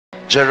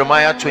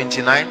Jeremiah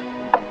 29.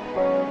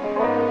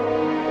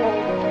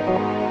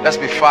 Let's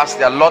be fast.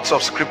 There are lots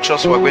of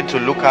scriptures we're going to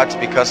look at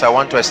because I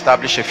want to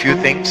establish a few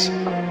things.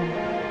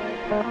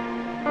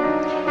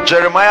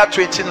 Jeremiah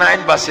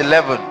 29 verse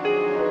 11.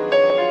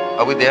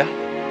 Are we there?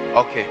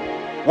 Okay.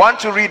 Want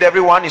to read?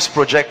 Everyone is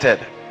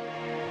projected.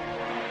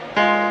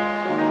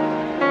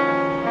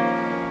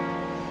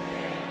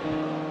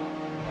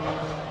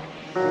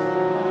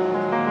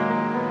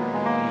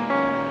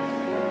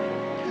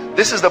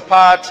 This is the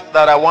part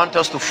that I want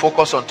us to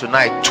focus on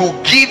tonight. To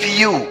give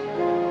you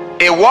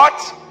a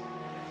what?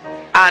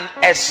 An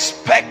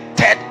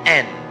expected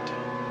end,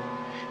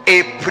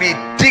 a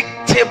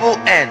predictable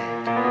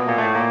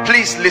end.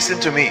 Please listen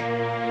to me.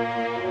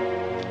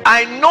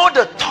 I know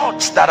the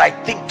thoughts that I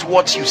think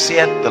towards you,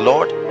 saith the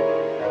Lord.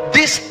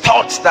 These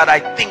thoughts that I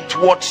think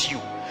towards you,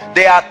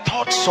 they are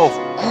thoughts of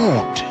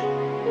good.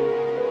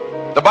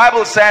 The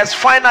Bible says,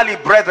 finally,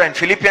 brethren,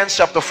 Philippians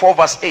chapter 4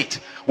 verse 8,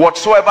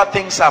 whatsoever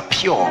things are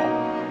pure,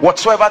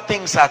 whatsoever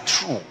things are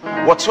true,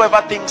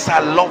 whatsoever things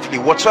are lovely,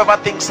 whatsoever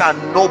things are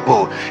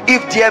noble,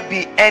 if there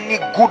be any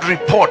good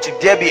report, if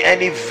there be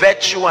any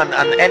virtue and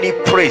any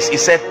praise, he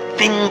said,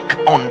 think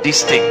on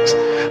these things.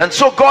 And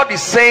so God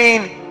is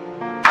saying,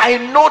 I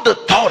know the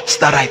thoughts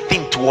that I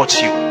think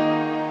towards you.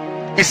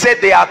 He said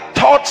they are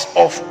thoughts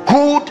of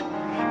good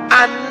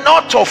and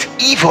not of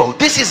evil.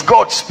 This is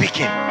God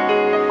speaking.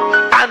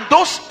 And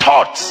those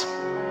thoughts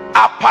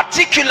are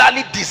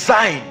particularly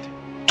designed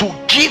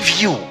to give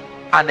you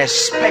an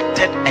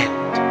expected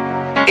end,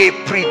 a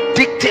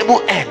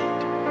predictable end,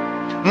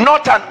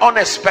 not an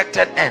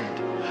unexpected end,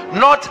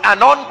 not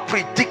an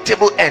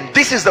unpredictable end.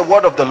 This is the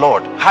word of the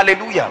Lord.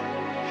 Hallelujah.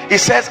 He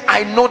says,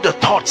 I know the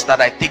thoughts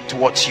that I think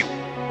towards you.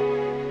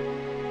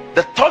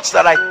 The thoughts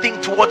that I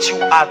think towards you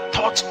are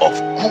thoughts of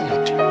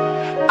good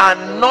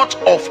and not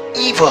of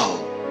evil,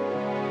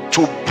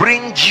 to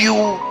bring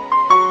you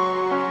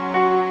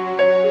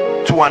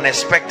to an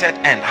expected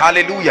end.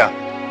 Hallelujah.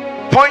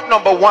 Point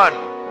number one.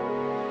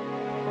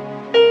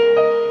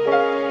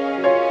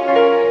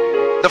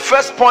 The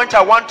first point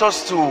I want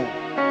us to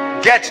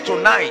get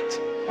tonight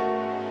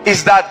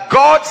is that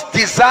God's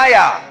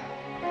desire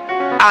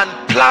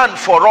and plan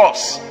for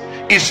us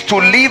is to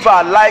live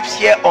our lives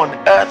here on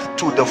earth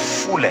to the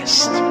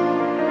fullest.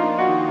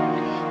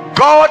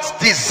 God's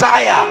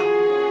desire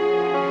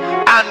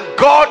and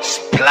God's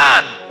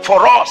plan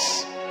for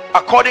us,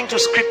 according to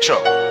scripture,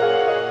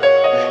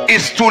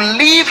 is to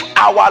live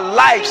our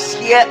lives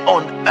here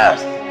on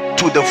earth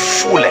to the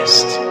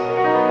fullest.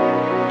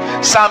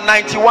 Psalm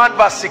 91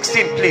 verse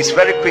 16, please,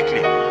 very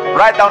quickly.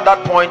 Write down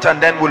that point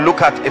and then we'll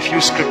look at a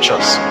few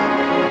scriptures.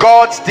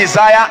 God's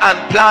desire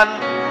and plan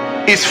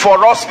is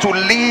for us to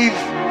live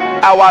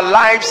our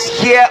lives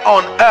here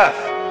on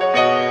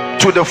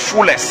earth to the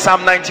fullest.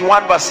 Psalm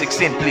 91 verse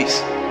 16, please.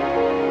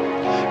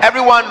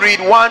 Everyone read.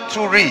 1,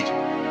 2,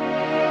 read.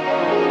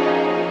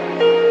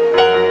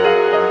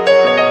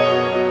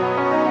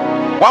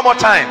 One more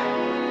time.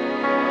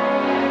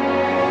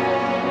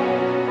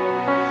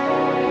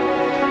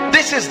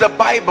 This is the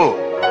Bible.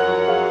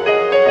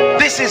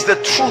 This is the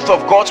truth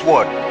of God's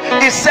word.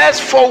 It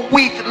says, for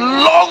with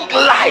long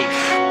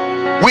life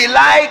will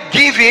I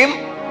give him.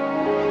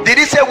 Did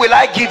he say will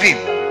I give him?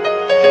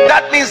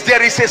 That means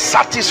there is a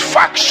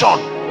satisfaction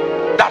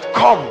that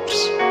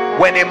comes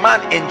when a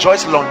man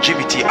enjoys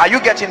longevity. Are you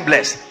getting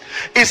blessed?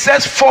 It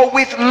says, for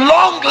with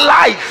long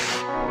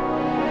life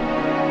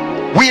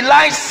will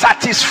I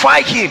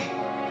satisfy him,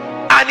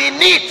 and in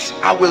it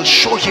I will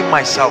show him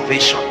my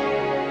salvation.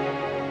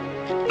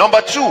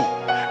 Number 2,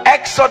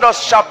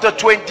 Exodus chapter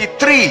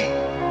 23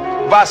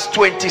 verse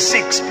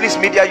 26. Please,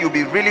 media, you'll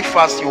be really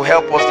fast. You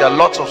help us. There are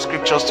lots of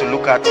scriptures to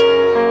look at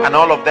and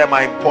all of them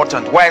are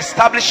important. We're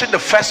establishing the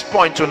first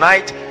point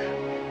tonight,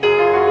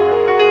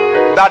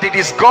 that it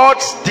is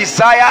God's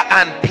desire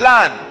and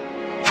plan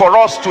for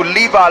us to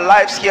live our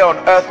lives here on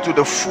earth to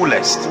the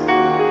fullest.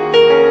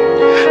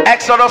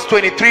 Exodus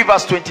 23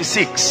 verse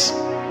 26.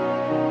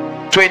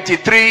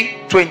 23,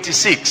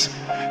 26.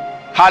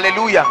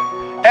 Hallelujah.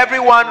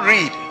 Everyone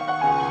read.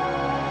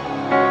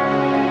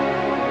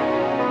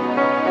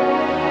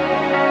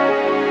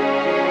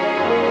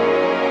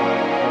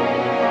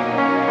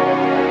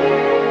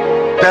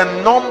 The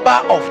number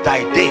of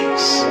thy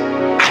days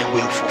I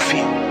will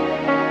fulfill.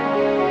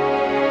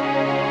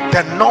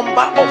 The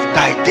number of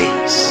thy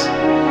days.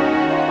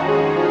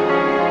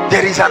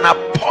 There is an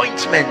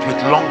appointment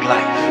with long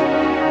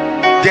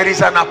life. There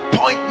is an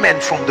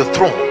appointment from the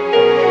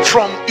throne,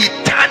 from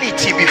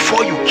eternity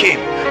before you came,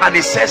 and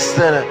it says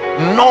the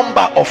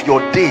number of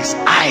your days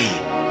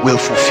I will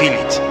fulfill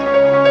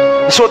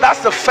it. So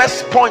that's the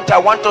first point I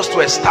want us to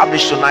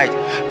establish tonight.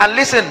 And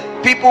listen,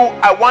 people,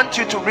 I want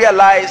you to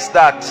realize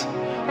that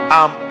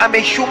I'm a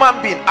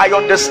human being. I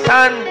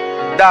understand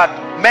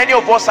that many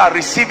of us are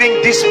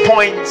receiving this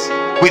point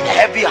with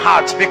heavy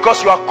hearts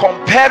because you are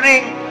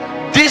comparing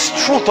this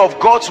truth of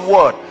God's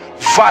word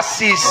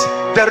versus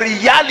the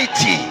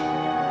reality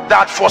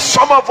that for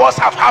some of us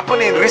have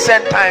happened in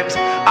recent times,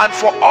 and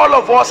for all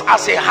of us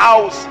as a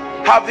house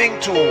having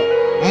to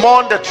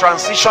mourn the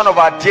transition of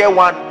our dear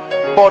one,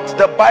 but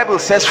the Bible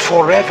says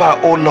forever,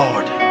 O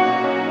Lord,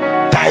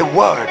 thy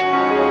word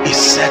is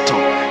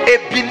settled. A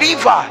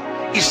believer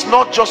is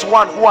not just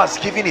one who has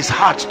given his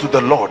heart to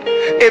the Lord.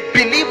 A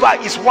believer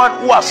is one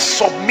who has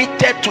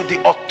submitted to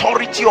the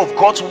authority of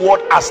God's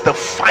word as the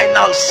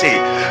final say,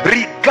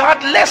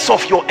 regardless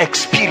of your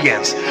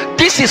experience.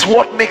 This is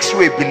what makes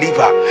you a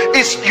believer.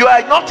 You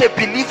are not a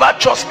believer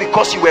just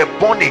because you were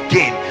born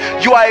again.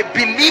 You are a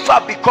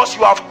believer because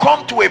you have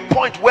come to a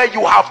point where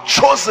you have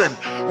chosen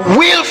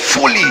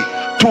willfully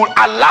to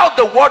allow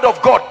the word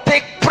of God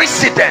take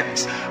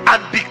precedence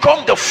and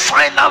become the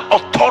final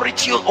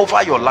authority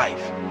over your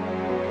life.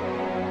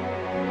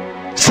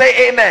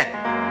 Say amen.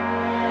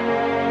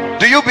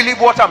 Do you believe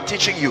what I'm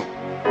teaching you?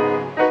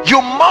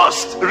 You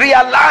must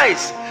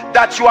realize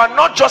that you are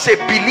not just a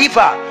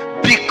believer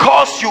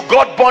because you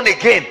got born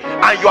again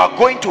and you are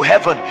going to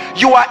heaven.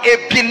 You are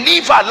a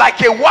believer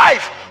like a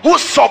wife who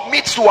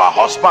submits to her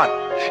husband,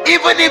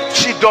 even if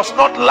she does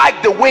not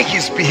like the way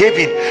he's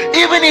behaving,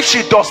 even if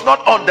she does not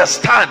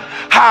understand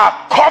her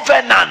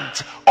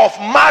covenant of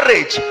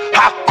marriage,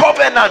 her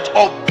covenant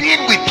of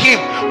being with him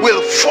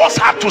will force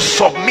her to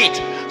submit.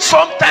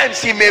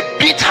 Sometimes he may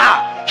beat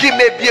her, he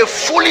may be a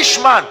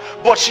foolish man,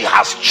 but she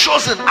has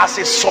chosen as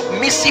a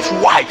submissive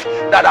wife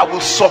that I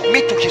will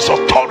submit to his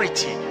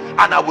authority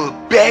and I will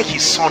bear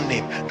his son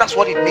name. That's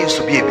what it means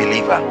to be a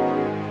believer.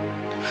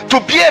 To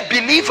be a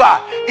believer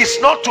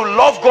is not to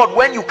love God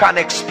when you can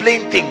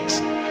explain things.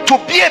 To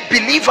be a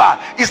believer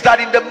is that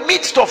in the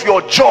midst of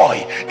your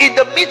joy, in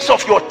the midst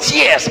of your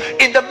tears,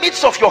 in the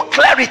midst of your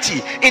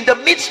clarity, in the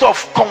midst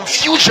of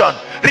confusion,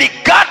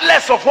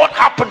 regardless of what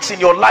happens in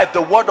your life,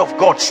 the word of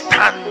God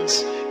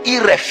stands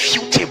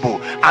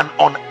irrefutable and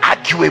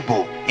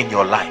unarguable in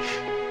your life.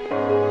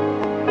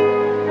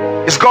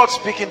 Is God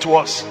speaking to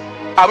us?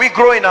 Are we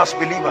growing as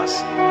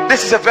believers?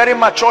 This is a very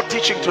mature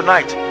teaching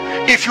tonight.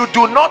 If you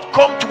do not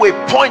come to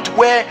a point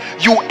where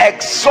you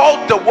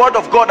exalt the word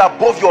of God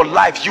above your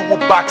life, you will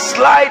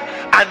backslide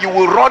and you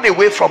will run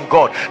away from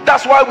God.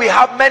 That's why we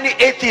have many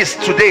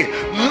atheists today.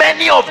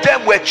 Many of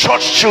them were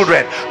church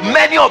children.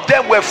 Many of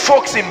them were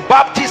folks in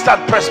Baptist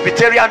and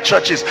Presbyterian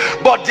churches,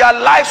 but their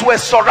lives were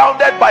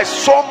surrounded by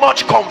so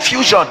much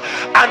confusion,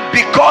 and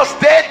because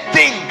they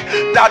think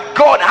that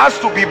God has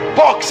to be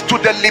boxed to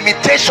the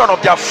limitation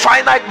of their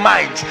finite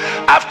minds,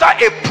 after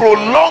a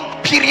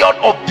prolonged period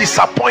of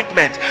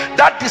disappointment,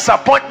 that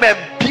disappointment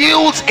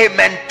builds a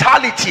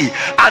mentality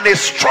and a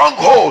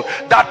stronghold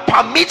that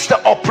permits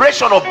the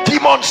operation of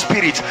demon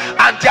spirits,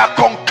 and their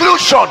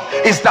conclusion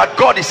is that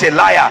God is a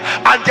liar,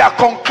 and their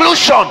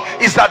conclusion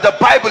is that the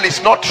Bible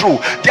is not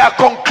true. Their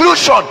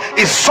conclusion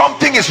is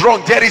something is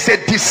wrong. There is a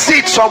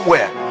deceit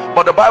somewhere.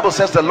 But the Bible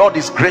says the Lord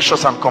is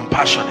gracious and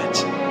compassionate,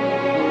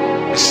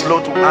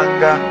 slow to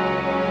anger,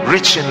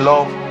 rich in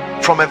love,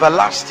 from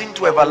everlasting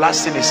to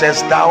everlasting. He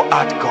says, thou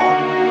art God.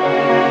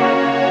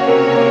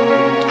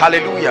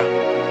 Hallelujah.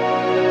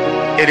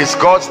 It is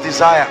God's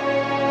desire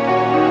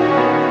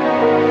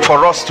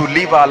for us to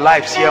live our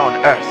lives here on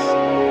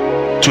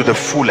earth to the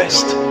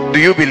fullest. Do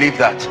you believe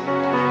that?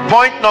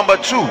 Point number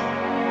 2.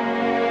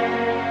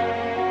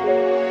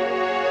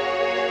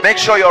 Make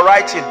sure you're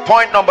writing.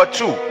 Point number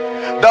 2.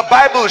 The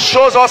Bible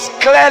shows us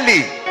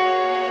clearly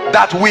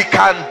that we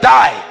can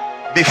die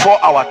before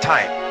our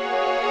time.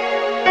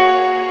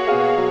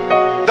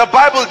 The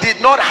Bible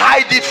did not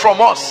hide it from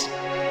us.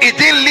 It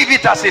didn't leave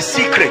it as a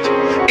secret.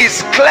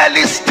 It's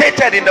clearly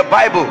stated in the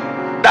Bible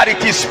that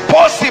it is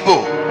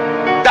possible,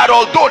 that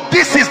although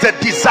this is the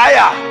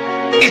desire,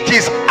 it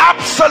is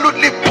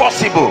absolutely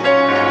possible,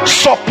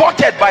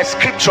 supported by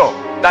scripture,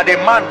 that a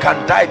man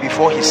can die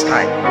before his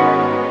time.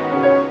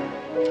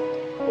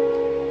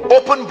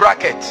 Open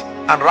bracket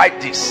and write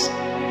this.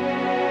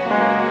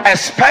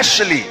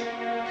 Especially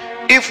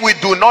if we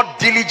do not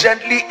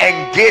diligently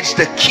engage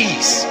the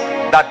keys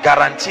that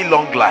guarantee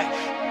long life.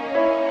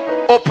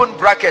 Open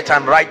bracket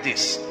and write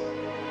this.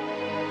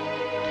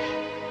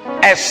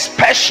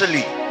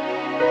 Especially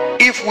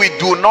if we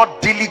do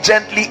not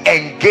diligently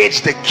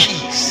engage the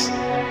keys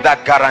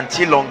that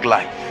guarantee long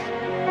life.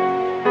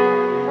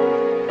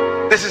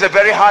 This is a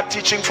very hard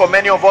teaching for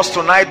many of us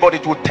tonight, but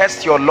it will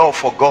test your love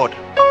for God.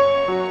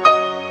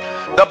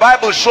 The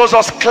Bible shows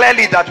us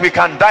clearly that we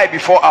can die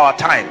before our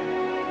time.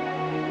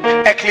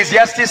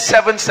 Ecclesiastes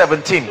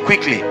 7:17,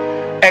 quickly.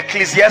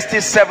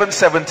 Ecclesiastes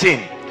 7:17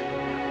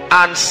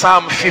 and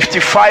Psalm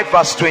 55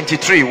 verse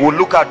 23. We'll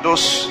look at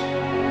those.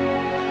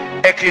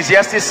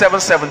 Ecclesiastes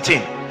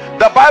 7:17.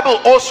 The Bible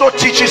also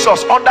teaches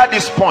us under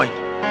this point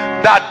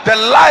that the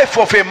life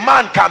of a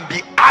man can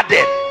be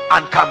added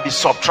and can be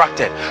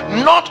subtracted.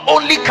 Not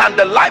only can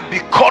the life be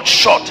cut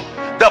short,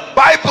 the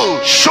Bible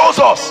shows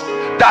us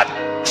that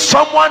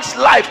someone's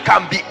life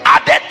can be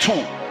added to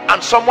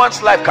and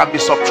someone's life can be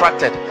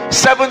subtracted.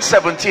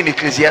 7:17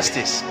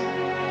 Ecclesiastes.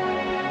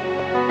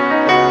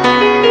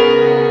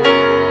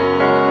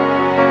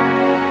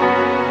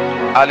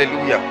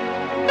 Hallelujah.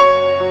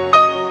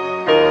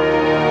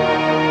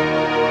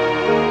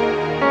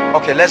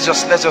 Okay, let's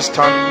just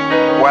turn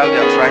while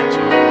they're trying to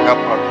help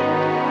her.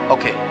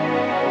 Okay,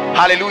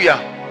 Hallelujah.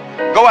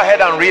 Go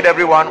ahead and read,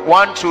 everyone.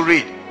 1, 2,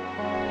 read.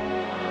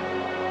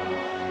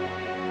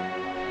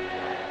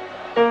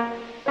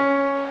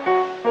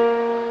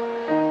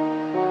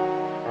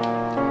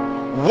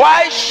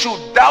 Why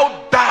should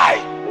thou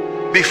die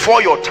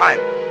before your time?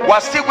 We're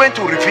still going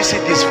to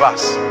revisit this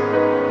verse.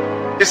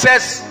 It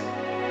says,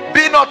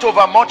 be not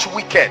overmuch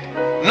wicked,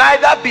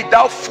 neither be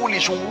thou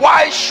foolish.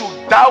 Why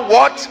should thou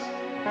what?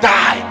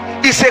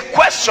 Die. It's a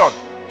question.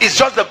 It's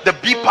just the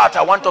B part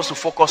I want us to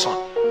focus on.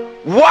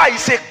 Why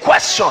is a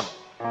question.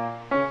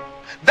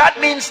 That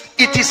means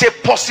it is a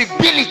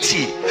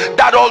possibility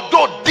that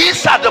although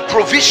these are the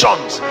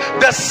provisions,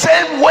 the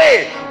same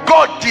way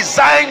God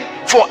designed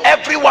for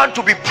everyone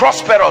to be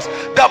prosperous,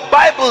 the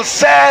Bible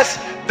says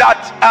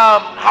that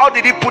how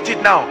did he put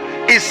it now?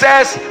 It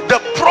says the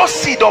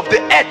proceed of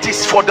the earth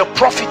is for the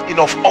profit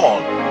of all.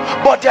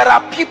 But there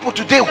are people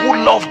today who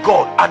love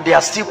God and they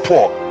are still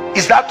poor.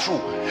 Is that true?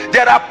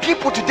 There are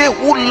people today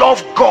who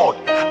love God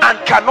and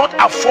cannot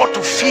afford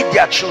to feed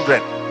their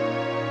children.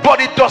 But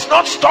it does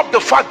not stop the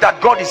fact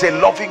that God is a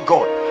loving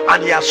God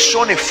and he has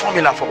shown a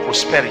formula for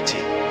prosperity.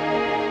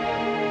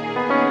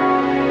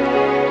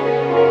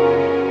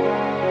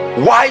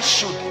 Why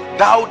should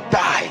thou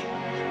die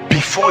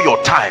before your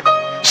time?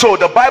 So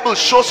the Bible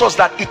shows us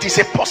that it is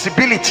a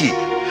possibility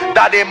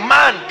that a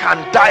man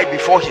can die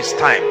before his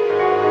time.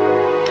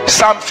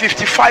 Psalm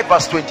 55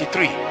 verse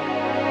 23.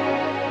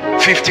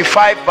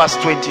 55 verse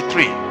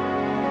 23.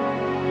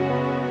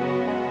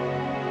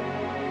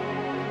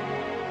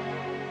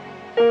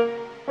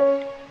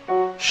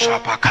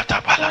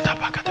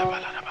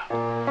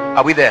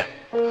 Are we there?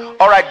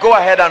 All right, go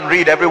ahead and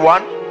read,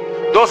 everyone.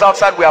 Those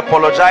outside, we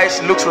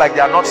apologize. Looks like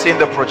they are not seeing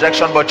the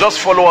projection, but just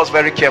follow us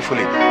very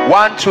carefully.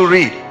 1, 2,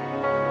 read.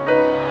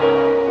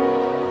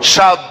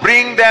 Shall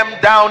bring them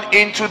down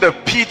into the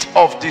pit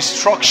of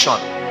destruction.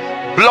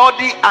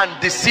 Bloody and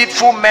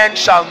deceitful men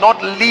shall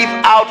not live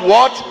out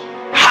what?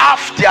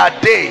 Half their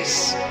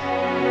days.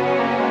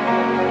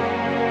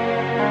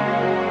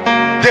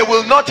 They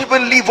will not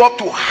even live up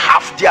to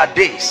half their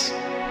days.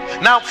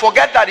 Now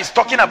forget that it's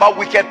talking about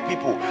wicked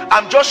people.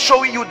 I'm just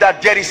showing you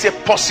that there is a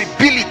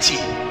possibility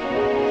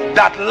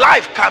that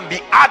life can be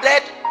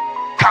added,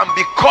 can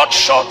be cut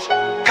short,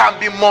 can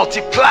be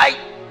multiplied,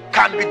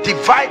 can be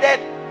divided,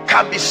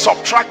 can be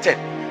subtracted.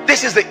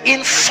 This is the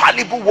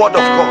infallible word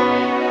of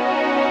God.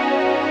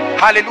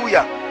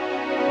 Hallelujah.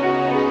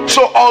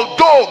 So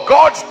although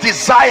God's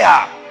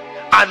desire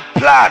and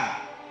plan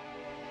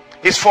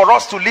is for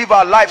us to live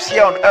our lives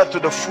here on earth to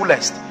the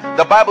fullest,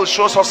 the Bible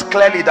shows us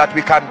clearly that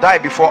we can die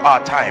before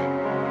our time.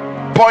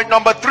 Point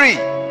number 3.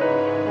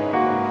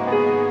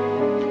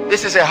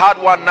 This is a hard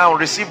one now.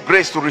 Receive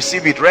grace to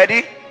receive it.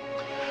 Ready?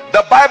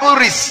 The Bible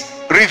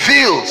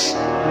reveals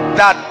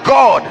that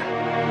God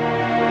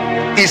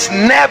is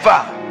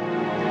never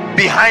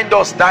behind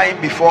us dying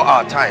before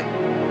our time.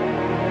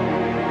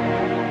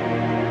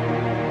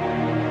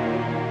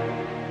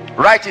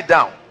 Write it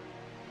down.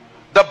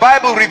 The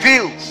Bible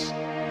reveals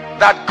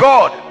that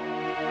God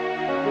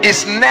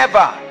is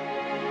never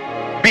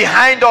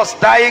behind us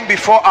dying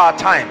before our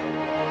time.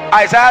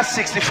 Isaiah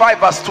 65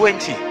 verse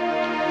 20.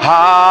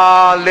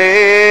 Hallelujah,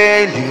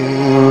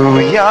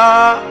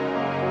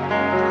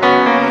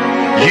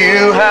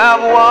 you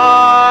have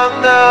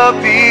won the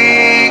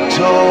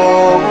victory.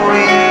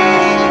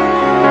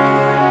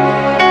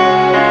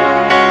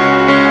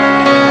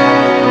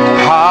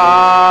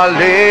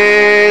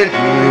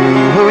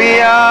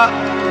 Hallelujah,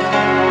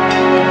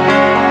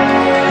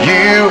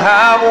 you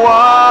have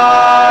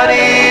won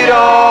it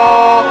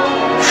all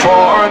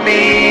for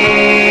me.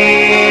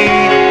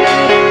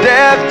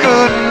 Death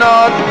could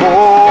not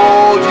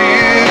hold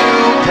you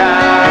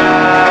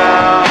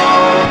down.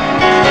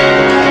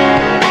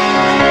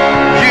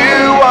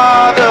 You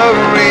are the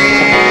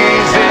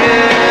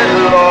reason,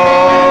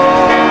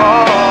 Lord.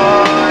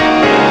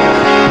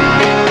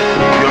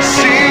 You're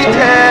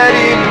seated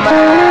in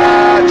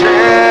majesty.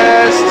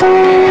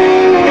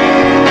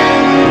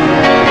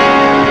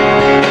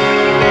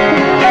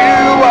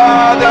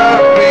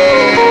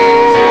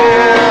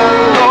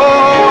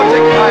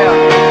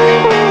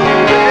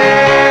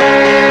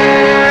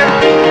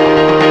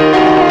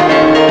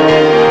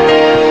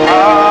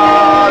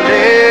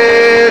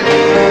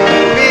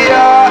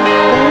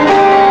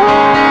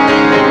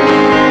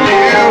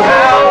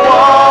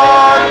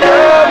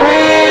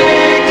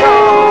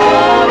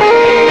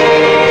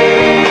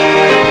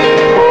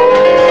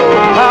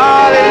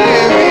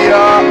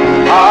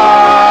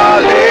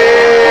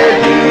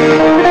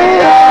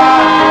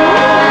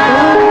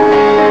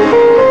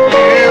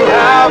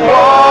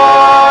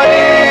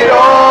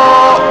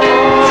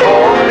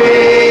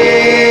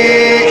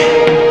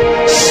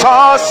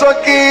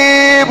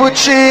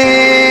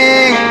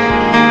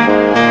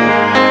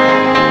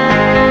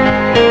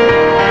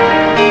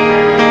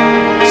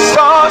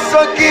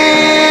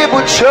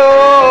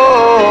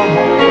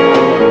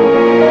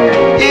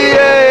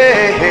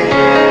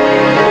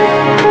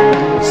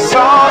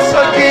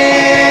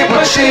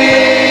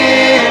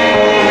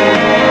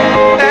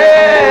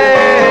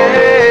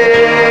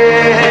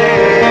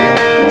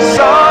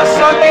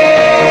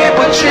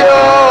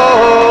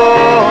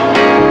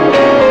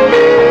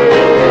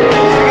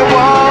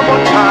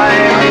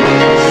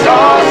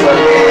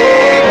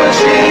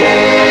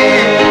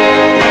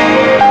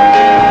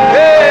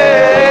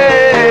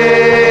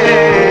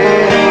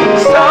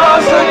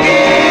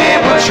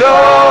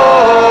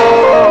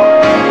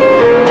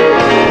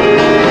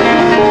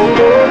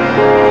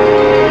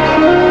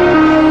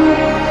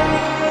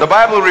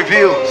 Bible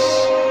reveals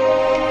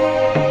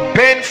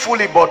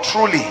painfully but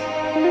truly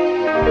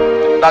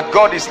that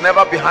God is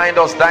never behind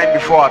us dying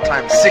before our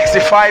time.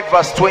 65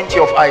 verse 20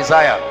 of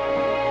Isaiah.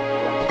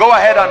 Go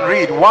ahead and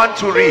read. One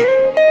to read.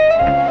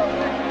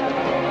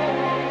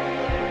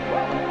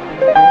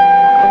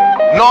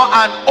 Nor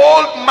an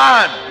old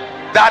man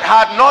that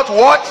had not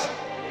what?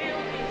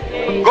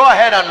 Go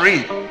ahead and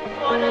read.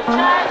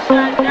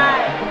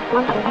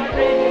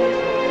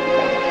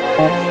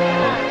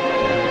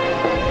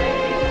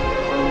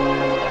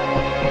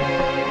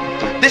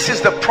 This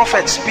is the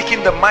prophet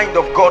speaking the mind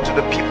of God to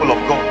the people of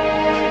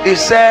God. He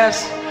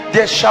says,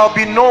 there shall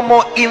be no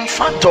more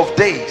infant of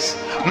days,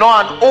 nor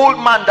an old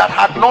man that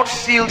had not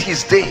filled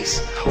his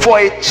days, for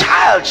a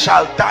child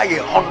shall die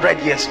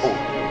 100 years old.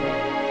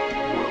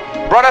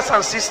 Brothers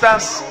and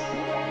sisters,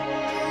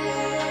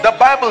 the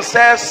Bible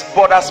says,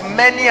 but as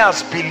many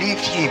as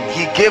believed him,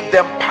 he gave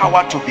them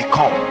power to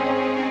become.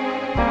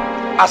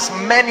 As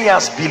many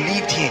as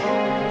believed him,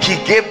 he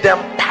gave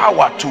them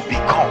power to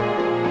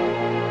become.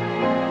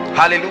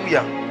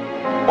 Hallelujah.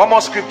 One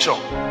more scripture.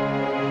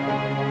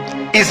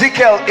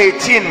 Ezekiel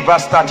 18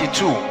 verse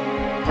 32.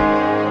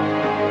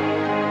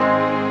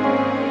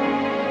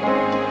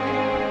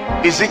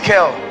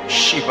 Ezekiel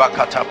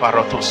Shibakata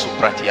Baroto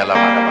Suprati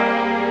Alamana.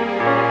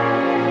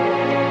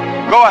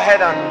 Go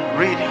ahead and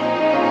read.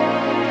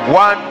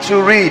 One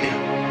to read.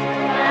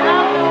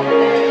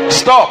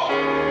 Stop.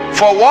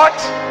 For what?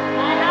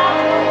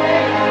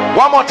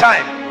 One more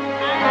time.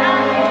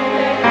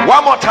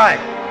 One more time.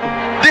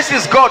 This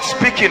is God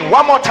speaking.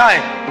 One more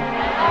time.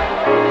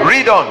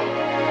 Read on.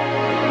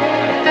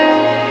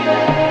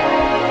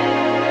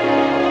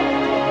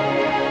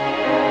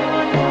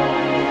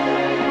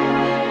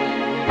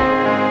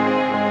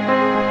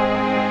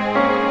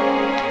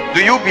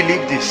 Do you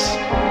believe this?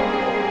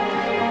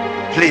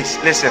 Please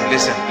listen.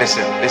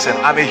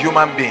 I'm a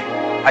human being.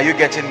 Are you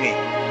getting me?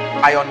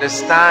 I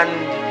understand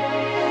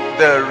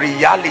the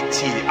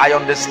reality. I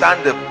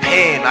understand the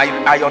pain.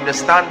 I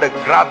understand the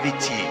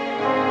gravity.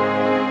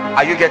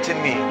 Are you getting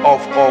me?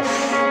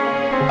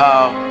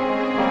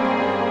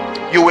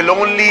 You will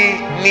only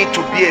need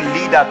to be a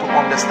leader to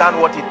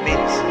understand what it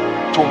means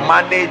to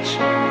manage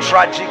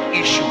tragic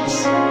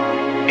issues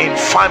in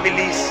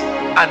families,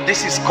 and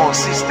this is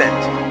consistent.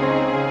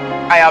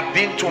 I have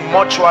been to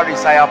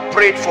mortuaries. I have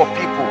prayed for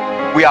people.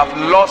 We have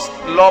lost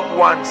loved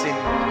ones in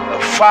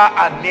far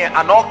and near,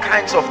 and all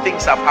kinds of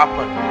things have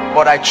happened.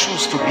 But I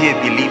choose to be a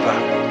believer.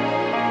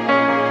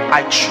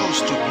 I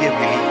choose to be a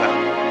believer.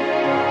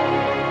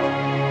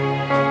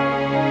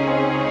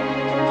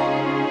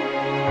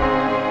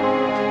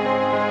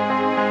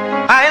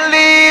 I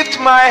lift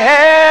my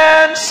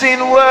hands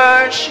in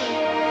worship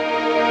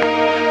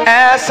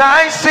as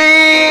I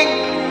sing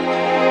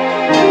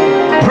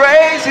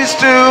praises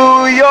to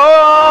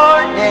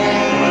your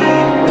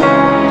name.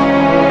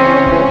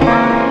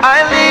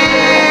 I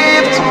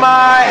lift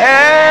my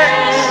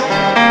hands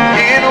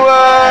in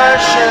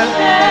worship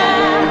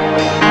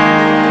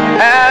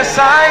as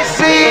I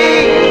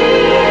sing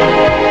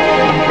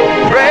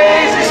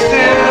praises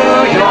to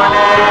your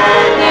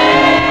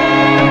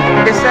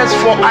name. It says,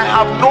 for I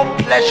have no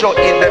pleasure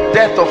in the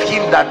death of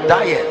him that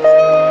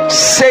dieth.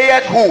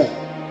 Saith who?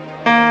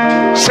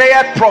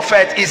 Saith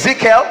prophet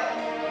Ezekiel.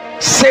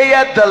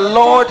 Saith the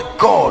Lord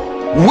God.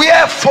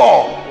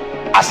 Wherefore,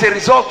 as a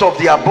result of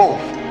the above,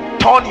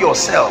 turn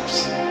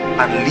yourselves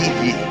and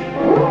live ye.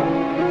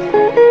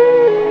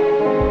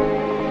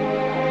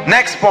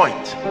 Next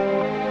point.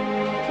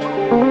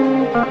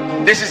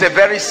 This is a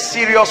very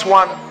serious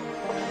one,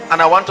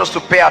 and I want us to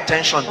pay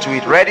attention to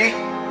it. Ready?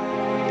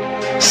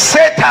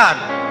 Satan,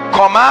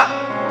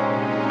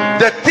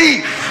 the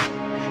thief,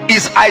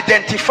 is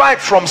identified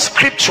from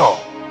scripture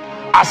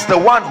as the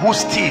one who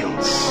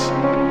steals,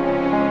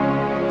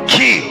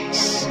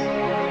 kills,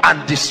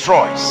 and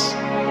destroys.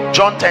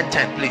 John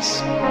 10:10,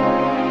 please.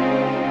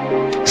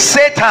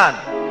 Satan,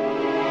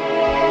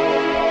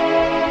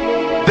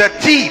 the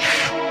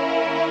thief,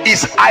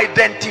 is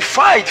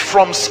identified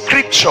from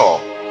scripture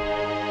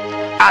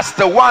as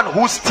the one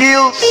who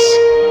steals,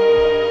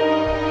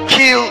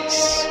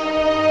 kills,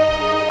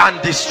 and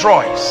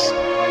destroys.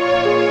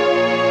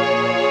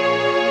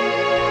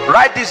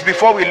 Write this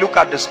before we look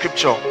at the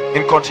scripture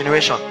in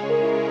continuation.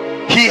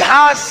 He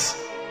has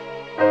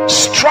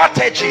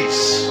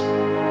strategies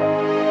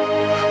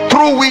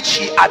through which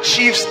he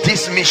achieves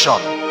this mission.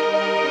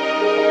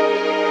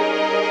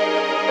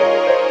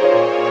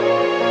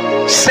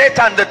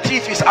 Satan, the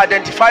thief, is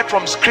identified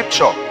from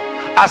scripture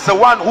as the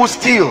one who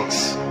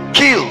steals,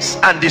 kills,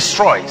 and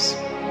destroys.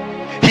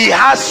 He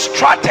has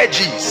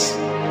strategies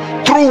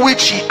through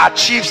which he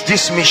achieves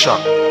this mission.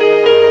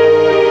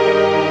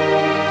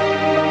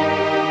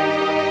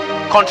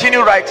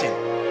 Continue writing.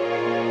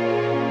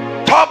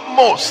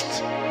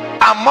 Topmost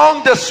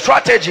among the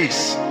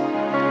strategies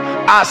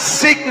are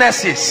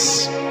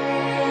sicknesses,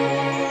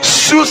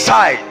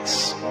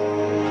 suicides,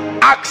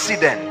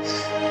 accidents.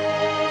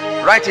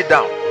 Write it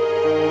down.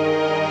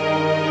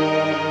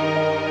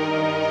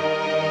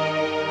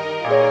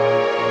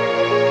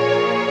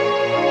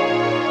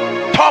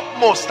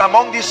 foremost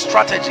among these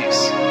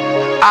strategies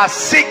are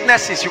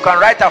sicknesses. You can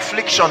write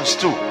afflictions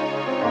too.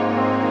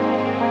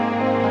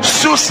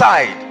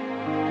 Suicide,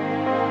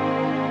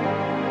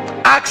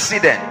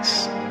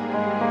 accidents.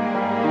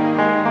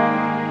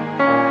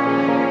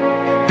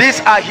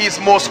 These are his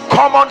most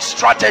common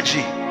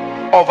strategy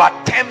of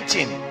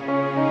attempting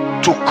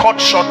to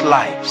cut short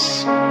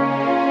lives.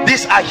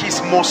 These are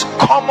his most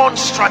common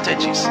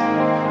strategies.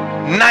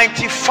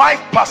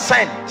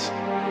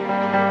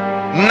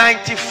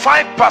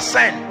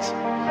 95%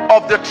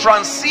 of the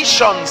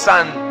transitions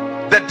and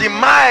the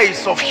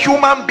demise of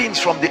human beings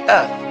from the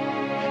earth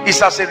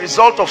is as a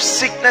result of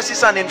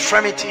sicknesses and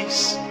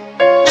infirmities,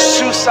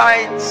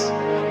 suicides,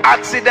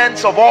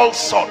 accidents of all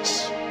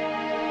sorts,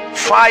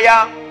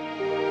 fire,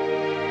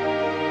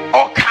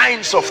 all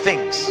kinds of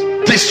things,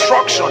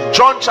 destruction.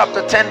 John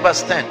chapter 10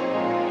 verse 10.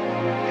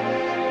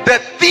 The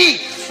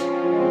thief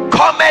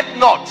cometh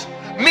not,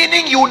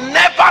 meaning you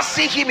never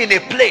see him in a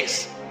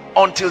place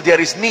until there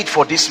is need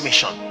for this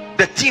mission.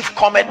 The thief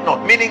cometh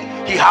not, meaning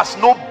he has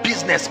no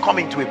business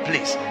coming to a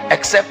place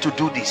except to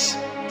do this,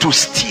 to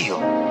steal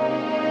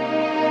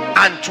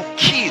and to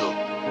kill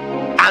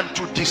and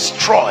to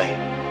destroy.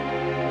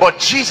 But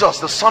Jesus,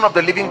 the Son of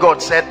the living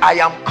God, said, I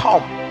am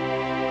come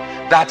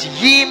that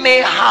ye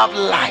may have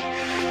life,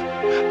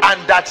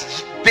 and that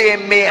they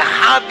may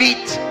have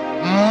it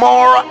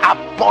more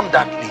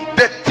abundantly.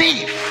 The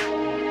thief,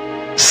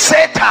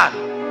 Satan,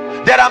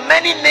 there are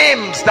many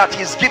names that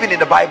he's given in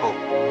the Bible.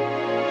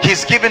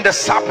 He's given the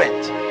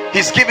serpent,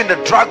 he's given the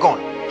dragon,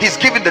 he's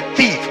given the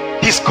thief,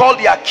 he's called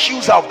the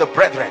accuser of the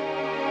brethren,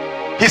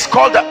 he's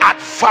called the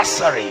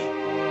adversary,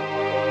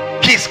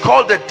 he's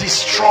called the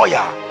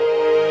destroyer.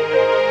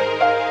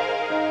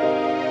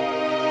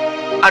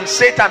 And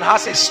Satan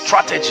has a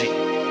strategy.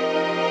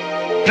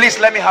 Please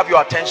let me have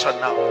your attention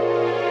now.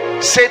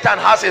 Satan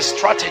has a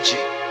strategy.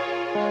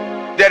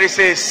 There is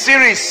a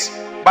series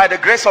by the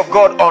grace of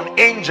God on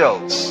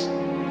angels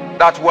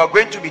that we are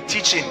going to be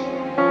teaching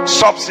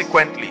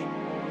subsequently,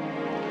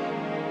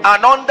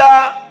 and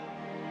under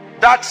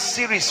that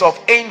series of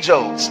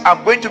angels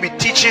I'm going to be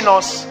teaching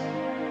us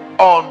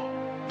on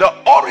the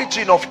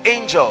origin of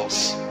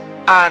angels,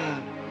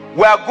 and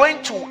we are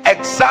going to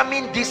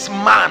examine this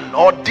man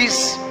or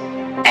this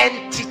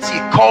entity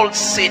called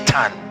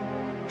Satan.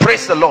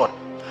 Praise the Lord.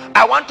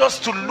 I want us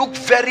to look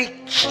very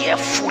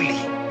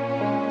carefully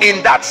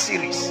in that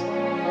series.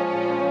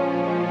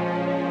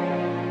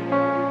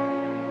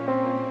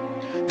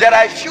 There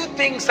are a few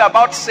things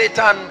about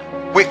Satan,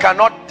 we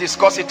cannot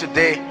discuss it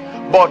today,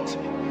 but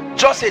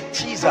just a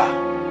teaser.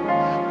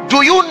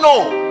 Do you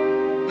know,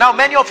 now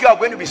many of you are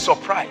going to be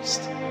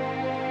surprised,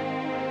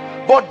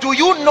 but do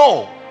you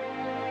know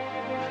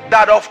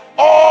that of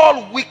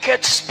all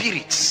wicked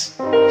spirits,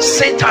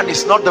 Satan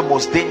is not the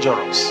most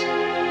dangerous?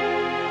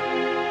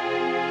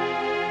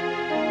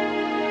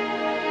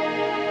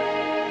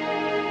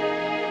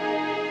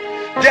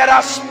 There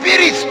are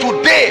spirits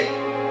today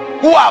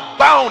who are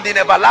bound in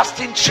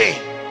everlasting chain.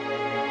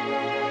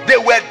 They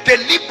were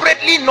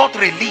deliberately not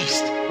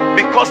released,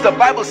 because the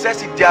Bible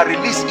says if they are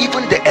released,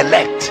 even the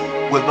elect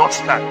will not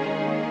stand.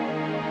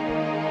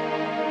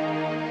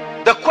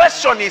 The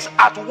question is,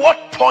 at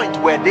what point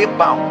were they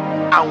bound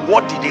and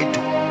what did they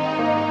do?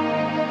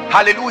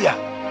 Hallelujah.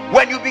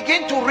 When you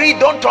begin to read,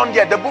 don't turn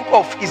there, the book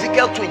of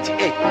Ezekiel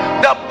 28,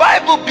 the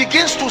Bible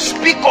begins to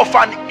speak of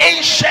an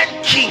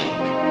ancient king.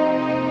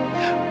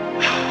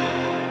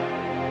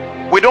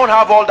 We don't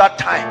have all that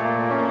time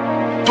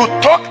to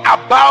talk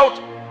about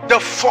the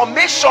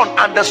formation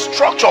and the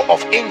structure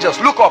of angels.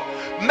 Look up.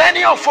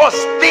 Many of us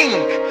think,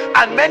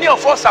 and many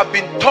of us have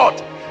been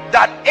taught,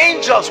 that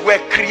angels were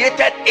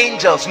created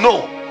angels.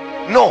 No.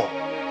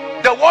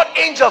 The word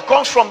angel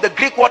comes from the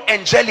Greek word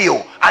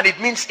angelio, and it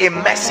means a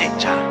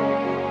messenger.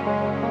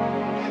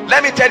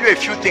 Let me tell you a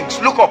few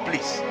things. Look up,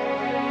 please.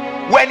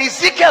 When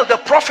Ezekiel the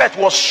prophet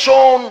was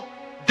shown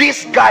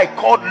this guy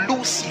called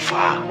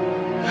Lucifer,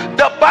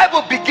 the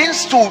Bible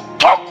begins to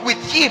talk with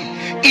him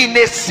in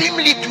a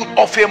similitude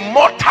of a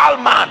mortal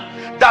man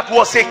that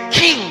was a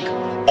king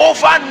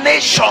over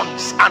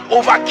nations and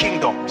over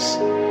kingdoms.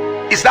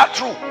 Is that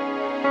true?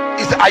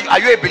 Are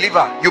you a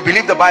believer? You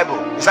believe the Bible?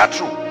 Is that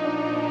true?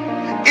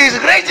 It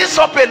raises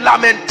up a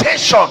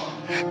lamentation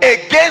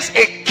against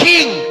a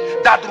king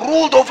that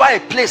ruled over a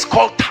place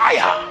called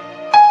Tyre,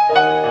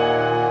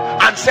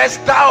 and says,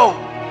 thou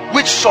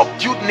which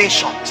subdued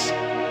nations.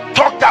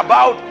 Talked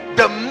about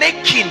the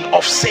making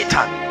of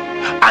Satan,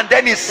 and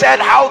then he said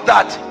how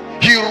that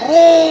he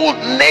ruled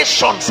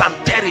nations and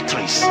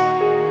territories,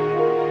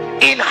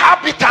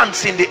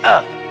 inhabitants in the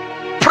earth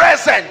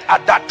present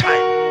at that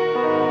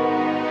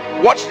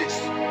time. Watch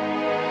this.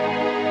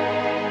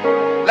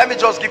 Let me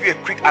just give you a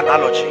quick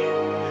analogy.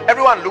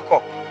 Everyone look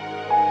up.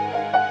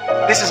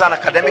 This is an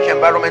academic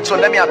environment, so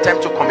let me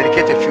attempt to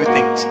communicate a few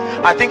things.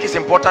 I think it's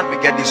important we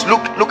get this.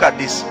 Look at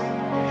this.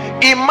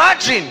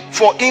 Imagine,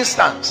 for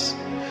instance,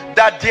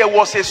 that there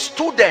was a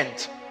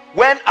student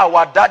when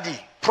our daddy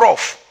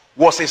prof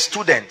was a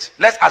student.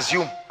 Let's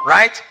assume,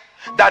 right,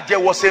 that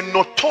there was a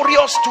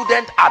notorious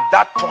student at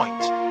that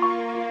point.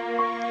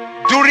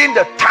 during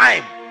the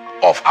time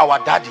of our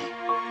daddy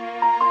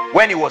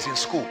when he was in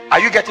school. Are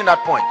you getting that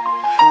point?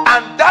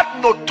 And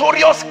that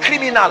notorious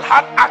criminal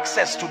had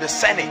access to the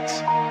Senate.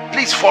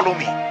 Please follow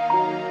me.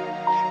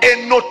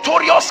 A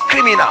notorious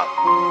criminal.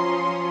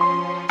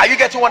 Are you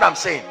getting what I'm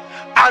saying?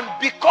 And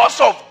because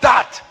of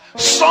that,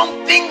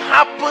 something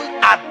happened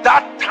at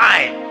that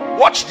time.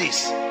 Watch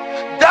this.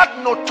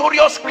 That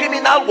notorious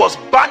criminal was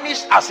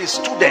banished as a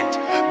student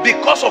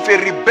because of a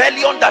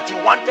rebellion that he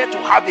wanted to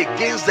have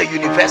against the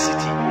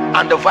university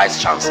and the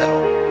vice chancellor.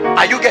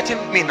 Are you getting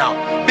me now?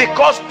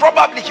 Because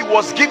probably he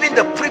was given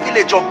the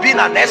privilege of being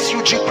an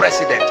SUG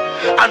president,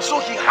 and so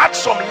he had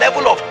some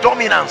level of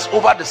dominance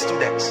over the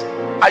students.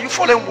 Are you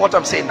following what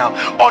I'm saying now?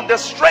 On the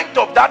strength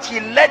of that, he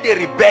led a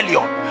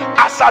rebellion.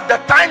 As at the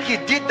time he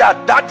did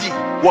that, daddy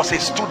was a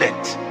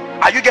student.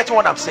 Are you getting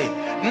what I'm saying?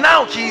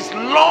 Now he is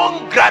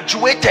long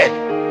graduated,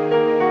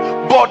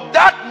 but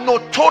that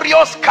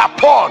notorious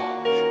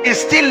Capone is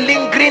still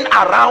lingering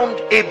around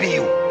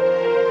ABU.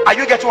 Are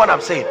you getting what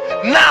I'm saying?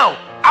 Now,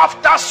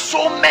 after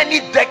so many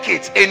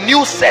decades, a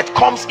new set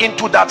comes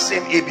into that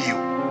same ABU.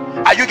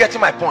 Are you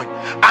getting my point?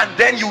 And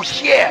then you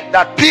hear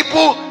that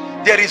people,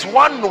 there is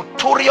one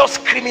notorious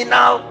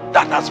criminal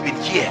that has been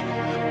here.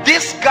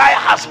 This guy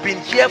has been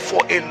here for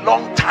a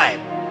long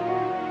time.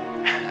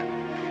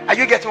 Are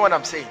you getting what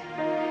I'm saying?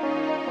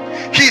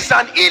 He's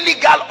an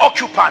illegal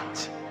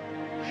occupant.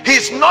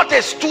 He's not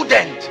a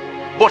student,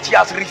 but he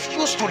has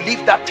refused to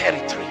leave that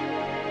territory.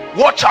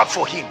 Watch out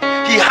for him.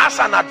 He has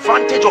an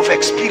advantage of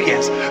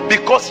experience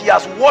because he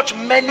has watched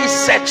many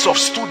sets of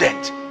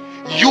students,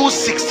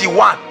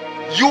 U61,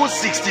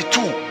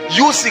 U62,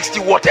 U60,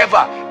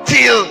 whatever,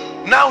 till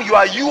now you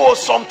are U or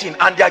something,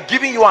 and they are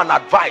giving you an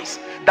advice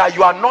that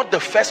you are not the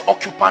first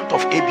occupant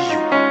of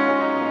ABU.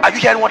 Are you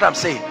hearing what I'm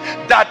saying?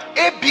 That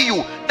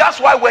ABU, that's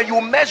why when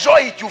you measure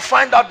it, you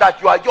find out that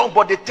you are young,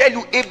 but they tell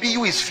you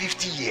ABU is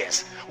 50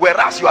 years,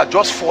 whereas you are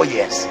just 4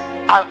 years.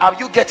 Are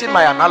you getting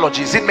my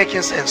analogy? Is it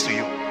making sense to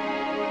you?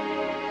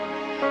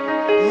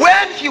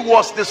 When he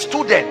was the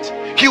student,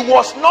 he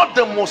was not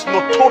the most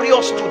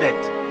notorious student.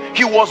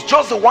 He was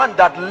just the one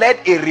that led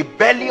a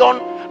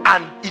rebellion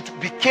and it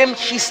became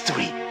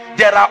history.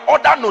 There are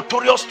other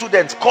notorious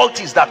students,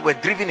 cultists, that were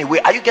driven away.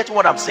 Are you getting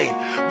what I'm saying?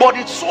 But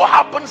it so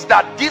happens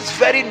that this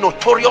very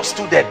notorious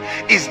student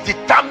is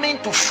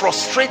determined to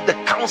frustrate the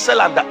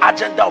council and the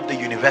agenda of the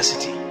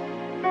university.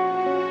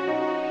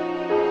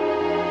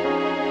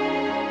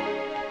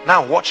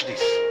 Now watch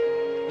this.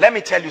 Let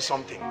me tell you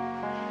something.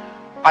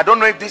 I don't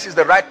know if this is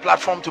the right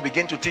platform to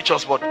begin to teach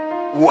us, but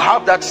we'll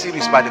have that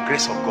series by the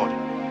grace of God.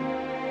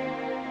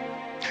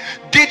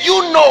 Did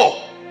you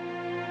know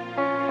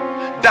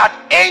that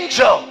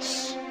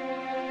angels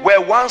were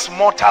once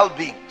mortal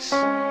beings?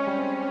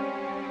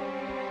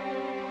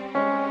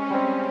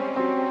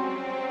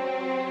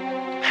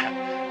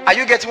 Are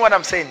you getting what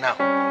I'm saying now?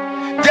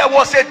 There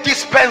was a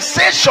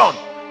dispensation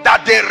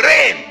that they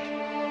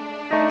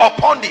reigned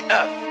upon the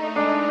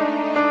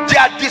earth.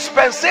 Their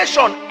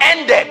dispensation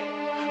ended,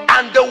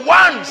 and the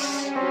ones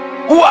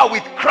who are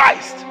with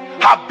Christ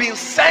have been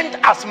sent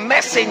as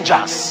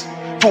messengers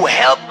to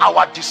help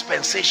our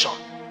dispensation.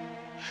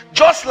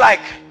 Just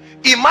like,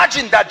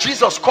 imagine that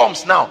Jesus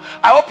comes now.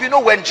 I hope you know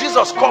when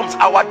Jesus comes,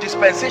 our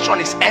dispensation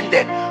is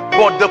ended,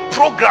 but the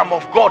program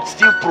of God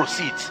still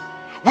proceeds.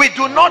 We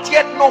do not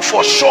yet know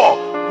for sure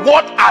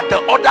what are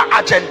the other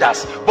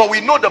agendas, but we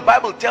know the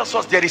Bible tells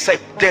us there is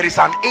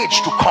an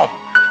age to come,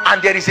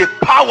 and there is a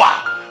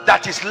power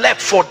that is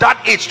left for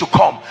that age to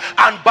come,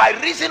 and by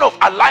reason of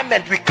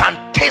alignment we can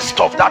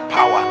taste of that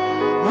power.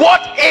 What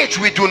age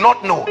we do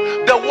not know.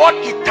 The word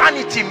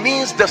eternity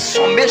means the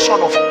summation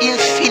of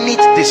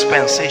infinite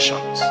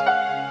dispensations.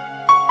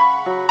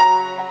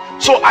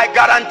 So I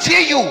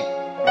guarantee you,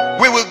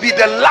 we will be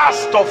the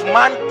last of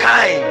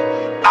mankind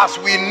as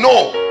we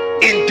know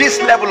in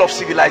this level of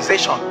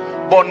civilization,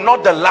 but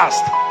not the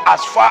last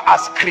as far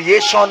as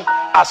creation,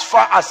 as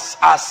far as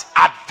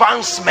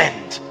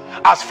advancement,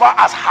 as far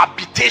as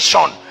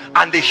habitation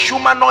and the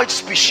humanoid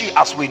species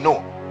as we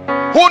know.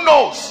 Who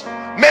knows,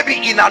 maybe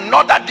in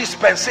another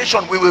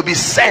dispensation we will be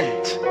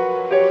sent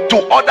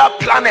to other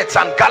planets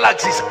and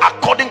galaxies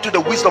according to the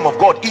wisdom of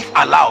God, if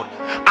allowed,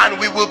 and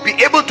we will be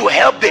able to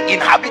help the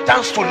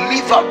inhabitants to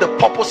live out the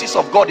purposes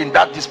of God in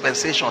that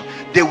dispensation.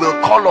 They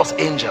will call us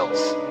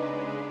angels.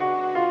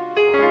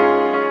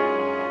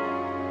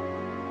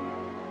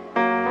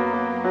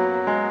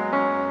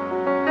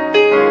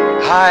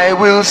 I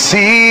will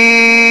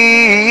sing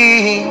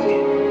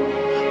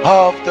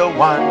of the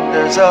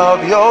wonders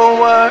of your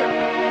word.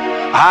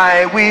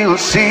 I will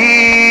sing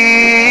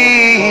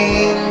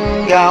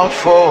out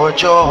for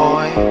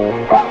joy.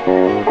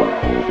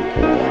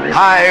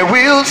 I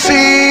will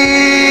sing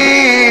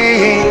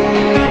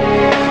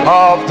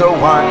of the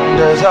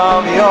wonders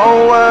of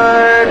your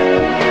word,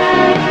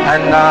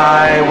 and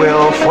I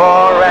will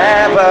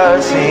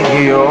forever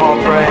sing your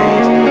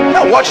praise.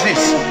 Now watch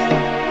this.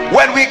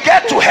 When we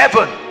get to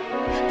heaven,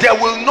 there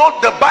will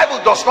not, the Bible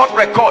does not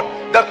record,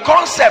 the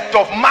concept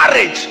of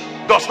marriage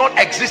does not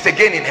exist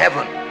again in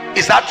heaven.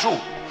 Is that true?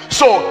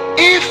 So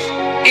if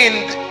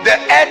in the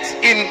earth,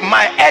 in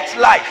my earth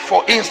life,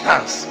 for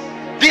instance,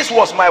 this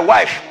was my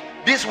wife,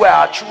 these were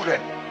our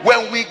children.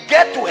 When we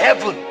get to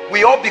heaven,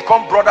 we all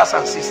become brothers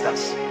and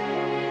sisters.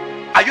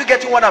 Are you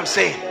getting what I'm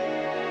saying?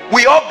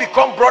 We all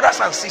become brothers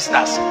and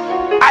sisters.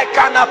 I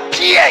can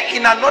appear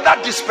in another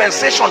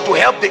dispensation to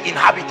help the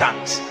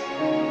inhabitants,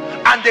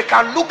 and they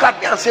can look at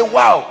me and say,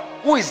 wow,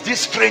 who is this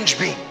strange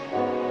being?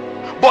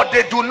 But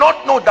they do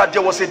not know that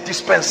there was a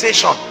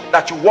dispensation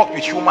that you walk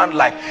with human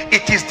life.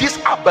 It is this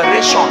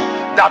aberration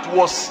that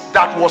was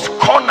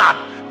cornered,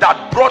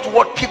 that brought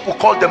what people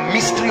call the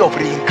mystery of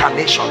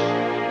reincarnation.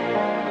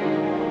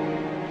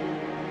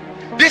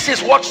 This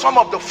is what some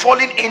of the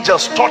fallen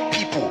angels taught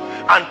people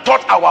and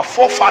taught our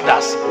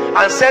forefathers,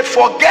 and said,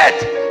 forget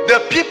the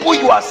people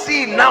you are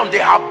seeing now, they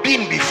have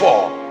been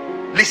before.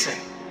 Listen,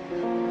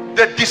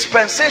 the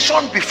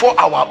dispensation before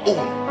our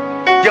own,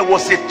 there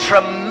was a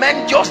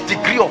tremendous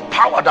degree of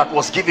power that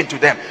was given to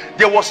them.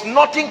 There was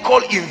nothing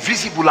called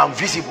invisible and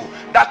visible.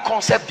 That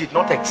concept did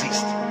not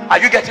exist. Are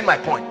you getting my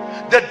point?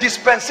 The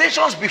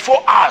dispensations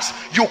before us,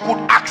 you could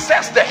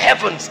access the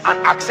heavens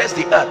and access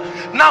the earth.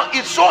 Now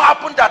it so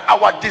happened that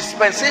our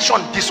dispensation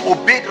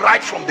disobeyed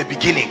right from the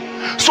beginning.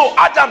 So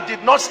Adam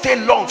did not stay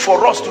long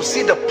for us to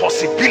see the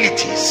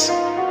possibilities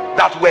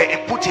that were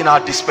put in our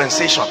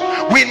dispensation.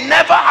 We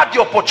never had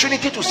the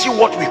opportunity to see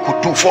what we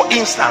could do. For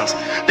instance,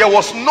 there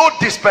was no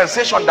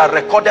dispensation that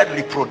recorded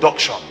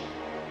reproduction.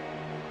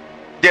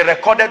 They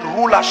recorded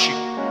rulership,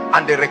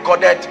 and they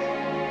recorded,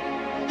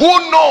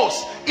 who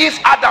knows if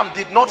Adam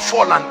did not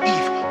fall and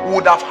Eve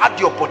would have had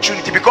the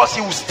opportunity, because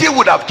he still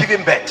would have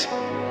given birth.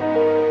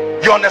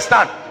 You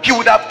understand? He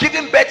would have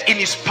given birth in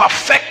his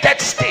perfected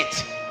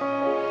state.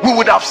 We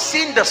would have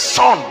seen the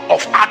son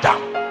of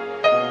Adam,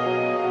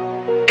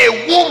 a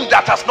womb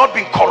that has not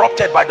been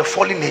corrupted by the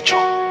fallen nature.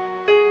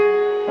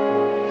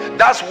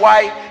 That's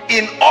why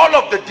in all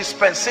of the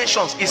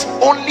dispensations, it's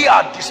only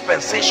our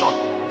dispensation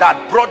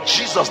that brought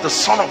Jesus, the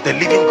Son of the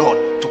living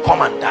God, to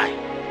come and die.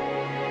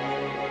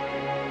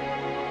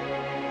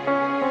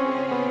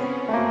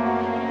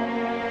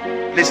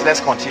 Please, let's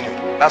continue.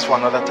 That's for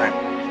another time.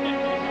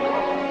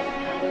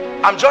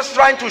 I'm just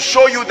trying to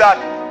show you that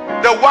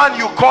the one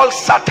you call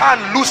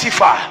Satan,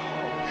 Lucifer,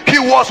 he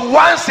was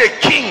once a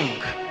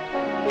king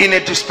in a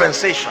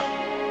dispensation.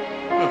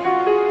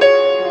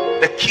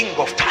 The king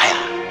of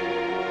Tyre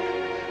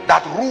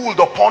that ruled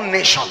upon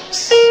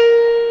nations.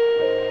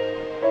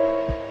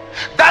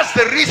 That's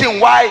the reason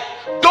why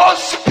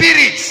those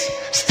spirits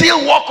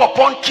still walk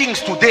upon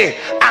kings today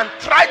and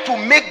try to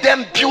make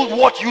them build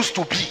what used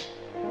to be.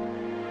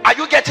 Are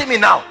you getting me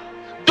now?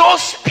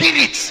 Those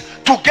spirits,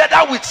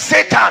 together with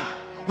Satan,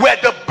 were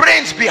the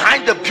brains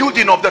behind the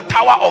building of the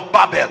Tower of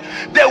Babel.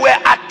 They were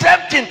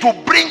attempting to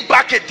bring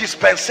back a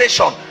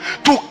dispensation,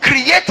 to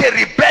create a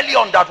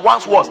rebellion that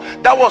once was.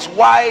 That was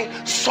why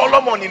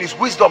Solomon in his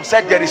wisdom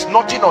said, there is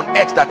nothing on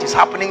earth that is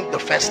happening the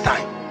first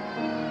time.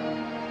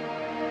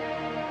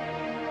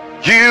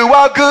 You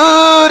are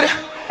good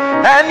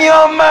and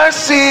your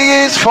mercy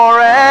is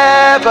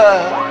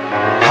forever.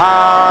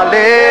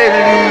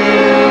 Hallelujah.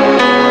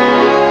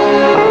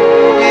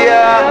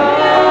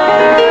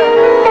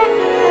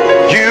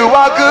 You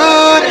are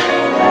good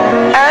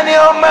and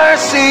your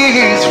mercy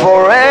is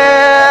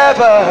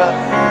forever.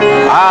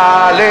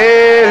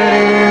 Hallelujah.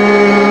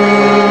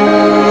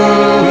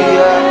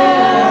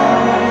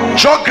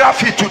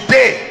 Geography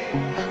today,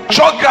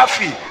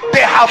 geography,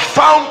 they have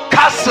found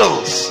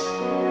castles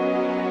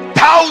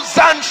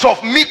thousands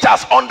of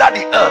meters under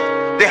the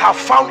earth. They have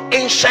found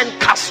ancient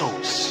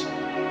castles.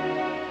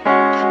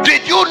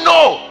 Did you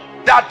know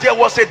that there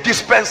was a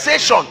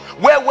dispensation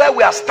where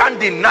we are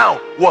standing now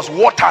was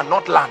water,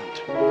 not land?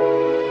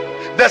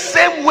 The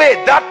same way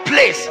that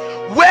place,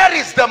 where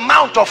is the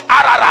Mount of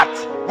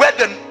Ararat where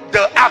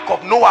the ark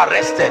of Noah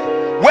rested?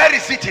 Where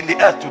is it in the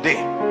earth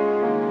today?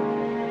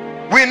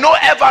 We know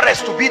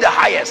Everest to be the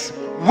highest.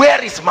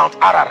 Where is Mount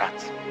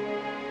Ararat?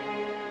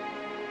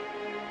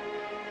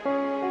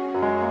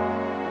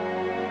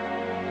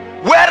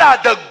 Where are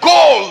the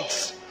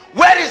golds?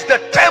 Where is the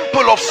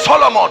temple of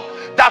Solomon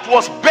that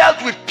was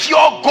built with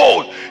pure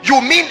gold? You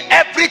mean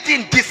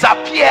everything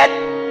disappeared,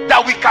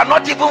 that we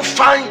cannot even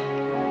find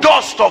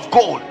dust of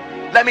gold?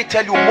 Let me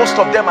tell you, most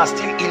of them are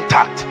still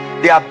intact.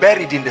 They are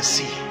buried in the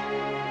sea,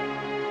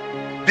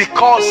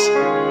 because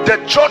the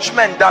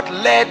judgment that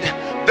led,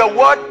 the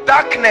word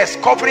darkness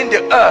covering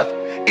the earth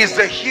is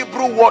the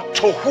Hebrew word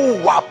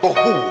tohu wa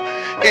bohu.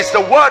 It's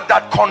the word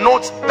that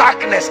connotes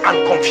darkness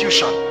and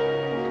confusion.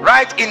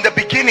 Right in the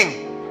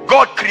beginning,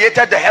 God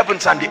created the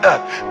heavens and the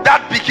earth.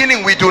 That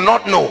beginning we do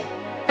not know,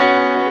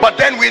 but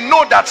then we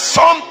know that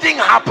something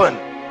happened,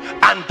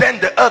 and then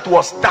the earth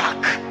was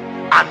dark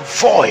and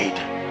void,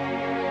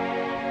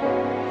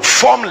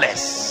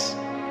 formless.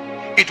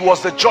 It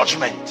was the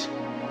judgment.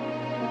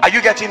 Are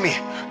you getting me?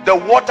 The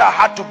water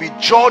had to be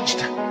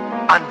judged,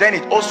 and then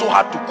it also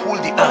had to cool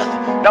the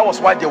earth. That was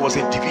why there was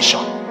a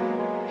division.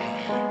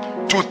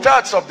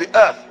 2/3 of the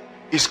earth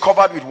is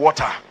covered with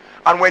water.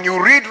 And when you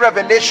read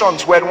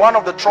Revelations, when one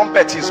of the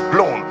trumpets is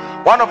blown,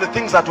 one of the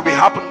things that will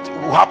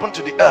happen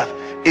to the earth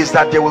is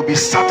that there will be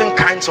certain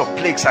kinds of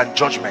plagues and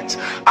judgments.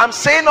 I'm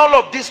saying all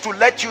of this to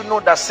let you know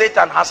that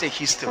Satan has a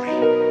history.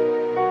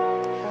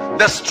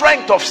 The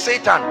strength of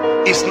Satan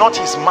is not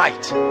his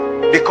might,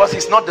 because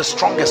he's not the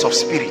strongest of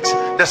spirits.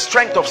 The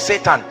strength of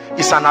Satan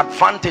is an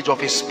advantage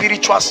of a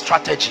spiritual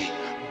strategy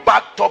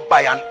backed up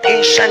by an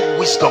ancient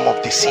wisdom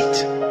of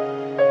deceit.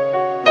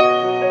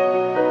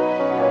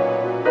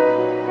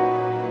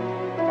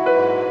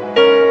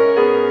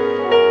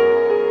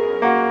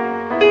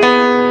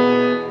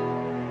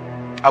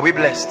 Are we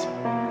blessed?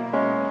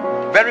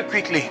 Very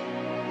quickly,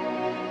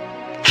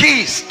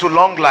 keys to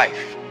long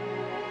life.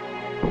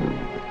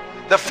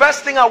 The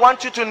first thing I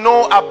want you to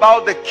know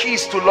about the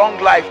keys to long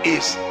life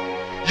is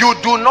you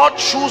do not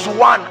choose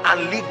one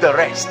and leave the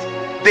rest.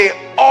 They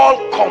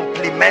all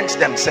complement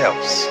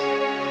themselves.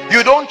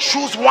 You don't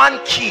choose one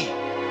key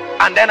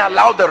and then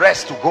allow the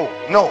rest to go.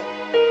 No,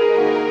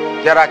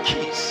 there are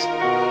keys.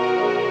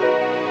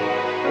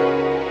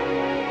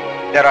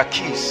 There are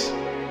keys.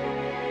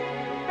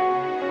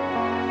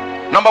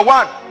 Number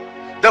one,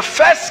 the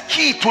first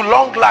key to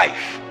long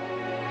life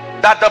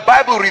that the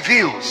Bible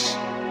reveals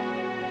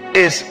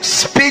is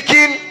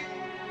speaking,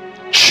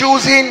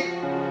 choosing,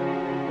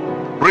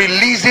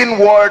 releasing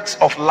words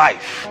of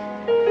life.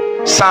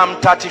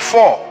 Psalm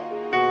 34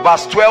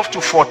 verse 12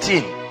 to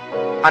 14,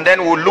 and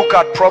then we'll look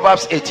at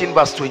Proverbs 18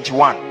 verse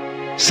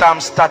 21.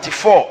 Psalms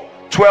 34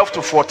 12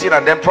 to 14,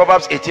 and then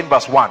Proverbs 18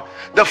 verse 1.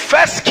 The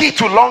first key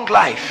to long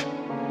life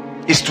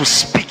is to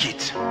speak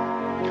it.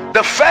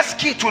 The first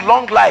key to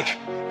long life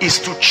is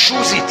to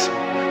choose it.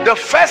 The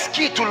first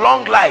key to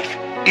long life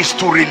is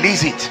to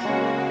release it.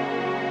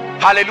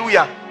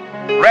 Hallelujah.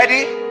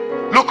 Ready?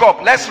 Look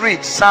up. Let's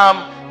read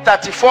Psalm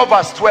 34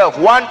 verse 12.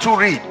 1 to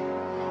read.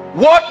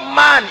 What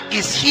man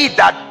is he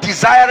that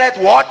desireth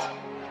what?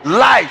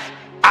 Life,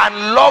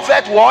 and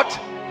loveth what?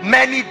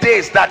 Many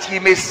days, that he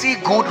may see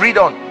good. Read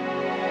on.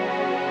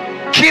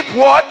 Keep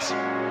what?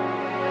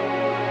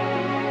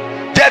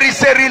 There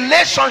is a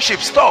relationship,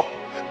 stop,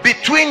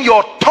 between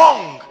your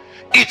tongue,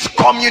 its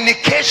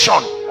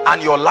communication,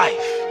 and your life.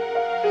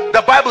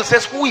 The Bible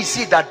says, who is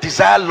he that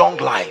desire long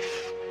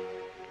life?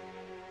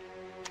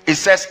 It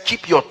says,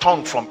 keep your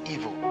tongue from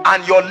evil,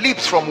 and your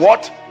lips from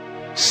what?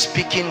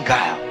 Speaking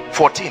guile.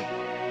 14.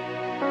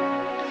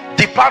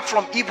 Depart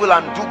from evil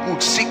and do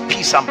good, seek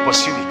peace and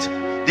pursue it.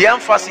 The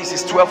emphasis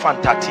is 12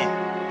 and 13.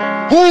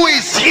 Who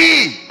is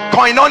he,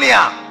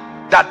 koinonia,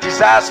 that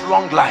desires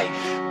long life?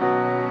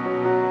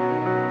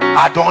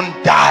 I don't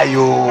die,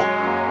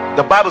 oh.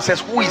 The Bible says,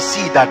 who is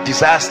he that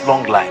desires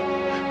long life?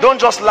 Don't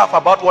just laugh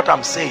about what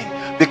I'm saying,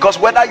 because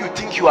whether you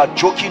think you are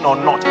joking or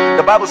not,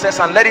 the Bible says,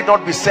 and let it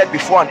not be said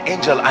before an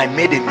angel, I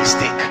made a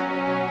mistake.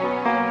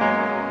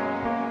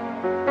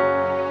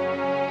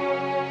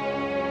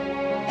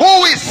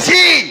 Who is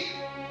he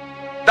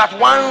that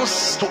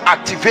wants to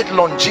activate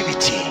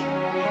longevity?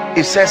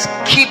 It says,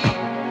 keep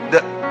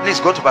the, please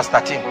go to verse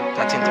 13.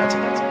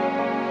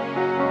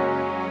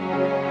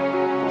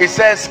 It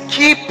says,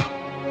 keep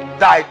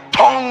thy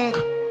tongue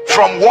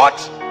from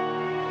what?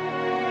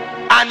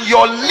 And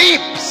your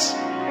lips.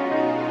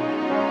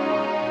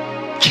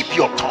 Keep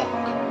your tongue.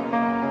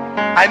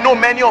 I know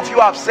many of you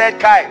have said,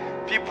 Kai,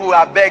 people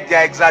are beg, they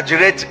are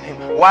exaggerating.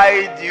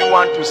 Why do you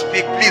want to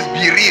speak? Please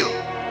be real.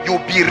 You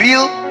be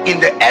real in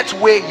the earth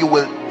way, you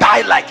will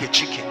die like a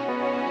chicken.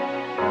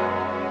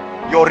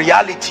 Your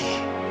reality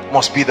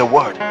must be the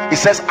word. It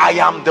says, I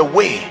am the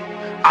way,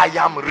 I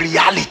am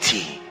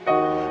reality,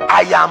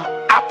 I am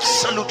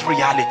absolute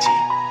reality.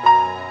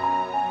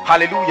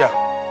 Hallelujah.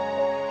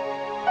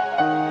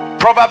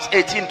 Proverbs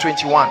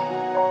 18:21.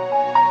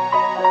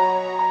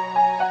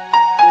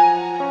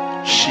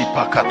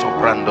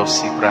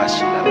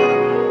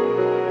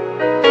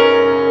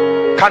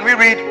 Can we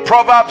read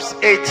Proverbs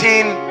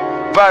 18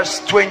 verse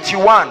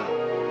 21?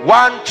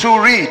 1 to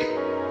read.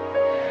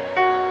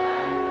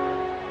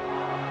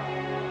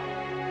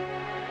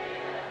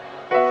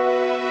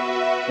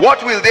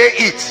 What will they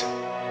eat?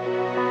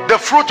 The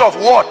fruit of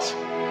what?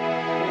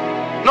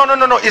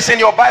 No, it's in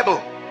your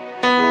Bible.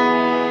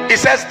 It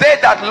says, they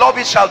that love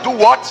it shall do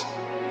what?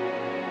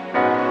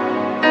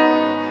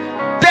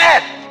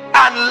 Death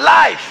and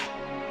life.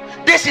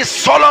 This is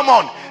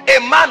Solomon, a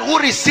man who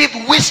received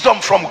wisdom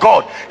from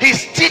God.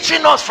 He's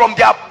teaching us from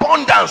the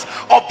abundance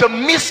of the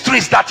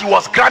mysteries that he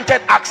was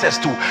granted access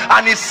to.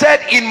 And he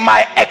said, in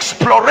my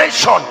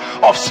exploration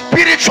of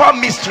spiritual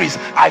mysteries,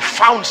 I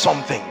found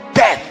something.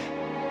 Death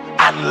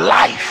and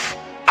life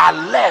are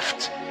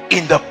left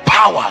in the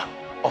power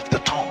of the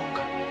tongue.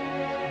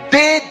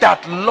 They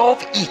that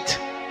love it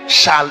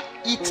shall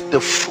eat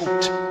the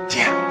fruit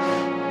thereof.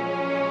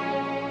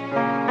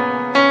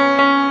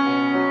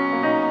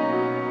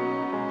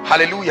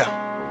 Hallelujah.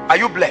 Are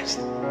you blessed?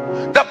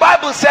 The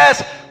Bible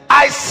says,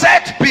 I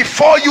set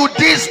before you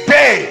this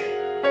day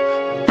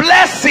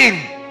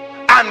blessing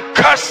and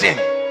cursing.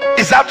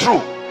 Is that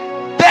true?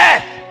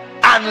 Death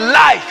and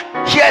life.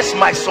 Here's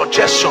my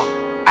suggestion.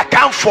 I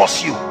can't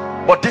force you,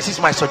 but this is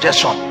my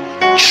suggestion.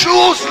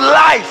 Choose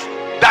life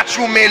that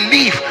you may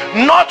live,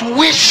 not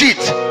wish it.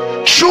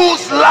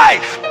 Choose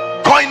life,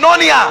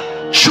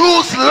 koinonia,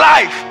 Choose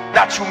life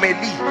that you may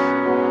live.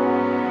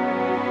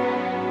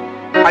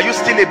 Are you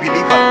still a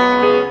believer?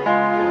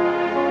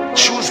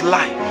 Choose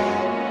life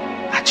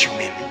that you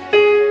may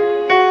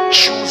live.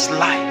 Choose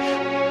life.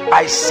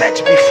 I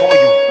set before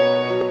you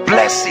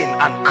blessing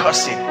and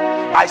cursing.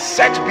 I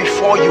set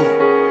before you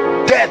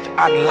death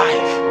and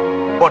life.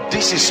 But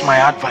this is my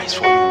advice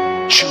for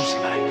you. Choose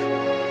life.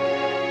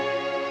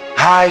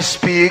 I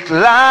speak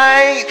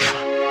life.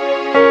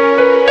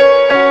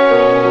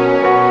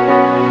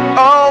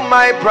 Oh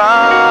my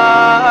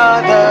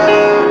brother,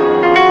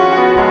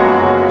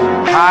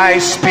 I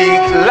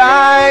speak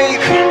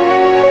life.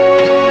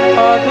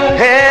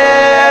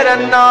 Head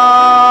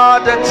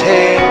another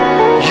day,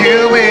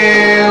 you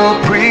will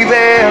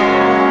prevail.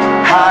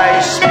 I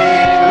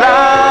speak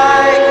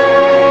life.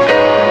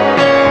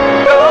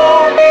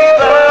 Don't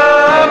give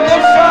up the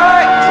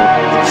fight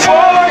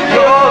for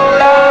your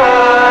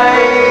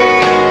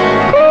life.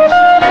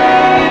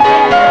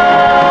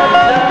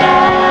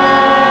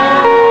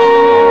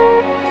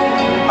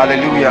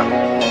 Hallelujah.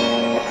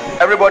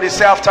 Everybody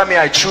say after me,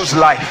 I choose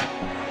life.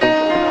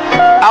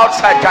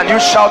 Outside, can you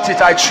shout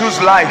it? I choose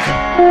life.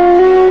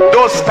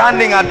 Those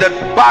standing at the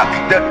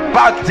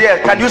back there,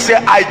 can you say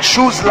I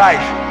choose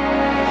life?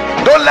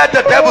 Don't let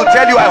the devil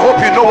tell you, I hope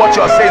you know what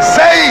you're saying.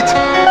 Say it.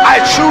 I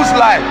choose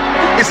life.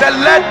 He said,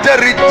 let the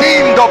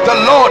redeemed of the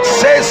Lord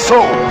say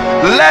so.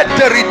 Let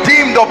the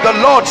redeemed of the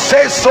Lord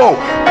say so.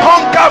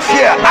 Conquer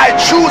fear. I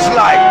choose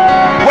life.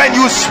 When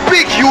you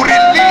speak, you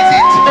release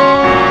it.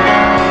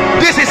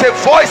 This is a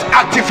voice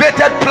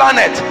activated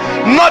planet.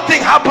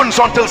 Nothing happens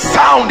until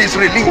sound is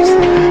released.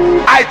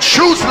 I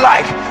choose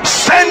life.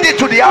 Send it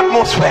to the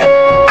atmosphere.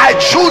 I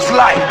choose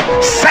life.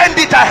 Send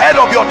it ahead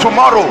of your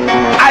tomorrow.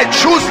 I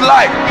choose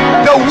life.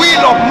 The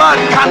will of man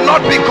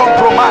cannot be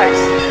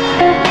compromised.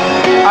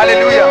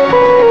 Hallelujah.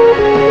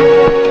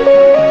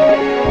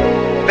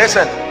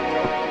 Listen,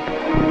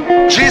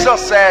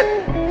 Jesus said,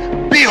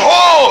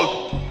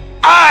 behold,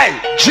 I,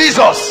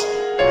 Jesus,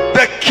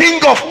 the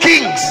King of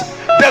Kings,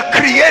 the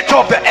creator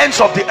of the ends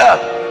of the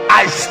earth,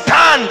 I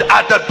stand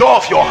at the door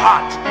of your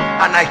heart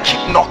and I keep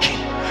knocking.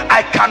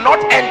 I cannot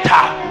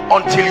enter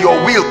until your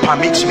will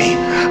permits me.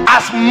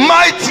 As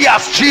mighty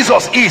as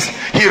Jesus is,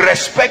 he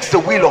respects the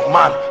will of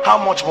man. How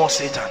much more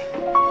Satan?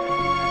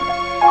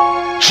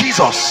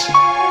 Jesus,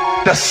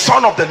 the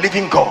Son of the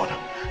living God,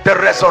 the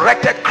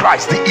resurrected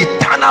Christ, the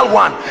eternal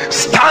one,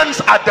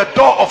 stands at the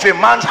door of a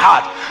man's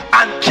heart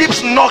and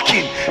keeps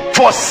knocking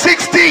for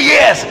 60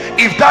 years.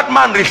 If that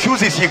man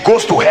refuses, he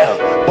goes to hell.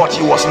 But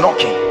he was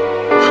knocking.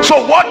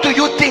 So what do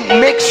you think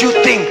makes you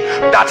think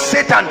that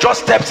Satan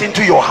just steps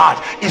into your heart?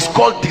 It's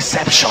called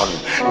deception.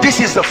 This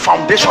is the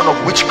foundation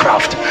of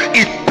witchcraft.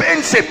 It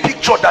paints a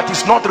picture that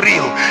is not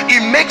real.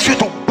 It makes you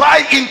to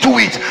buy into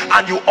it,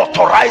 and you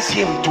authorize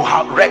him to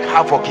wreak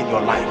havoc in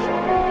your life.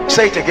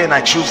 Say it again,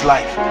 I choose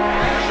life.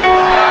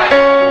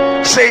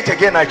 Say it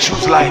again, I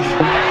choose life.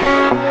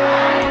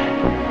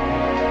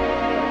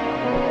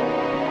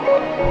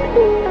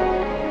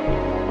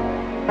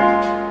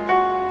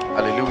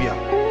 Hallelujah.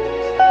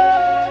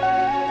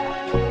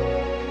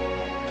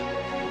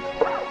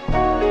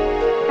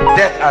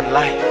 Death and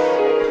life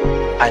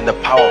are in the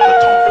power of the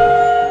tongue.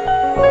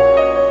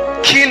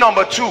 Key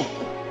number 2.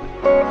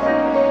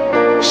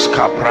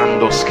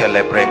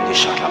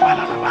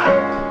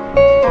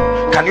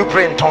 Can you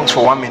pray in tongues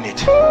for 1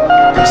 minute?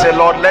 Say,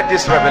 Lord, let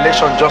this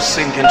revelation just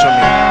sink into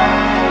me.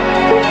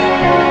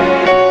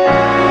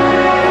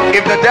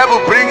 If the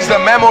devil brings the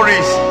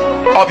memories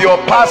of your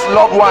past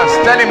loved ones,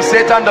 tell him,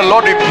 Satan, the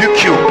Lord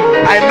rebuke you.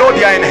 I know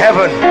they are in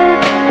heaven,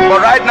 but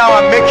right now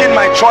I'm making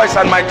my choice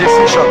and my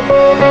decision.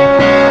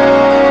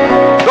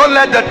 Don't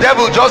let the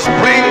devil just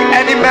bring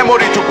any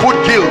memory to put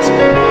guilt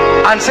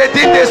and say,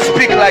 did they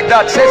speak like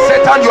that? Say,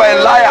 Satan, you are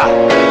a liar.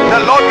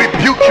 The Lord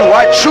rebuke you.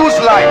 I choose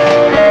life.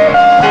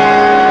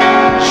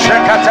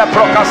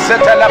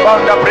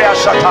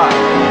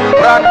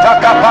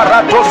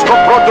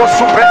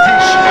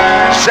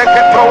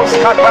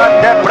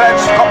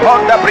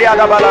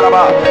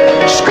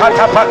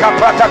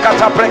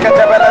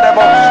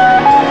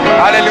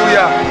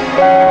 Hallelujah.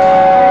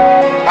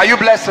 Are you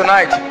blessed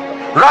tonight?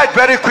 Write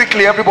very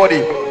quickly,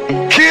 everybody.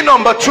 Key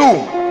number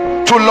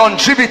 2 to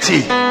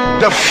longevity: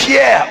 the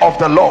fear of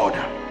the Lord.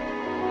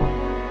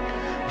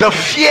 The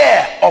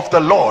fear of the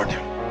Lord.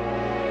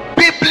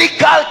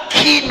 Biblical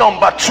key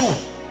number 2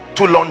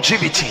 to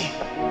longevity.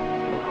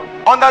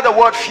 Under the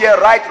word fear,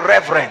 write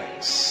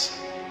reverence.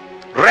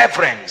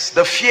 Reverence,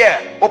 the fear,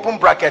 open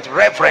bracket,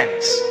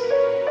 reverence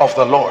of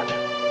the Lord.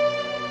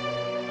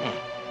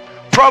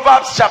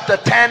 Proverbs chapter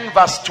 10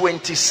 verse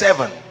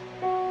 27.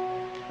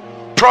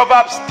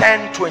 Proverbs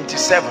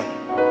 10:27.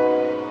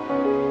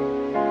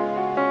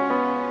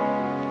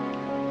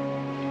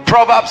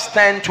 Proverbs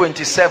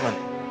 10:27.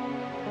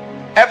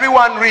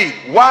 Everyone read.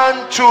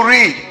 1, 2,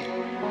 read. The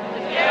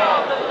fear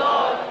of the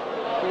Lord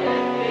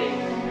will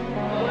increase,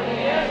 but the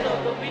ears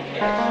of the wicked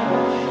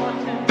shall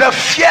shorten. The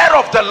fear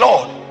of the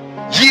Lord,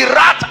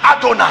 Yirat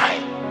Adonai,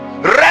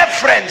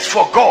 reverence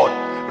for God,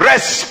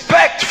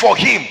 respect for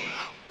him,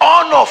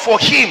 honor for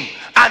him,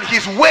 and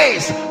his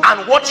ways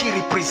and what he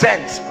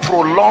represents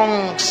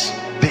prolongs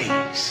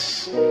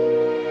days,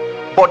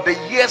 but the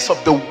years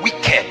of the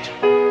wicked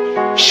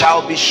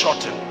shall be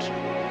shortened.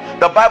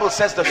 The Bible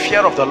says the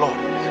fear of the Lord.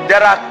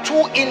 There are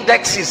two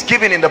indexes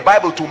given in the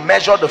Bible to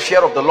measure the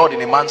fear of the Lord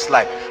in a man's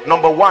life.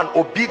 Number one,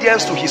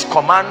 obedience to his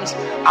commands,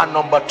 and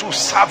number two,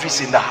 service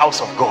in the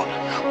house of God.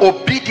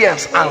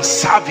 Obedience and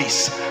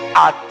service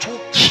are two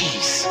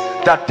keys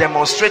that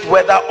demonstrate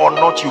whether or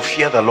not you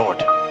fear the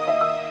Lord.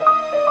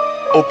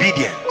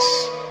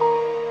 Obedience.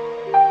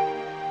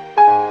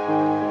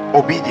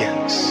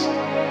 Obedience.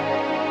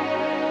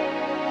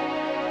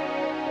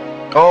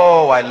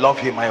 Oh, I love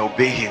him, I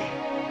obey him.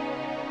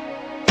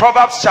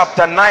 Proverbs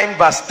chapter 9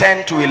 verse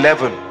 10 to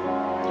 11.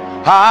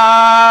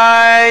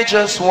 I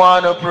just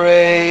want to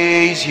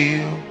praise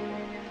you.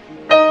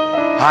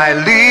 I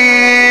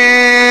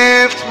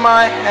lift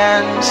my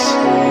hands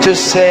to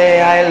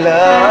say I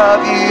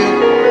love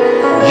you.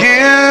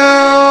 You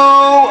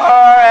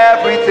are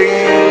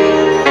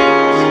everything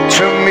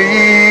to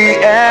me,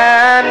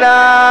 and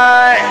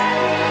I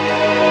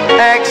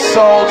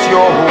exalt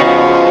your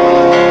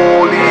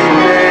holy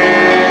name.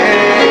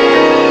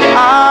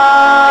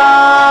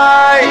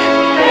 I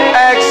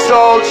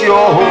exalt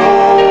your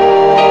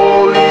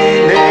holy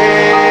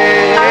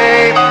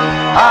name.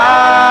 I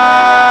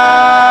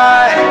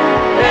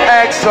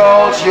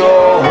exalt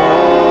your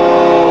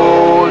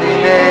holy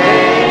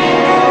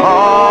name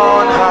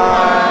on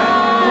high.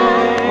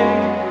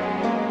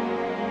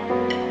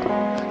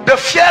 The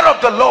fear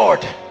of the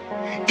Lord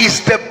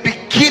is the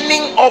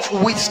beginning of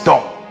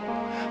wisdom,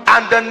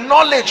 and the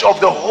knowledge of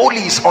the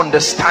holy is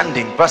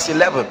understanding. Verse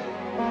 11.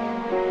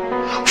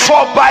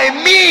 For by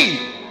me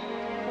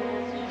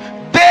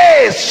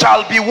days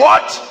shall be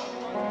what?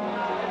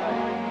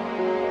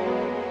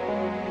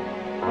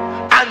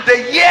 And the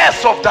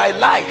years of thy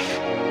life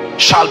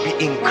shall be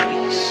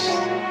increased.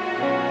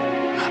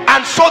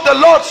 And so the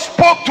Lord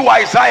spoke to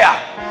Isaiah.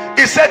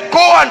 He said, go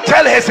and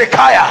tell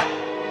Hezekiah,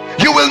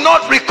 you will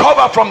not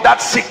recover from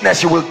that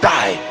sickness, you will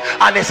die.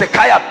 And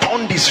Hezekiah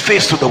turned his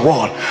face to the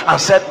wall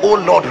and said, oh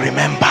Lord,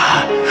 remember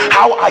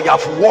how I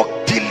have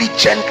walked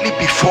diligently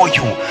before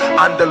you.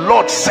 And the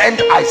Lord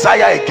sent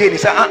Isaiah again. He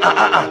said,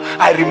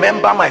 I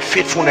remember my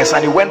faithfulness.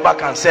 And he went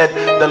back and said,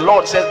 the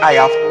Lord says, I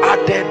have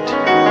added.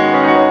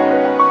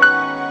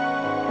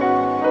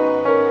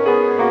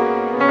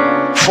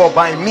 For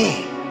by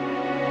me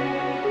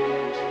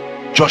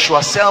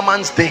Joshua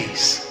Selman's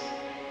days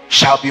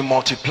shall be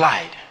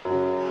multiplied,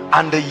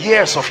 and the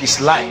years of his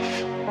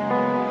life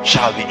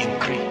shall be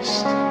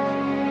increased.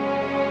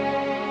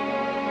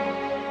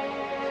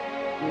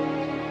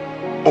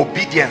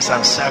 Obedience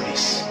and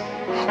service.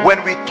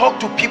 When we talk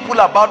to people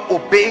about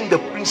obeying the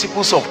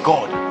principles of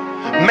God,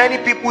 many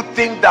people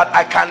think that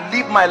I can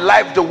live my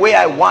life the way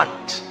I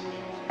want.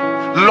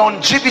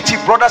 Longevity,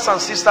 brothers and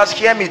sisters,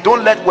 hear me,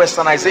 don't let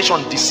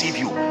westernization deceive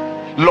you.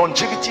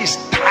 Longevity is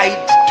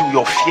tied to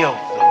your fear of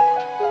the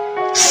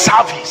Lord.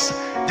 Service.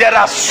 There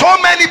are so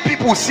many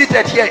people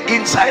seated here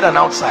inside and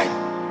outside.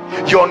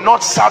 You're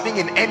not serving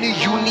in any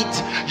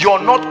unit. You're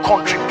not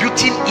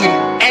contributing in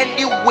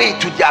any way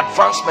to the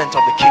advancement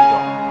of the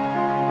kingdom.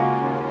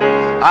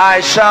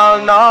 I shall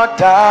not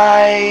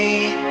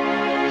die,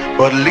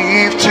 but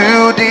live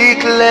to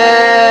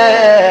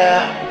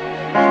declare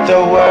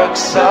the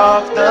works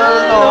of the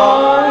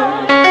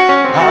Lord.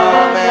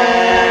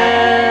 Amen.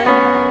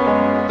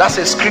 That's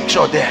a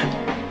scripture there.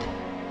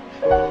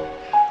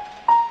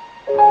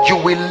 You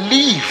will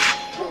live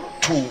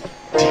to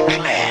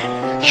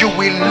declare. You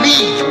will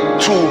live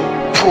to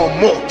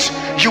promote.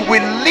 You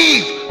will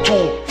live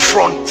to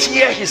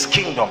frontier his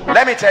kingdom.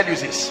 Let me tell you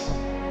this.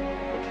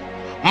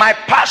 My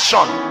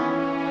passion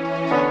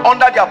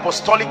under the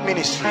apostolic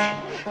ministry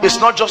is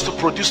not just to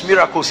produce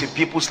miracles in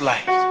people's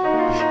lives.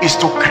 It's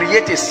to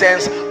create a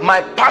sense.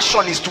 My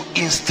passion is to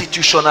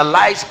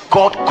institutionalize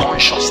God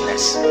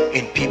consciousness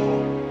in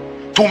people,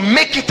 to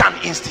make it an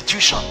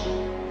institution,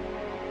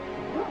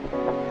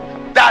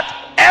 that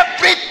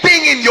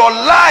everything in your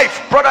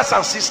life, brothers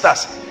and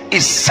sisters,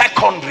 is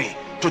secondary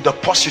to the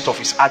pursuit of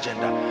his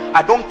agenda.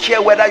 I don't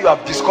care whether you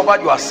have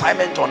discovered your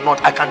assignment or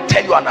not. I can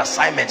tell you an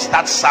assignment.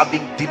 Start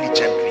serving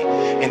diligently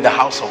in the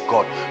house of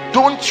God.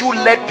 Don't you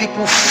let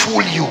people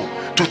fool you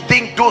to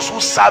think those who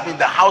serve in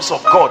the house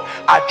of God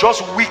are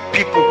just weak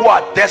people who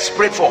are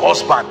desperate for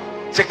husband.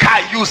 Say,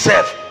 Kai, you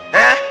serve,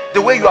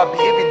 the way you are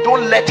behaving,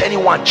 don't let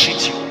anyone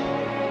cheat you.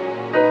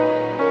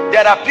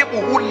 There are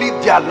people who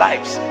live their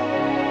lives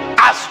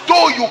as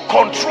though you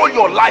control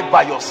your life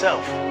by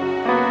yourself.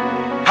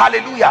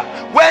 Hallelujah.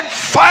 When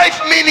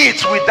 5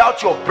 minutes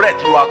without your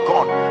breath, you are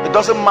gone. It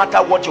doesn't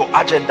matter what your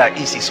agenda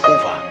is, it's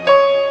over.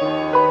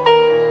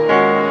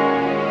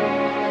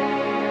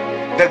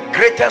 The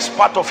greatest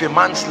part of a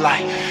man's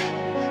life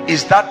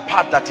is that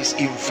part that is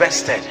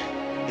invested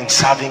in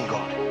serving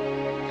God.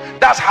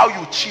 That's how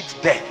you cheat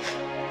death.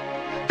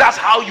 That's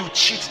how you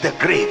cheat the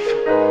grave.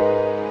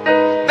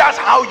 That's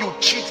how you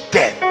cheat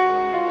death.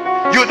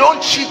 You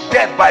don't cheat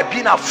death by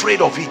being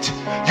afraid of it.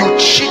 You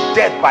cheat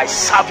death by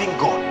serving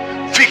God.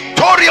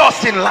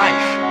 Victorious in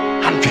life,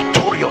 and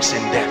victorious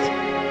in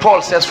death.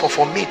 Paul says,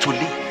 for me to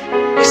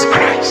live is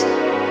Christ,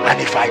 and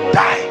if I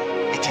die,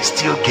 it is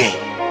still gain.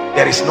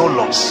 There is no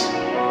loss.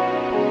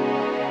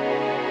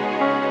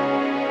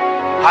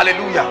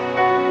 Hallelujah.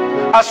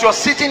 As you're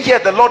sitting here,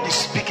 the Lord is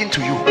speaking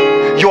to you.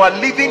 You are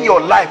living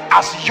your life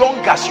as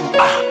young as you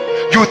are.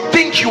 You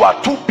think you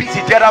are too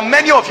busy. There are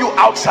many of you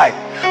outside.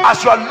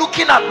 As you are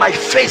looking at my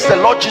face, the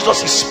Lord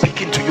Jesus is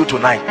speaking to you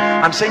tonight.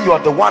 I'm saying you are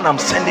the one I'm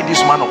sending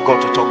this man of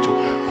God to talk to.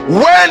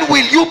 When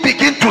will you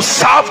begin to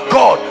serve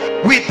God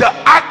with the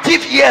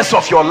active years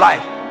of your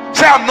life?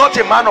 Say, I'm not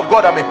a man of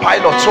God, I'm a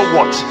pilot, so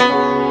what?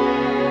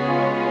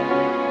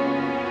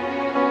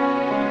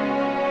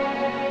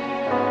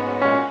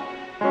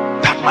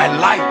 That my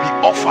life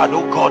be offered,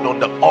 oh God, on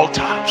the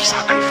altar of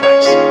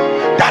sacrifice,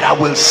 that I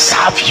will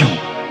serve you.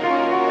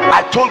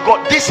 I told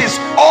God, this is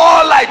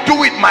all I do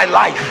with my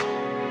life.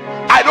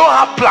 I don't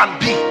have plan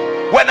B.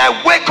 When I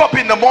wake up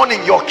in the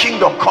morning, your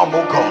kingdom come,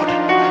 oh God.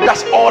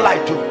 That's all I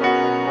do.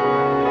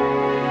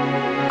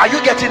 Are you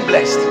getting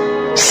blessed?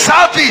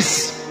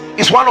 Service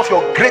is one of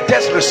your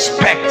greatest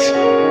respect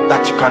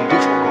that you can do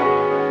for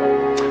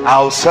God.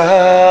 I'll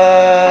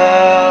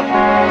serve,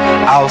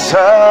 I'll serve,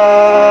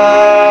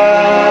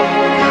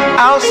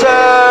 I'll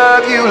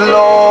serve you,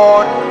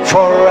 Lord,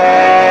 forever.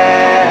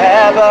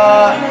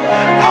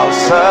 I'll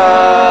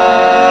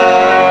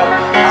serve,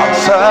 I'll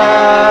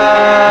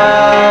serve,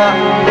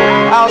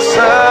 I'll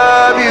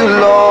serve you,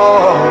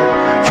 Lord,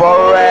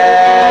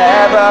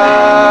 forever.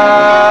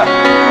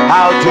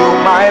 I'll do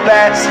my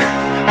best,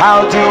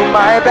 I'll do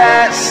my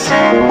best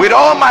with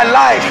all my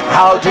life.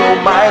 I'll do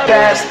my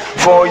best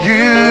for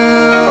you.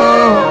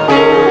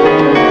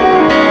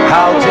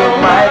 I'll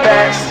do my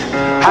best,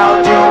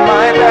 I'll do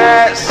my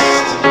best,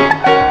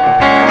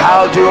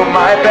 I'll do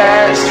my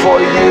best for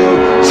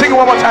you. Sing it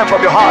one more time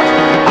from your heart.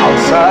 I'll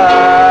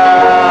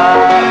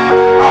serve,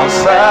 I'll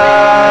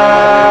serve,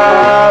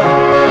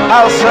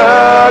 I'll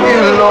serve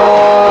you,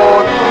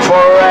 Lord,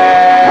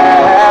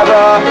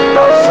 forever.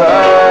 I'll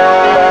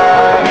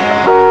serve,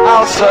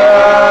 I'll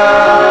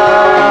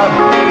serve,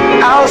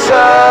 I'll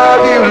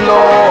serve you,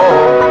 Lord.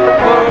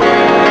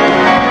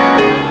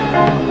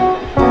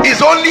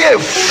 It's only a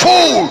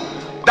fool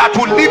that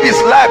will live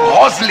his life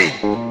hustling.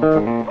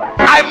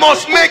 I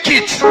must make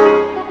it.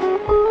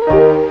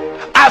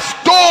 As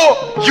though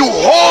you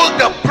hold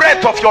the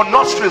breath of your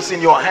nostrils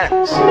in your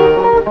hands.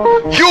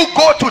 You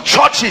go to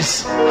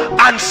churches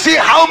and see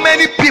how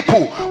many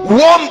people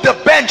warm the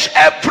bench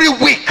every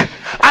week,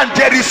 and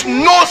there is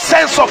no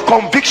sense of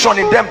conviction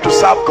in them to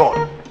serve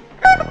God.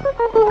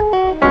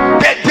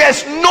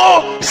 There's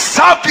no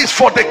service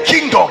for the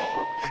kingdom.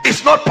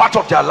 It's not part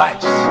of their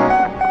lives.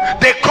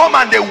 They come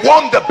and they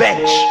warm the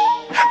bench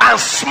and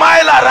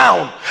smile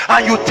around,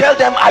 and you tell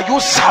them, are you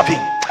serving?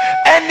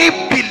 Any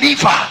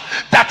believer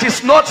that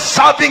is not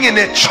serving in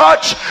a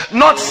church,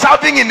 not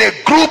serving in a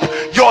group,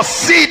 your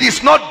seed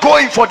is not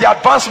going for the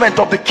advancement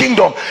of the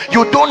kingdom,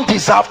 you don't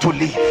deserve to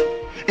live.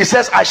 It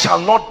says, I shall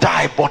not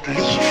die but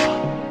live.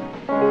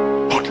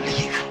 But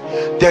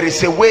live. There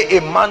is a way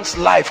a man's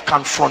life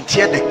can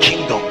frontier the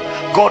kingdom.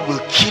 God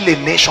will kill a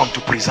nation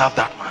to preserve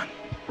that man.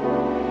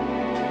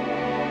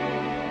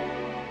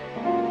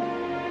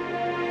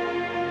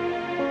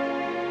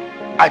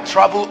 I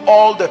travel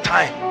all the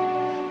time.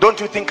 Don't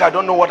you think I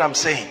don't know what I'm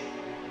saying?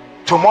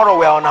 Tomorrow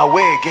we are on our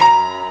way again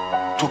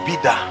to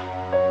Bida.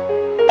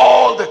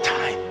 All the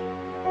time.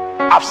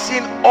 I've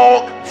seen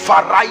all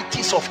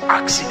varieties of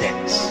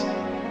accidents.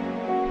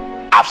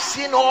 I've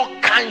seen all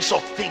kinds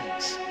of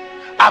things.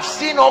 I've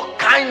seen all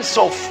kinds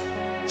of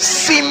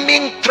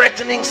seeming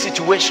threatening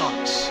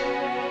situations.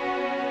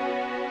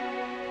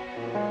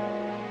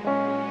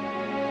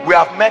 We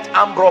have met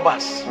armed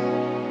robbers.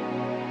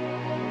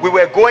 We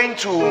were going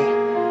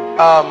to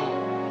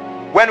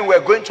when we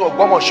were going to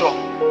Ogbomoso,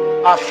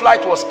 our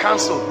flight was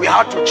cancelled. We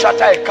had to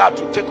charter a car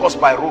to take us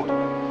by road.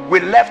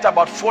 We left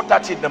about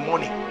 4:30 in the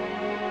morning.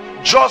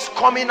 Just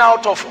coming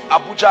out of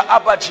Abuja,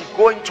 Abaji,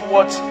 going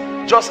towards,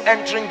 just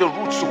entering the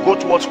routes to go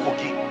towards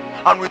Kogi,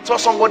 and we saw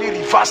somebody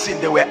reversing.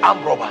 They were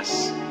armed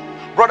robbers.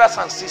 Brothers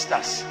and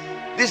sisters,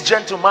 this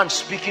gentleman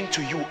speaking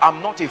to you,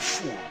 I'm not a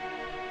fool.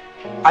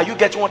 Are you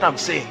getting what I'm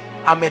saying?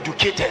 I'm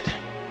educated,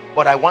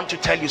 but I want to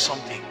tell you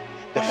something.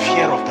 The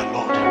fear of the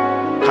Lord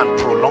can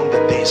prolong the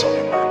days of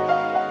a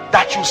man.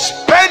 That you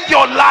spend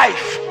your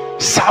life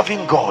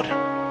serving God.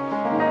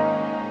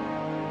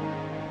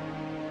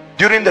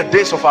 During the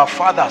days of our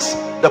fathers,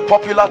 the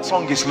popular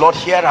song is, Lord,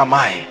 here am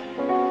I,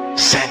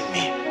 send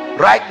me.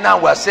 Right now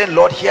we are saying,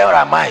 Lord, here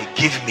am I,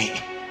 give me.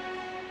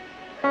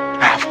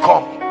 I have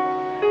come.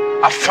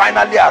 I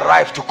finally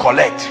arrived to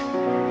collect.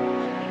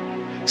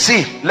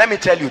 See, let me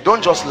tell you,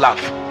 don't just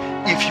laugh.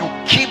 If you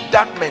keep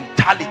that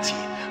mentality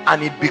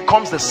and it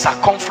becomes the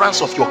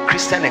circumference of your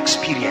Christian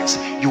experience,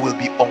 you will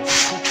be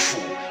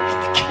unfruitful in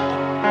the kingdom.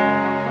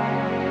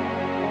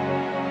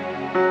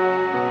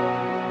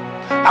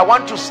 I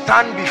want to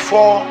stand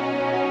before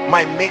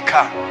my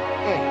maker.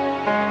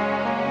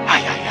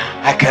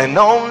 I can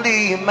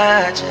only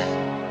imagine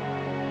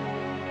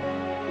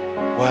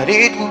what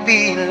it would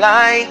be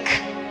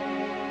like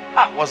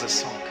What's the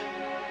song?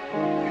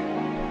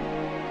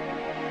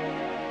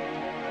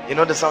 You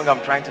know the song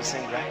I'm trying to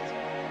sing, right?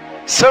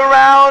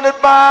 Surrounded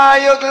by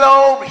your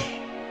glory,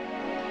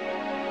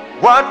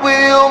 what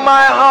will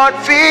my heart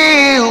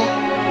feel?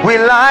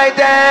 Will I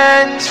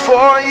dance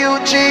for you,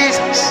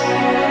 Jesus?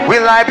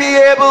 Will I be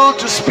able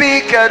to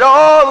speak at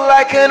all?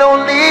 I can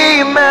only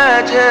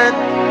imagine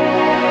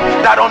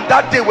that on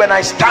that day when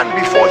I stand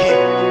before him,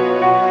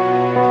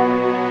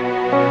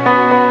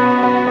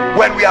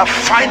 when we are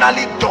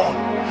finally done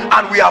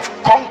and we have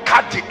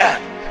conquered the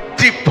earth,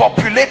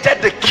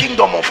 depopulated the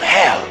kingdom of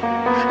hell,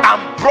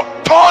 and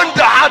turned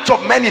the hearts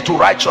of many to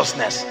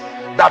righteousness,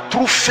 that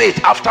through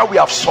faith, after we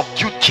have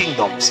subdued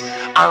kingdoms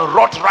and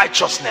wrought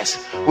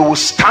righteousness, we will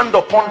stand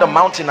upon the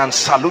mountain and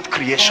salute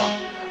creation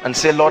and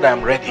say, Lord, I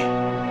am ready.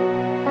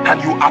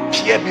 And you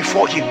appear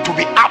before him. To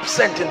be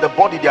absent in the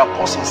body, the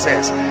apostle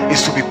says,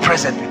 is to be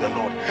present with the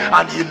Lord.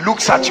 And he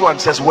looks at you and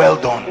says, well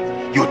done,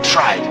 you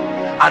tried.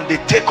 And they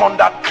take on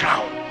that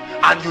crown,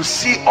 and you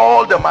see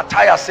all the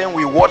martyrs saying,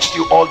 we watched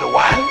you all the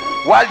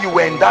while you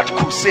were in that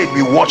crusade.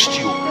 We watched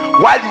you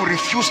while you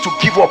refused to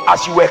give up,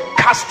 as you were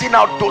casting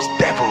out those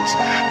devils.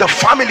 The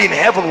family in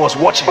heaven was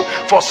watching.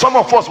 For some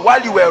of us,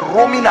 while you were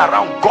roaming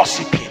around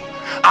gossiping,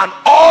 and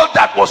all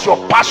that was your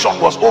passion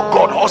was, oh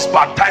God,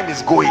 husband, time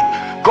is going,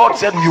 God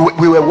said,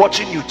 we were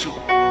watching you too.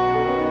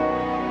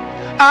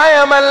 I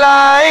am a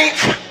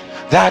life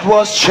that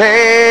was changed.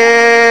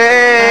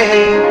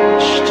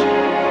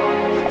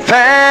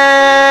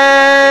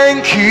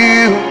 Thank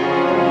you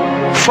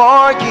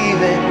for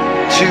giving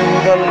to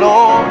the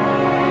Lord.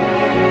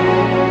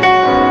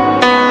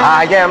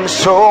 I am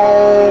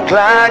so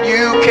glad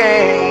you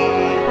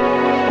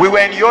came. We were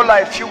in your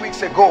life a few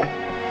weeks ago,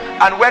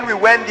 and when we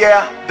went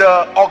there,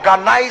 the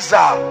organizer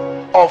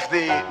of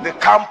the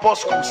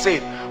campus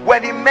crusade,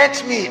 when he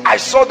met me, I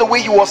saw the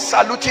way he was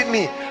saluting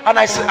me, and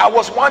I said, I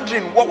was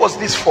wondering what was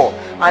this for.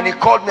 And he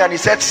called me and he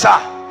said, sir,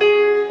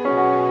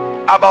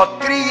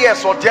 about 3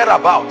 years or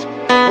thereabout,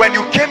 when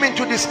you came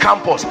into this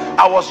campus,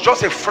 I was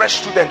just a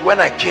fresh student when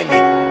I came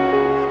in,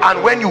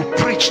 and when you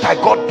preached, I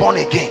got born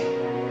again.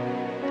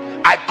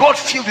 I got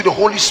filled with the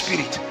Holy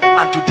Spirit,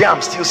 and today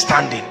I'm still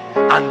standing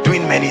and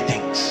doing many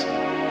things.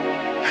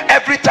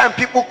 Every time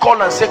people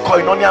call and say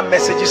koinonia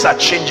messages are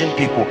changing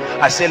people,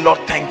 I say, Lord,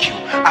 thank you.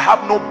 I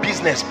have no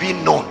business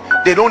being known.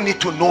 They don't need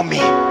to know me,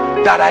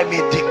 that I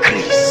may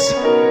decrease,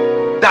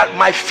 that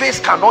my face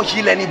cannot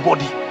heal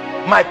anybody,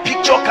 my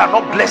picture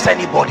cannot bless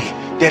anybody.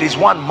 There is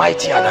one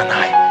mightier than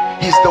I.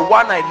 He's the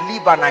one I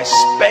live and I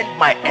spend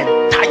my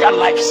entire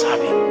life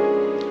serving.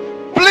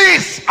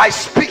 Please, I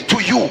speak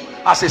to you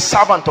as a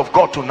servant of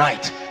God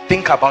tonight.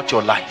 Think about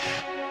your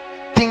life.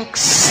 Think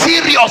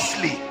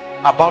seriously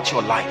about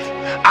your life,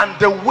 and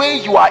the way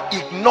you are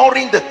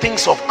ignoring the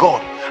things of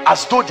God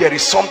as though there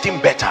is something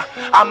better.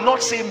 I'm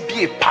not saying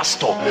be a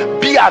pastor,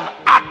 be an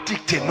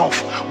addict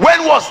enough.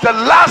 When was the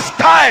last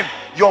time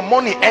your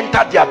money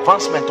entered the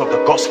advancement of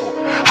the gospel?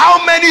 How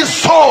many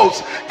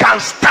souls can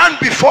stand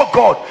before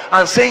God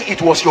and say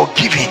it was your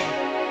giving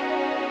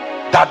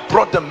that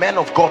brought the men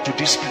of God to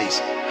this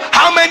place?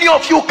 How many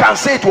of you can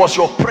say it was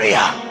your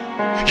prayer?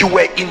 You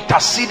were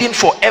interceding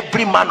for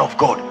every man of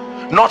God,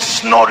 not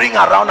snoring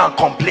around and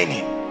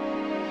complaining.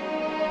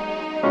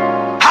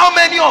 How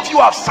many of you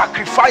have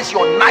sacrificed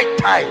your night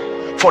time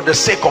for the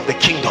sake of the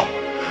kingdom?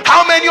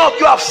 How many of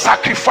you have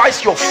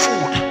sacrificed your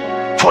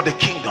food for the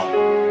kingdom?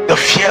 The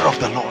fear of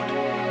the Lord.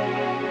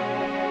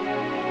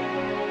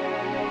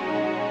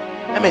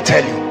 Let me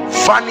tell you,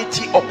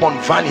 vanity upon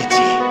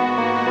vanity,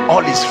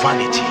 all is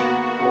vanity.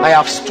 I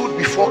have stood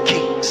before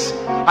kings,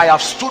 I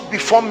have stood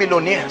before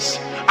millionaires.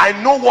 I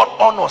know what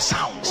honor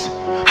sounds.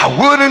 I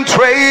wouldn't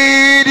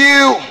trade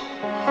you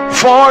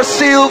for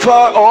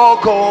silver or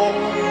gold.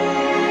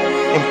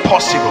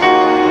 Impossible.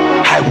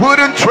 I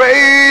wouldn't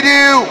trade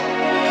you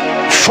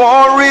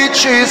for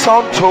riches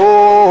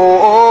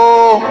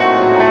untold.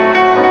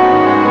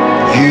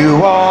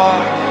 You are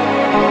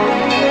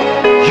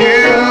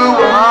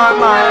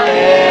my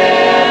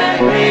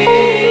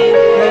everything.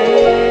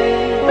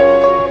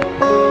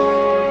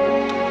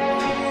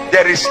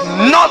 There is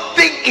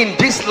nothing in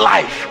this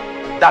life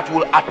that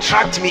will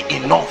attract me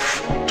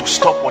enough to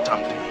stop what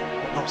I'm doing.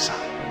 No, sir.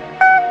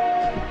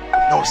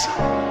 No, sir.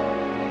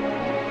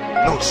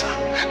 No, sir.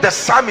 The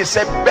psalmist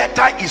said,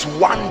 better is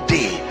one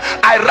day.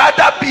 I'd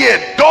rather be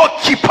a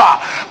doorkeeper.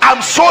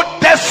 I'm so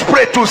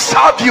desperate to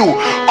serve you.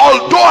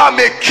 Although I'm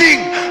a king,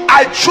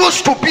 I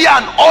choose to be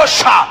an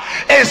usher,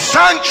 a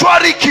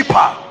sanctuary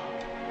keeper,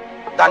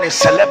 than a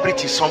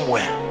celebrity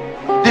somewhere.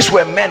 These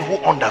were men who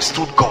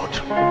understood God.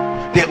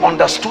 They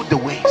understood the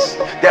ways.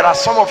 There are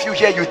some of you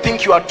here, you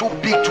think you are too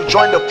big to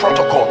join the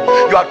protocol,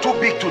 you are too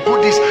big to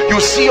do this. You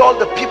see all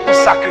the people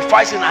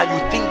sacrificing and you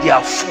think they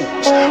are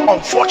fools.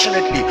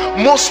 Unfortunately,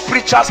 most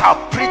preachers have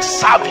preached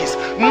service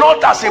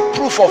not as a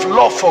proof of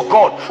love for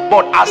God,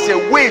 but as a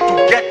way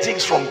to get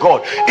things from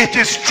God. It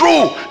is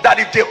true that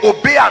if they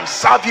obey and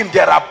serve him,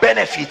 there are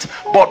benefits,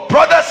 but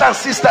brothers and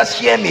sisters,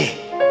 hear me,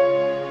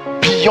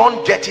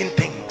 beyond getting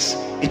things,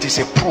 it is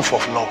a proof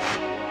of love.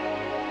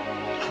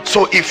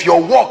 So if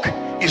your work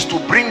is to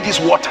bring this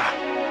water,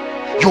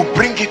 you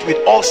bring it with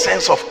all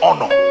sense of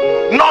honor,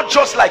 not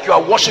just like you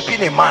are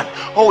worshiping a man.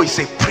 Oh, it's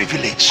a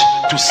privilege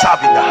to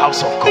serve in the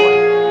house of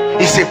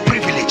God. It's a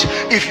privilege.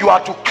 If you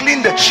are to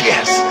clean the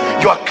chairs,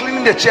 you are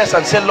cleaning the chairs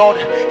and say, Lord,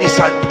 it's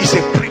a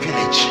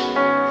privilege.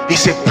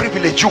 It's a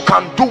privilege. You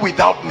can do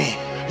without me.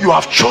 You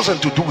have chosen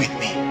to do with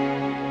me.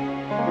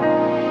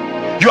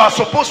 You are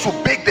supposed to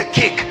bake the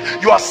cake.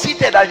 You are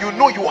seated and you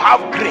know you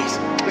have grace.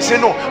 You say,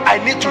 no,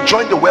 I need to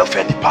join the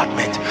welfare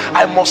department.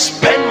 I must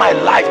spend my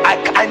life.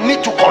 I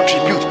need to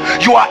contribute.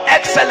 You are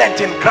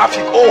excellent in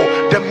graphic.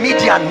 Oh, the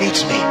media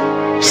needs me.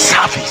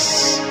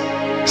 Service,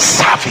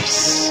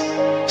 service,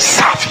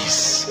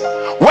 service.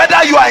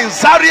 Whether you are in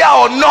Zaria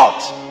or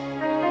not,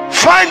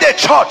 find a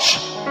church,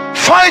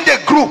 find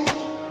a group,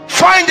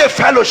 find a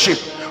fellowship,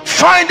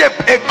 find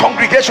a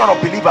congregation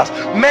of believers.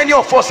 Many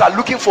of us are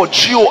looking for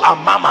Gio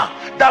and Mama.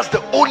 That's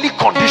the only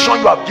condition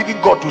you have given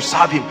God to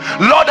serve him.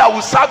 Lord, I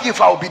will serve you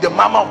if I will be the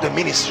mama of the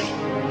ministry.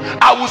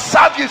 I will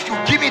serve you if you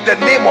give me the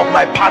name of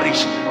my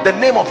parish. The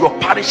name of your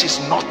parish is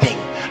nothing.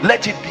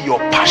 Let it be your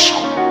passion.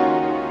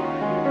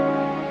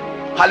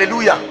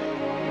 Hallelujah.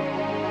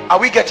 Are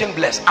we getting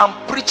blessed? I'm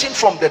preaching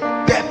from the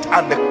depth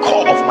and the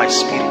core of my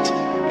spirit,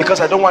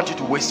 because I don't want you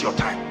to waste your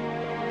time.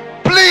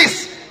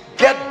 Please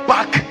get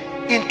back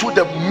into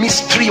the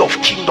mystery of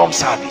kingdom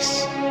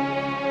service.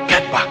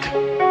 Get back.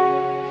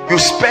 You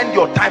spend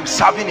your time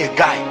serving a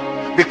guy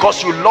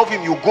because you love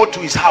him. You go to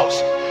his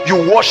house, you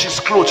wash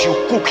his clothes, you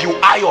cook, you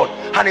iron,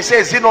 and he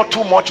says, is it not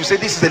too much? You say,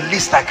 this is the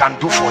least I can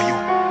do for you.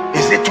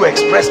 Is it to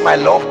express my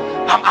love?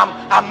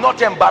 I'm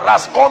not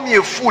embarrassed. Call me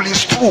a fool.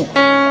 It's true.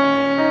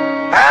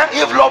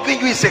 If loving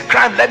you is a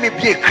crime, let me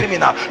be a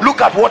criminal.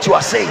 Look at what you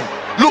are saying.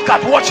 Look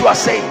at what you are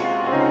saying.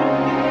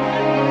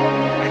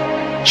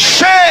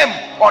 Shame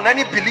on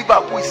any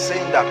believer who is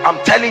saying that. I'm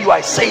telling you,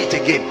 I say it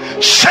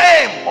again.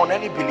 Shame on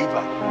any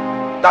believer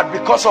that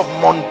because of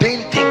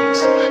mundane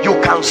things you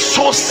can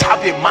so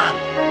serve a man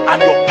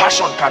and your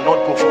passion cannot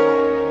go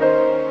forward.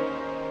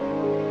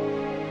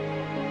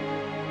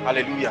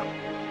 Hallelujah.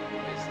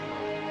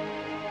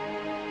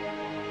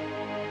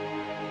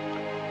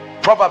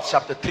 Proverbs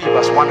chapter 3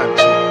 verse 1 and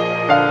 2.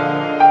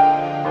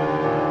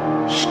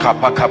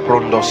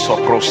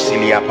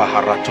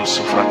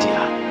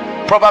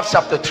 Proverbs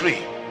chapter 3.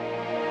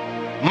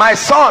 My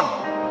son,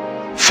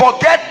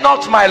 forget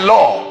not my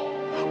law,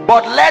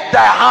 but let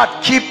thy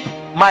heart keep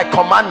my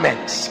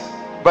commandments.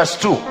 Verse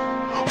 2.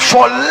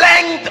 For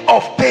length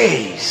of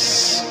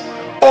days,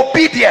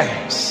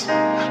 obedience,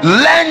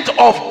 length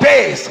of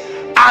days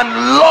and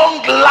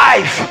long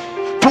life,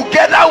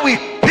 together with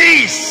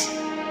peace,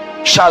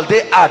 shall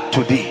they add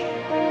to thee.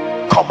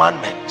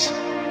 Commandment.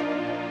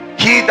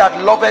 He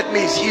that loveth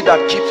me is he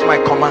that keeps my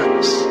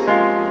commands.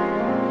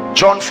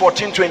 John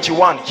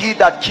 14:21. He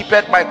that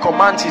keepeth my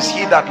commands is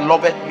he that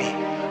loveth me,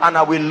 and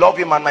I will love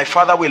him, and my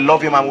Father will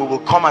love him, and we will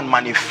come and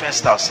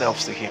manifest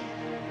ourselves to him.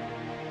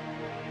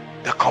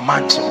 The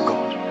commands of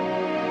God.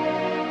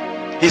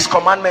 His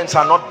commandments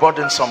are not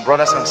burdensome,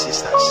 brothers and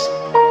sisters.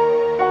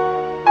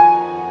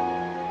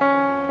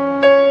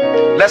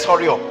 Let's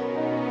hurry up.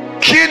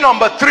 Key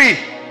number 3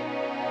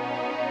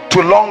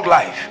 to long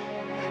life: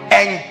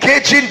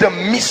 engaging the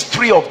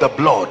mystery of the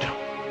blood.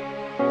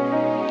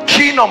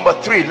 Key number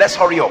 3, let's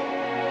hurry up.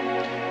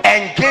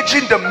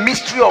 Engaging the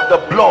mystery of the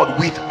blood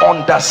with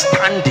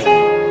understanding.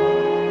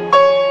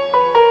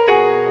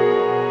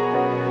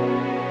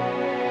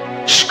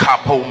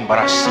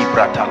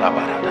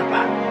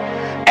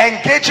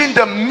 Engaging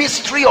the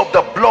mystery of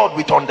the blood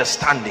with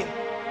understanding.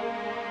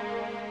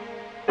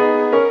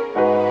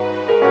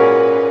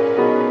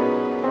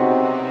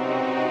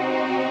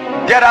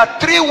 There are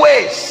 3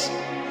 ways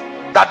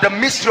that the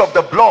mystery of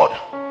the blood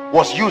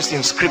was used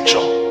in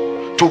scripture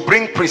to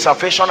bring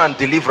preservation and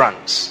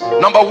deliverance.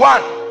 Number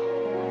 1,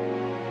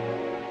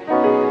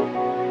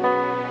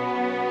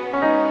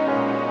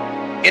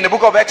 in the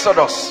book of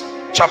Exodus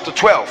chapter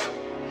 12,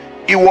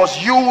 it was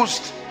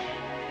used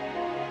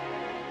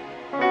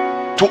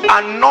to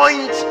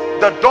anoint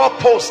the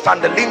doorposts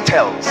and the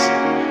lintels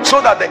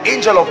so that the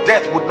angel of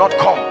death would not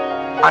come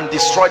and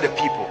destroy the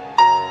people.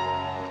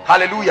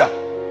 Hallelujah.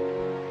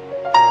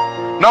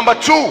 Number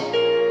 2,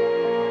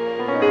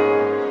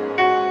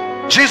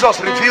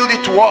 Jesus revealed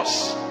it to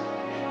us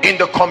in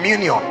the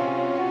communion.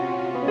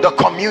 The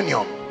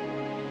communion.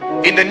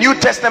 In the New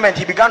Testament,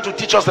 he began to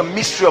teach us the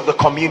mystery of the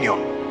communion.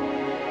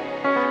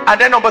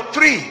 And then number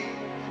 3,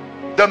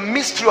 the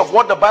mystery of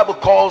what the Bible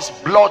calls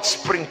blood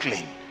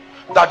sprinkling.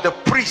 That the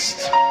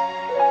priest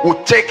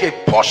would take a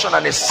portion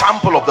and a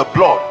sample of the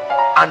blood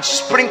and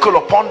sprinkle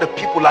upon the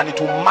people, and it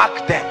will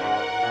mark them.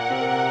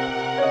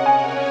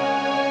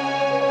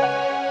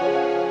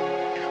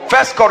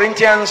 1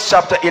 Corinthians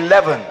chapter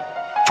 11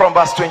 from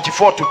verse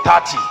 24 to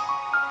 30.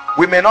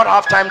 We may not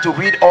have time to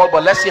read all,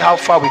 but let's see how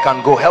far we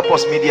can go. Help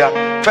us, media.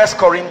 1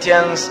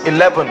 Corinthians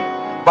 11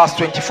 verse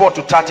 24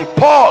 to 30.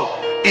 Paul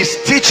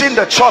is teaching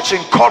the church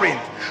in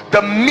Corinth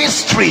the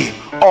mystery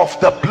of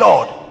the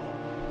blood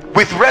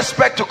with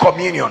respect to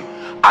communion.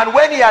 And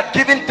when he had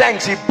given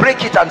thanks, he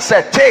brake it and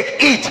said,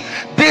 take, eat,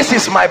 this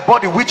is my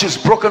body which is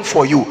broken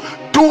for you.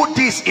 Do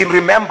this in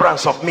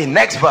remembrance of me.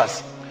 Next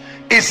verse.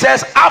 It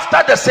says,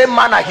 after the same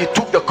manner he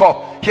took the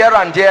cup. Here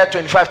and there,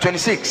 25,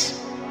 26.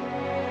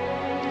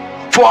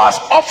 For as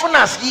often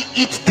as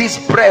ye eat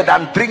this bread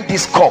and drink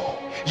this cup,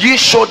 ye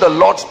show the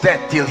Lord's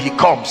death till he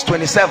comes.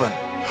 27.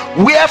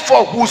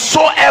 Wherefore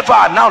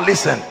whosoever, now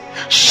listen,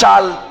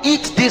 shall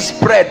eat this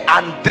bread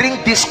and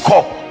drink this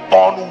cup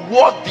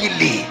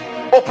unworthily.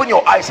 Open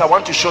your eyes, I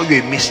want to show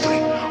you a mystery.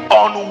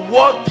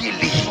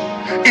 Unworthily.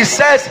 It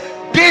says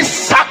this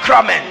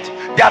sacrament,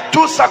 there are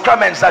two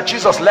sacraments that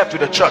Jesus left to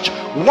the church.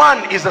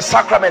 One is the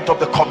sacrament of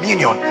the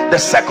communion. The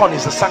second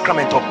is the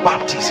sacrament of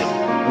baptism,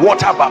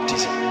 water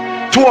baptism.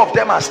 Two of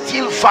them are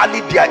still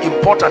valid, they are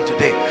important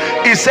today.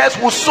 It says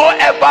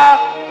whosoever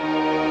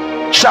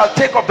shall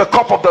take of the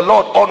cup of the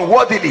Lord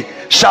unworthily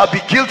shall be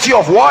guilty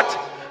of what?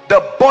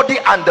 The body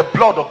and the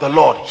blood of the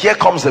Lord. Here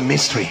comes the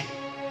mystery.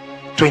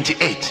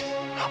 28.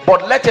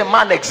 But let a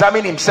man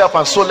examine himself,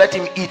 and so let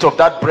him eat of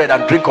that bread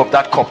and drink of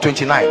that cup.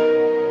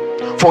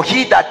 29. For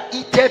he that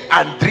eateth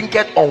and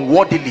drinketh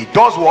unworthily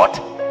does what?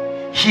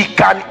 He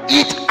can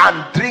eat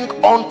and drink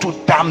unto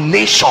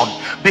damnation,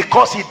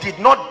 because he did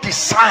not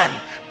discern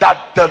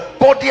that the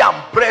body and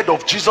bread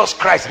of Jesus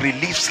Christ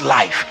relieves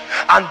life.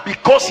 And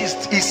because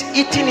he's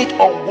eating it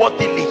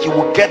unworthily, he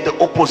will get the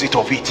opposite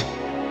of it.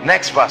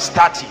 Next verse,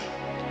 30.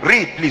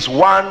 Read please.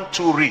 1,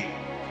 2, read.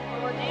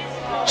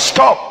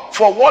 Stop.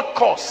 For what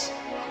cause?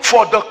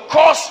 For the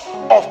cause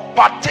of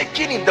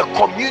partaking in the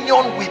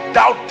communion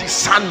without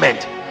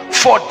discernment.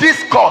 For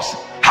this cause.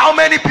 How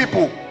many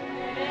people?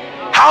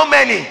 How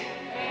many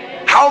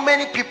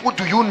people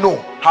do you know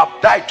have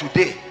died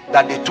today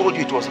that they told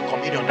you it was the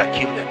communion that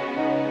killed them?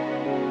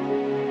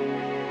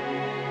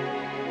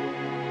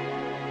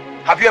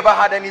 Have you ever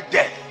had any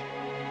death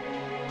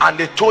and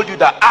they told you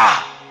that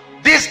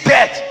this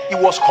death, it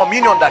was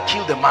communion that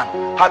killed the man?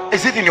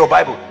 Is it in your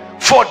Bible?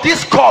 For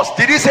this cause,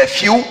 did he say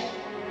few?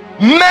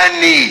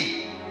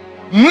 Many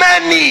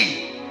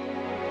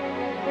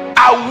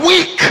are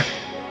weak.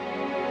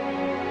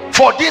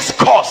 For this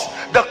cause,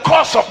 the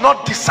cause of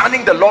not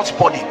discerning the Lord's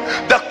body,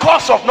 the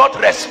cause of not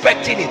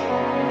respecting it.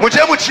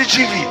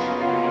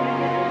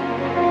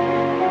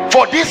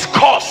 For this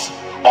cause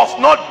of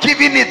not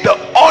giving it the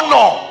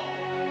honor,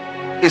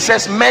 it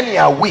says many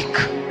are weak.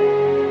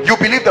 You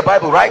believe the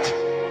Bible, right?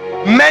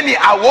 Many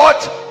are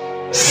what?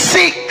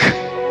 Sick,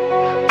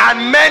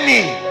 and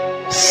many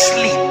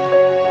sleep.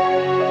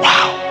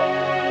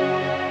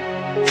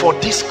 Wow. For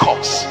this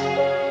cause,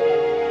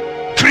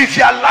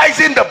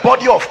 trivializing the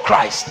body of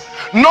Christ,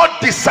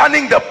 not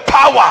discerning the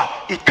power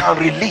it can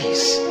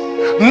release,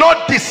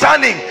 not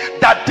discerning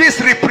that this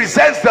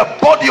represents the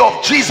body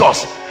of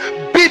Jesus,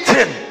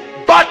 beaten,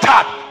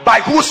 battered,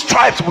 by whose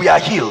stripes we are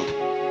healed.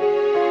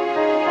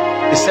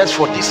 It says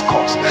for this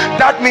cause.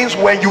 That means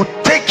when you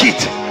take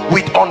it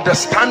with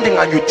understanding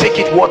and you take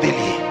it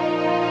worthily,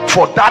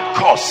 for that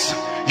cause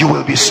you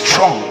will be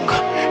strong,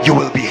 you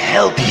will be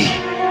healthy,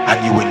 and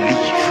you will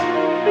live.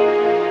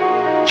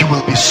 You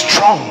will be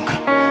strong,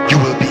 you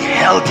will be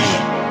healthy,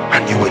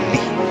 and you will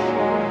live.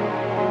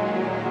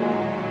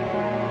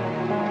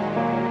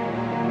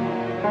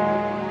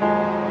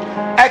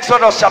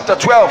 Exodus chapter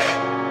 12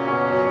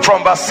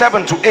 from verse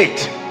 7 to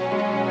 8,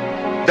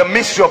 the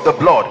mystery of the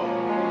blood.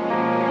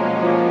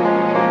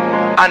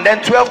 And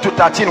then 12 to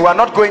 13, we are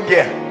not going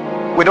there,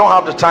 we don't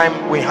have the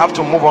time, we have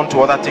to move on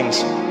to other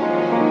things.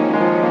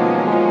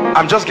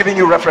 I'm just giving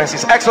you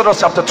references.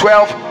 Exodus chapter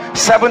 12,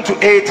 7 to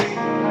 8,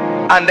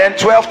 and then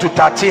 12 to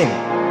 13,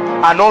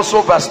 and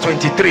also verse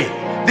 23.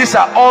 These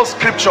are all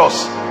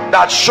scriptures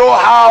that show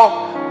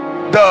how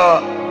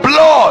the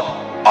blood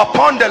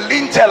upon the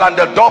lintel and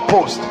the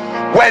doorpost,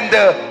 when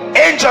the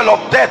angel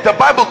of death, the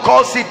Bible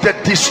calls it the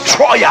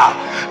destroyer,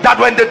 that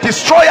when the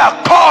destroyer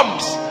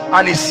comes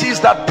and he sees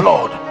that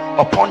blood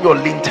upon your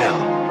lintel,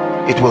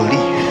 it will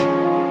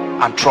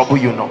leave and trouble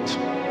you not.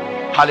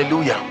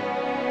 Hallelujah.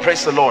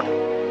 Praise the Lord.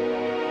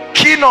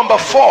 Key number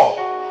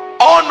 4,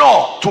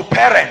 honor to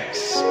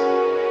parents.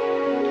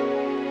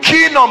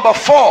 Key number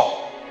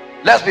 4,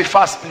 let's be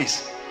fast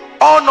please.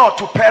 Honor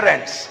to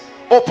parents,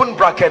 open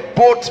bracket,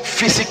 both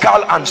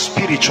physical and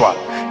spiritual.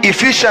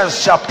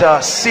 Ephesians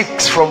chapter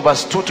 6 from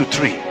verse 2 to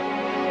 3.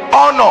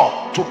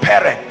 Honor to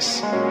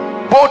parents,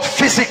 both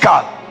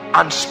physical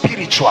and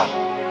spiritual,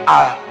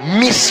 are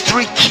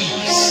mystery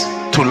keys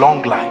to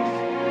long life.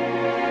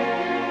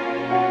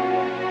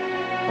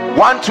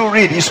 1 to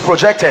read is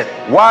projected.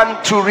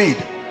 1 to read.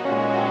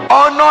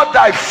 Honor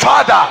thy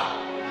father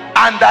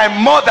and thy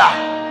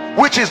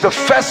mother, which is the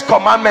first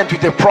commandment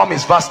with a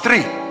promise. Verse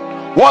 3.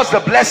 What's the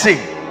blessing?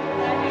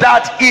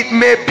 That it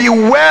may be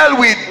well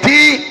with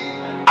thee,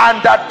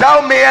 and that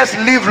thou mayest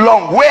live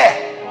long. Where?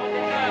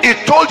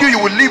 It told you you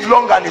will live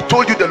long, and it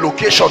told you the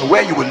location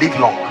where you will live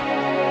long.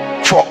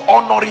 For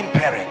honoring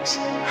parents.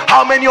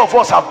 How many of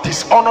us have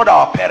dishonored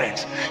our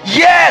parents?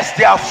 Yes,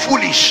 they are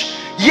foolish.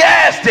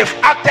 Yes, they've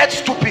acted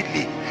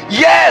stupidly.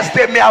 Yes,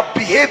 they may have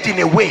behaved in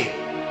a way,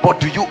 but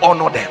do you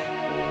honor them?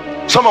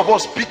 Some of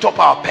us beat up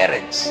our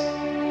parents.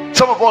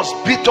 Some of us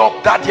beat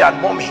up daddy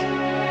and mommy.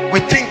 We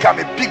think I'm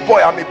a big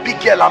boy, I'm a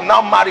big girl, I'm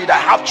now married, I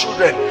have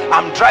children,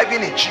 I'm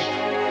driving a Jeep.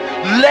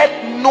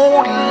 Let no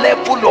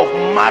level of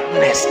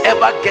madness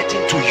ever get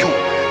into you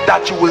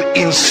that you will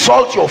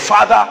insult your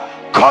father,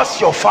 curse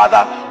your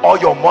father or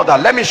your mother.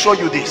 Let me show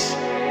you this.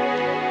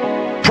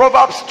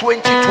 Proverbs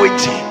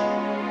 20:20.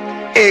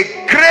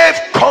 A grave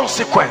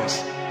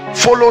consequence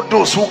follow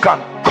those who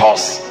can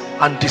curse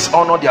and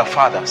dishonor their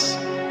fathers.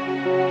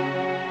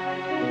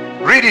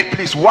 Read it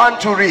please. 1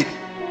 to read.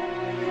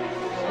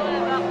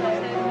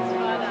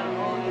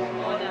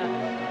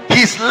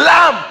 His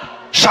lamp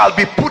shall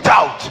be put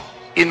out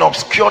in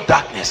obscure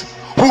darkness.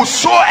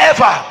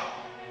 Whosoever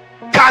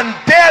can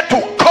dare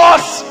to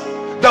curse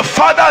the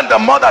father and the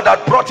mother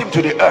that brought him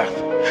to the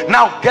earth.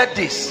 Now get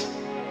this.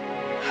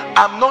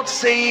 I'm not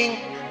saying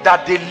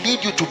that they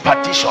lead you to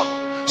perdition.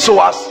 So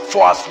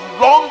for as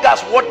long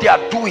as what they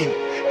are doing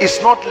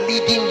is not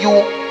leading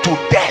you to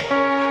death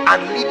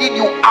and leading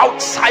you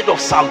outside of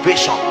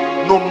salvation,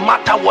 no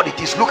matter what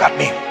it is. Look at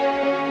me.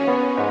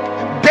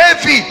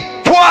 David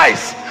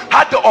twice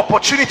had the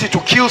opportunity to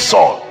kill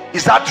Saul.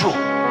 Is that true?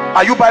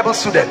 Are you Bible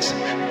students?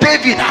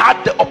 David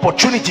had the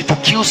opportunity to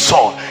kill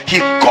Saul. He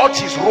cut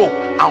his robe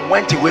and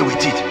went away with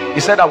it.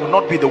 He said, I will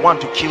not be the one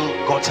to kill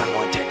God's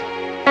anointed.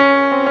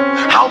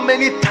 How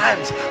many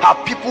times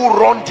have people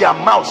run their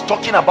mouths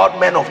talking about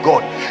men of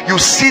God? You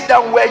sit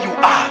down where you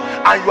are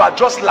and you are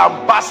just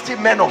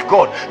lambasting men of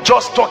God,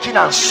 just talking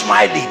and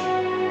smiling.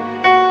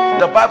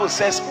 The Bible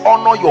says,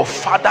 honor your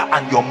father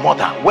and your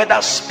mother,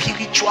 whether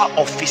spiritual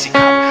or physical.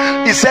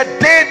 He said,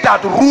 they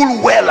that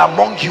rule well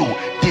among you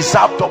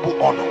deserve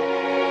double honor.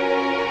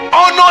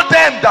 Honor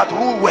them that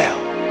rule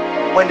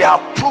well when they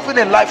have proven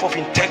a life of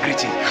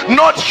integrity,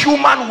 not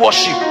human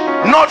worship,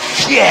 not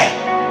fear,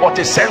 but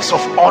a sense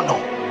of honor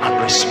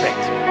and respect.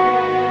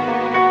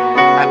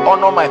 I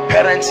honor my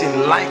parents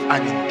in life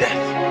and in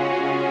death.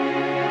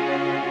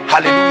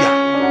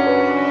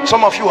 Hallelujah.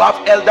 Some of you have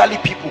elderly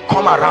people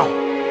come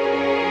around.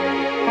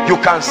 You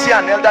can see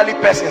an elderly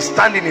person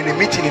standing in a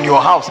meeting in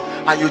your house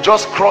and you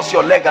just cross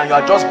your leg and you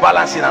are just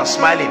balancing and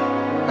smiling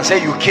and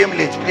say, you came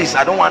late, please,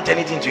 I don't want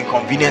anything to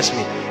inconvenience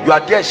me. You are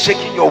there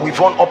shaking your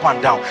weave on up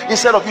and down.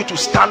 Instead of you to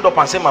stand up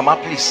and say, Mama,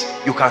 please,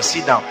 you can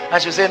sit down.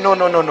 And she say, no,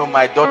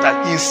 my daughter,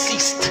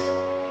 insist.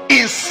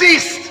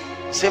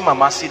 Say,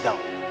 Mama, sit down.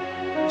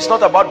 It's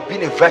not about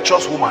being a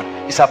virtuous woman.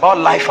 It's about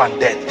life and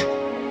death.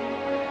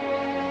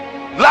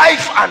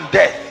 Life and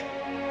death.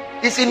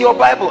 It's in your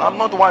Bible. I'm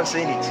not the one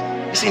saying it.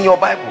 It's in your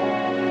Bible.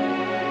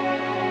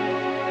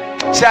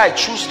 Say, I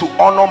choose to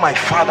honor my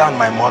father and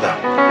my mother.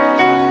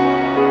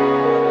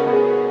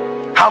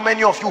 How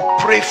many of you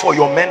pray for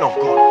your men of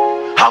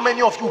God? How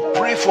many of you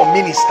pray for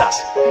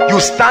ministers? You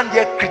stand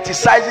there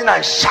criticizing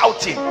and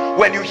shouting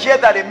when you hear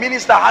that a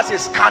minister has a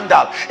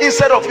scandal.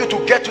 Instead of you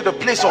to get to the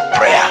place of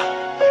prayer,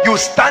 you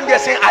stand there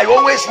saying, I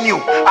always knew,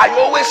 I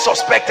always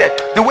suspected.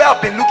 The way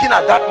I've been looking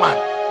at that man.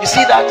 You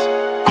see that?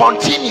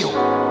 Continue.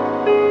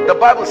 The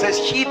Bible says,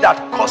 he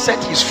that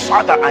curseth his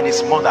father and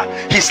his mother,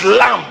 his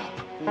lamp,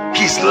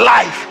 his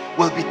life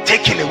will be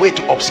taken away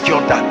to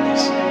obscure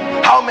darkness.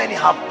 How many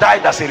have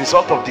died as a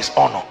result of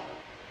dishonor?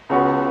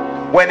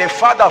 When a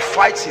father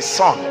fights his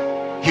son,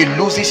 he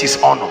loses his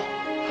honor.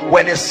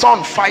 When a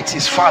son fights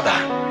his father,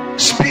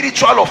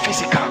 spiritual or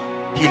physical,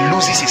 he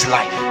loses his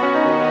life.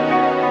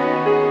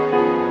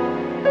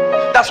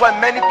 That's why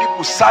many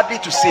people, sadly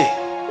to say,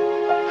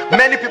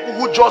 many people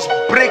who just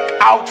break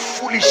out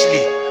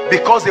foolishly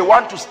because they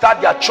want to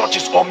start their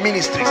churches or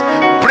ministries,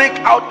 break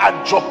out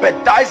and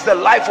jeopardize the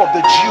life of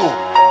the Jew,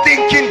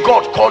 thinking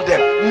God called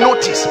them.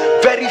 Notice,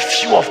 very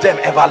few of them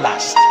ever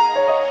last,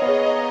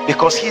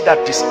 because he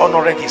that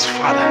dishonored his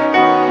father,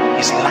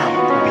 his lamb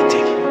will be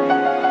taken.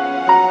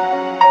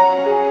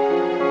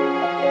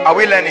 Are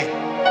we learning?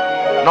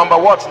 Number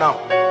what now?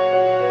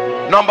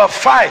 Number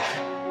 5,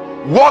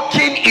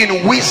 walking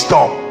in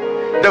wisdom.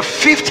 The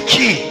 5th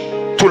key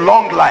to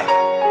long life,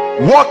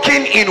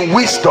 walking in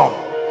wisdom.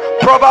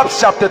 Proverbs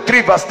chapter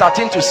 3 verse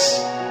 13 to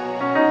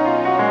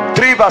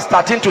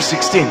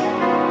 16.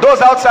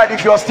 Those outside,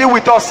 if you are still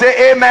with us,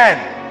 say amen.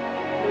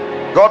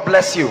 God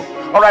bless you.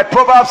 All right,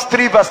 Proverbs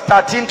 3 verse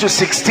 13 to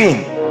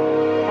 16.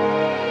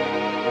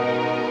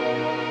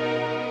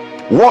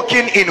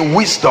 Walking in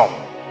wisdom.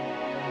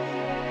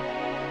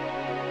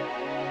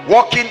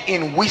 Walking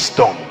in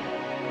wisdom.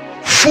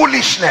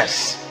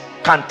 Foolishness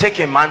can take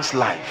a man's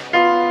life.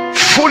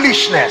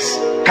 Foolishness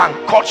can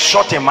cut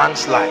short a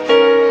man's life.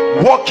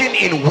 Walking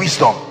in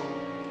wisdom.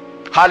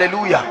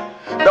 Hallelujah.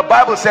 The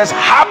Bible says,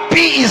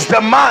 happy is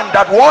the man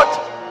that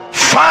what?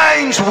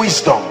 Finds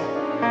wisdom.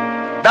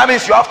 That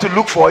means you have to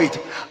look for it.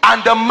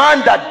 And the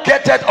man that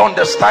getteth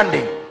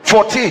understanding.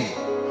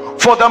 14.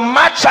 For the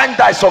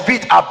merchandise of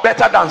it are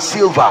better than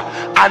silver,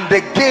 and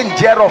the gain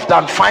thereof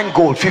than fine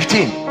gold.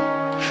 15.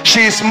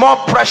 She is more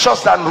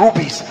precious than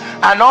rubies,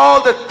 and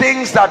all the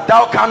things that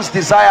thou canst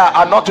desire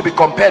are not to be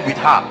compared with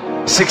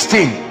her.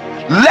 16.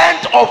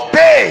 Length of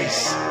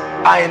days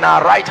are in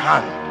her right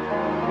hand,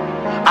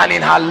 and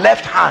in her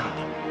left hand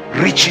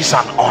riches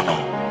and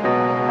honor.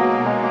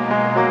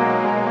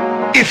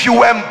 If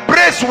you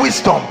embrace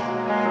wisdom,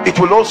 it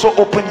will also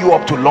open you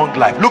up to long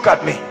life. Look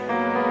at me.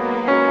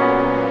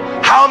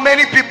 How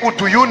many people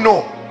do you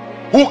know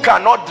who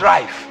cannot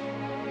drive?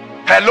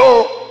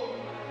 Hello?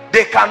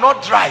 They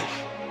cannot drive,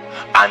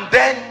 and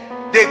then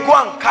they go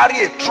and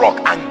carry a truck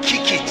and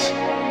kick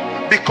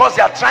it because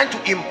they are trying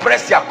to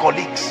impress their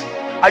colleagues.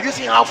 Are you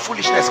seeing how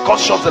foolishness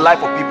cuts short the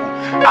life of people?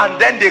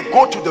 And then they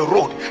go to the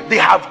road. They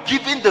have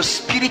given the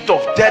spirit of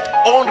death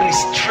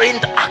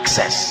unrestrained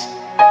access.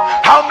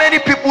 How many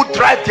people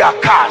drive their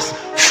cars?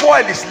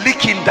 Fuel is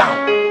leaking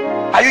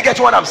down. Are you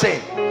getting what I'm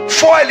saying?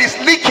 Fuel is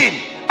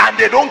leaking and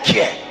they don't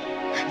care.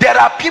 There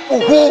are people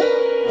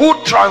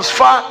who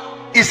transfer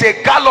is a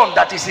gallon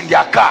that is in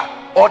their car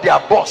or their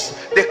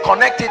bus. They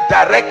connect it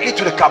directly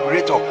to the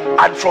carburetor,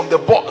 and from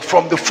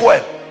the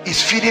fuel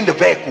is feeding the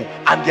vehicle,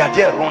 and they are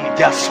there running.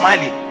 They are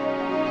smiling.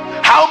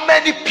 How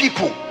many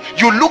people,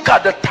 you look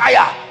at the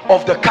tire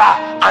of the car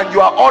and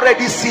you are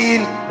already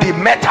seeing the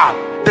metal.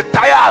 The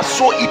tire is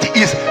so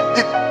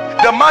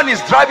the man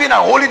is driving and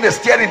holding the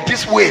steering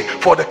this way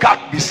for the car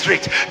to be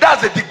straight.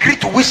 That's the degree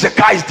to which the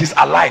car is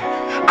disaligned,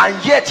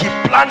 and yet he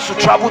plans to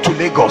travel to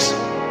Lagos.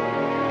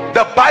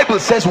 The Bible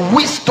says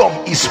wisdom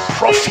is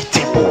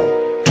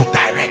profitable to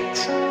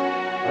direct.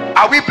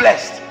 Are we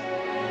blessed?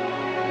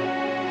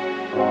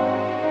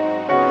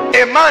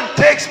 A man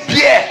takes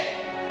beer,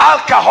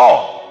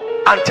 alcohol,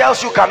 and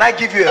tells you, can I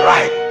give you a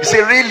ride? You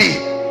say, really?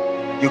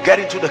 You get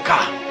into the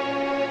car.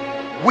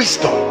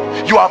 Wisdom.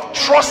 You have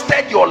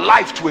trusted your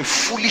life to a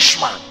foolish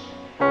man.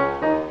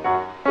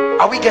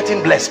 Are we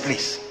getting blessed,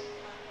 please?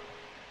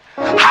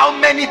 How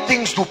many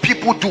things do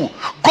people do?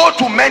 Go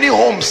to many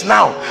homes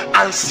now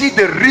and see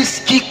the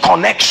risky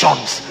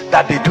connections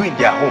that they do in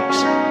their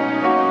homes.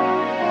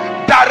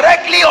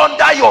 Directly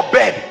under your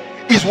bed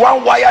is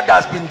one wire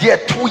that's been there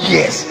 2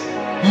 years.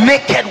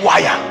 Naked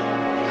wire.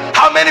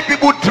 How many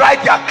people dry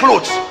their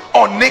clothes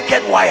on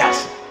naked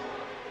wires?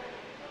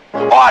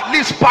 Or at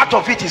least part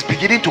of it is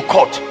beginning to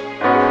cut.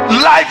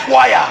 Live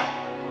wire.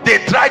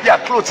 They dry their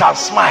clothes and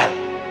smile.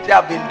 They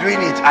have been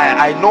doing it.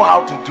 I know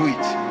how to do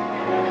it.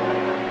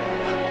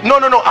 No,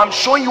 I'm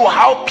showing you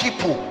how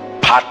people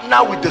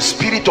partner with the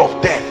spirit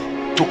of death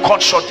to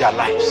cut short their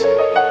lives.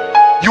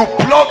 You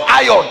plug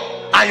iron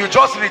and you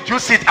just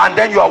reduce it, and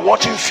then you are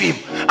watching film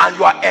and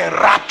you are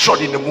enraptured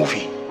in the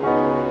movie.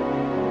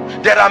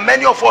 There are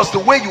many of us, the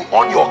way you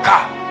on your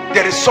car,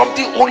 there is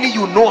something only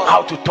you know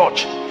how to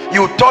touch.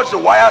 You touch the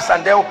wires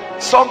and then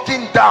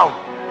something down,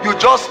 you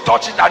just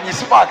touch it and it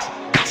sparks,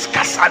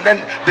 and then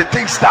the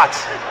thing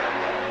starts.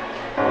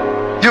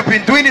 You've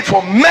been doing it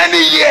for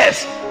many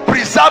years,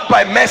 preserved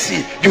by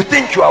mercy. You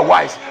think you are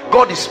wise.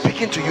 God is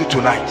speaking to you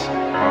tonight.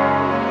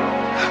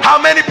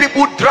 How many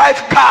people drive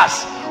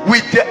cars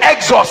with the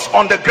exhaust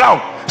on the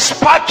ground,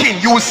 sparking?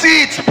 You will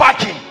see it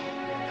sparking,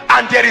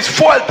 and there is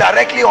fuel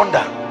directly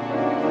under.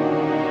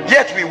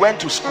 Yet we went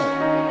to school.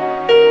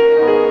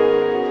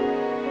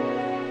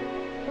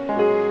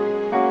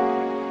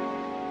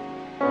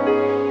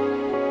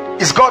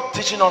 Is God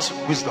teaching us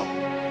wisdom?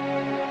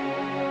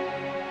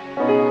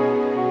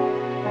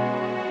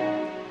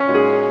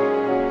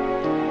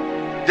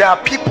 There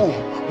are people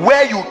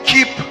where you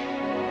keep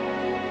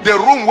the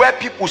room where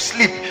people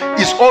sleep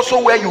is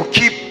also where you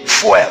keep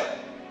fuel.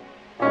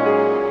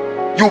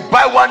 You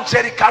buy 1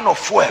 jerrycan of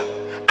fuel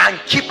and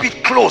keep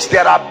it close.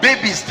 There are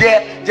babies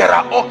there. There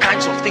are all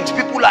kinds of things.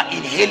 People are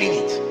inhaling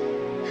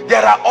it.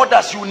 There are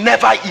others you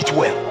never eat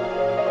well.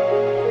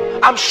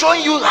 I'm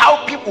showing you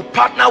how people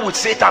partner with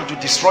Satan to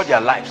destroy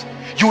their lives.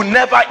 You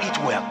never eat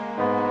well.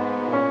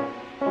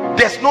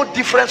 There's no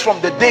difference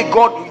from the day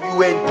God, you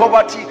were in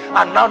poverty,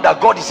 and now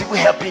that God is even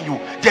helping you.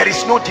 There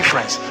is no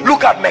difference.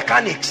 Look at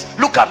mechanics.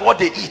 Look at what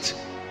they eat.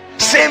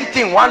 Same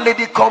thing. One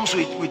lady comes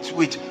with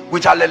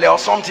alele or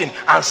something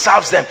and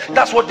serves them.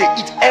 That's what they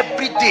eat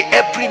every day,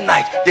 every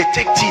night. They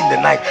take tea in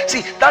the night.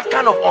 See, that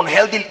kind of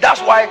unhealthy.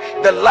 That's why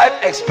the life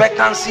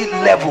expectancy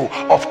level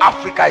of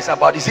Africa is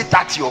about, is it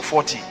 30 or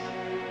 40?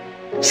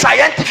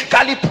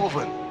 Scientifically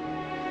proven.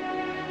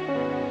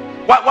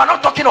 We're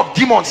not talking of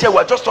demons here.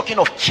 We're just talking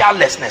of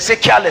carelessness. Say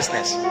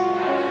carelessness.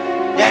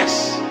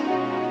 Yes.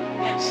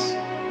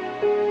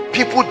 Yes.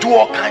 People do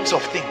all kinds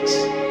of things,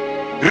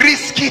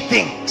 risky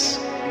things,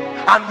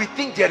 and we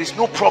think there is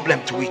no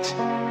problem to it.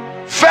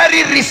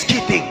 Very risky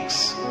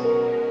things.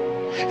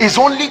 It's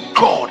only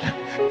God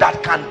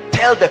that can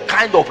tell the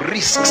kind of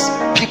risks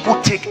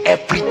people take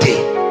every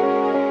day.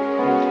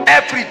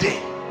 Every day.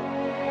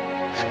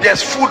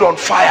 There's food on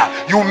fire.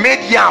 You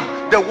made yam,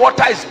 the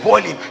water is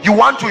boiling. You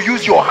want to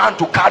use your hand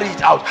to carry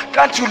it out.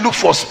 Can't you look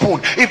for a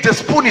spoon? If the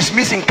spoon is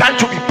missing, can't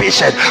you be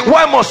patient?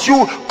 Why must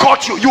you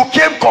cut you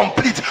came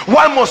complete?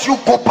 Why must you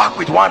go back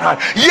with one hand?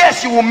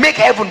 Yes, you will make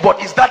heaven,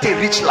 but is that a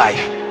rich life?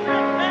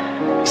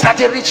 Is that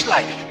a rich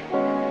life?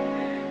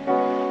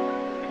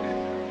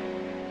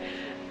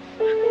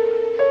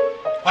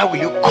 Why will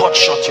you cut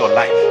short your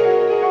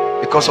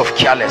life? Because of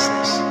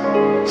carelessness.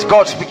 Is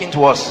God speaking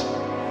to us?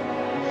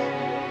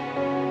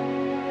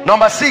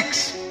 Number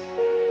 6,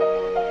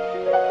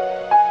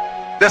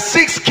 The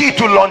sixth key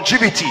to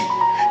longevity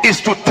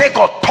is to take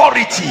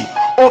authority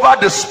over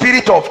the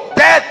spirit of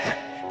death,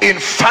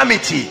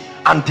 infirmity,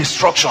 and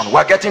destruction.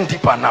 We're getting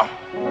deeper now.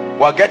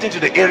 We're getting to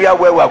the area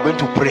where we're going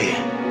to pray.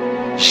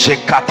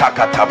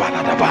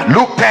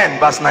 Luke 10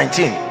 verse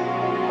 19.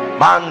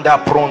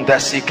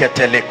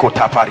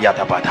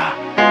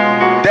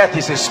 Death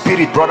is a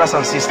spirit, brothers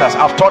and sisters.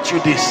 I've taught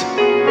you this.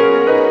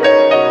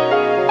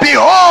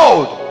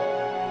 Behold,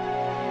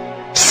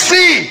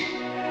 see,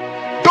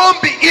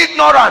 don't be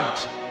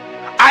ignorant.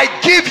 I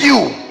give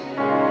you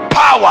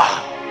power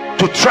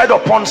to tread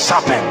upon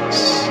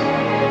serpents,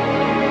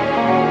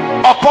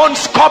 upon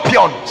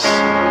scorpions,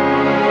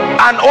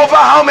 and over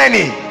how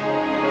many?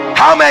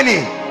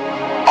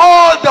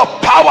 All the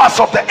powers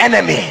of the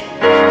enemy.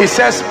 It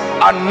says,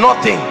 and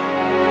nothing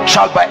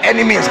shall by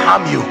any means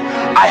harm you.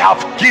 I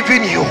have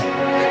given you,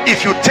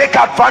 if you take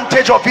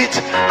advantage of it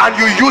and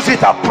you use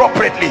it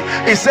appropriately.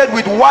 It said,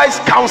 with wise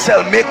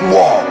counsel make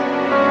war.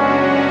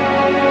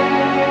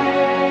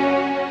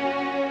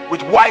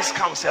 With wise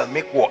counsel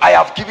make war. I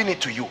have given it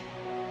to you.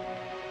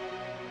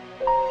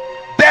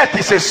 Death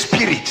is a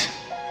spirit.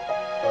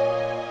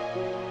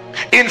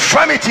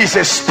 Infirmity is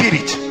a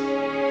spirit.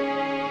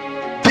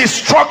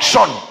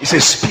 Destruction is a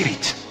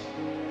spirit.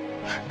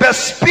 The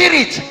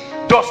spirit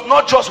does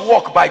not just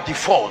walk by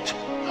default.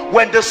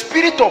 When the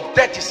spirit of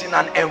death is in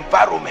an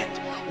environment,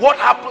 what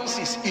happens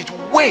is it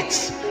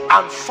waits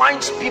and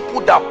finds people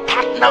that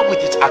partner with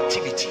its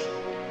activity.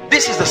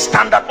 This is the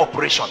standard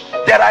operation.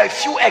 There are a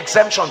few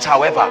exemptions,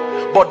 however,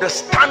 but the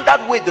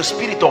standard way the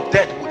spirit of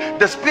death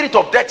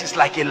is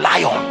like a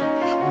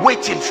lion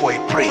waiting for a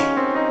prey.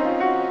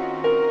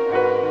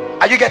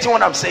 Are you getting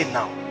what I'm saying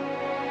now?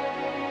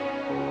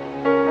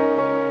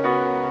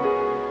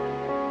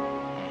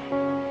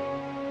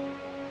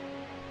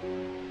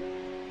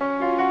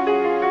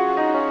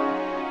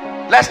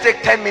 Let's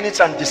take 10 minutes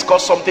and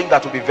discuss something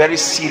that will be very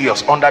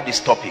serious under this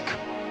topic.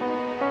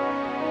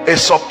 A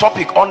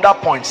subtopic under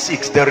point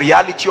 6, the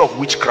reality of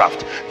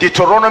witchcraft.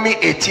 Deuteronomy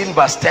 18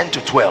 verse 10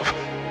 to 12.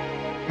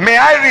 May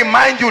I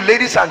remind you,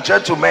 ladies and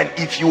gentlemen,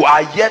 if you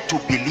are yet to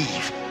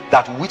believe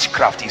that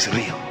witchcraft is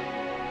real.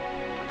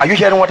 Are you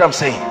hearing what I'm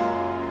saying?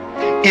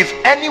 If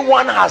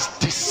anyone has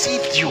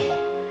deceived you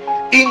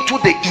into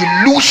the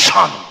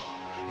illusion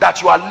that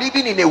you are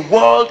living in a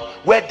world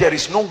where there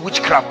is no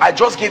witchcraft, I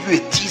just gave you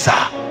a teaser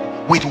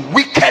with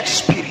wicked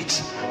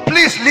spirits.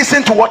 Please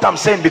listen to what I'm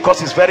saying,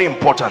 because it's very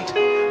important.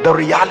 The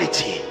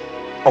reality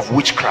of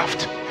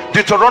witchcraft.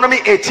 Deuteronomy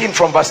 18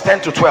 from verse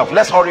 10 to 12.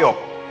 Let's hurry up.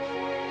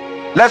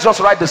 Let's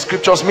just write the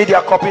scriptures.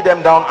 Media, copy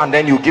them down and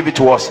then you give it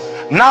to us.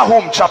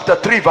 Nahum chapter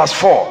 3 verse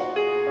 4.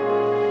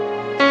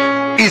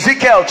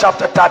 Ezekiel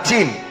chapter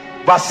 13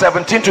 verse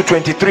 17 to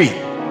 23.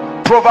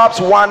 Proverbs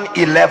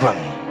 1:11.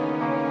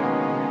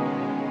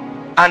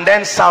 And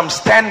then Psalms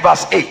 10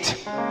 verse 8.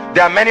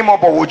 There are many more,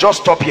 but we'll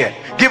just stop here.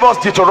 Give us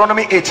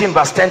Deuteronomy 18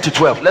 verse 10 to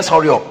 12. Let's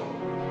hurry up.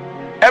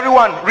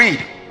 Everyone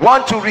read.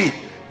 Want to read?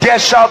 There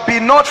shall be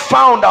not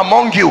found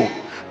among you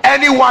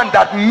anyone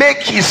that make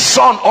his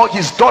son or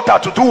his daughter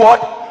to do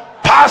what?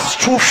 Pass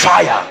through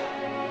fire,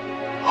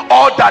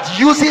 or that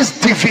uses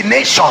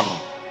divination,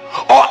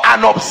 or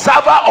an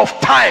observer of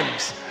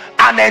times,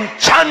 an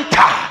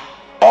enchanter,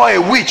 or a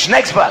witch.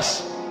 Next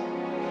verse.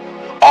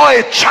 Or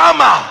a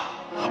charmer,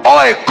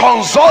 or a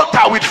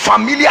consulter with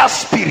familiar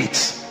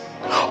spirits,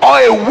 or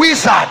a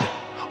wizard,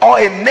 or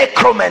a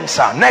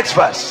necromancer. Next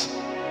verse.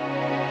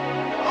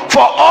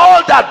 For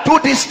all that do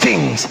these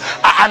things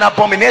are an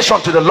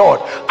abomination to the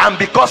Lord, and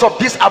because of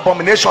these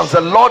abominations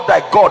the Lord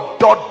thy God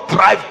doth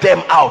drive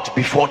them out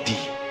before thee.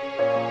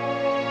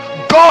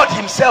 God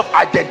himself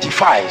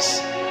identifies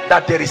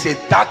that there is a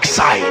dark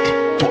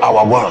side to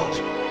our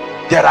world.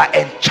 There are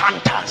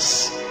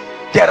enchanters,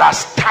 there are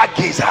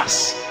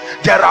stargazers,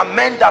 there are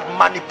men that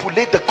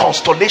manipulate the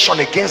constellation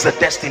against the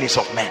destinies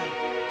of men.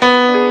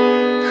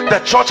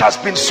 The church has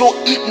been so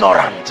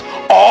ignorant,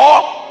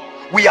 or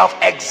we have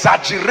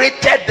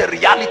exaggerated the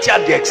reality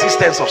and the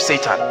existence of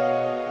Satan.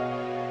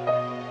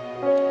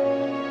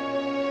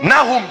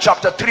 Nahum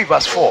chapter 3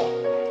 verse 4.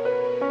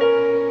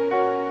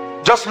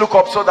 Just look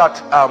up so that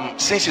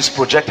since it's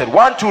projected.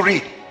 1 to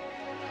read.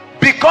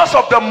 Because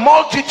of the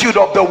multitude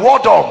of the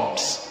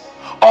whoredoms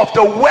of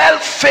the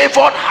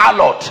well-favored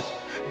harlot,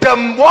 the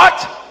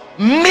what?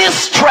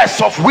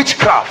 Mistress of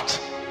witchcraft,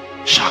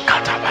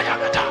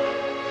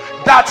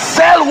 that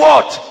sell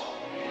what?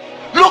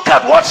 Look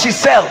at what she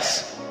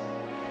sells.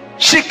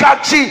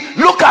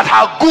 Look at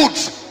her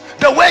goods,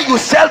 the way you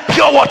sell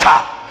pure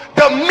water.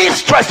 The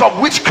mistress of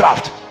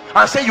witchcraft,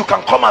 and say you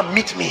can come and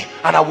meet me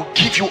and I will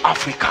give you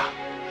Africa,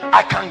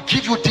 I can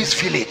give you this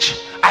village,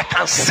 I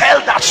can sell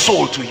that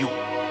soul to you.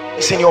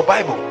 It's in your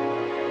Bible.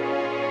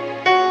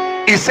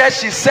 It says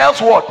she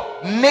sells what?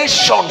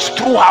 Nations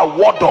through her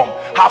whoredom,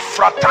 her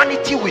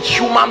fraternity with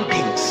human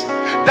beings.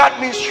 That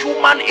means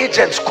human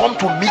agents come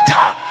to meet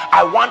her.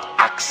 I want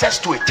access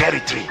to a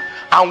territory.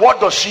 And what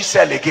does she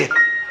sell again?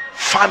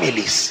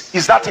 Families.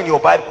 Is that in your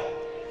Bible?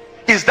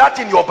 Is that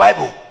in your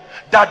Bible?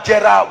 That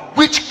there are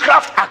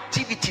witchcraft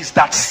activities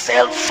that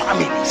sell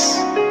families.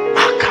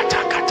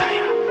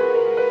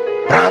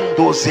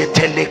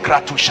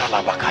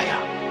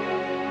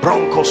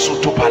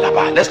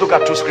 Let's look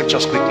at two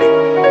scriptures quickly.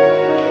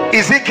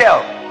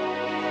 Ezekiel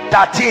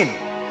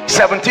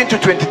 13:17 to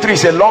 23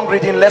 is a long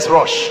reading. Let's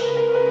rush.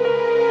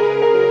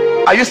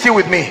 Are you still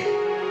with me?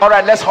 All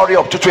right, let's hurry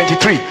up to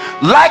 23.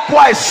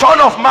 Likewise, son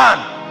of man,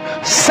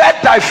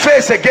 set thy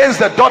face against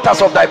the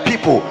daughters of thy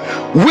people,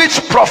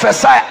 which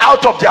prophesy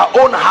out of their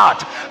own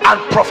heart,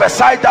 and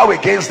prophesy thou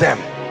against them.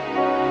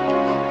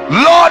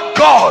 Lord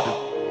God,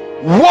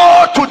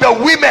 woe to the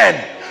women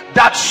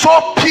that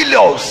sew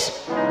pillows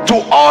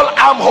to all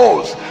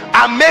armholes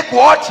and make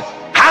what?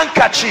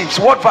 Handkerchiefs.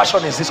 What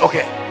version is this?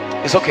 Okay,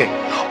 it's okay.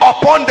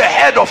 Upon the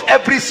head of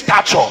every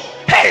stature.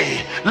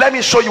 Hey, let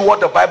me show you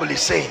what the Bible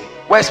is saying.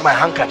 Where's my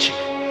handkerchief?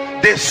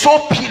 They sew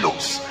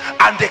pillows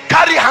and they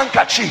carry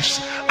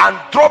handkerchiefs and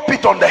drop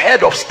it on the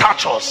head of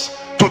statues.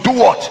 To do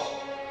what?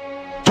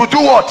 To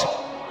do what?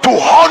 To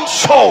haunt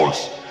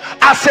souls,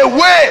 as a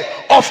way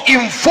of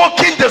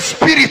invoking the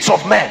spirits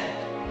of men.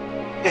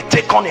 They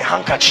take on a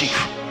handkerchief,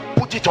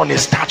 put it on a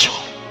statue,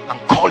 and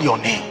call your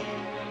name.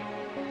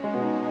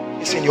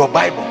 It's in your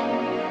Bible.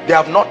 They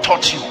have not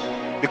taught you,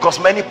 because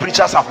many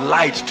preachers have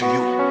lied to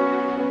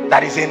you.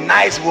 That is a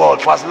nice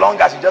world. For as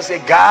long as you just say,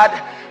 God,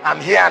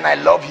 I'm here and I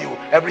love you,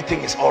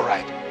 everything is all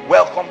right.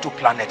 Welcome to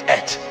planet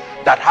Earth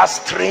that has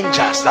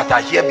strangers that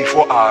are here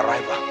before our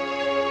arrival.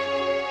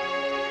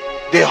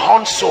 They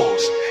haunt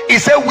souls. He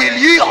said, will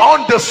ye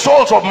haunt the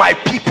souls of my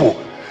people?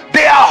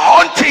 They are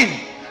haunting.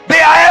 They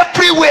are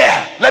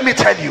everywhere. Let me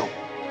tell you,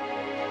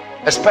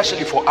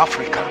 especially for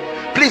Africa,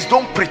 please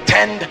don't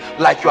pretend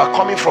like you are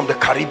coming from the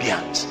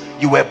Caribbeans.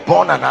 You were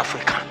born an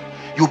African.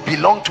 You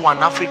belong to an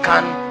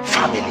African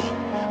family,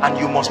 and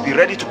you must be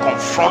ready to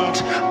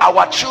confront.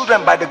 Our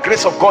children, by the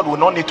grace of God, will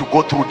not need to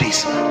go through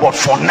this, but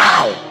for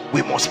now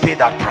we must pay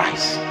that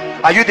price.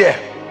 Are you there?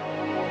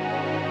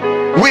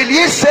 Will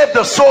ye save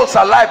the souls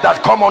alive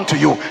that come unto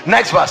you?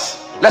 Next verse,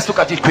 let's look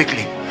at it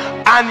quickly.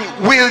 And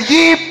will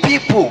ye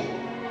people,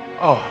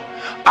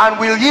 and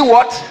will ye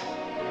what?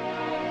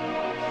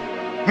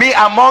 Me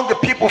among the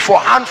people for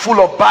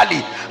handful of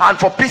barley and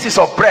for pieces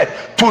of bread,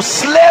 to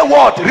slay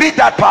what? Read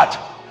that part.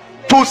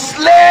 To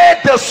slay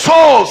the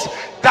souls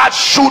that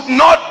should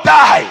not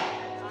die.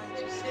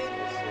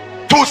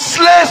 To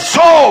slay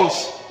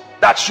souls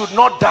that should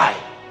not die.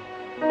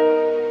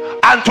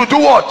 And to do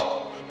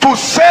what? To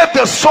save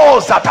the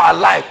souls that are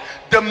alive.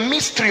 The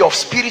mystery of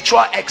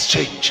spiritual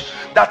exchange,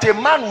 that a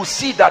man will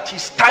see that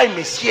his time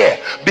is here,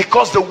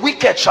 because the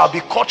wicked shall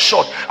be cut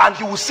short, and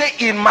he will say,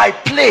 in my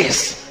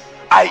place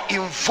I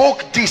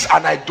invoke this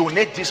and I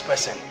donate this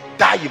person,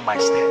 die in my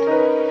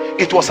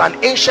stead. It was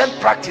an ancient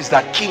practice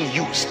that king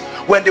used.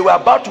 When they were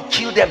about to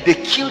kill them, they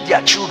killed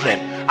their children,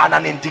 and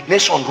an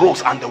indignation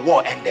rose and the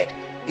war ended.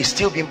 It's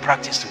still being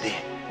practiced today.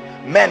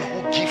 Men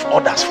who give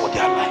orders for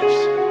their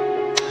lives.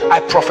 I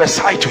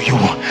prophesy to you,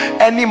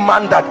 any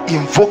man that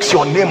invokes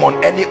your name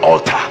on any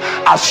altar,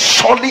 as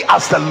surely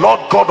as the Lord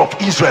God of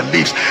Israel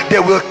lives, they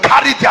will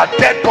carry their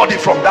dead body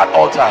from that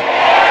altar.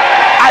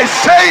 I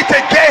say it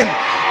again,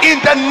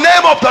 in the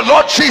name of the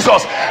Lord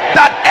Jesus,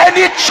 that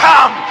any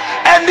charm,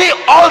 any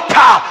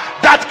altar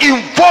that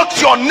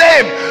invokes your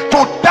name to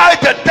die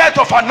the death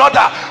of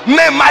another,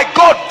 may my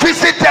God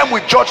visit them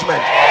with judgment.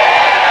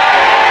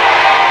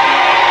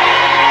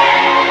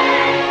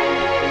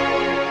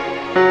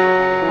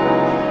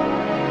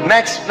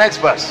 Next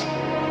verse.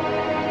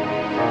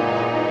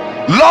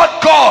 Lord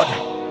God,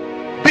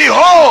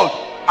 behold,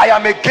 I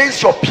am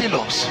against your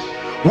pillows,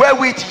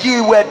 wherewith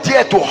ye were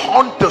there to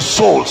haunt the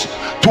souls,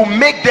 to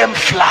make them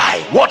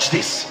fly. Watch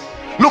this.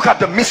 Look at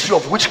the mystery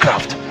of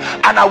witchcraft.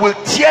 And I will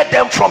tear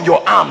them from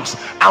your arms,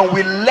 and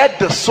will let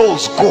the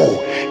souls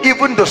go,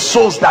 even the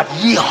souls that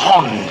ye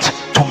haunt,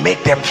 to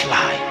make them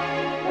fly.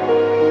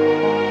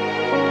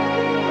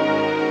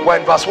 We're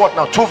in verse what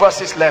now? 2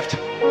 verses left.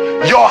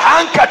 Your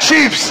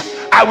handkerchiefs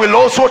I will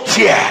also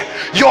tear.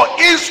 Your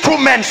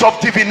instruments of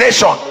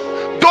divination,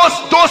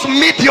 those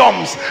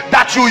mediums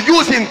that you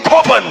use in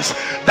covens,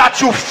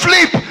 that you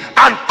flip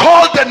and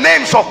call the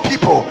names of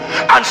people,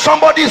 and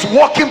somebody is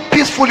walking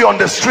peacefully on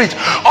the street,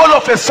 all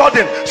of a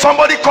sudden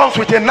somebody comes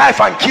with a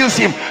knife and kills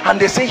him, and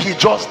they say he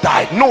just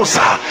died. No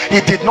sir, he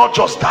did not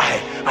just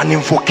die. An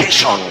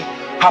invocation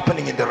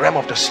happening in the realm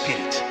of the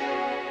spirit.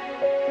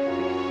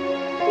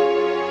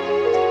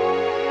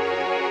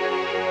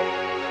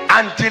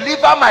 And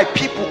deliver my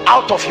people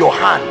out of your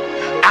hand,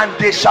 and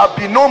they shall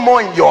be no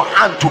more in your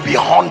hand to be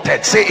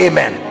haunted. Say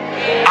amen.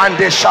 And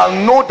they shall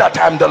know that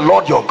I am the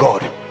Lord your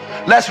God.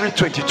 Let's read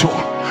 22.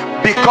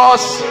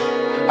 Because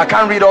I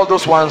can't read all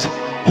those ones.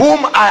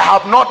 Whom I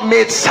have not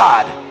made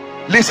sad,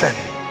 listen,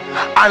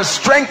 and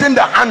strengthen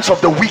the hands of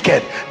the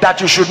wicked, that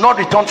you should not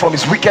return from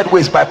his wicked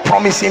ways, by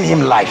promising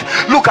him life.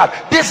 Look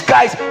at this,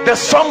 guys. The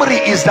summary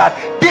is that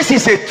this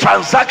is a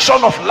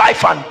transaction of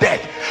life and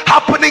death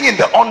happening in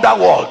the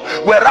underworld,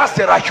 whereas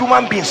there are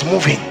human beings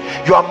moving.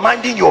 You are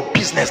minding your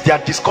business, they are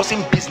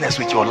discussing business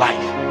with your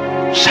life.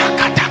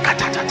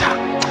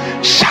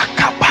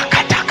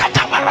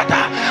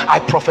 I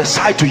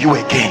prophesy to you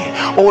again,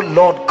 oh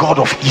Lord God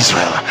of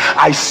Israel,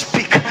 I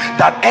speak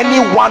that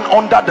anyone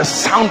under the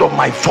sound of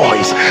my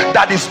voice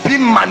that is being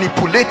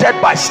manipulated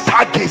by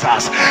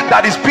stargazers,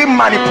 that is being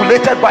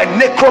manipulated by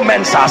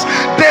necromancers,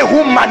 they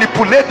who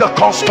manipulate the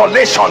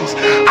constellations,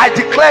 I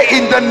declare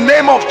in the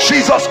name of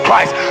Jesus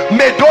Christ,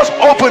 may those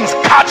ovens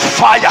catch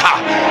fire.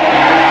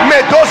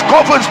 May those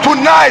ovens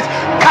tonight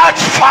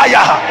catch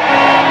fire.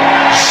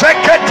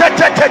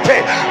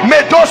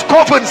 May those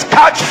ovens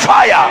catch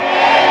fire.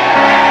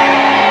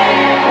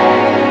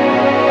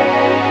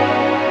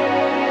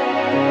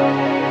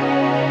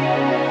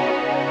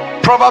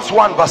 Proverbs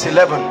 1 verse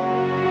 11.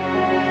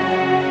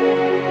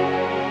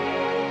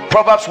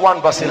 Proverbs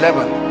 1 verse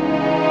 11.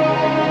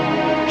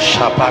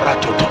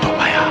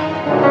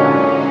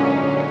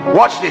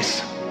 Watch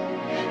this.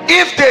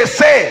 If they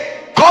say,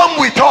 come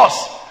with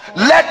us,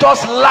 let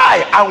us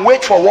lie and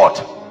wait for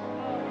what?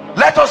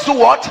 Let us do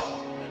what?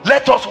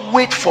 Let us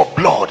wait for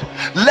blood.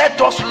 Let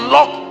us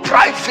look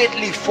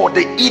privately for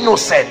the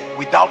innocent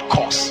without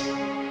cause.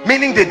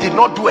 Meaning they did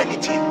not do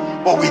anything,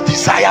 but we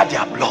desire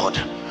their blood,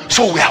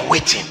 so we are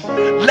waiting.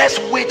 Let's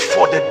wait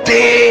for the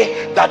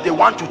day that they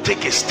want to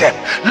take a step.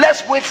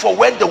 Let's wait for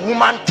when the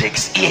woman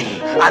takes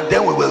in, and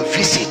then we will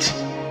visit.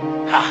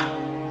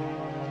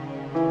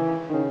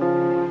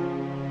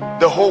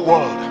 The whole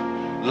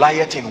world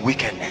lieth in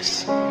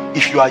wickedness.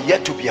 If you are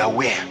yet to be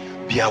aware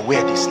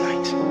this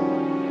night.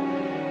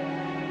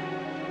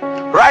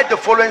 Write the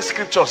following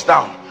scriptures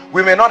down.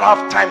 We may not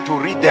have time to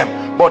read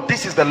them, but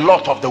this is the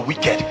lot of the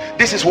wicked.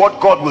 This is what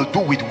God will do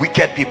with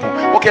wicked people.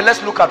 Okay,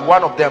 let's look at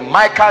one of them.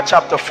 Micah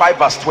chapter 5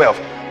 verse 12.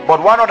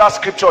 But one other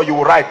scripture you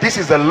will write, this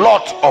is the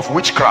lot of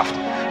witchcraft.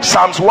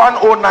 Psalms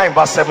 109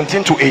 verse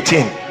 17 to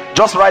 18.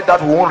 Just write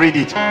that, we won't read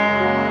it.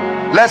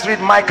 Let's read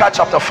Micah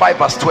chapter 5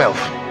 verse 12.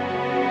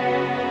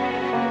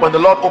 When the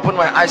Lord opened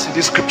my eyes to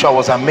this scripture, I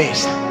was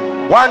amazed.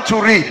 One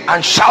to read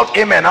and shout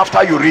amen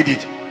after you read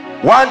it.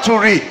 One to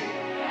read.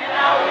 And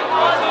I will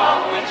cut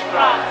off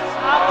witchcraft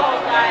out of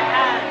thy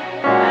hand,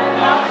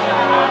 and thou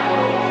shalt have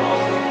no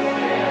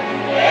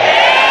cause.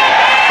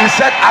 He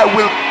said, I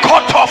will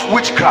cut off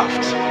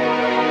witchcraft.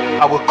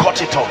 I will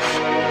cut it off.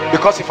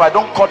 Because if I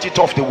don't cut it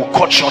off, they will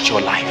cut short your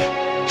life.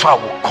 So I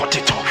will cut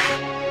it off.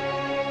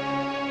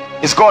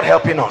 Is God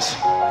helping us?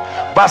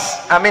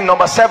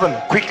 Number 7,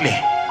 quickly.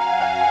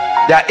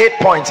 There are 8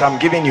 points I'm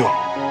giving you.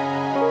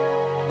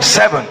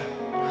 7.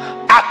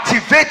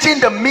 Activating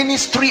the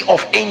ministry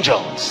of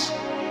angels.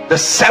 The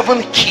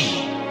 7th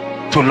key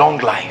to long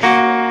life.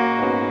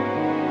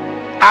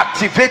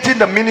 Activating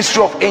the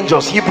ministry of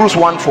angels. Hebrews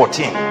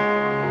 1:14.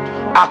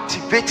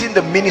 Activating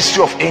the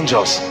ministry of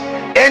angels.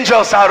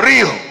 Angels are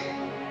real.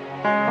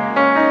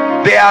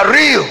 They are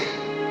real.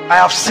 I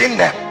have seen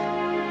them.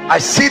 I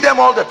see them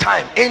all the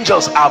time.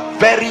 Angels are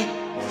very,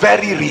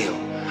 very real.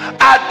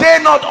 Are they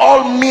not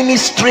all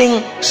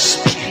ministering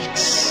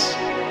spirits?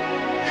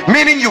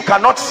 Meaning you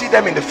cannot see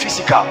them in the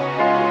physical,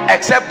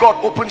 except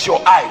God opens your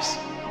eyes,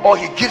 or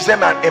he gives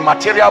them a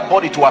material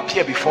body to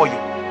appear before you.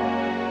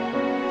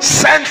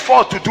 Sent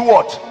forth to do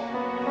what?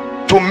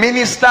 To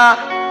minister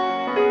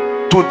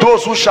to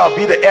those who shall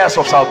be the heirs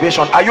of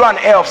salvation. Are you an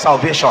heir of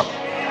salvation?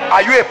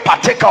 Are you a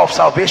partaker of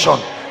salvation?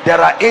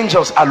 There are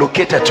angels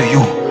allocated to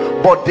you,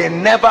 but they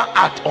never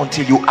act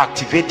until you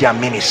activate their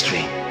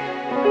ministry.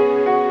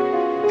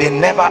 They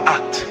never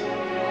act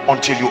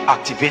until you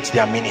activate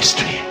their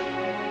ministry.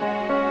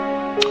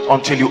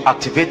 Until you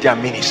activate their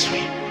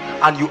ministry.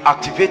 And you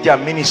activate their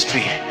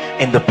ministry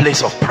in the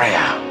place of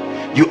prayer.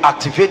 You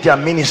activate their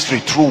ministry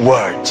through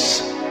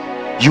words.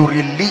 You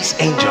release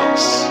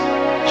angels.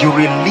 You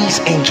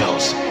release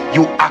angels.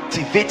 You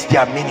activate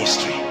their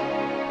ministry.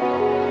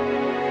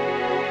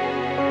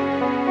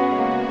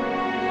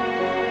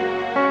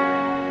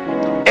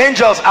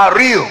 Angels are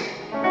real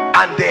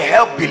and they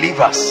help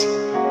believers.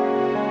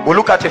 We'll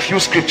look at a few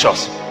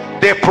scriptures.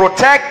 They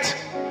protect,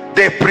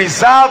 they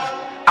preserve,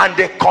 and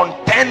they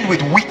contend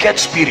with wicked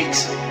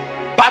spirits.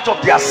 Part of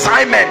the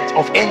assignment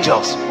of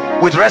angels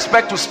with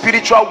respect to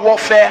spiritual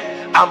warfare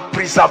and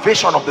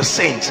preservation of the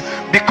saints,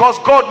 because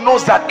God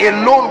knows that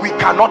alone we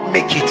cannot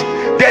make it.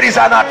 There is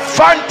an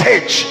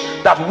advantage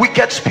that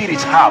wicked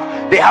spirits have.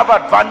 They have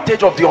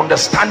advantage of the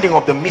understanding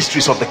of the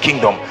mysteries of the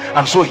kingdom,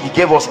 and so he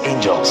gave us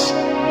angels.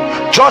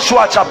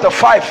 Joshua chapter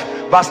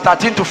 5 verse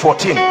 13 to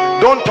 14.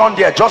 Don't turn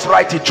there, just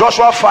write it.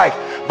 Joshua 5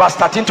 verse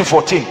 13 to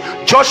 14.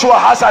 Joshua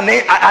has an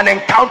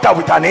encounter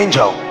with an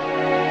angel.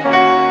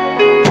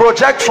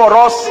 Project for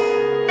us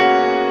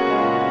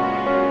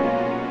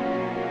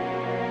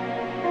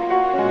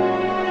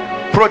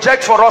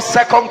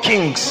Second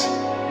Kings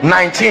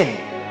 19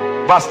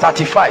 verse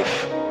 35.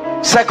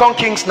 2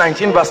 Kings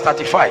 19 verse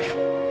 35.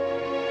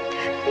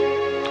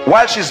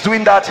 While she's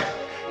doing that,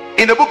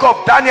 in the book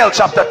of Daniel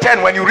chapter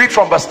 10, when you read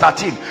from verse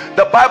 13,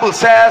 the Bible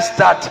says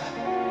that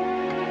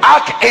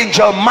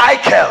Archangel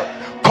Michael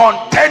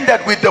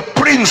contended with the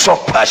prince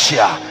of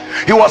Persia.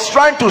 He was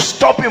trying to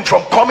stop him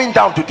from coming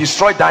down to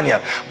destroy Daniel,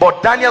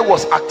 but Daniel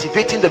was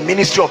activating the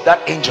ministry of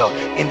that angel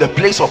in the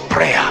place of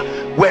prayer.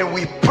 When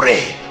we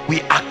pray, we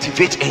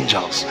activate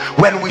angels.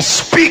 When we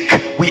speak,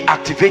 we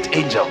activate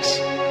angels.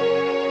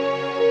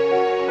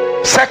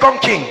 2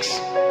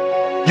 Kings,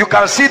 you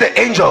can see the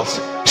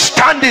angels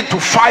standing to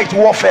fight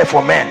warfare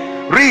for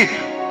men. Read.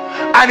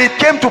 And it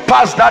came to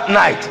pass that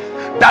night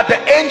that the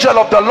angel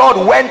of the Lord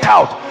went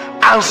out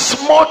and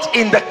smote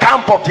in the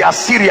camp of the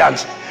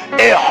Assyrians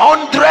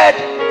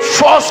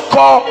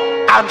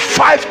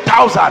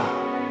 184,500.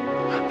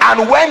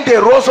 And when they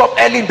rose up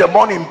early in the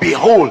morning,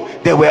 behold,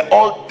 they were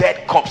all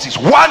dead corpses.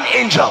 One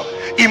angel.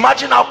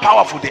 Imagine how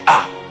powerful they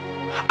are.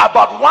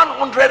 About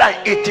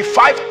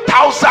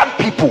 185,000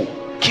 people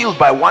killed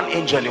by one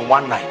angel in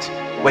one night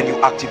when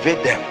you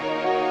activate them.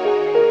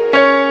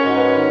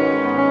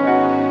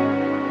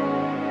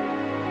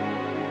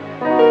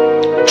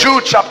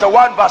 Jude chapter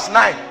 1 verse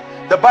 9,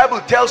 the Bible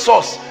tells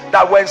us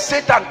that when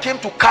Satan came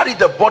to carry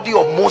the body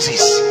of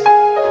Moses,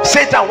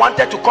 Satan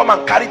wanted to come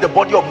and carry the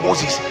body of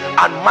Moses,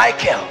 and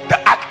Michael, the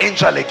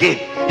archangel, again,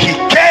 he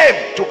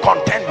came to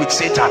contend with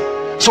Satan.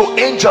 So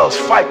angels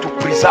fight to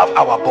preserve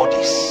our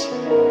bodies.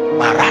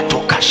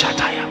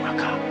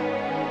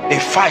 They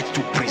fight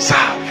to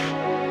preserve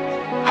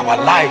our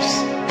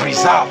lives,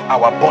 preserve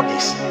our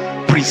bodies,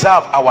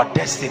 preserve our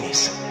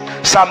destinies.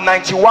 Psalm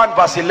 91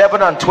 verse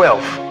 11 and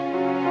 12.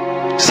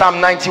 Psalm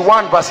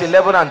 91 verse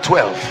 11 and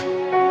 12.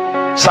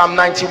 Psalm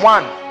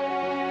 91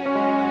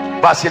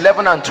 verse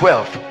 11 and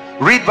 12.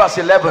 Read verse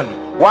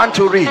 11. One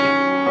to read.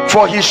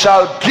 For he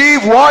shall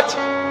give what?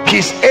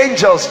 His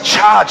angels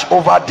charge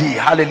over thee.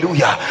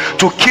 Hallelujah.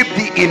 To keep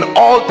thee in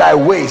all thy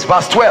ways.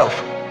 Verse 12.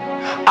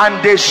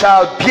 And they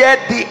shall bear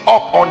thee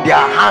up on their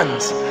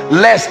hands,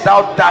 lest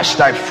thou dash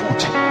thy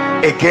foot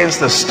against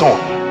the stone.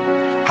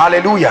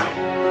 Hallelujah.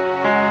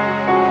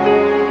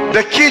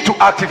 The key to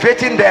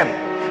activating them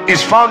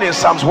is found in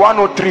Psalms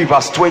 103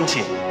 verse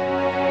 20.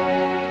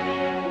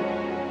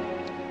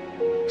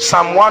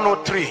 Psalm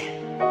 103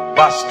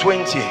 verse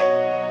 20.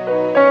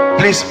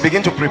 Please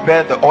begin to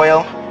prepare the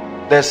oil.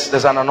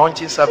 There's an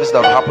anointing service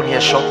that will happen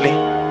here shortly.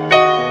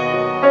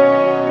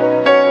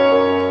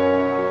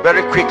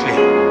 Very quickly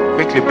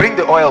bring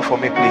the oil for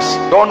me, please.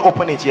 Don't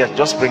open it yet,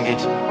 just bring it.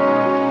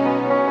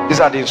 These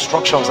are the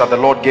instructions that the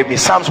Lord gave me.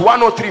 Psalms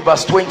 103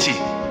 verse 20.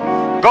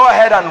 Go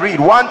ahead and read.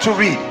 One to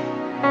read.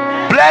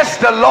 Bless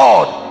the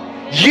Lord,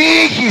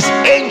 ye his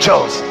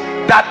angels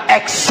that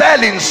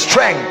excel in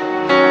strength,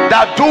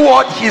 that do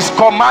what? His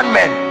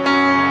commandment.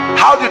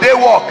 How do they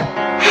walk?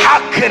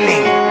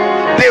 Hearkening.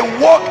 They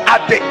walk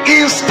at the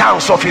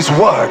instance of his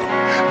word.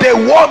 They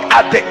walk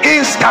at the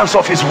instance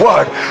of his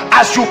word.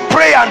 As you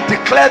pray and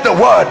declare the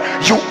word,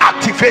 you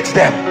activate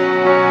them.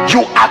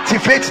 You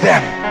activate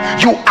them.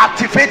 You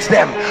activate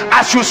them.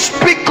 As you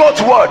speak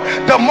God's word,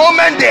 the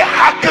moment they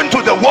hearken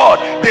to the word,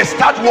 they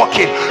start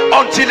walking.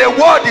 Until a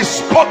word is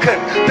spoken,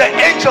 the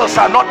angels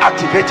are not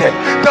activated.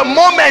 The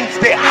moment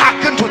they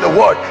hearken to the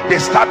word, they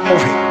start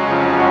moving.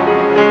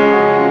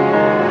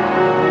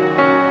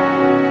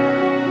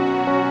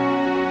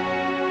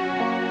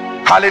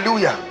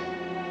 Hallelujah.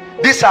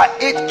 These are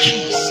 8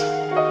 keys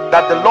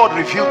that the Lord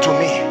revealed to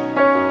me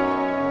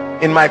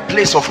in my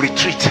place of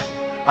retreat,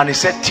 and he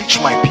said, teach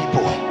my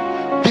people.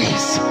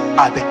 These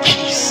are the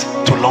keys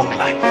to long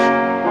life.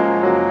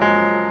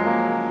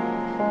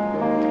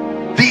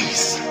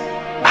 These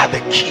are the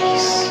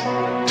keys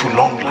to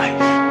long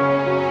life.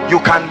 You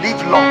can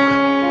live long.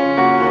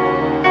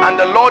 And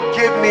the Lord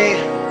gave me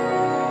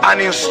an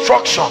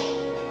instruction.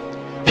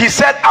 He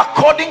said,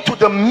 according to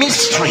the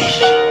mystery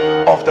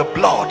of the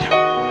blood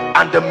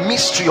and the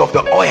mystery of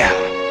the oil,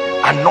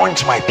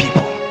 anoint my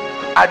people.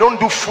 I don't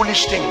do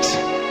foolish things.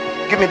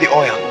 Give me the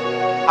oil.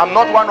 I'm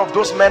not one of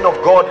those men of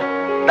God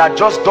that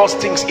just does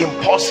things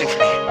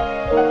impulsively.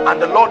 And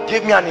the Lord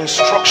gave me an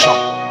instruction.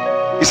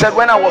 He said,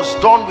 when I was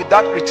done with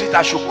that retreat,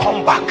 I should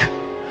come back.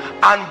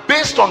 And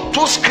based on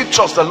 2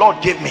 scriptures the Lord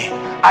gave me,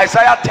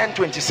 Isaiah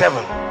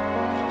 10:27.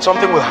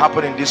 Something will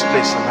happen in this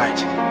place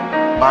tonight.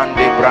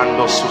 Mande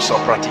brando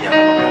susopratia.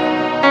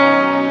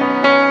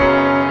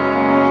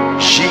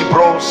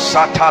 Shibro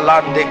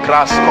satalande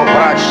krasko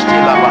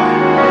brashtilaba.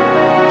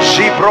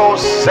 Shibro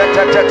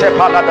setetete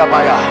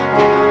paladabaya.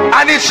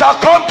 And it shall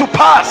come to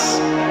pass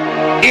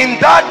in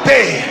that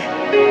day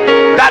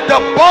that the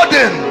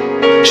burden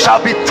shall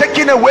be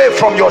taken away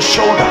from your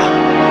shoulder.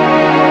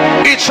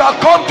 It shall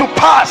come to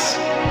pass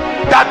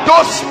that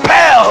those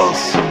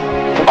spells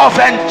of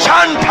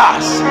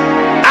enchanters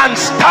and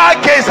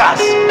stargazers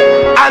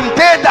and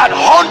they that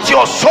haunt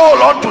your soul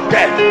unto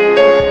death,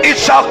 it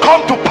shall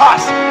come to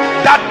pass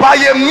that by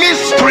a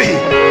mystery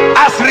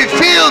as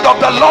revealed of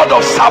the Lord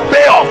of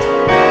Sabaoth,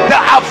 the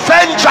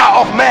avenger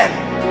of men,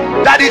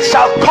 that it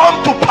shall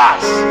come to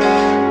pass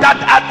that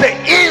at the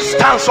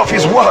instance of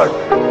his word,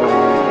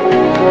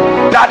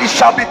 that it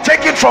shall be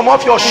taken from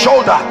off your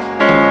shoulder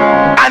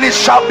and it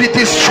shall be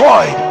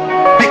destroyed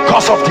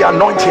because of the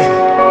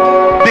anointing.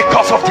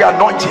 Because of the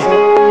anointing.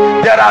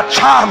 There are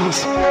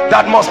charms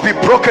that must be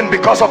broken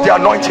because of the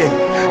anointing.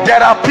 There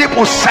are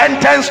people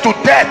sentenced to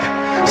death,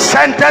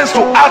 sentenced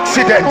to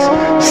accidents,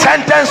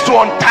 sentenced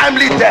to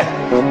untimely death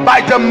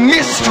by the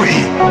mystery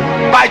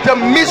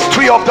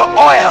of the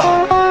oil,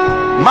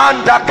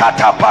 Manda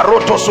kata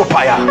paroto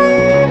supaya.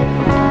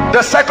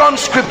 The second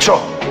scripture,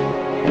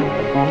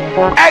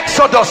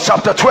 Exodus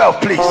chapter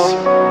 12, please.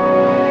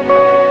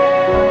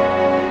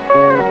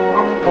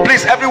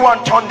 Please,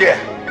 everyone turn there.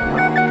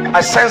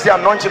 I sense the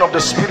anointing of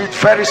the Spirit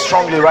very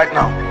strongly right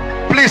now.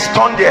 Please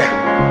turn there.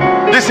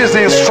 This is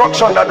the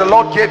instruction that the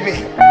Lord gave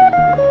me.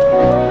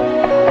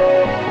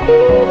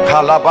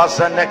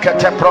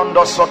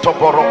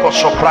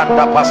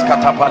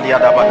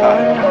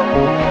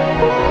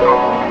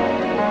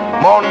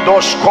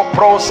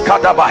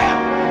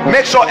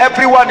 Make sure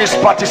everyone is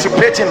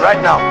participating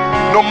right now,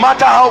 no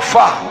matter how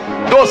far.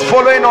 Those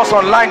following us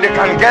online, they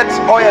can get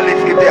oil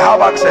if they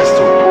have access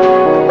to.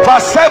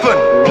 Verse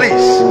 7,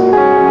 please.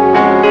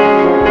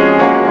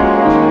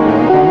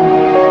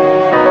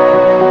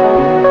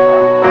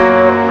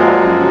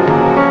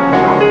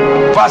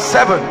 Verse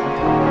 7.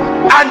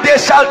 And they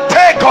shall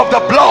take of the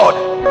blood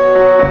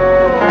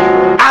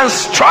and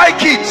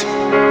strike it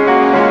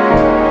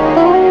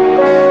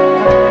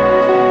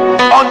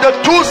on the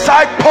two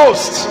side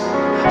posts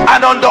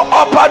and on the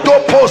upper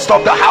door post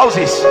of the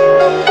houses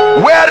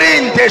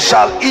wherein they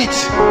shall eat.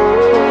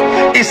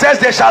 It says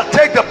they shall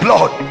take the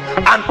blood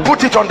and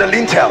put it on the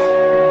lintel.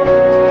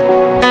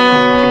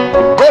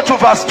 Go to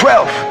verse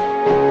 12.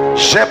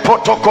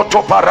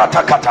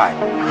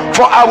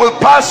 For I will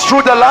pass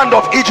through the land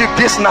of Egypt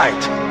this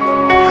night,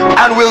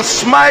 and will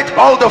smite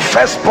all the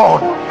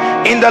firstborn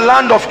in the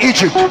land of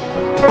Egypt,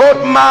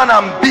 both man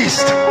and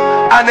beast,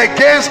 and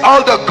against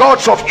all the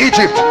gods of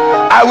Egypt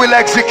I will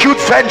execute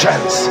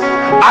vengeance.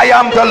 I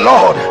am the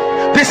Lord.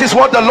 This is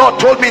what the Lord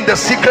told me in the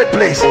secret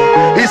place.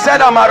 He said,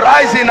 I'm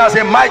arising as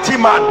a mighty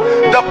man.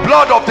 The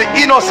blood of the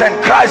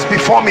innocent cries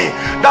before me.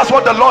 That's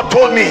what the Lord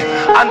told me.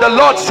 And the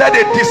Lord said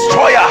a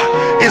destroyer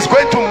is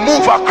going to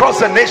move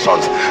across the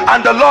nations.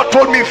 And the Lord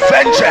told me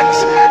vengeance.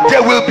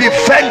 There will be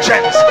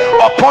vengeance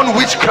upon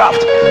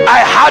witchcraft.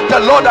 I heard the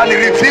Lord and he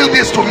revealed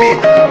this to me.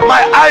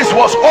 My eyes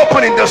was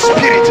open in the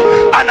spirit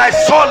and I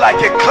saw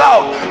like a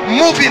cloud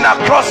moving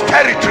across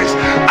territories.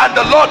 And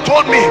the Lord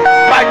told me,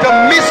 by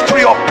the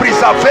mystery of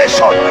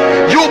preservation,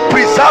 you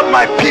preserve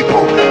my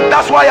people.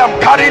 That's why I'm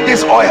carrying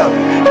this oil.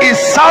 Is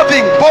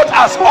serving both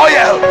as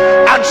oil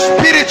and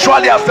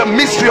spiritually as the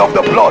mystery of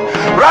the blood.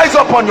 Rise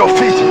up on your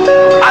feet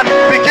and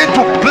begin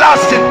to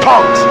blast in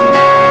tongues.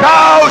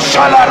 Thou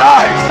shalt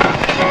arise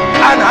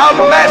and have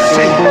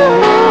mercy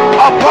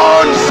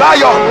upon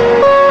Zion,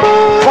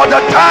 for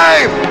the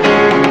time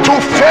to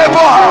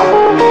favor her.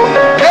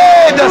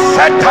 Hey, the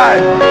set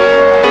time.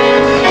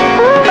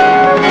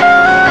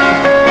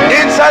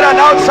 Inside and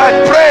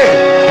outside, pray.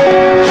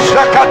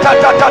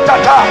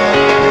 Shakatatatata,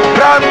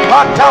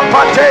 Rampata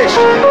Patesh,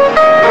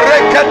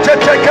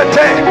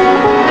 Reketekete,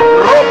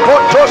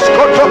 Rokotos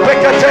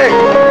Kotopekete,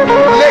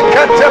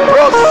 Lekete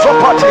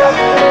Prosopatia.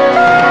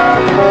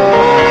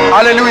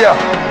 Hallelujah.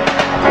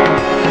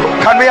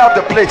 Can we have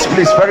the plates,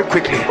 please, very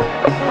quickly?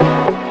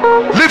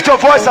 Lift your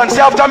voice and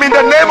say after me, in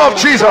the name of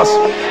Jesus.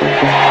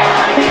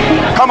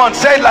 Come on,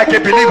 say it like a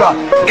believer.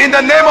 In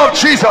the name of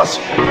Jesus.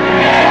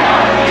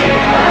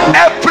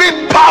 Every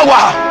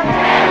power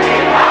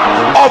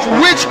of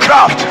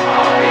witchcraft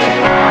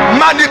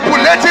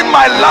manipulating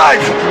my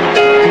life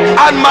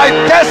and my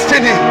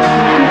destiny,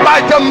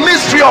 by the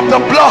mystery of the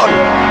blood,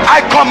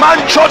 I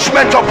command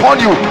judgment upon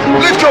you.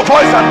 Lift your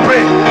voice and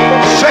pray.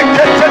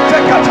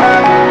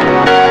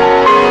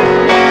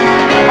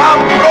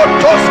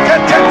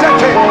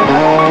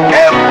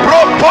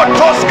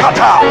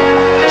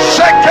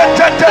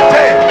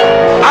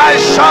 I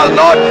shall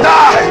not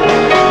die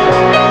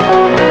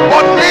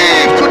but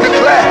live to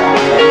declare.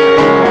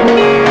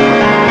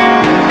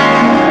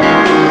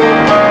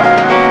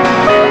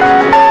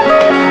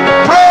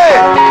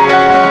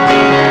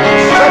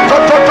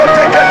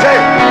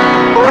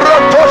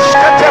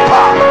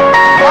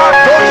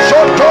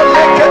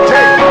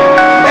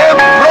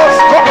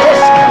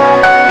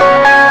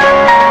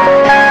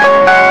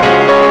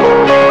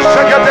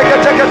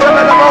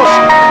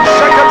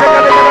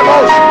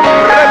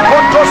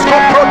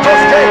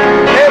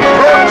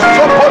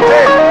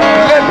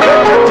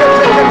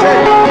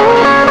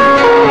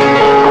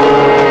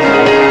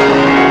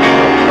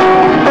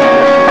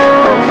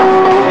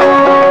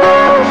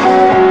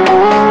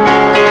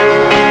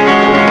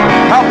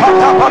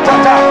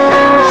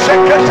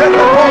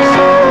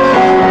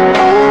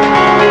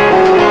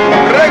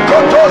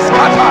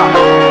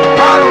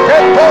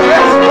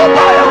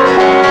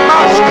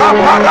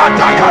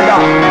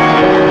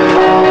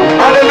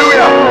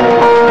 Hallelujah.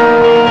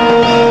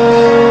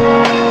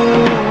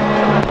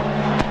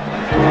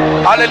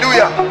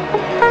 Hallelujah.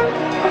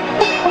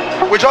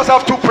 We just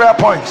have 2 prayer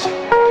points.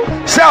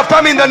 Say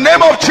after me, in the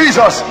name of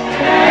Jesus.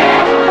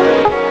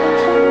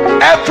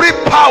 Every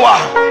power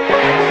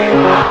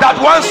that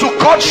wants to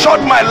cut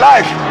short my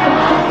life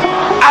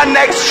and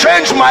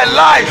exchange my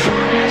life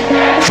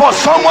for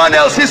someone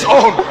else's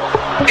own,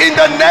 in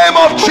the name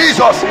of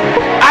Jesus,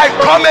 I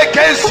come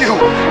against you.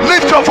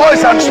 Lift your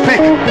voice and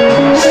speak.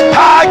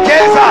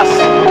 Stargazers,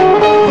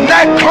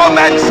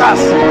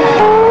 necromancers,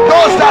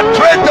 those that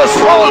trade the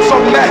souls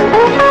of men,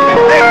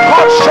 they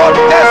cut short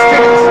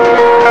destinies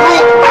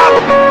through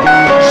act.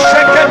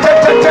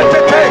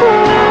 Sheketetetetete,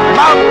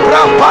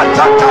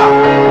 mambrapatata.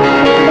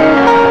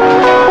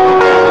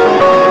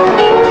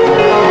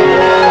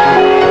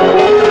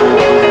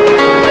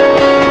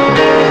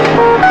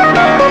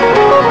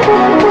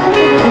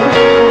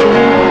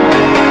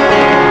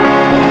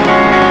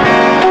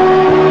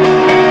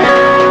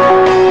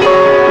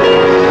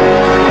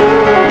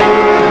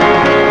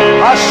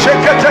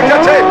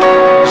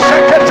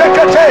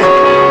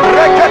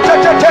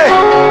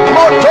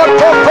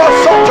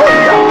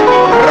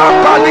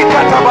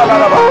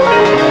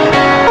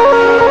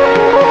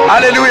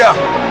 Hallelujah.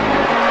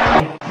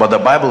 But the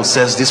Bible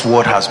says this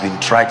word has been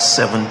tried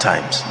 7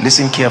 times.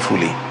 Listen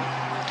carefully.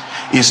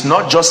 It's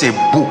not just a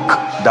book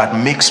that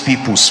makes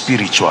people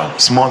spiritual.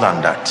 It's more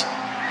than that.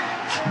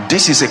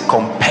 This is a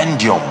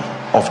compendium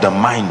of the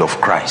mind of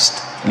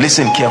Christ.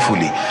 Listen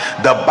carefully.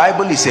 The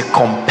Bible is a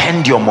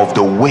compendium of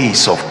the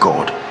ways of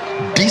God.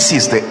 This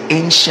is the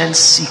ancient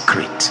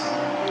secret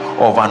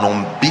of an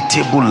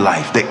unbeatable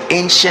life, the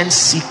ancient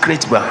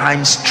secret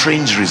behind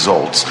strange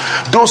results.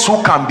 Those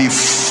who can be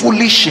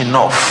foolish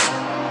enough,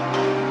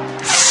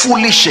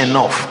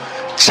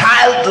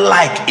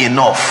 childlike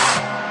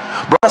enough.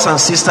 Brothers and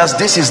sisters,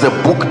 this is the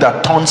book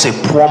that turns a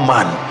poor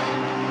man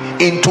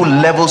into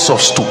levels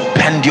of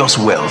stupendous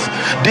wealth.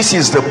 This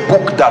is the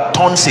book that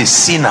turns a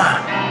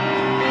sinner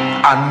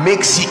and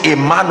makes a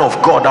man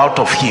of God out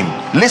of him.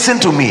 Listen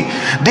to me.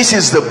 This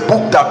is the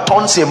book that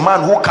turns a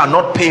man who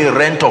cannot pay a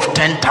rent of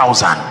 10,000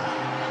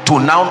 to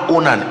now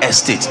own an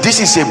estate. This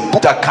is a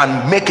book that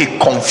can make a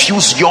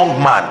confused young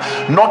man,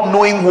 not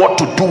knowing what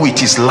to do with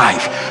his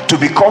life, to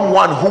become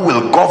one who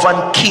will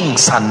govern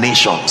kings and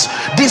nations.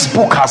 This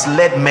book has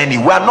led many.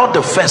 We are not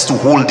the first to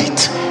hold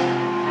it.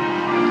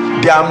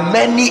 There are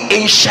many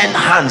ancient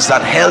hands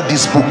that held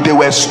this book. They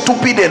were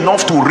stupid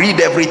enough to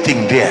read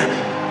everything there,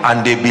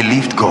 and they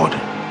believed God.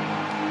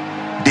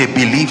 They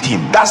believed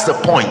him. That's the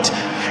point.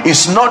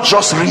 It's not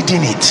just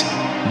reading it.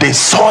 They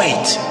saw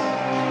it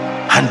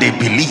and they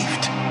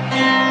believed,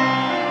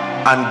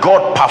 and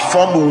God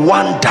performed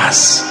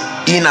wonders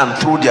in and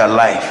through their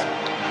life.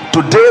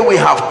 Today we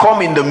have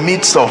come in the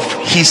midst of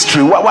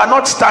history. We're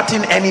not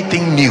starting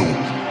anything new.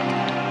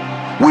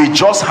 We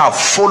just have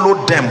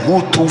followed them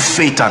who through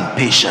faith and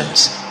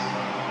patience,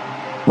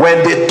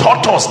 when they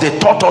taught us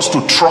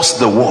to trust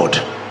the word,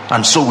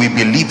 and so we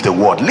believe the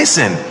word.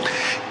 Listen,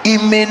 it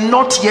may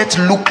not yet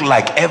look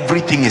like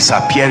everything is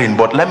appearing,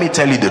 but let me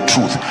tell you the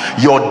truth.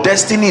 Your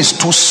destiny is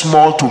too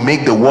small to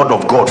make the word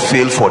of God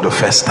fail for the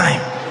first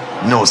time.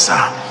 No sir,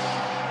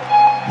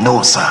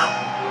 no sir,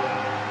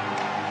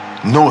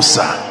 no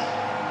sir.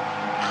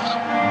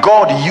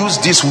 God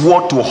used this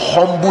word to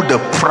humble the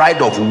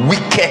pride of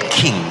wicked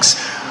kings,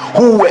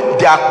 who were,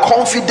 their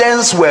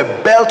confidence were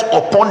built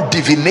upon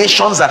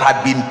divinations that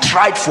had been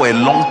tried for a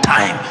long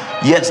time,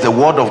 yet the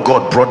word of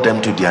God brought them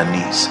to their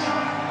knees.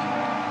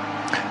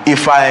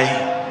 If I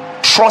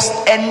trust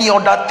any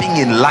other thing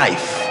in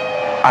life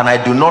and I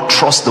do not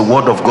trust the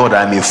word of God,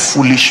 I am a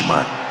foolish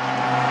man.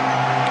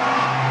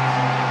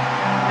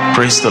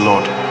 Praise the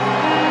Lord.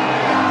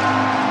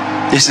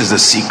 This is the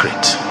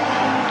secret.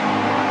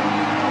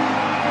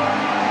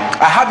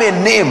 I have a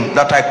name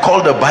that I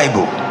call the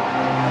Bible.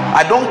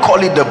 I don't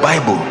call it the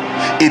Bible.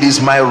 It is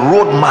my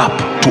roadmap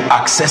to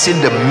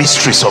accessing the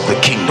mysteries of the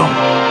kingdom.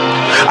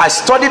 I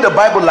study the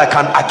Bible like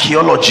an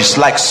archaeologist,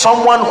 like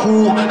someone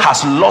who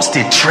has lost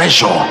a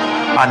treasure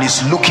and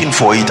is looking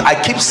for it. I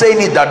keep saying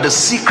it that the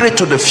secret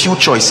to the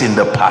future is in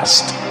the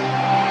past.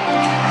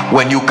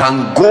 When you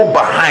can go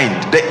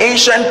behind, the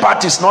ancient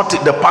part is not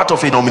the part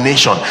of a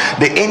nomination.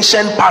 The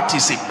ancient part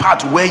is a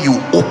part where you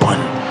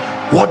open.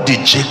 What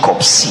did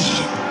Jacob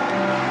see?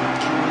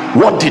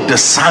 What did the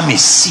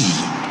psalmist see?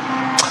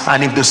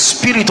 And if the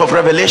spirit of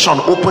revelation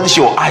opens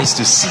your eyes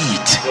to see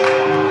it,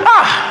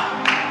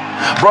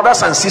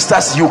 brothers and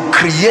sisters, you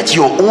create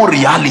your own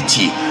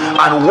reality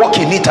and walk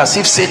in it as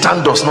if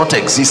Satan does not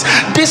exist.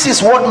 This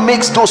is what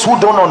makes those who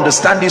don't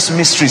understand these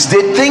mysteries,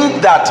 they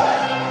think that,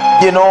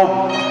 you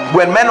know,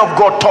 when men of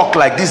God talk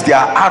like this, they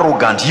are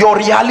arrogant. Your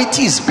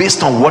reality is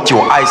based on what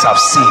your eyes have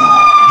seen.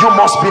 You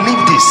must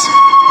believe this.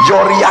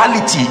 Your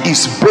reality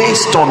is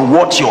based on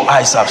what your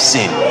eyes have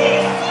seen.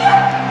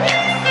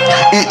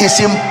 It is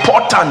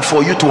important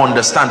for you to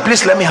understand.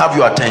 Please let me have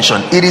your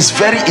attention. It is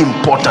very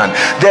important.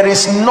 There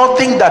is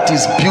nothing that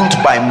is built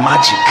by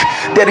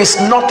magic. There is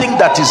nothing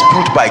that is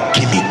built by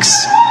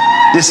gimmicks.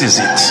 This is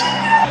it.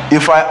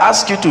 If I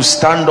ask you to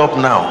stand up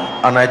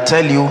now and I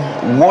tell you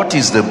what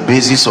is the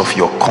basis of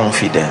your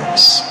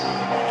confidence,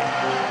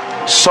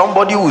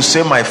 somebody will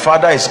say, my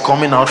father is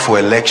coming out for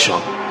election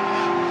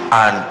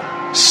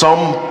and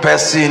some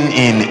person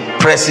in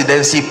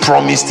presidency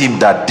promised him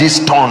that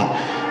this turn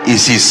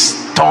is his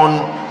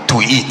turn to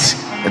eat.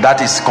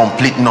 That is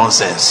complete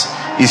nonsense.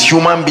 It's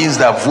human beings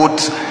that vote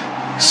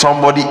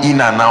somebody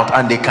in and out,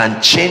 and they can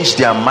change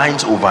their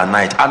minds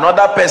overnight.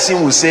 Another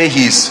person will say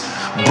his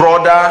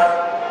brother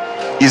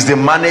is the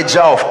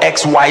manager of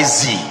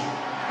XYZ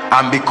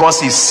and because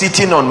he's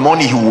sitting on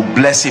money, he will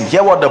bless him.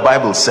 Hear what the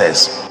Bible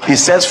says. It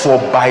says, for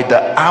by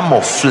the arm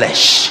of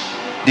flesh,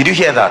 did you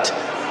hear that?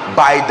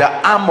 By the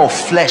arm of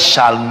flesh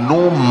shall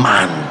no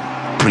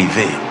man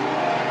prevail.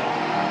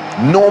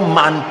 No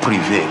man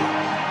prevail.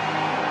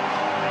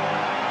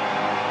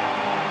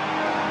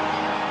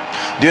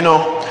 Do you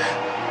know,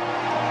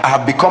 I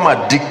have become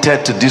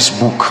addicted to this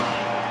book.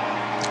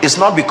 It's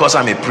not because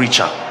I'm a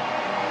preacher.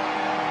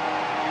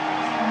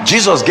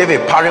 Jesus gave a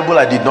parable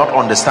I did not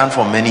understand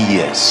for many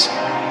years.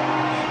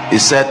 He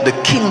said the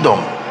kingdom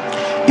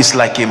is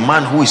like a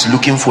man who is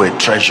looking for a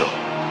treasure.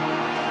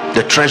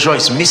 The treasure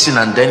is missing,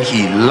 and then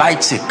he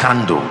lights a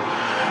candle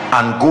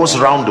and goes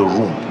around the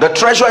room. The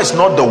treasure is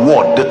not the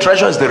word, the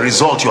treasure is the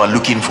result you are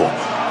looking for.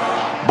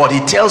 But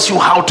he tells you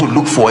how to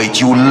look for it.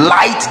 You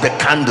light the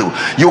candle.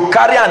 You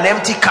carry an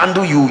empty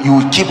candle,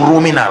 you keep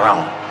roaming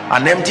around.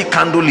 An empty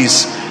candle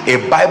is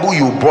a Bible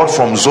you bought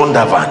from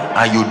Zondervan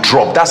and you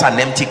drop. That's an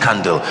empty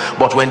candle.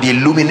 But when the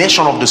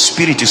illumination of the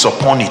Spirit is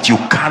upon it, you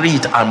carry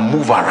it and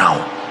move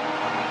around.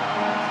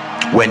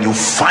 When you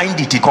find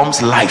it, it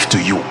comes life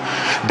to you.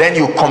 Then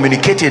you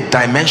communicate a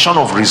dimension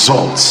of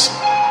results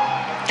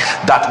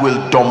that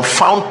will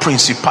dumbfound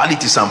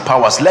principalities and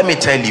powers. Let me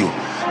tell you,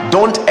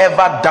 don't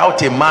ever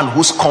doubt a man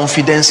whose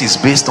confidence is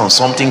based on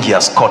something he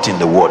has caught in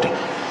the word.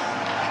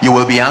 You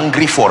will be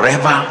angry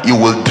forever. You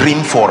will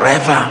dream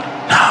forever.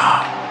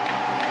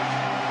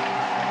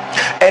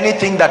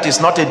 Anything that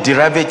is not a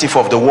derivative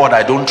of the word,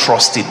 I don't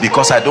trust it,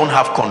 because I don't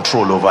have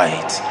control over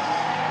it.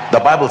 The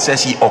Bible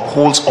says he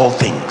upholds all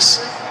things.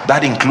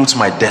 That includes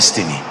my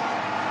destiny.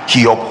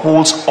 He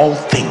upholds all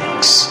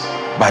things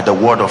by the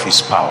word of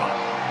his power.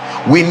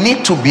 We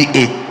need to be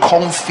a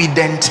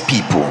confident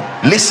people.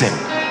 Listen,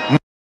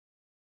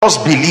 as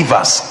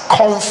believers,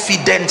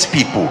 confident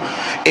people,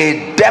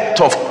 a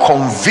depth of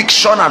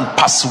conviction and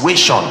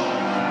persuasion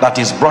that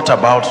is brought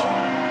about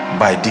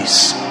by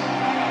this.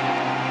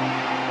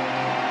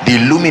 The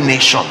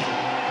illumination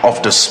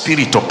of the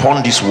Spirit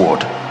upon this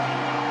word.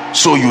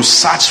 So you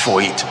search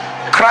for it.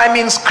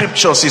 Criming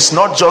scriptures is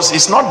not just,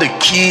 it's not the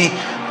key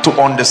to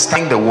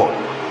understand the word.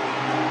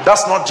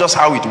 That's not just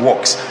how it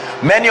works.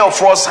 Many of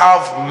us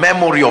have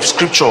memory of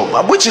scripture,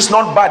 which is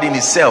not bad in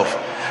itself,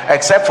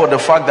 except for the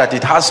fact that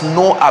it has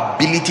no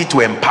ability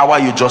to empower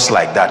you just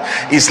like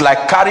that. It's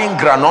like carrying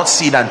granite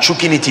seed and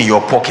chucking it in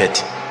your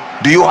pocket.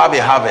 Do you have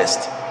a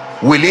harvest?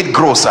 Will it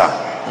grow, sir?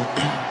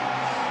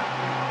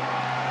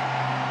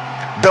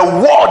 The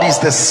word is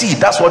the seed.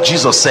 That's what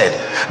Jesus said.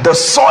 The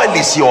soil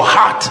is your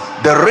heart.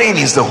 The rain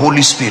is the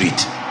Holy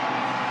Spirit.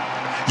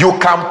 You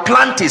can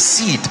plant a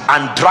seed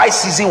and dry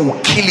season will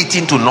kill it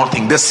into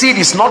nothing. The seed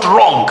is not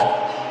wrong,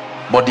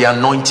 but the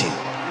anointing.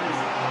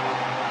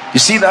 You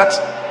see that?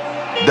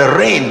 The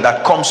rain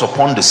that comes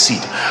upon the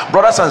seed.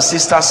 Brothers and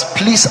sisters,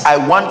 please, I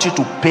want you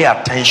to pay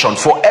attention.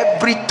 For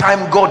every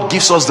time God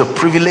gives us the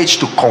privilege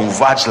to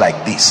converge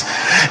like this,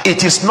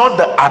 it is not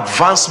the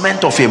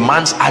advancement of a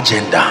man's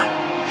agenda.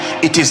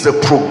 It is the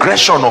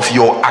progression of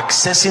your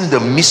accessing the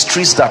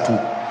mysteries that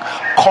will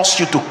cause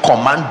you to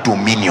command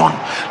dominion.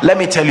 Let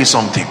me tell you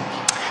something.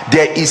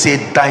 There is a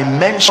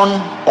dimension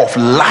of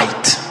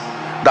light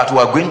that we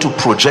are going to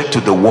project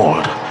to the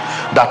world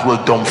that will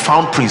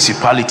dumbfound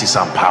principalities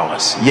and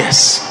powers.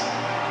 Yes,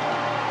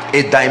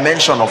 a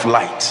dimension of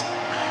light.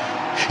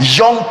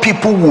 Young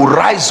people will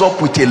rise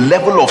up with a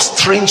level of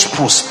strange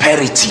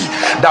prosperity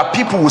that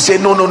people will say,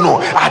 no,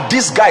 are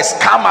these guys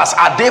scammers?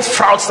 Are they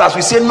fraudsters?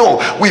 We say, no,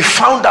 we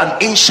found an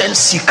ancient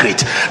secret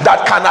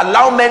that can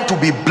allow men to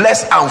be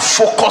blessed and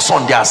focus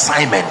on their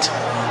assignment.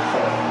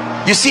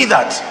 You see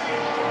that?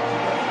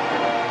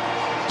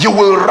 You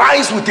will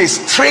rise with a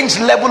strange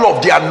level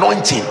of the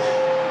anointing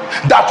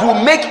that will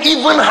make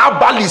even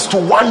herbalists to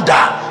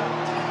wonder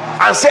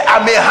and say,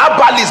 I'm a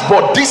herbalist,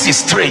 but this is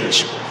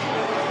strange.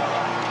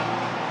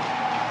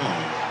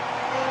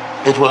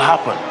 It will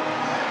happen.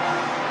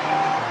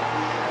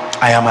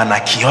 I am an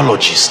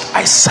archaeologist.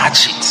 I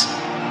search it.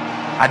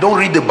 I don't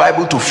read the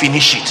Bible to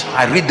finish it.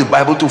 I read the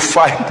Bible to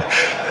find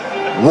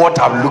what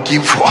I'm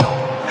looking for.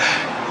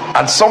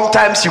 And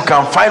sometimes you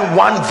can find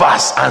one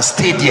verse and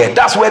stay there.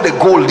 That's where the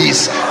goal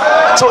is.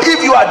 So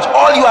if you are,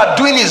 all you are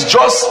doing is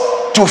just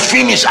to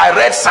finish, I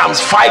read Psalms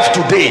 5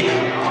 today,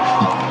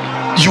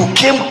 you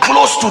came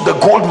close to the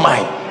gold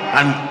mine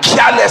and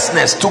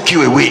carelessness took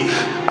you away,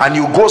 and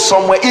you go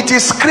somewhere. It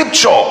is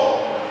scripture,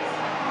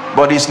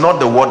 but it's not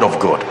the word of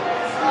God.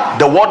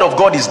 The word of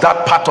God is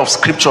that part of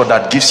scripture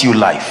that gives you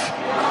life.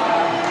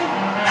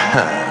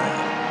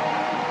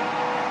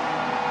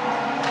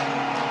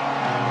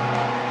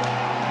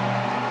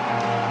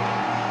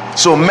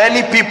 So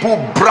many people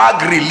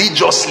brag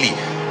religiously.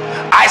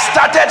 I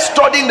started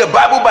studying the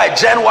Bible by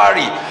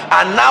January,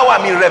 and now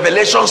I'm in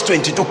Revelations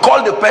 22.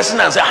 Call the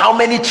person and say, how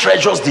many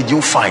treasures did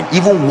you find?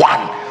 Even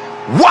one.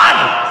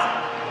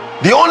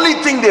 The only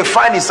thing they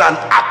find is an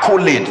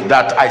accolade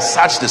that I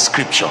searched the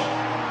scripture.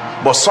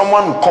 But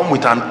someone will come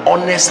with an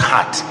honest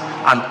heart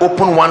and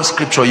open one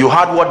scripture. You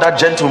heard what that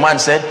gentleman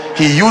said?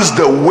 He used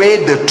the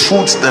way, the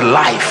truth, the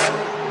life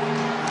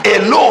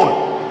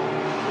alone.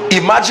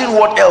 Imagine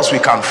what else we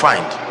can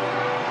find.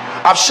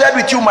 I've shared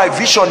with you my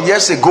vision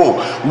years ago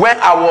when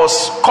I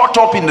was caught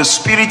up in the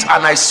spirit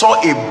and I saw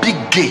a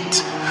big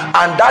gate,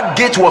 and that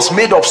gate was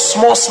made of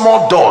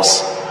small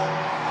doors.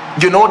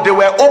 You know, they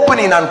were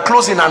opening and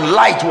closing and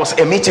light was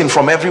emitting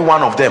from every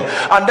one of them.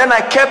 And then I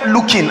kept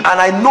looking and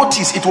I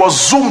noticed it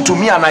was zoomed to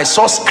me, and I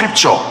saw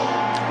scripture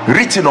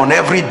written on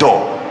every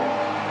door,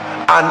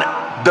 and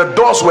the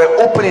doors were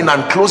opening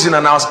and closing.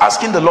 And I was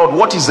asking the Lord,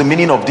 what is the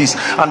meaning of this?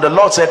 And the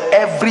Lord said,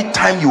 every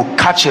time you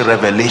catch a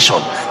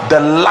revelation, the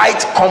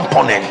light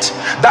component,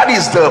 that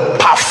is the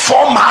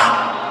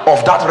performer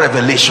of that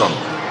revelation.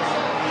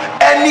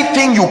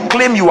 Anything you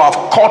claim you have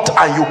caught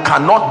and you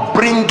cannot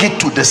bring it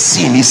to the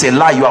scene is a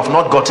lie. You have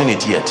not gotten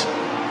it yet.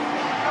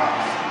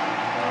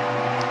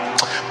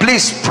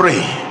 Please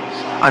pray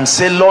and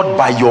say, Lord,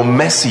 by your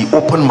mercy,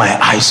 open my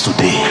eyes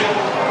today.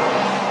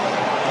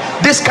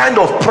 This kind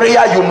of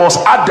prayer, you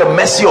must add the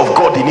mercy of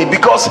God in it,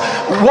 because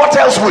what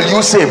else will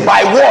you say?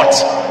 By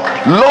what?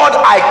 Lord,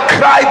 I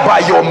cry by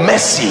your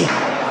mercy,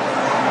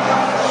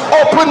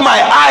 open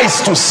my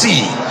eyes to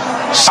see.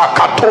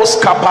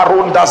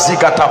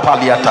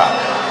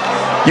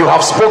 You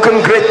have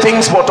spoken great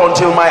things, but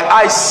until my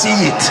eyes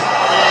see it,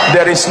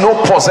 there is no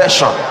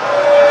possession.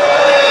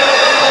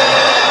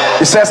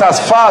 It says, as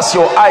far as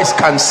your eyes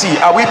can see.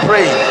 Are we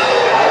praying?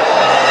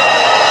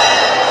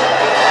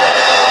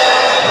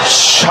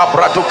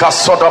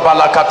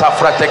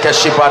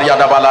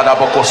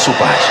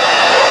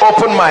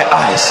 Open my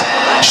eyes.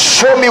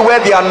 Show me where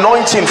the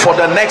anointing for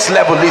the next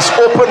level is.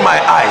 Open my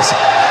eyes.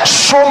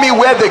 Show me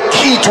where the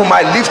key to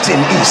my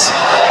lifting is.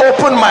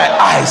 Open my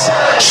eyes.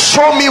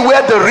 Show me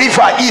where the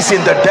river is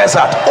in the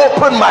desert.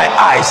 Open my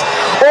eyes.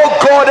 Oh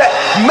God,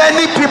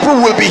 many people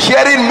will be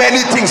hearing many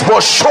things,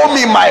 but show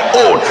me my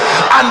own.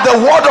 And the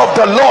word of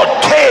the Lord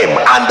came,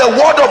 and the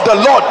word of the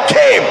Lord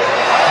came.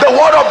 The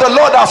word of the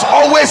Lord has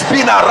always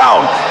been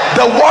around.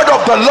 The word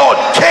of the Lord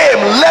came.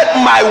 Let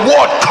my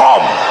word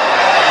come.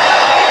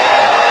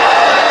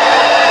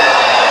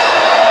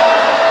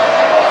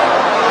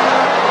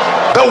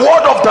 The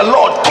word of the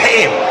Lord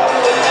came.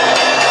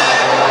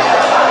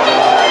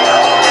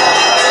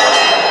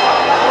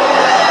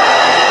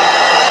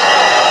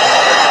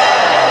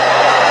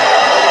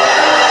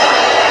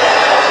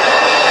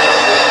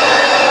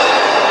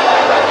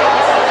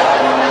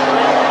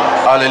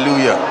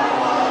 Hallelujah.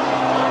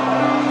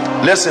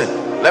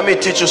 Listen, let me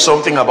teach you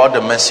something about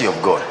the mercy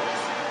of God.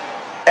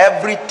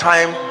 Every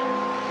time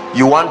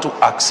you want to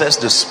access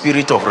the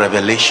spirit of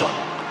revelation,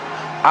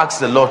 ask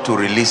the Lord to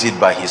release it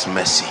by his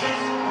mercy.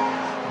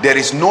 There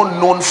is no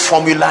known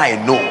formula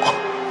I know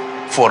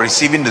for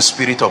receiving the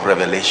spirit of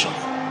revelation.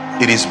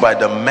 It is by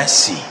the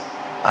mercy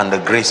and the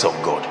grace of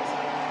God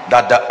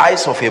that the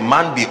eyes of a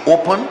man be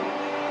open.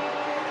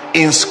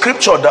 In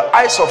scripture, the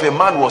eyes of a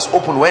man was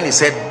open when he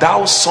said,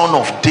 thou son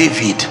of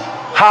David,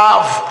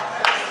 have.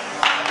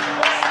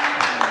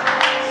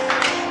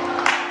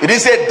 It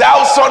didn't say,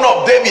 thou son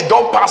of David,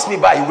 don't pass me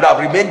by. He would have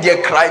remained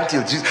there crying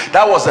till Jesus.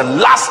 That was the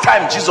last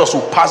time Jesus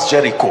would pass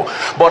Jericho.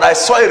 But I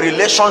saw a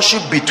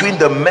relationship between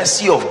the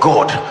mercy of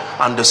God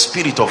and the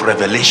spirit of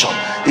revelation.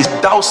 Is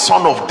thou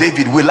son of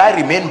David, will I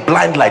remain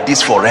blind like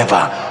this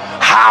forever?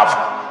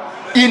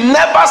 He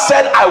never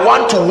said, I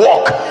want to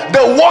walk.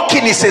 The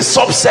walking is a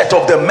subset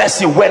of the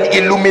mercy. When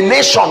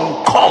illumination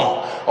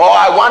come, or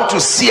I want to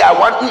see,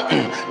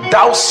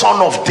 thou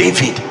son of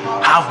David,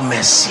 have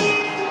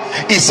mercy.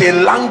 It's a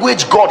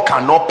language God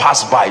cannot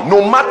pass by.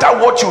 No matter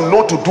what you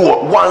know to do,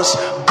 once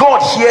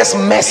God hears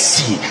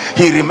mercy,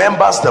 he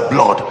remembers the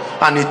blood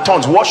and he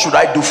turns. What should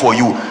I do for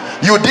you?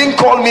 You didn't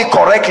call me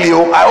correctly.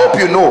 Oh, I hope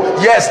you know.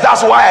 Yes,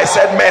 that's why I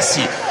said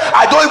mercy.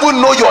 I don't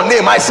even know your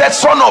name. I said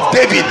son of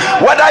David.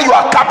 Whether you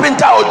are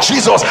carpenter or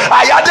Jesus,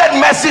 I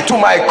added mercy to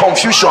my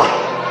confusion.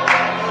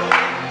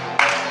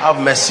 Have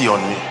mercy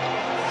on me.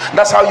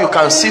 That's how you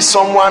can see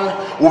someone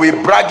who will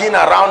be bragging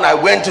around, I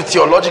went to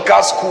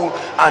theological school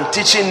and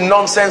teaching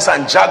nonsense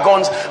and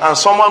jargons, and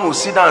someone will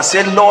sit down and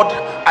say, Lord,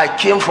 I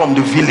came from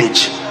the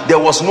village. There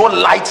was no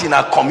light in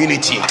our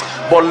community,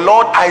 but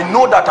Lord, I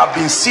know that I've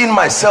been seeing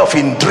myself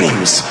in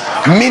dreams,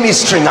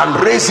 ministering and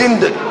raising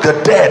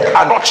the dead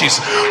and churches.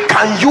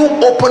 Can you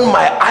open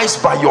my eyes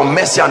by your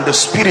mercy? And the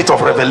spirit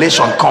of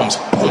revelation comes.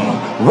 Boom.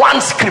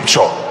 One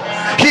scripture.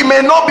 He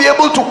may not be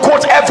able to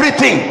quote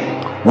everything.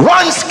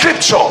 One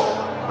scripture,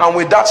 and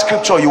with that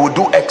scripture you will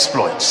do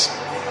exploits.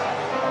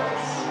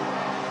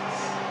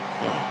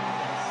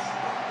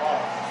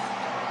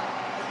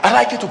 I'd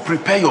like you to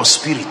prepare your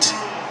spirit,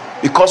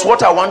 because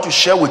what I want to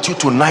share with you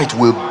tonight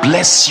will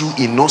bless you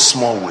in no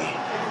small way.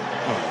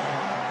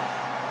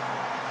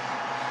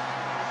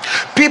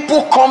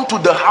 People come to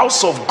the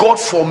house of God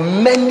for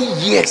many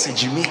years,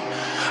 Jimmy,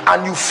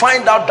 and you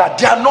find out that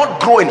they are not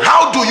growing.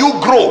 How do you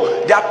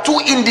grow? There are two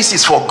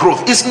indices for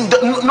growth. It's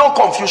no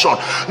confusion.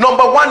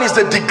 Number one is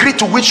the degree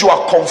to which you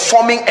are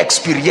conforming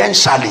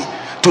experientially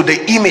to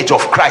the image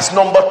of Christ.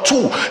 Number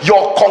two,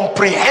 your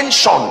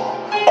comprehension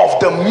of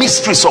the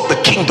mysteries of the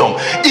kingdom.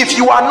 If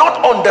you are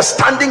not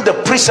understanding the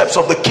precepts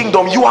of the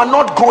kingdom, you are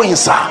not growing,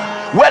 sir.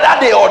 Whether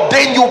they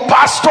ordain you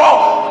pastor,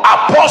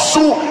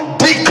 apostle,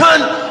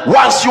 deacon,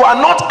 once you are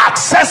not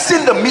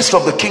accessing the midst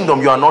of the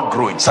kingdom, you are not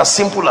growing. It's as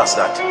simple as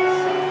that.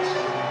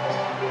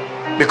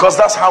 Because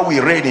that's how we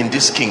reign in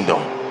this kingdom,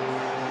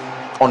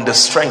 on the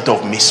strength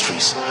of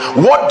mysteries.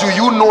 What do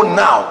you know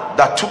now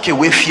that took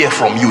away fear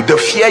from you? The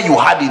fear you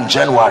had in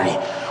January.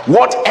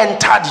 What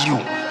entered you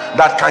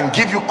that can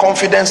give you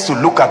confidence to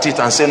look at it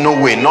and say, no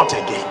way, not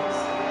again?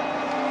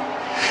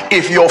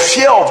 If your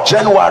fear of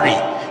January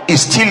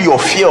is still your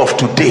fear of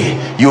today,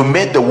 you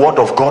made the word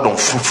of God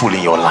unfruitful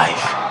in your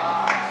life.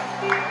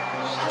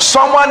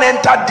 Someone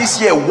entered this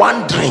year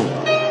wondering,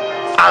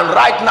 and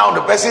right now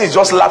the person is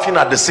just laughing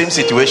at the same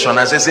situation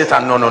and says,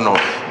 Satan, no,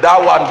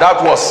 that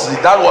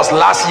was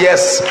last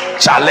year's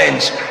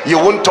challenge. You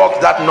won't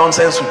talk that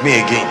nonsense with me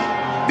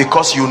again,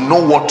 because you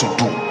know what to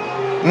do.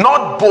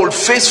 Not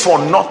bold-faced for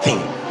nothing,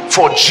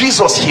 for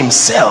Jesus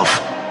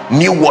himself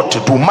knew what to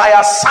do. My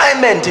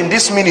assignment in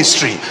this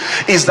ministry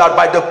is that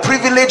by the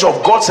privilege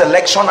of God's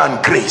election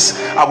and grace,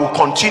 I will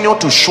continue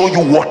to show you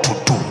what to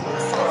do.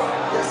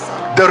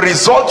 The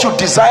result you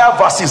desire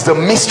versus the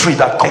mystery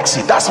that connects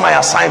it. That's my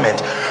assignment,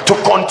 to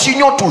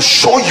continue to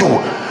show you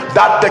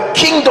that the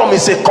kingdom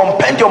is a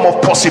compendium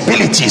of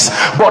possibilities,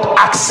 but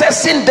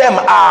accessing them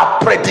are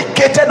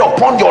predicated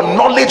upon your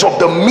knowledge of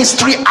the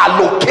mystery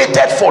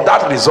allocated for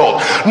that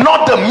result,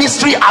 not the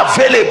mystery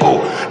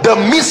available, the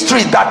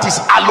mystery that is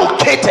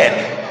allocated.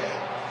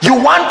 You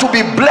want to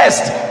be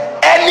blessed,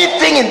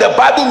 anything in the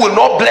Bible will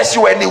not bless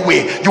you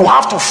anyway. You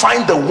have to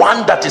find the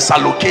one that is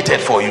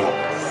allocated for you.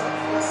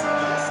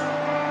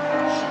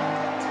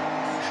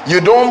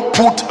 You don't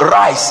put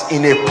rice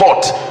in a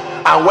pot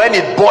and when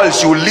it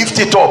boils you lift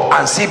it up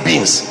and see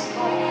beans.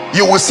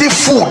 You will see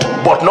food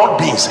but not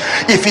beans.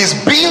 If it's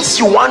beans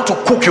you want to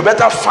cook, you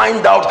better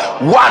find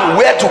out, one,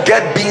 where to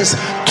get beans,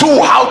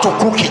 two, how to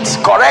cook it.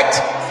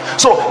 Correct?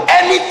 So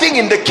anything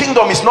in the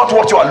kingdom is not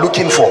what you are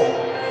looking for.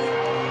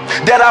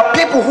 There are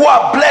people who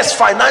are blessed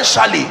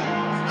financially,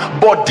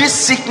 but this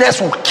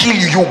sickness will kill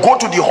you. You go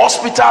to the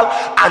hospital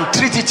and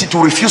treat it, it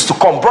will refuse to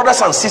come.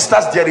 Brothers and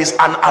sisters, there is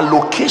an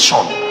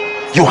allocation.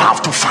 You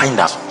have to find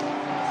out.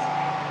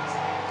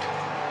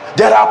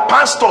 There are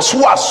pastors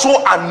who are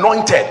so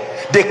anointed,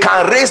 they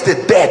can raise the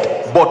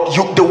dead, but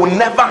they will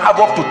never have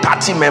up to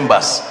 30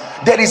 members.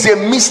 There is a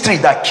mystery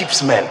that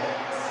keeps men.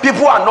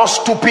 People are not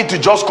stupid to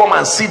just come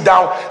and sit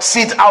down,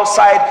 sit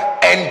outside,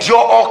 endure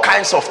all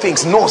kinds of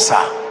things. No,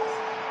 sir.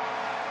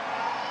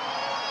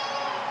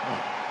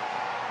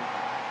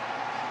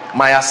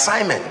 My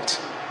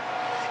assignment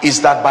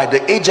is that by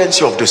the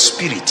agency of the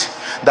Spirit,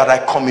 that I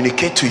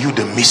communicate to you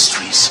the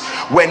mysteries.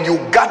 When you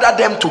gather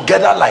them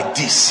together like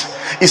this,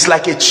 it's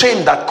like a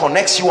chain that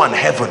connects you and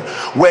heaven.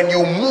 When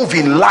you move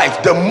in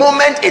life, the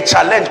moment a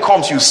challenge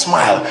comes, you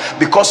smile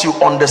because you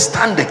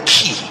understand the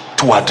key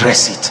to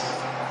address it.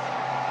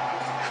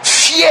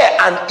 Fear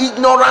and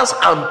ignorance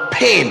and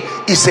pain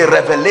is a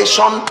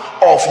revelation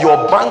of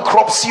your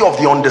bankruptcy of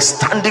the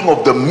understanding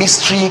of the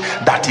mystery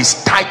that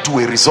is tied to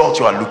a result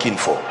you are looking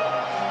for.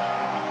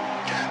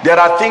 There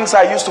are things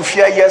I used to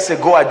fear years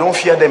ago, I don't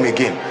fear them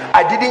again.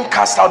 I didn't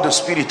cast out the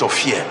spirit of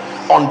fear.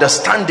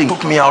 Understanding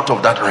took me out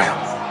of that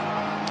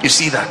realm. You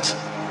see that?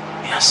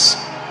 Yes.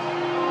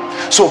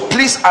 So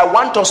please, I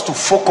want us to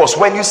focus.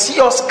 When you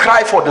see us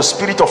cry for the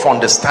spirit of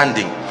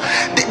understanding,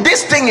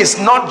 this thing is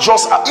not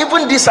just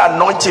even this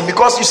anointing,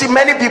 because you see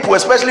many people,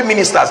 especially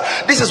ministers,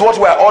 this is what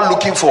we're all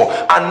looking for.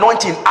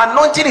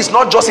 Anointing is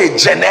not just a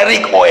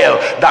generic oil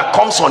that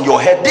comes on your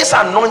head. This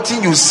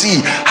anointing you see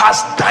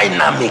has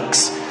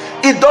dynamics.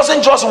 It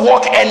doesn't just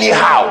work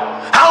anyhow.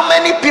 How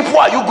many people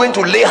are you going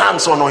to lay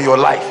hands on your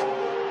life?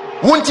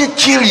 Won't it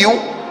kill you?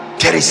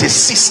 There is a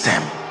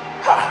system.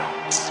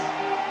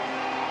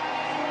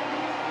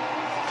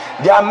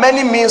 There are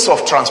many means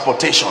of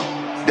transportation.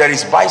 There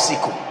is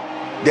bicycle,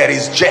 there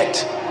is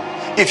jet.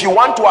 If you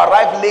want to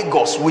arrive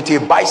Lagos with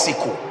a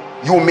bicycle,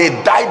 you may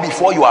die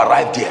before you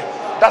arrive there.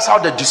 That's how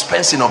the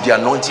dispensing of the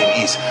anointing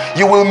is.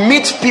 You will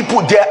meet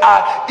people.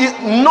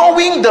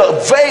 Knowing the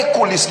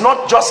vehicle is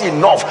not just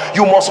enough.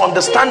 You must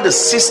understand the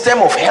system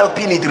of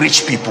helping it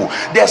reach people.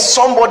 There's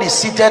somebody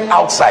seated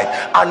outside,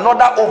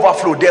 another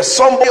overflow. There's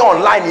somebody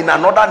online in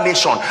another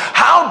nation.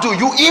 How do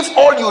you, if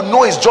all you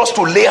know is just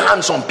to lay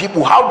hands on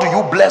people, how do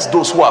you bless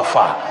those who are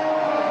far?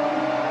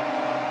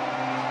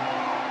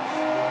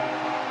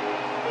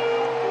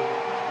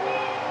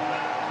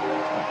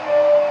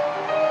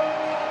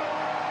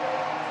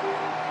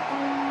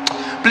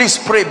 Please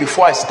pray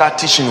before I start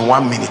teaching in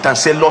 1 minute and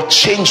say, Lord,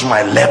 change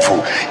my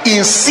level.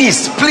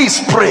 Insist,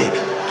 please pray.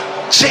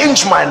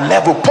 Change my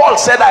level. Paul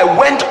said, I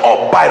went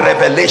up by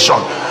revelation.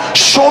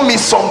 Show me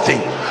something.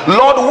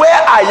 Lord,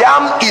 where I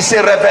am is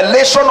a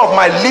revelation of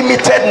my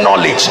limited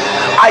knowledge.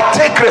 I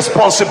take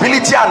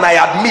responsibility and I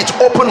admit,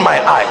 open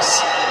my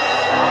eyes.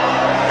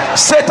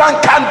 Satan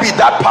can't be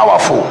that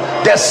powerful.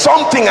 There's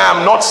something I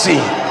am not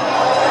seeing.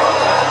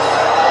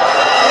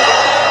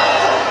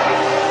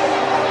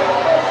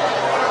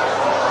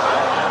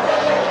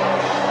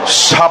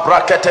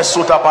 Shabrakete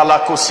suta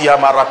balakosia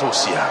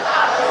maratosia.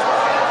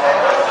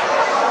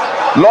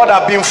 Lord,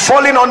 I've been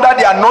falling under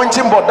the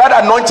anointing, but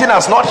that anointing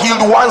has not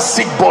healed one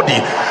sick body.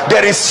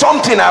 There is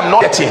something I'm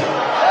not getting.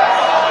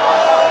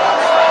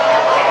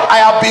 I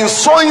have been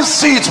sowing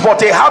seeds,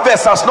 but a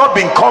harvest has not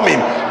been coming.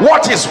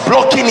 What is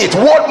blocking it?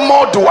 What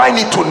more do I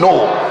need to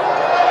know?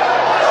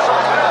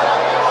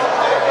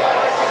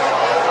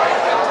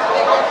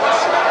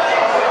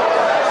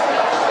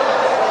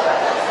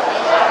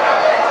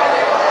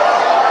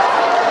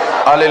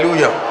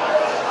 Hallelujah.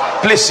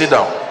 Please sit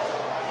down.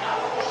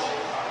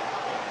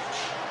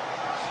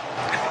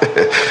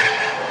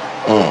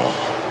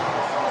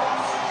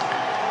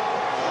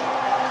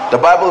 The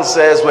Bible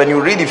says, when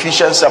you read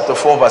Ephesians chapter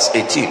 4 verse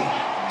 18,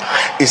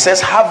 it says,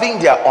 having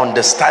their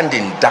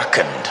understanding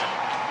darkened.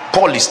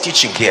 Paul is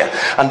teaching here,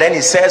 and then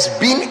he says,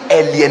 being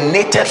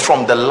alienated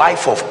from the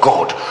life of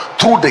God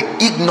through the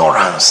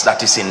ignorance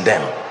that is in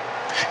them.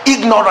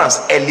 Ignorance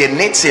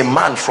alienates a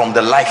man from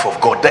the life of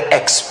God, the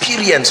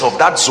experience of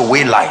that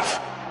Zoe life.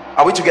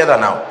 Are we together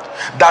now?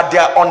 That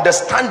their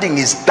understanding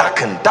is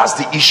darkened. That's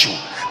the issue.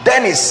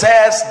 Then he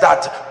says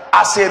that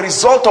as a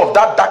result of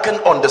that darkened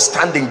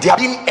understanding, they are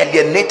being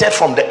alienated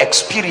from the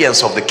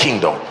experience of the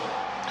kingdom.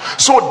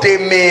 So they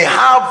may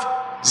have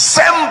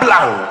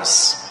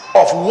semblance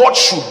of what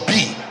should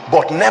be,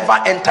 but never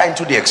enter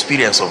into the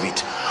experience of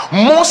it.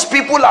 Most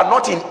people are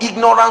not in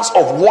ignorance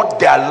of what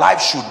their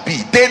life should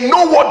be. They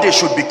know what they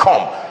should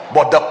become,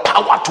 but the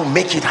power to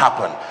make it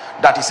happen,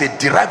 that is a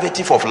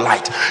derivative of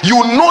light.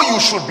 You know you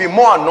should be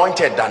more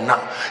anointed than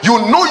now. You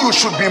know you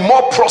should be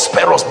more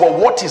prosperous, but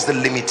what is the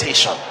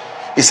limitation?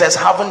 It says,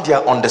 having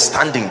their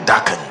understanding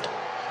darkened,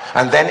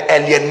 and then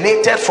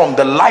alienated from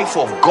the life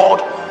of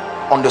God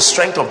on the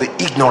strength of the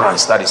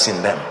ignorance that is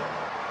in them.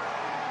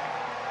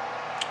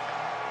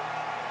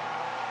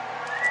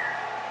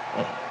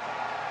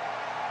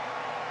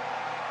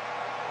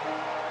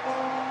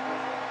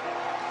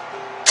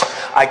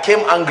 I came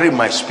angry in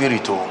my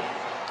spirit.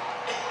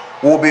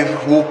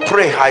 We'll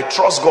pray. I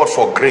trust God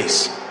for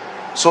grace,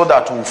 so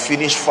that we'll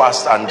finish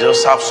fast and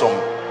just have some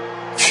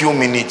few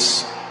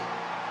minutes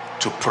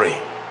to pray.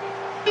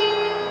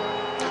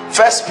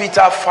 1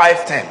 Peter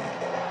 5:10,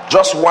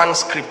 just one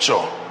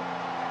scripture.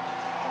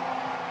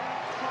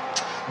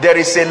 There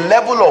is a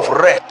level of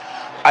rest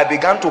I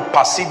began to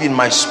perceive in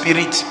my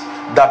spirit,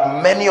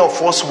 that many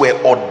of us were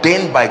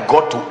ordained by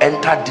God to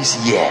enter this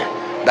year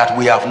that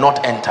we have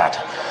not entered,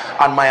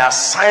 and my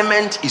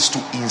assignment is to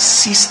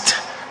insist,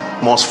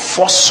 must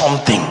force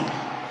something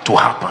to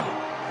happen.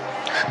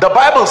 The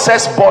Bible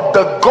says, but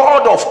the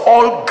God of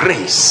all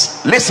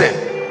grace, listen,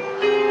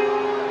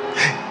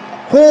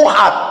 who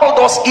hath called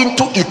us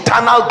into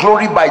eternal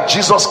glory by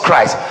Jesus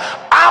Christ,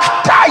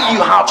 after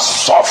you have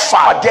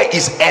suffered, there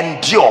is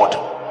endured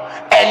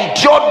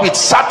with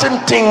certain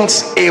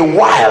things a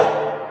while.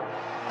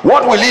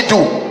 What will he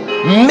do?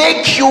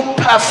 Make you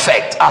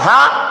perfect,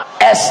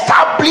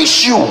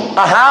 establish you,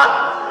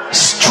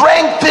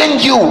 strengthen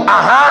you,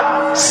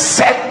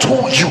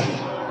 settle you,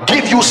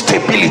 give you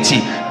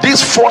stability.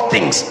 These four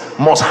things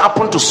must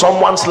happen to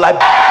someone's life.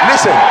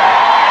 Listen,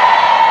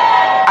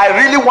 I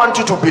really want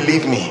you to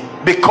believe me,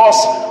 because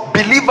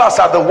believers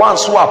are the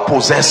ones who are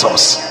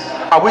possessors.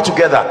 Are we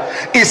together?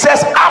 It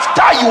says,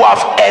 after you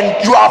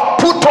have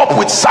put up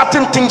with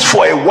certain things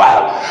for a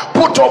while,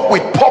 put up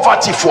with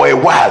poverty for a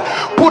while,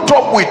 put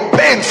up with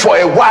pain for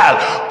a while,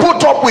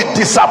 put up with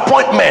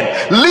disappointment.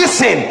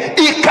 Listen,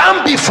 it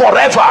can't be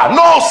forever.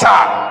 No, sir.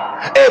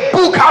 A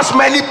book has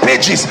many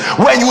pages.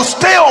 When you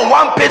stay on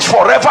one page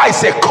forever,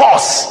 it's a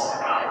curse.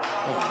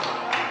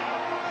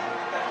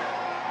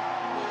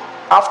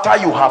 After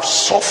you have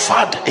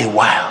suffered a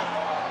while,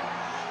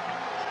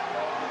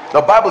 the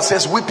Bible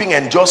says, weeping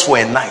endures for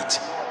a night.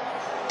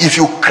 If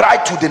you cry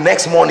to the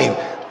next morning,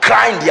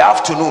 cry in the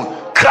afternoon,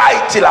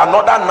 cry till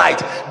another night,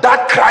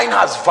 that crying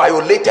has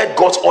violated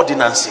God's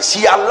ordinances.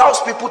 He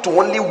allows people to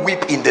only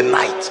weep in the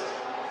night.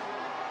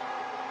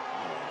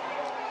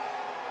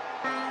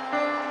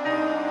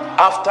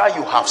 After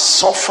you have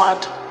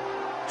suffered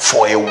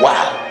for a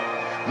while,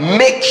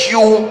 make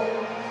you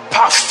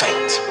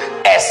perfect,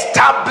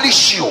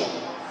 establish you.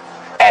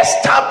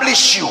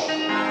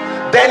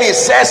 Then it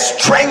says,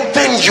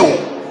 strengthen you.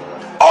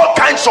 All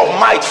kinds of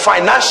might,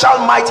 financial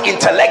might,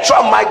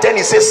 intellectual might. Then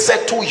it says,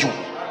 settle you.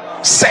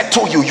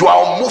 You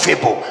are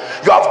unmovable.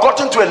 You have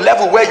gotten to a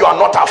level where you are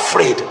not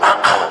afraid.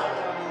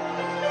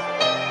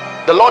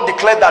 The Lord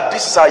declared that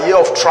this is a year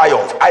of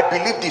triumph. I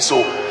believe this.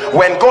 So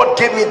when God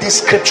gave me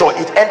this scripture,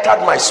 it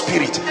entered my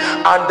spirit,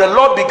 and the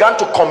Lord began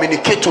to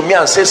communicate to me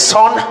and say,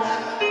 son,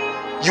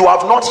 you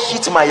have not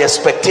hit my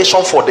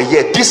expectation for the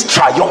year. This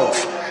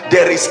triumph,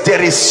 there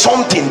is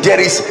something, there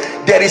is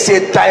a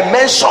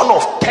dimension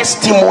of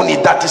testimony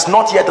that is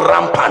not yet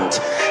rampant.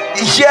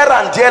 Here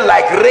and there,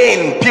 like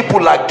rain,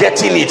 people are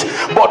getting it,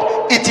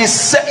 but it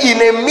is in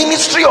a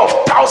ministry of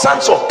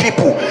thousands of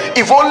people.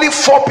 If only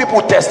 4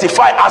 people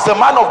testify, has the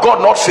man of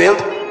God not failed?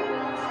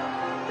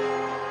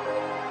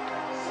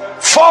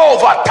 4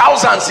 over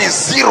thousands is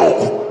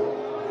 0.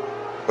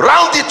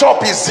 Round it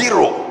up is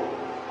 0.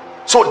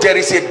 So there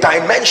is a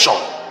dimension.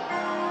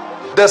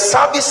 The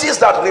services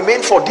that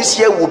remain for this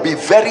year will be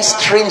very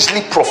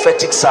strangely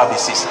prophetic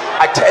services.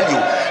 I tell you,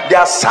 there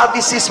are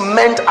services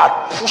meant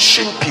at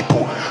pushing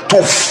people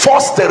to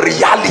force the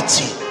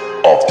reality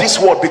of this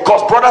world,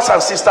 because brothers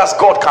and sisters,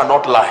 God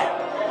cannot lie.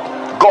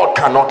 God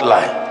cannot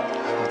lie.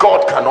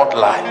 God cannot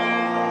lie.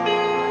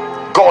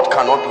 God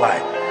cannot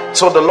lie.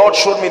 So the Lord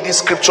showed me this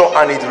scripture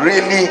and it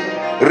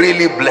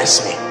really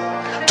blessed me.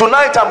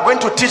 Tonight I'm going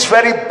to teach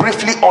very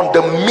briefly on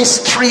the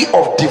mystery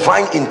of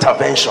divine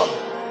intervention.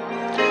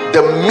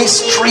 The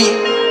mystery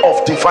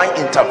of divine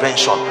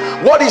intervention.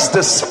 What is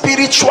the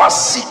spiritual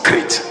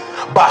secret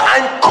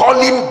behind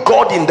calling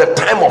God in the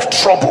time of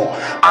trouble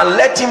and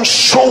let him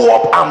show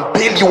up and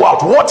bail you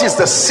out? What is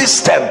the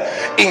system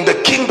in the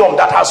kingdom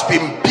that has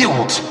been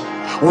built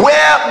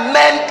where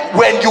men,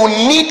 when you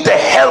need the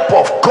help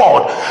of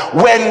God,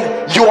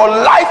 when your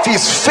life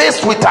is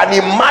faced with an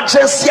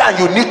emergency and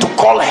you need to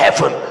call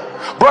heaven?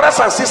 Brothers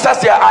and sisters,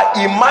 there are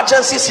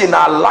emergencies in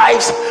our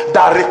lives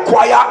that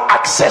require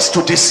access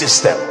to this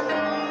system.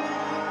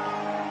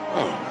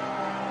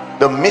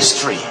 The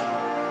mystery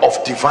of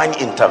divine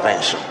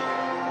intervention.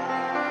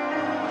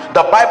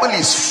 The Bible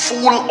is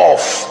full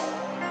of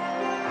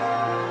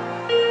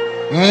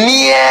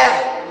near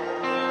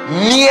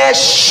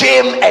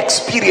shame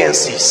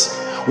experiences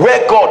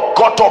where God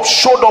got up,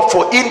 showed up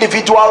for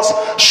individuals,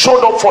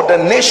 showed up for the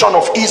nation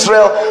of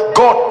Israel,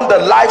 got the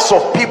lives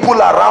of people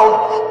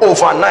around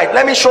overnight.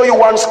 Let me show you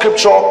one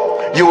scripture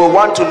you will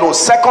want to know.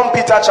 2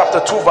 Peter chapter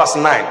 2 verse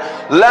 9.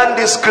 Learn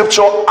this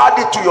scripture, add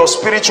it to your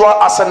spiritual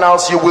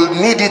arsenals. You will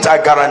need it, I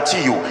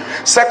guarantee you.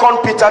 2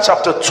 Peter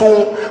chapter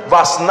 2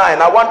 verse 9.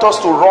 I want us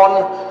to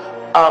run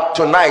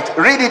tonight.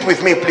 Read it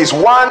with me, please.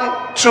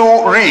 1,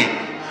 2, read.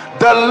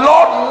 The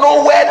Lord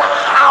knoweth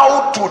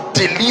how to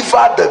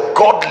deliver the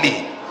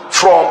godly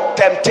from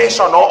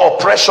temptation or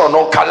oppression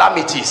or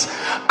calamities,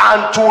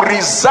 and to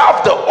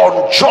reserve the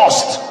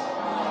unjust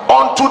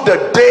unto the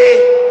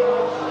day.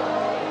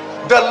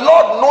 The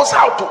Lord knows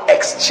how to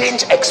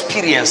exchange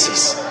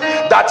experiences,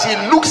 that he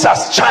looks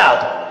as child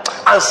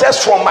and says,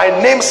 for my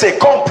name's sake,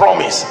 come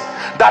promise.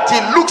 That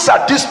he looks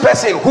at this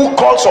person who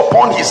calls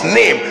upon his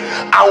name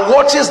and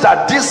watches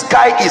that this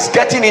guy is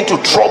getting into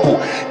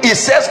trouble. He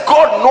says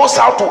God knows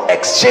how to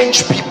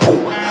exchange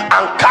people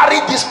and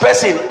carry this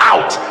person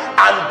out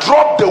and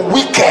drop the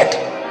wicked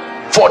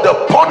for the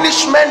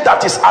punishment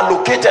that is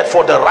allocated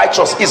for the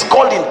righteous. Is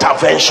called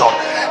intervention.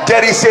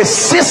 There is a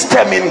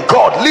system in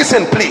God.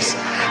 Listen please.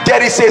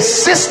 There is a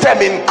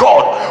system in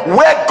God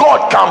where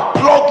God can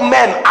plug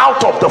men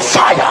out of the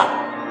fire.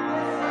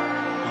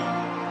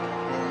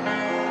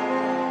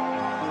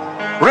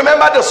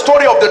 Remember the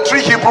story of the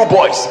 3 Hebrew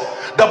boys.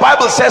 The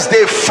Bible says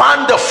they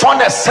fanned the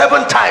furnace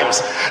 7 times,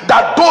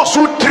 that those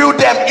who threw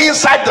them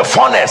inside the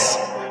furnace,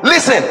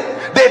 listen,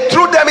 they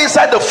threw them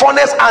inside the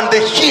furnace and the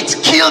heat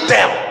killed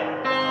them.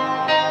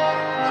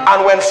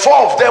 And when 4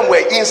 of them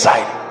were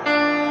inside,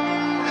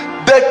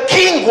 the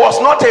king was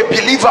not a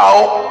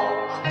believer,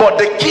 but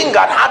the king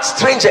had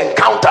strange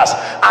encounters,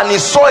 and he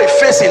saw a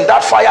face in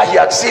that fire he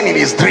had seen in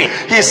his dream.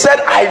 He said,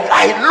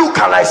 I look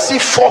and I see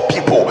 4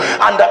 people,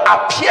 and the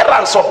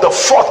appearance of the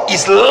 4th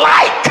is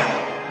like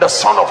the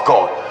Son of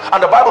God.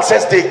 And the Bible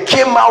says they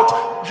came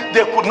out,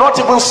 they could not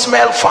even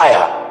smell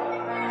fire.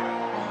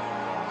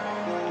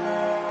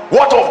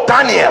 What of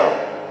Daniel,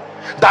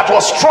 that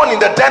was thrown in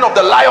the den of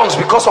the lions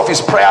because of his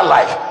prayer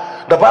life?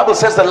 The Bible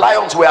says the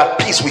lions were at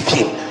peace with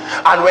him,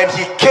 and when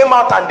he came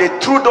out and they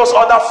threw those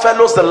other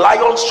fellows, the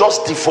lions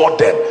just devoured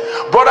them.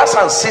 Brothers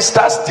and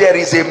sisters, there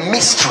is a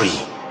mystery.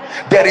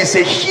 There is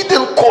a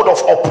hidden code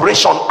of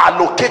operation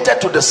allocated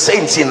to the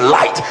saints in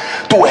light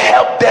to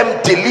help them,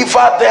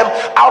 deliver them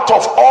out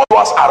of all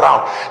what's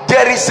around.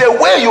 There is a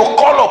way you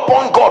call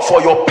upon God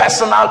for your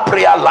personal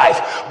prayer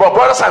life, but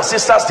brothers and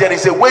sisters, there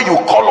is a way you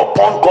call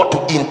upon God to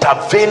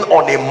intervene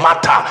on a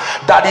matter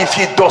that if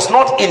he does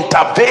not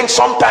intervene,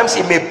 sometimes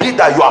it may be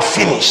that you are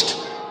finished.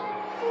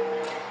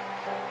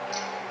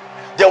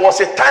 There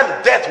was a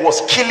time death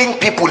was killing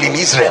people in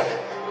Israel,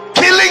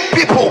 killing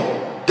people.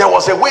 There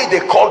was a way they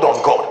called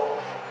on God.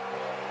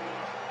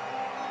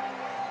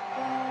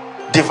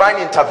 Divine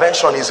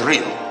intervention is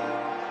real.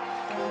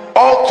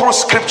 All through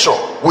scripture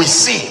we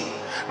see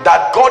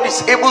that God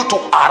is able to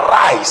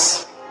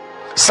arise.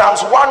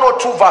 Psalms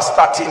 102 verse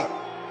 13,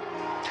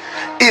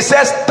 it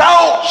says,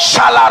 thou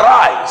shalt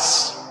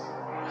arise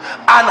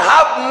and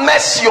have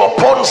mercy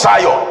upon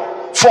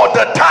Zion, for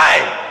the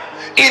time,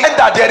 in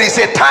that there is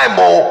a time,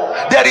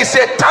 there is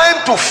a time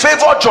to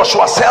favor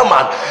Joshua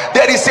Selman.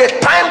 There is a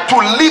time to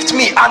lift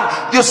me. And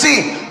you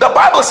see, the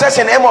Bible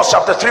says in Amos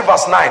chapter 3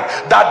 verse 9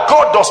 that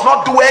God does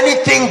not do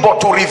anything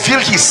but to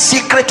reveal his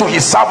secret to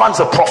his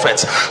servants, the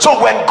prophets. So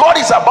when God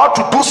is about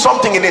to do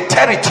something in a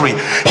territory,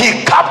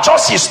 he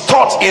captures his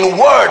thoughts in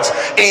words,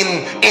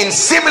 in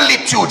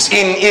similitudes,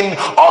 in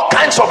all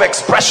kinds of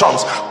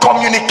expressions,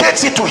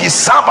 communicates it to his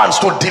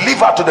servants to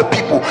deliver to the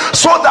people,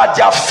 so that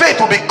their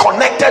faith will be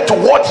connected to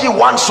what he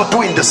wants to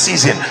do in the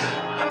season.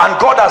 And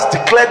God has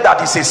declared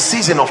that it's a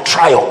season of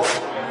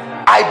triumph.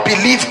 I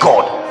believe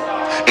God.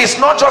 It's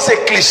not just a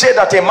cliche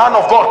that a man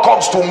of God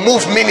comes to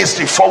move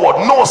ministry forward.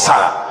 No, sir.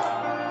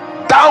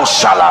 Thou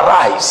shalt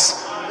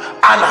arise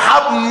and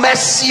have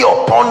mercy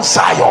upon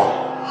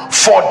Zion,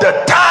 for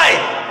the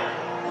time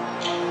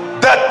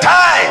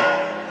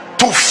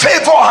to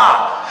favor her,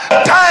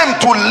 the time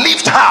to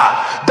lift her,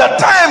 the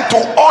time to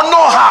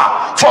honor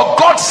her. For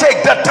God's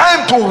sake, the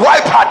time to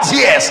wipe her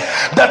tears,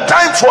 the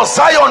time for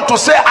Zion to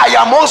say, I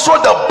am also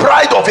the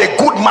bride of a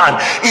good man.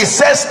 He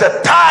says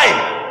the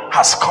time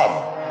has come.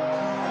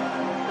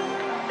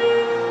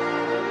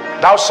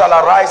 Thou shalt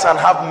arise and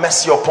have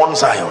mercy upon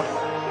Zion,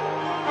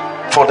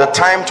 for the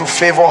time to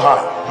favor her,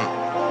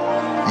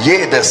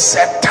 yea, the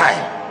set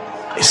time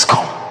is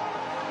come.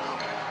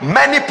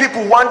 Many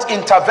people want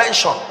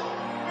intervention.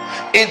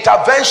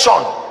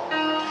 Intervention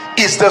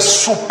is the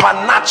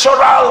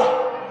supernatural,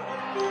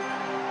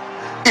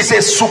 is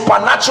a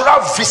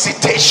supernatural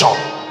visitation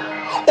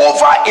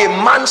over a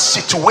man's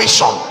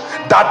situation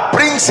that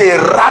brings a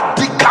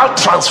radical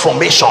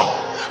transformation.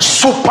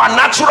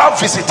 Supernatural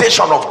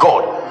visitation of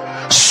God.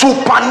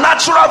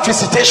 Supernatural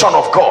visitation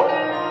of God.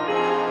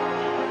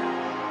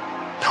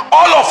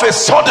 All of a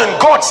sudden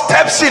God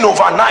steps in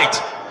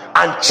overnight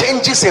and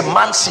changes a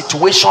man's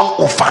situation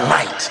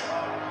overnight.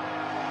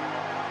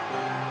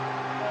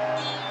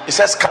 He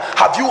says,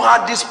 have you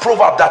heard this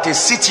proverb that a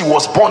city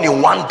was born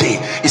in one day?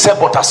 He said,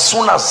 but as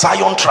soon as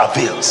Zion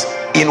travails,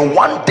 in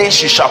one day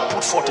she shall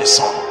put forth a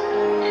son.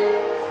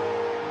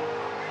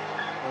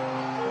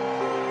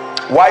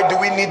 Why do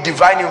we need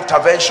divine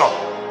intervention?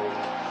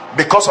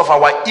 Because of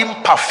our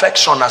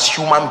imperfection as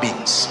human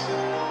beings.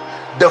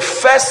 The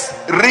first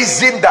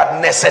reason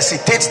that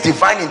necessitates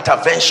divine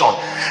intervention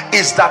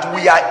is that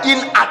we are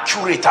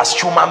inaccurate as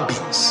human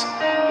beings.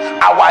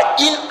 Our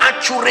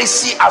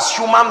inaccuracy as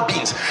human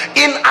beings,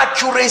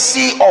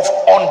 inaccuracy of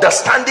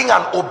understanding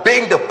and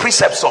obeying the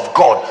precepts of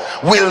God,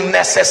 will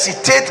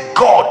necessitate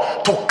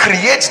God to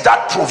create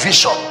that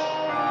provision.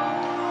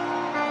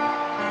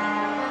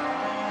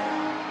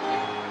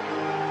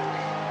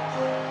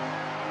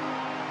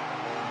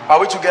 Are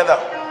we together?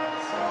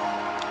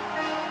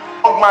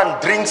 Young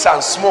man drinks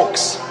and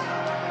smokes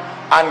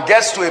and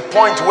gets to a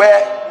point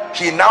where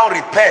he now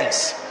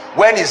repents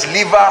when his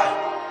liver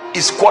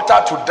is quarter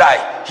to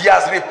die. He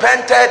has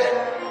repented,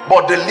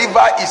 but the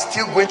liver is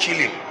still going to kill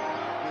him.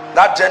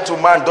 That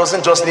gentleman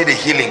doesn't just need a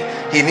healing,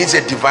 he needs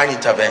a divine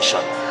intervention.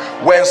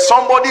 When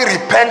somebody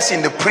repents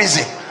in the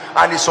prison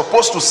and is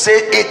supposed to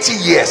say 80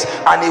 years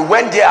and he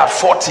went there at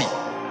 40,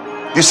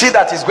 you see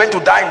that he's going to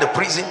die in the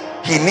prison.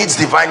 He needs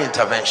divine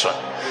intervention.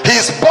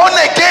 He's born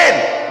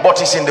again, but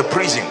he's in the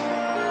prison.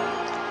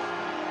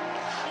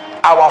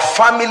 Our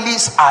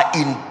families are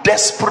in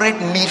desperate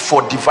need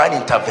for divine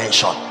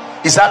intervention.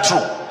 Is that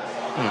true?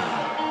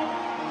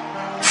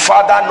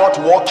 Father not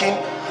working,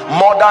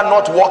 mother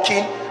not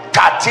working,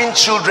 13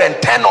 children,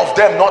 10 of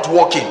them not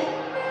working,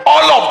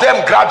 all of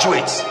them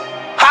graduates.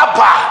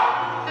 Haba!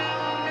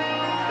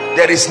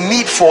 There is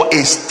need for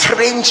a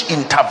strange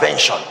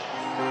intervention.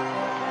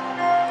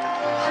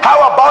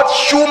 How about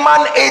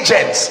human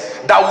agents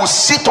that will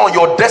sit on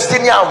your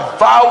destiny and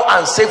vow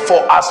and say, for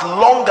as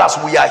long as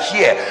we are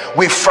here,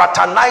 we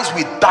fraternize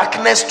with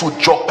darkness to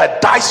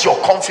jeopardize your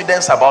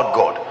confidence about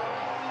God?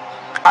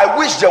 I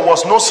wish there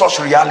was no such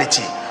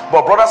reality,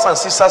 but brothers and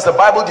sisters, the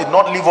Bible did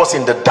not leave us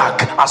in the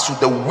dark as to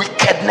the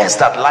wickedness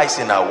that lies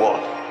in our world.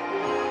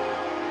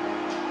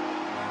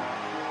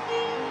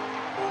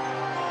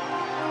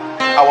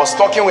 I was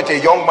talking with a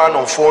young man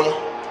on phone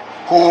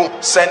who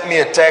sent me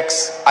a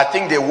text. I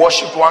think they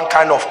worship one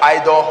kind of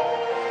idol,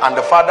 and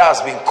the father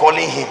has been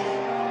calling him.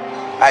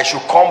 I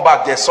should come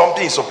back. There's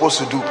something he's supposed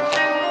to do.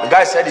 The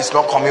guy said he's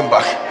not coming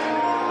back.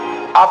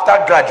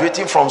 After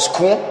graduating from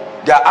school,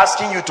 they are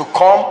asking you to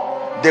come.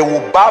 They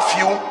will bath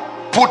you,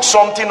 put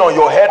something on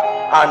your head,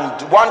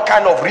 and one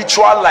kind of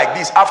ritual like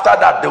this. After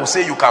that, they will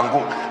say you can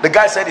go. The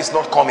guy said he's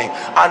not coming,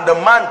 and the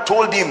man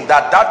told him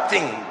that that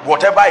thing,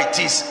 whatever it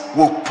is,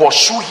 will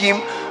pursue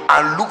him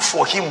and look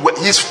for him.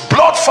 His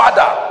blood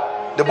father.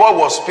 The boy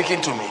was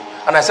speaking to me,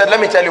 and I said, let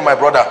me tell you, my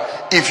brother,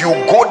 if you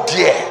go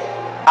there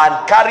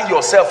and carry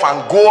yourself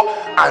and go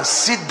and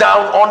sit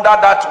down under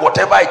that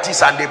whatever it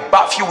is, and they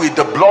bath you with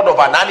the blood of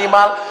an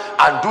animal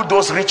and do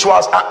those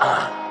rituals,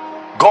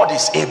 God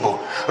is able.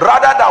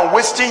 Rather than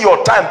wasting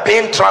your time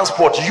paying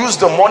transport, use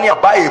the money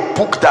and buy a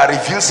book that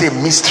reveals a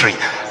mystery,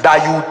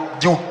 that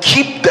you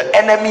keep the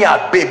enemy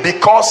at bay,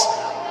 because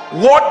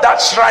what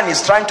that shrine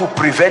is trying to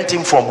prevent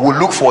him from will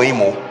look for him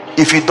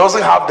if he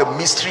doesn't have the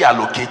mystery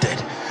allocated.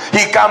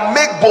 He can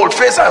make bold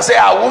face and say,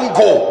 I won't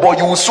go, but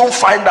you will soon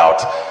find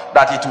out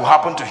that it will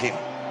happen to him.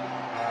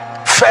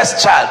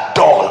 First child,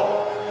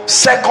 dull.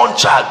 Second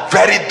child,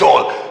 very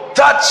dull.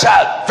 Third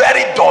child,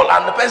 very dull.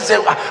 And the person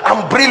says,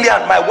 I'm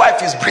brilliant, my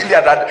wife is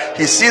brilliant. And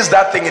he sees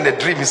that thing in a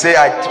dream. He says,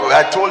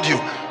 I told you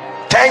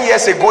 10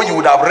 years ago you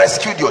would have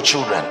rescued your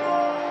children.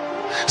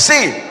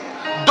 See,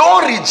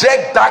 Don't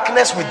reject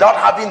darkness without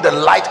having the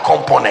light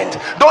component.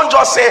 Don't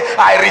just say,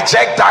 I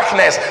reject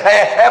darkness,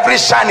 every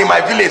shine in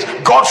my village,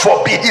 God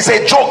forbid. It's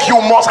a joke.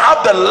 You must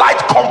have the light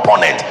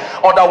component,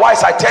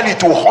 otherwise I tell you,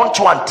 to haunt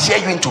you and tear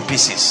you into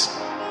pieces.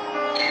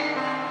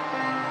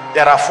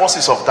 There are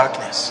forces of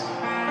darkness.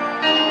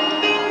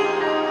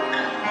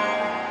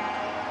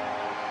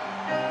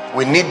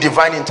 We need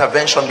divine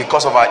intervention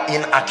because of our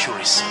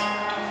inaccuracy.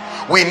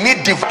 We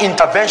need divine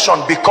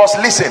intervention because,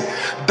 listen,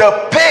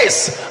 the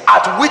pace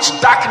at which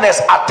darkness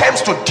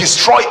attempts to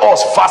destroy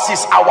us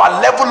versus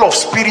our level of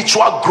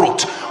spiritual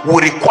growth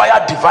will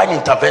require divine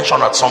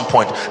intervention at some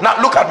point.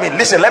 Now look at me,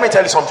 listen, let me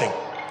tell you something.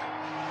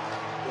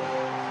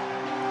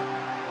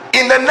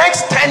 In the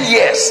next 10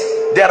 years,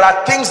 there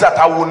are things that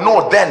I will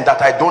know then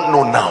that I don't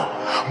know now.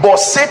 But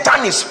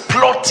Satan is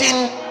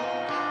plotting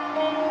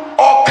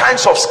all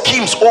kinds of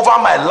schemes over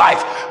my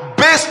life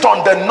based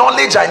on the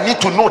knowledge I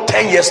need to know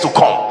 10 years to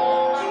come.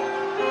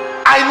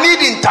 I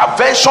need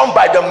intervention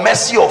by the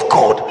mercy of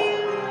God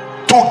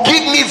to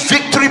give me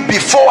victory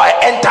before I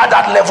enter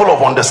that level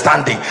of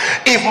understanding.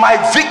 If my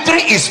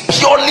victory is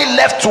purely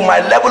left to my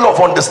level of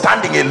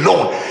understanding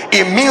alone,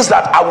 it means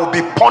that I will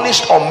be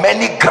punished on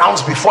many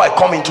grounds before I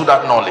come into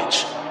that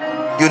knowledge.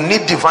 You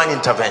need divine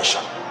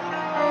intervention.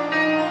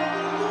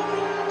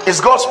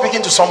 Is God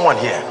speaking to someone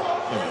here?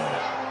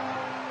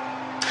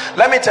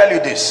 Let me tell you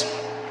this.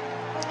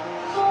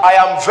 I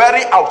am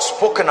very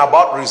outspoken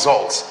about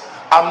results.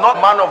 I'm not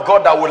a man of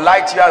God that will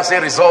lie to you and say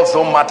results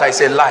don't matter. It's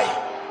a lie.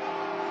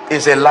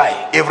 It's a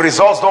lie. If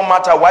results don't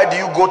matter, why do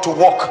you go to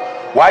work?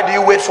 Why do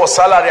you wait for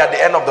salary at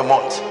the end of the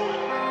month?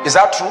 Is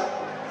that true?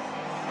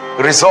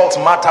 Results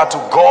matter to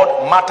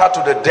God, matter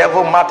to the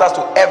devil, matters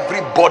to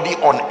everybody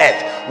on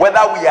earth, whether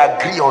we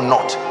agree or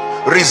not.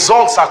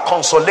 Results are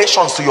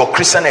consolations to your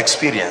Christian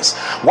experience.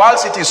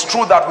 Whilst it is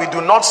true that we do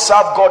not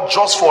serve God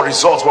just for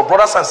results, but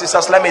brothers and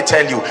sisters, let me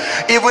tell you,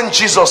 even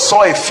Jesus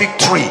saw a fig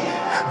tree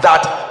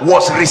that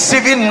was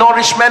receiving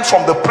nourishment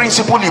from the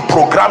principle he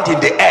programmed in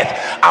the earth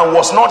and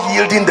was not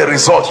yielding the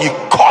result. He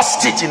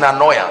cursed it in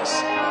annoyance.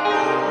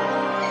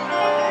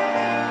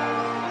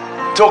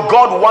 So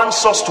God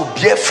wants us to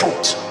bear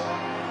fruit,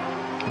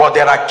 but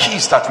there are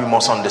keys that we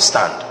must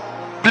understand.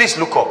 Please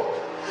look up.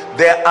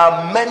 There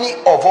are many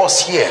of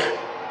us here,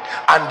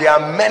 and there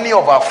are many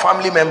of our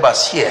family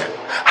members here.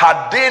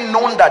 Had they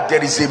known that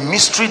there is a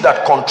mystery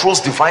that controls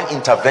divine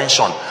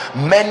intervention,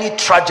 many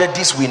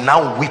tragedies we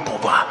now weep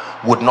over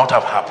would not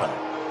have happened.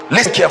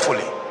 Listen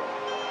carefully.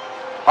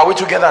 Are we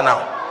together now?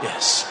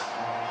 Yes.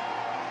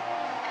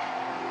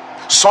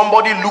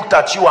 Somebody looked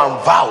at you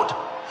and vowed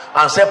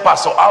and said,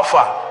 Pastor Alpha,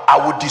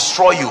 I will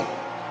destroy you.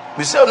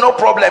 We said, no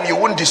problem, you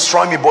wouldn't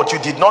destroy me, but you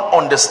did not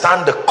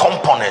understand the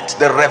component,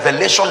 the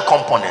revelation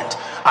component,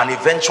 and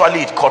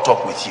eventually it caught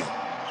up with you.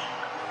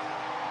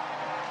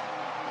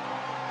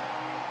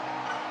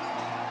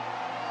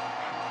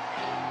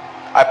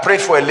 I prayed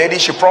for a lady,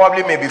 she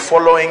probably may be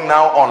following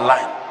now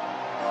online.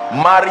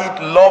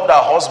 Married, loved her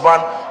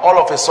husband, all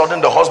of a sudden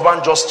the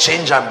husband just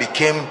changed and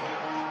became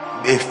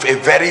a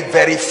very,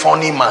 very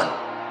funny man.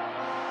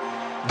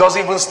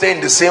 Doesn't even stay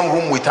in the same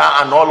room with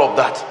her and all of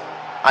that.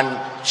 And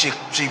she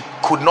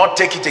could not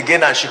take it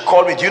again, and she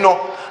called me. You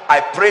know,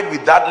 I prayed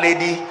with that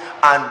lady,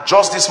 and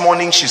just this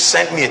morning she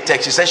sent me a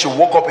text. She said she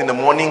woke up in the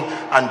morning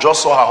and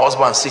just saw her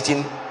husband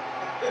sitting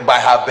by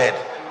her bed.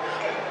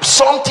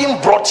 Something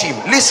brought him.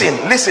 Listen,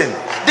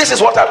 this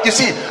is what you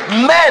see,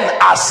 men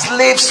are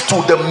slaves to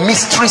the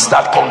mysteries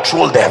that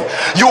control them.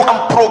 You can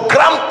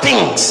program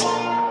things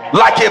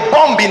like a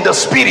bomb in the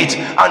spirit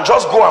and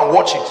just go and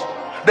watch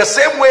it. The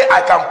same way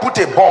I can put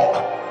a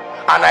bomb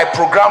and I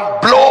program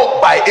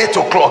blow by 8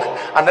 o'clock,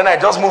 and then I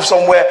just move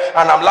somewhere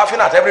and I'm laughing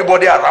at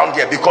everybody around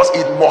here because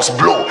it must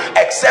blow,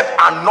 except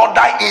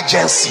another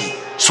agency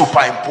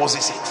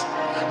superimposes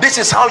it. This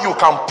is how you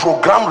can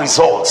program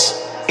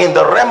results in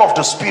the realm of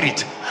the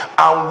spirit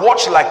and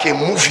watch like a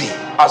movie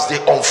as they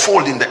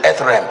unfold in the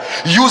earth realm,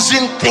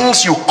 using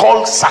things you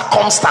call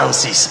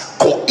circumstances,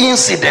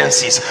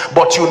 coincidences,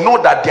 but you know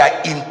that they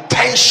are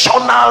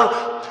intentional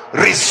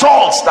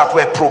results that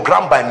were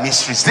programmed by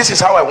mysteries. This is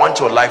how I want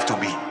your life to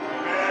be.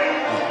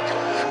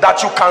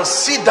 That you can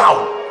sit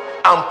down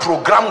and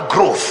program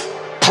growth,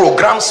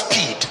 program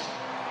speed,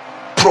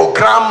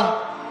 program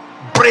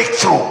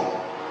breakthrough,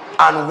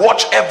 and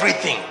watch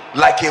everything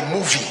like a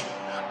movie.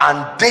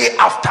 And day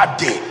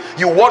after day,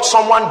 you watch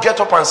someone get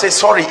up and say,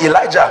 sorry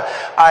Elijah,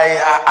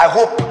 I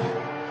hope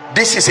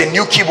this is a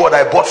new keyboard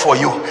I bought for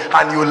you,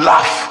 and you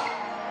laugh.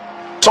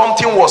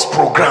 Something was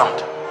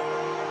programmed.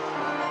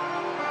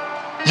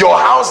 Your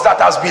house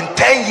that has been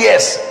 10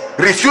 years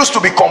refused to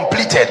be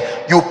completed,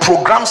 you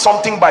program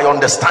something by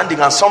understanding,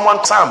 and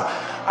someone, Sam,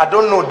 I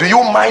don't know, do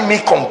you mind me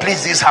complete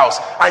this house?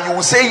 And you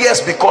will say yes,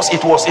 because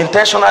it was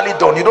intentionally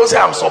done. You don't say,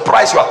 I'm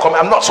surprised you are coming.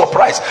 I'm not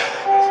surprised.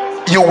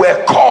 You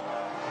were called.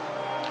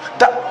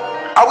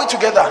 Are we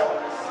together?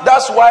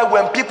 That's why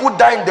when people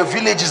die in the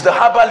villages, the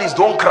herbalists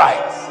don't cry.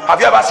 Have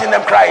you ever seen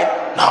them crying?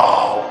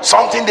 No.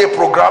 Something they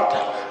programmed.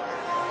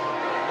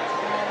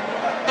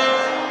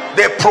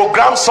 They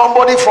program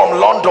somebody from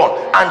London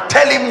and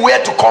tell him where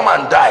to come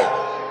and die.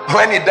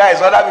 When he dies,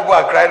 other people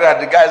are crying,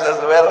 and the guy says,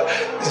 well,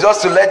 it's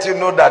just to let you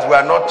know that we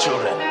are not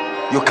children.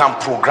 You can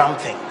program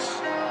things.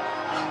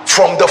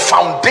 From the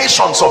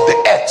foundations of the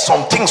earth,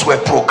 some things were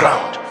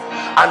programmed.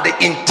 And the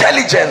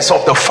intelligence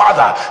of the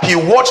Father, he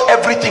watched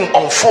everything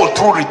unfold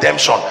through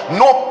redemption.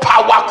 No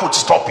power could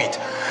stop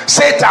it.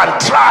 Satan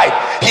tried,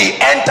 he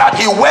entered,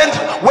 he went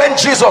when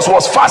Jesus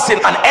was fasting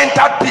and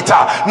entered Peter,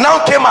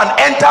 now came and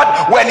entered.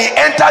 When he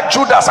entered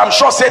Judas, I'm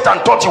sure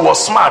Satan thought he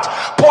was smart.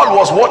 Paul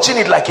was watching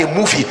it like a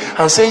movie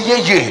and saying,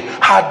 yeah,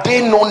 had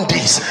they known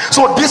this?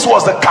 So this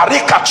was the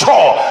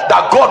caricature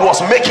that God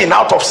was making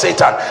out of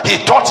Satan. He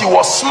thought he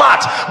was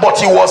smart, but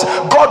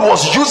God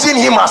was using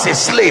him as a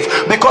slave.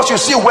 Because you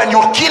see, when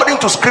you kill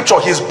into scripture,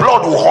 his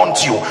blood will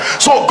haunt you.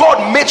 So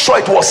God made sure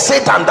it was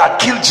Satan that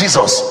killed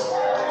Jesus.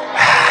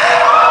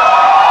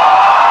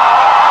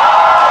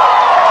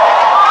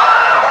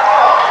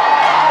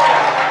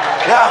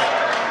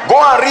 Go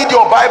and read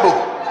your Bible.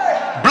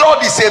 Blood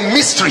is a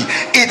mystery.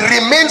 It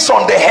remains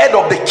on the head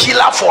of the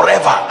killer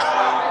forever.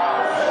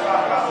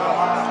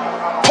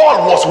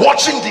 Paul was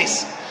watching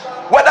this.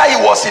 Whether he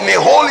was in a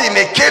hole, in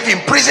a cave, in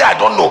prison, I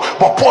don't know.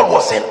 But Paul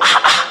was saying,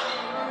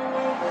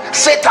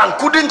 Satan,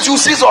 couldn't you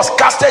see Jesus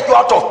casted you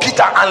out of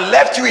Peter and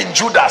left you in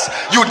Judas?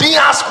 You didn't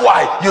ask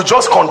why. You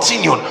just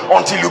continued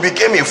until you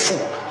became a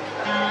fool.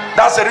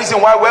 That's the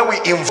reason why when we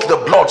invoke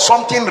the blood,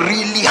 something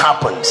really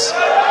happens.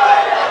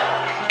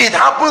 It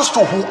happens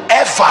to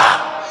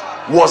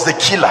whoever was the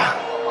killer.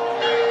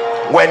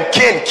 When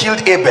Cain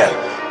killed Abel,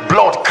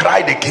 blood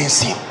cried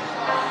against him.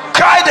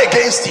 Cried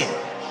against him.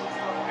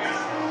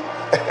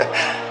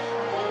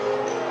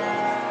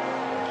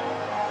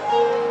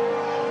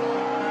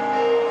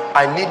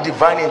 I need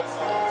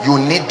you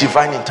need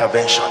divine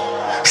intervention.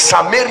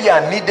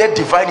 Samaria needed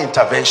divine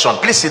intervention.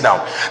 Please sit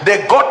down.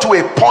 They got to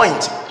a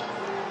point,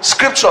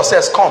 scripture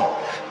says, come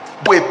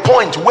to a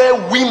point where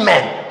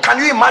women, can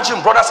you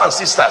imagine, brothers and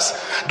sisters,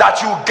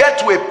 that you get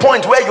to a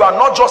point where you are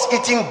not just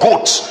eating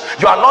goats,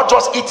 you are not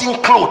just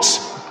eating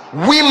clothes,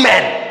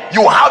 women,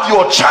 you have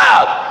your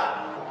child.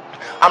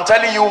 I'm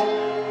telling you,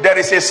 there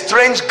is a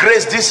strange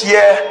grace this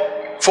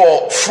year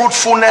for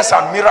fruitfulness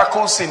and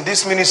miracles in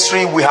this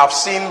ministry. We have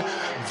seen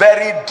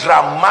very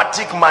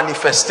dramatic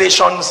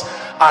manifestations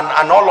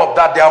and all of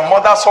that. There are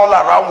mothers all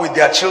around with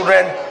their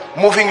children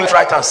moving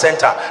right and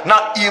center.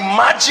 Now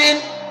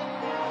imagine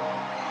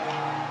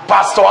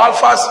Pastor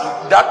Alpha's,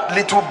 that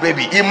little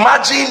baby.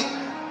 Imagine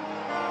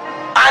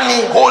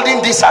Annie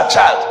holding this her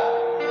child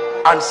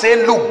and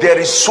saying, look, there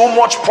is so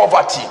much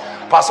poverty.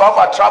 Pastor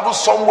Alpha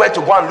travels somewhere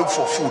to go and look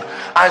for food,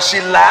 and she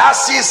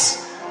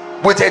liaises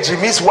with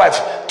Jimmy's wife.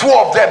 Two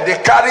of them,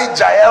 they carry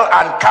Jael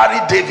and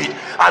carry David,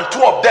 and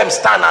two of them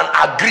stand and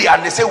agree,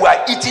 and they say, we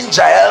are eating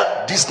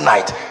Jael this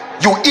night.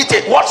 You eat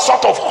it. What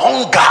sort of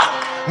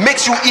hunger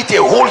makes you eat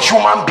a whole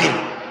human being?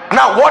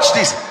 Now watch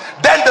this.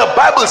 Then the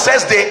Bible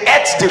says they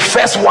ate the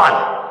first one.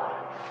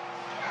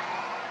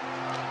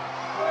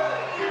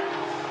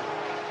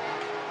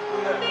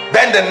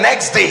 Then the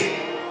next day,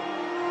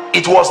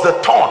 it was the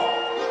turn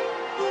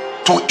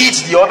to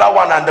eat the other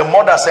one, and the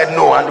mother said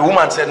no, and the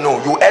woman said no,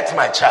 you ate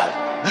my child.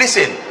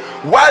 Listen,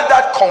 while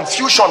that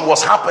confusion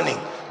was happening,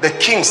 the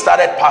king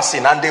started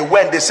passing, and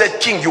they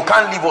said, king, you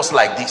can't leave us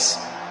like this.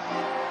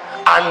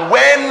 And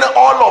when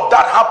all of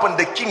that happened,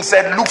 the king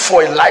said, look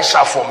for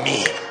Elisha for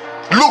me.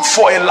 Look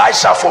for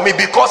Elisha for me,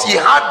 because he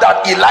had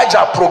that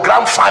Elijah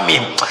program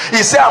famine.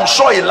 He said, I'm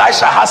sure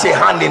Elisha has a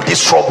hand in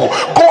this trouble.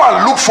 Go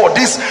and look for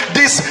this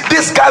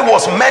guy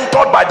was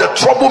mentored by the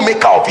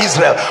troublemaker of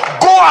Israel.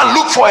 Go and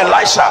look for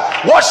Elisha.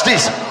 Watch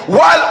this.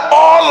 While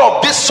all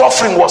of this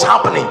suffering was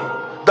happening,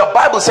 the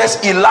Bible says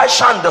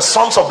Elisha and the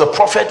sons of the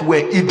prophet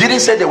he didn't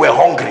say they were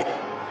hungry.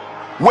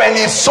 When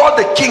he saw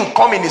the king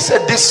coming, he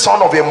said, this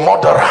son of a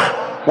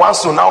murderer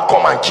wants to now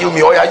come and kill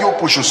me. Oh yeah,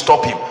 you should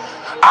stop him.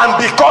 And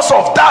because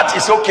of that,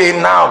 it's okay,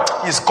 now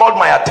he's called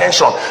my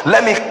attention,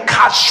 let me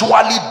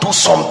casually do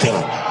something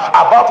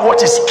about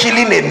what is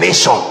killing a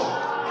nation.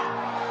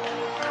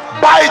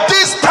 By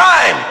this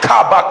time,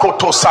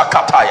 Kabakoto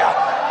Sakataya,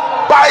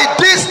 by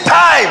this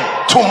time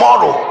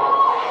tomorrow,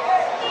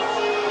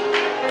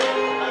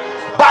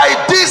 by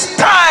this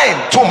time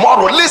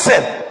tomorrow,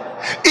 listen,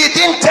 he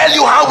didn't tell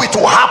you how it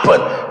will happen.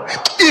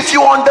 If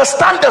you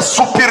understand the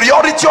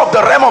superiority of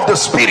the realm of the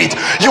spirit,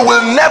 you will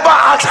never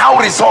ask how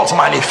results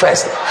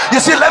manifest. You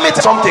see, let me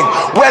tell you something.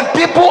 When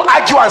people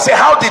argue and say,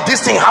 how did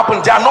this thing happen?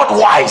 They are not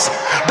wise.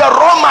 The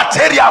raw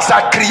materials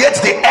that create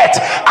the earth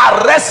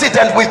are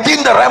resident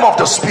within the realm of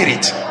the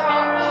spirit.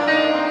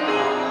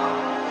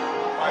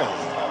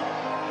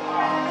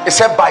 He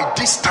said, by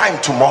this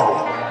time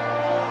tomorrow,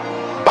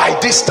 by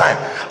this time.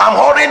 I'm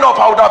hurrying up.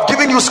 I would have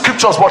given you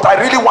scriptures, but I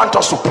really want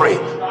us to pray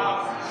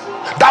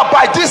that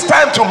by this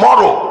time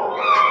tomorrow,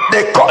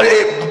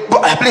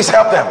 please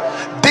help them,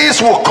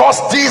 this will cause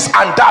this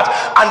and that.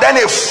 And then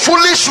a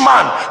foolish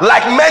man,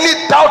 like many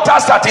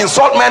doubters that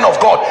insult men of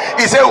God,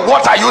 he said,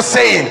 what are you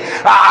saying?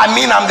 I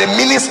mean, I'm the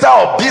minister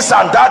of this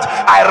and that,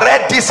 I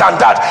read this and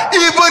that.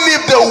 Even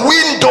if the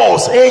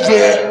windows,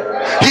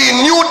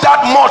 He knew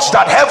that much,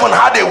 that heaven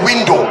had a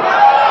window.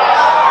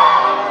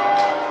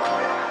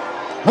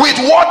 With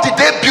what did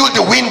they build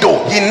the window?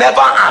 He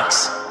never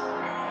asked.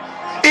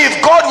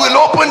 If God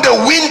will open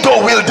the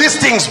window, will these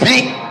things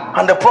be?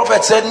 And the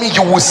prophet said, me,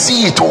 you will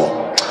see it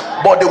all,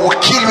 but they will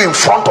kill you in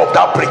front of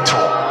that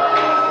breakthrough.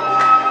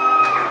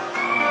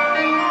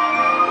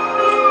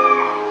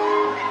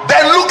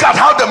 Then look at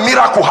how the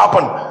miracle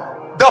happened.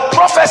 The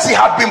prophecy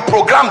had been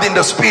programmed in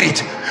the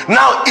spirit.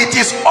 Now it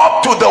is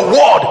up to the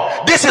word.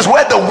 This is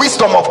where the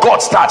wisdom of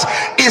God starts.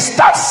 It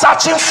starts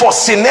searching for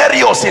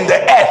scenarios in the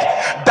earth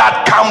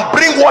that can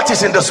bring what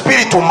is in the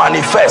spirit to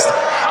manifest.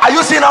 Are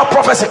you seeing how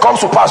prophecy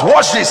comes to pass?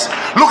 Watch this.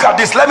 Look at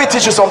this. Let me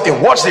teach you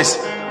something. Watch this.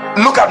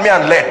 Look at me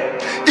and learn.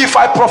 If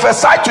I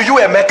prophesy to you,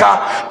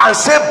 Emeka, and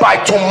say by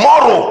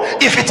tomorrow,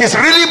 if it is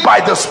really by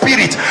the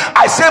spirit,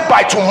 I say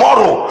by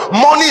tomorrow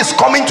money is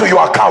coming to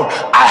your account,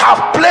 I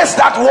have placed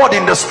that word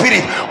in the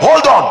spirit.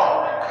 Hold on.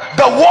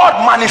 The word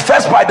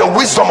manifests by the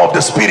wisdom of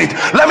the spirit.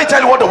 Let me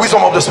tell you what the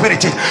wisdom of the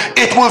spirit is.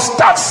 It will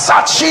start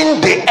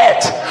searching the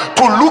earth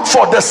to look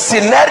for the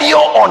scenario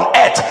on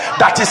earth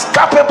that is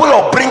capable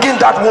of bringing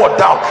that word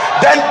down,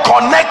 then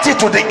connect it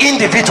to the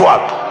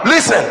individual.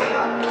 Listen,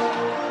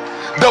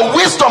 the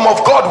wisdom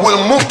of God will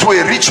move to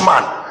a rich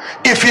man.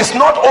 If it's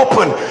not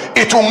open,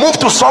 it will move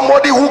to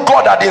somebody who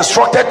God had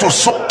instructed to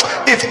sow.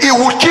 If it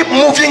will keep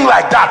moving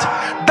like that,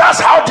 that's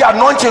how the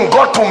anointing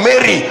got to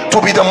Mary to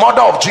be the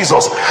mother of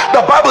Jesus.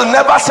 The Bible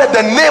never said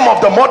the name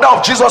of the mother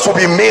of Jesus will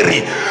be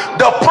Mary.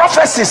 The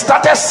prophecy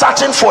started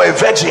searching for a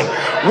virgin.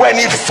 When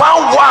he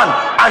found one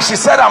and she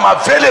said, I'm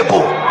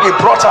available, he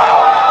brought her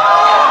out.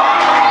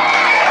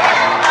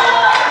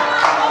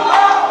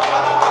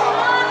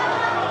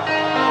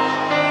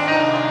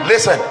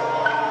 Listen,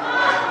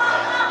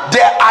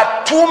 there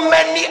are too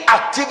many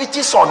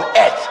activities on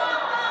earth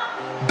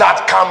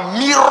that can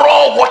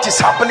mirror what is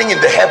happening in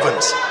the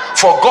heavens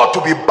for God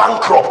to be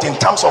bankrupt in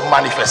terms of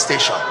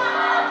manifestation.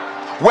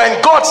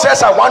 When God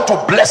says I want to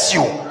bless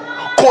you,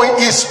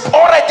 is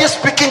already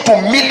speaking to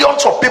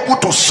millions of people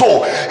to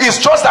sow. It's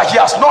just that he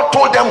has not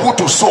told them who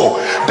to sow.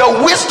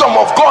 The wisdom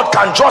of God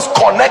can just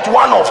connect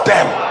one of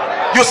them.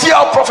 You see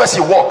how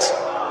prophecy works.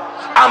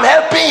 I'm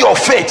helping your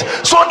faith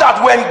so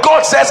that when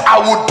God says I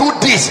will do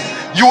this,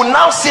 you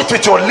now sit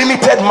with your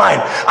limited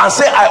mind and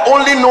say, I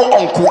only know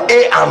Uncle A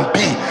and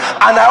B,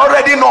 and I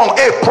already know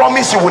A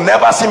promise you will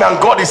never see me. And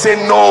God is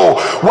saying, no,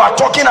 we are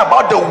talking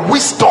about the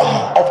wisdom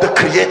of the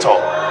creator.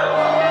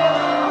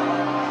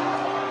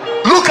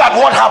 Look at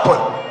what happened.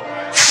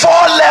 4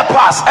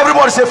 lepers,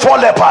 everybody say 4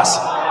 lepers.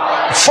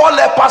 4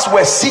 lepers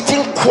were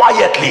sitting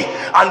quietly,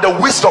 and the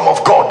wisdom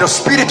of God, the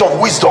spirit of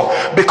wisdom,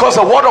 because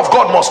the word of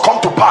God must come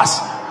to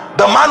pass.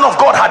 The man of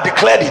God had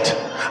declared it,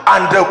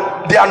 and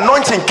the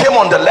anointing came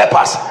on the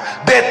lepers.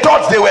 They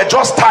thought they were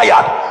just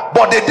tired,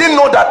 but they didn't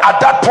know that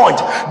at that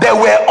point they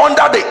were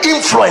under the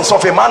influence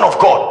of a man of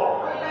God,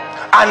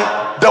 and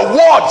the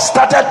word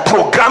started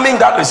programming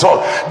that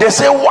result. They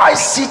say, why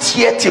sit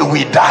here till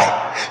we die?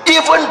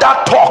 Even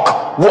that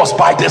talk was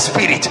by the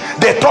spirit.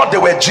 They thought they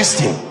were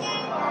gisting,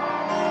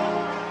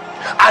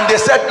 and they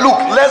said, look,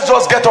 let's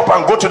just get up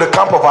and go to the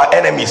camp of our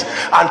enemies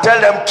and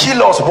tell them,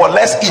 kill us, but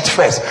let's eat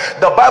first.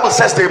 The Bible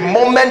says the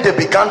moment they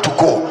began to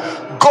go,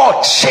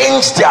 God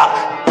changed their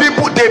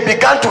people. They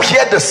began to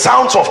hear the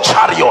sounds of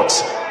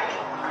chariots,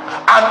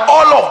 and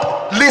all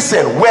of,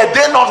 listen, were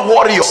they not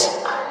warriors?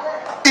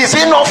 Is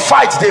it not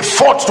fight they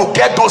fought to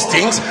get those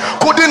things?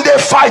 Couldn't they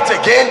fight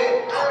again?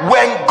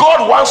 When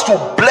God wants to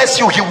bless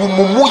you, he will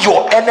mumu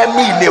your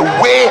enemy in a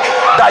way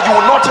that you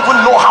will not even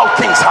know how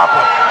things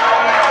happen.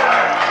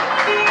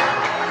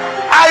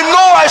 I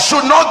know I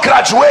should not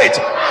graduate,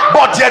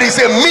 but there is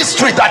a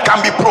mystery that can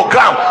be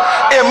programmed.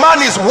 A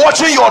man is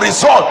watching your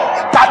result,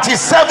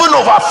 37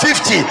 over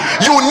 50.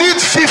 You need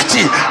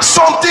 50.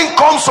 Something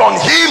comes on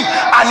him,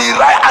 and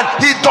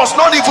he does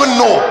not even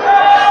know.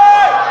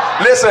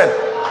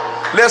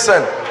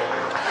 Listen,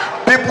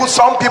 people,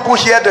 some people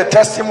hear the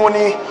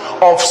testimony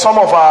of some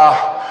of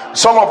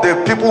the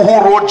people who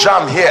wrote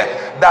jam here,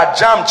 that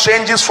jam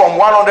changes from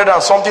 100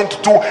 and something to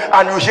 2,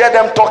 and you hear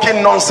them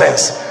talking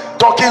nonsense,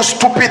 talking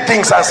stupid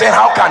things, and saying,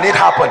 how can it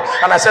happen?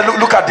 And I said,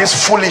 look at this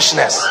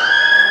foolishness.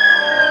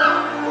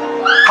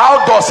 How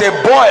does a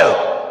boil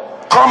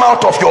come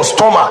out of your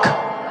stomach?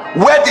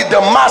 Where did the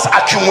mass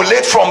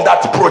accumulate from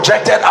that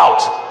projected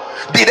out?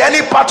 Did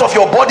any part of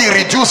your body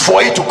reduce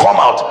for it to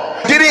come out?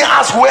 Didn't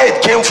ask where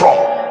it came from.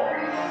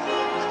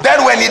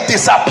 Then when it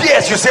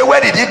disappears, you say, where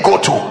did it go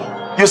to?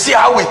 You see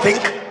how we think?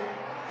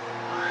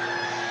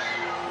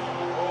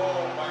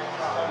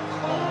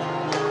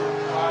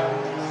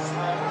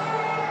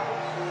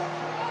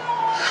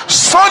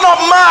 Son of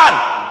man,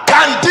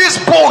 can these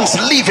bones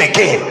live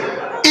again?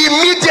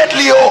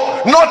 Immediately,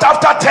 oh, not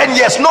after 10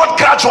 years, not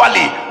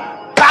gradually.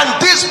 Can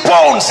these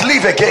bones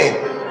live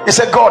again? He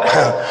said, God,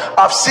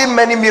 I've seen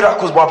many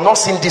miracles, but I've not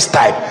seen this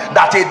type,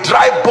 that a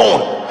dry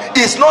bone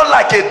is not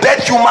like a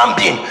dead human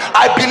being.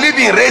 I believe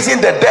in raising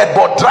the dead,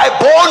 but dry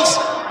bones,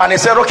 And he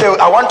said, okay,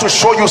 I want to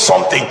show you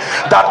something,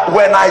 that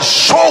when I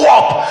show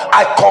up,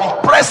 I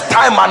compress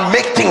time and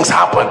make things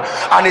happen.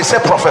 And he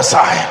said, prophesy,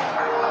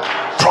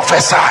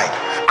 prophesy.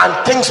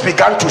 And things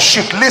began to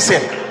shift.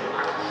 Listen,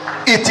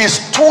 it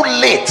is too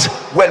late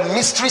when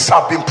mysteries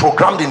have been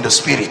programmed in the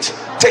spirit.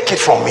 Take it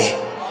from me.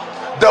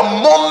 The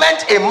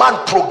moment a man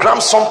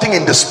programs something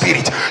in the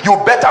spirit,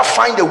 you better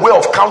find a way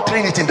of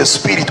countering it in the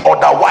spirit,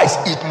 otherwise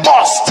it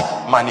must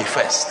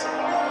manifest.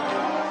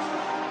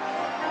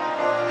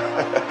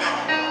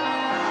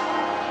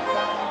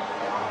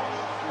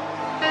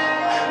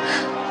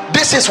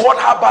 This is what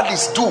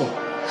herbalists do.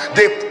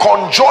 They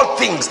conjure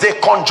things, they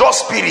conjure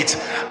spirits,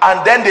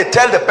 and then they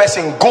tell the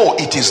person, go,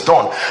 it is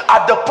done.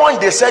 At the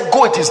point they said,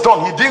 go, it is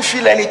done, he didn't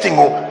feel anything.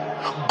 Oh,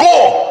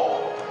 go,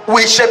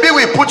 we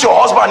put your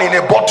husband in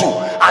a bottle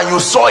and you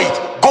saw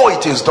it. Go,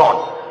 it is done.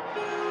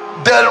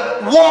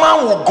 The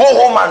woman will go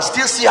home and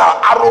still see her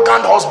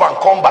arrogant husband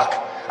come back,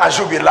 and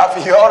she'll be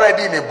laughing. You're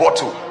already in a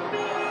bottle.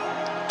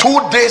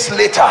 2 days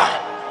later,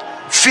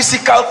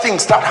 physical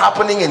things start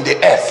happening in the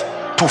earth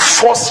to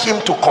force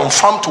him to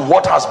conform to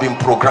what has been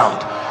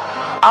programmed.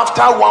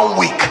 After 1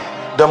 week,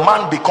 the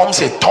man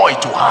becomes a toy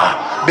to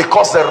her,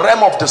 because the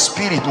realm of the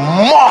spirit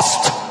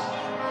must.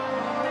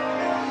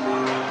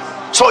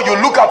 So you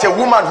look at a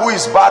woman who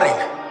is barren,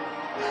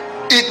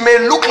 it may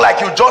look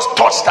like you just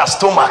touched her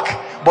stomach,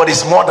 but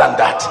it's more than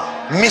that.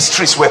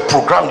 Mysteries were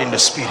programmed in the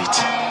spirit.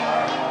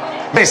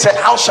 They said,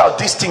 how shall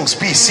these things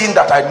be, seeing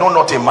that I know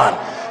not a man?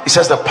 He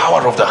says, the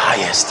power of the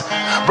highest.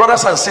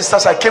 Brothers and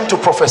sisters, I came to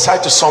prophesy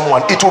to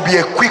someone. It will be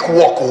a quick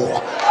walk. Oh,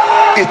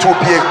 it will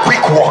be a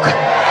quick walk.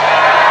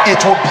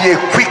 It will be a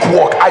quick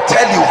walk, I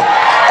tell you.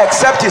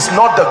 Except it's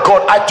not the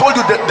God. I told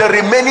you that the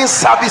remaining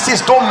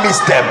services, don't miss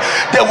them.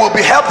 There will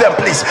be, help them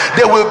please,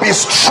 there will be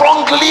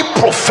strongly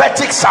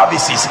prophetic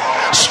services.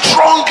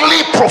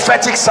 Strongly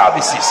prophetic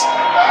services.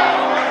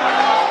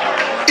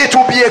 It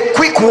will be a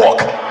quick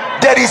walk.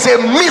 There is a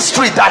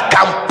mystery that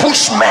can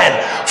push men.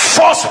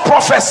 False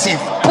prophecy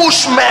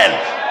push men.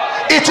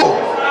 It will,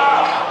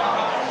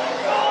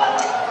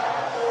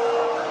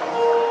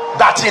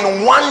 that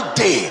in one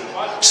day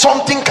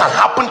something can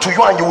happen to you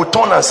and you will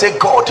turn and say,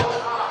 God,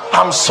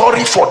 I'm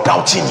sorry for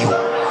doubting you.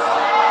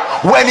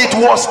 When it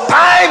was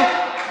time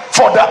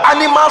for the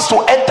animals to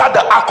enter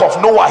the ark of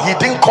Noah, he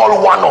didn't call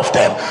one of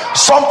them.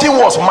 Something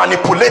was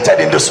manipulated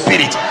in the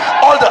spirit.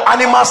 All the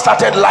animals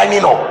started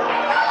lining up.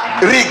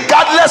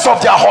 Regardless of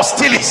their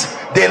hostilities,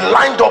 they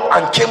lined up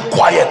and came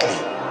quietly.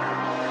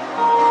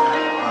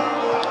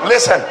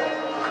 Listen,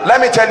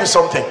 let me tell you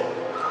something.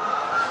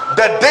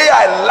 The day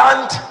I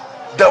learned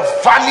the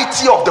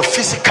vanity of the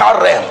physical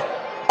realm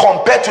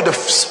compared to the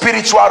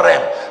spiritual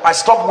realm, I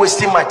stopped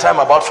wasting my time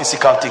about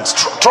physical things.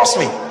 Trust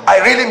me, I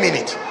really mean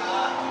it.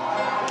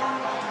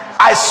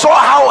 I saw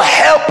how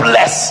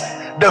helpless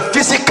the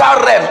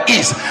physical realm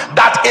is,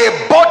 that a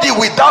body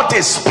without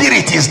a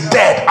spirit is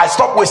dead. I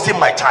stopped wasting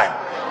my time.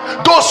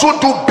 Those who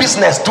do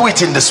business do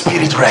it in the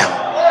spirit realm.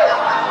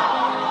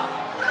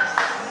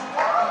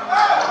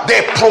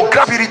 They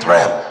program spirit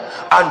realm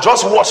and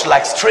just watch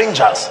like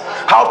strangers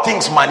how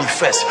things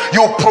manifest.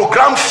 You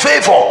program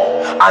favor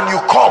and you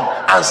come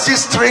and see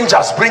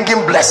strangers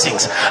bringing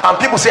blessings, and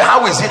people say,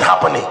 how is it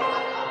happening?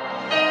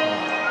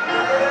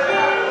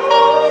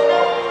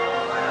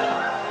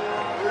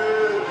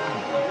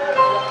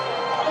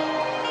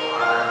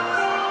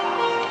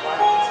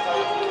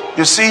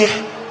 You see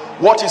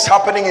what is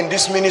happening in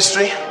this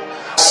ministry?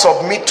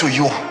 Submit to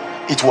you.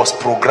 It was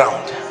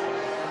programmed.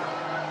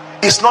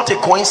 It's not a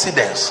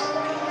coincidence.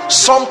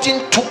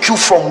 Something took you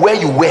from where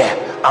you were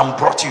and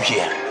brought you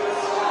here.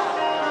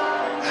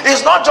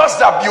 It's not just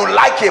that you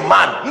like a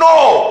man.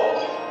 No,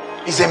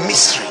 it's a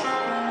mystery.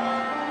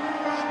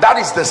 That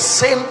is the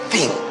same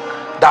thing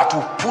that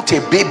will put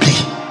a baby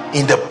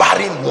in the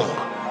barren womb.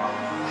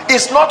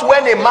 It's not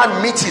when a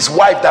man meets his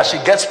wife that she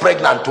gets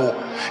pregnant. Oh,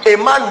 a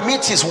man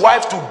meets his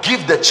wife to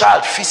give the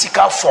child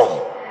physical form.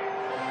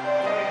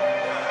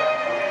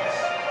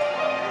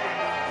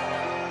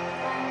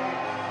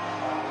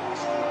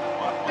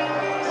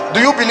 Do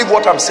you believe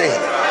what I'm saying?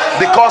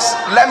 Because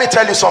let me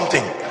tell you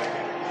something.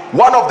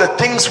 One of the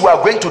things we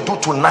are going to do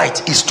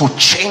tonight is to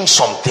change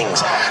some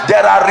things.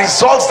 There are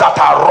results that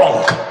are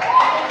wrong.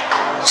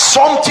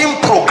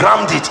 Something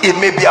programmed it. It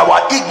may be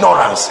our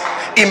ignorance.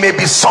 It may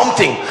be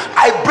something.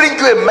 I bring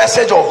you a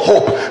message of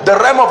hope. The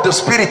realm of the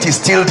spirit is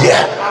still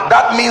there.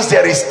 That means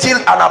there is still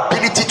an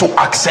ability to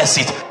access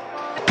it.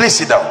 Please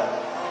sit down.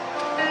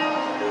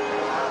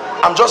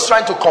 I'm just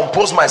trying to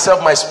compose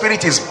myself. My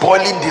spirit is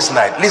boiling this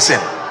night.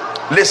 Listen.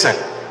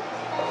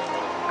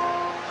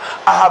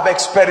 I have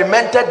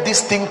experimented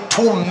this thing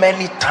too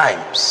many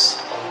times.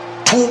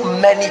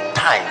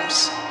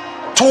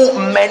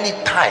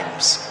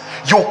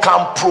 You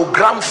can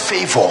program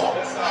favor,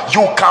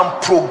 you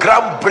can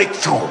program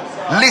breakthrough.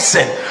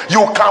 Listen,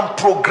 you can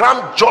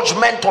program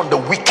judgment on the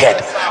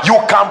wicked, you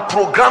can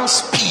program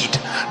speed.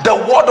 The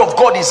word of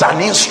God is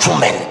an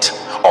instrument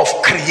of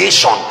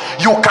creation.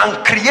 You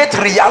can create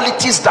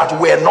realities that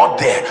were not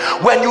there.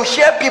 When you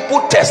hear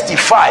people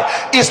testify,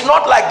 it's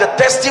not like the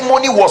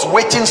testimony was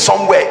waiting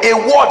somewhere. A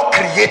word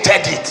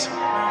created it.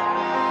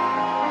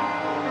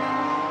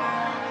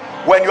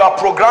 When you are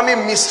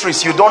programming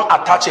mysteries, you don't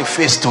attach a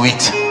face to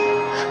it.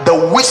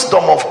 The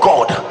wisdom of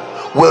God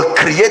will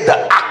create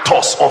the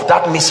actors of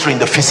that mystery in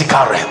the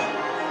physical realm.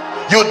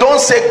 You don't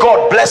say,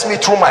 God bless me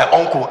through my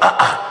uncle.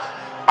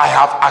 I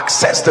have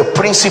accessed the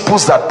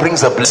principles that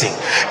brings a blessing.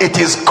 It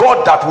is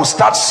God that will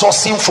start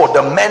sourcing for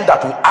the men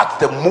that will act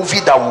the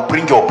movie that will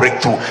bring your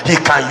breakthrough. He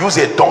can use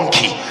a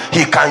donkey,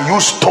 he can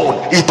use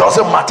stone, it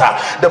doesn't matter.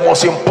 The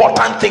most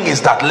important thing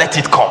is that let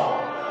it come.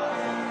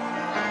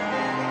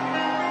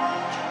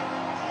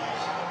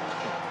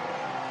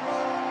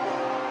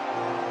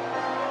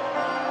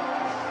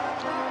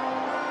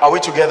 Are we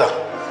together?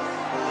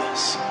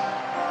 Yes.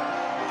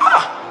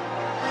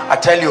 I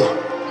tell you,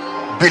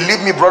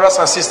 believe me, brothers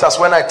and sisters,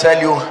 when I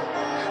tell you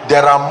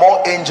there are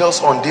more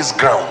angels on this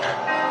ground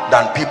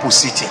than people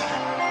sitting.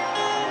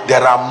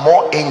 There are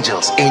more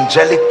angels,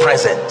 angelic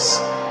presence.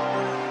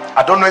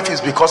 I don't know if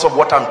it's because of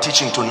what I'm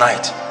teaching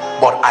tonight,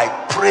 but I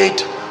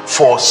prayed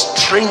for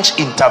strange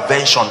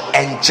intervention,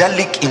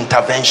 angelic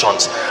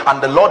interventions, and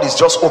the Lord is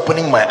just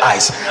opening my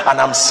eyes, and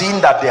I'm seeing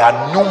that there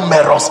are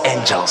numerous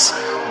angels,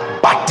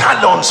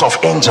 battalions of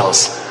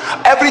angels.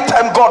 Every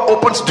time God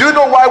opens, do you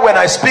know why when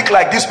I speak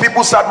like this,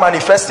 people start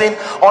manifesting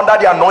under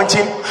the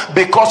anointing?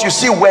 Because you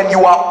see, when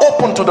you are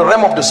open to the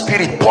realm of the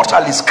spirit,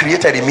 portal is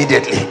created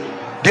immediately.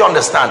 Do you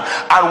understand?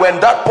 And when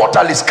that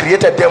portal is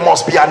created, there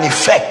must be an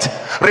effect.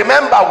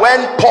 Remember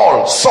when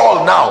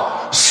Saul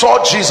now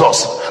saw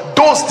Jesus,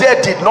 those there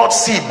did not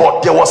see,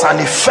 but there was an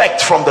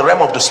effect from the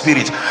realm of the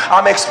spirit.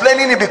 I'm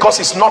explaining it because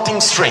it's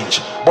nothing strange,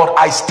 but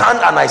I stand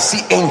and I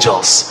see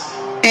angels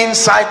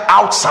inside,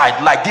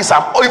 outside, like this.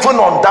 I'm even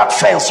on that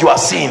fence you are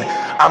seeing.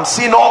 I'm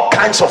seeing all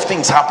kinds of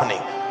things happening,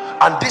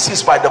 and this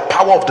is by the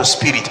power of the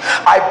spirit.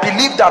 I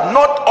believe that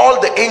not all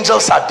the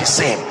angels are the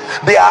same.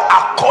 They are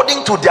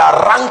according to their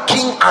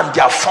ranking and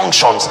their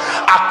functions,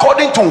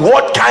 according to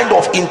what kind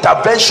of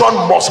intervention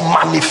must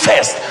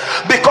manifest.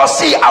 Because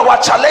see, our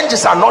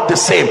challenges are not the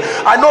same.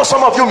 I know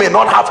some of you may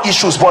not have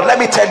issues, but let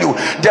me tell you,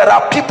 there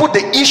are people,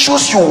 the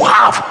issues you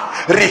have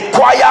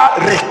require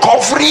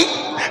recovery,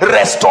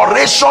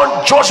 restoration,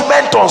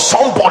 judgment on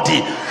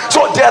somebody.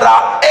 So there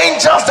are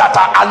angels that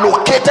are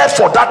allocated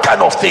for that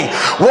kind of thing.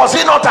 Was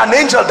it not an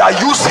angel that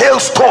used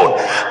hailstone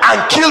and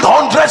killed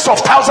hundreds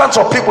of thousands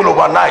of people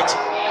overnight?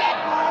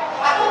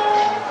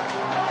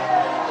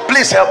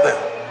 Please help them.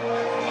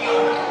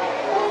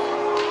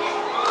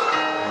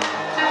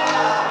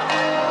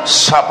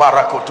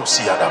 Sabarakotu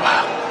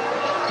siadaba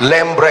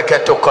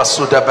lembreketo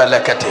kasuda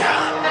beleketia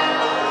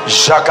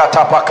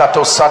jakata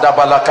pakato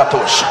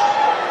sadabalakatosh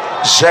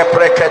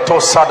jepreketo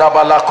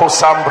sadabalako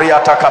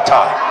sambriata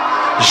kata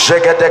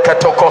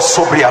jegedeketoko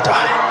subriata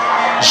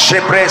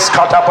jebres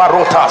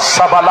katabarota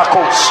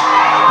sabalakos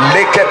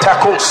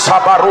leketako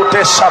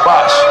sabarute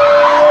sabash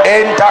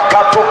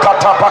endakato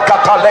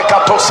katapakata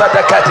lekato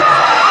sadekati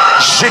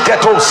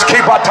jiketo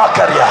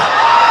skibatakaria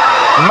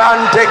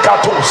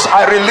mandekatos.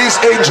 I release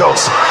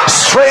angels,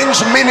 strange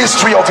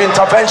ministry of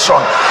intervention,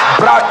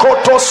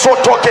 brakoto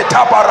soto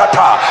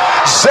ketabarata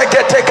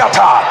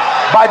zegetekata,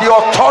 by the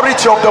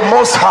authority of the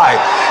Most High.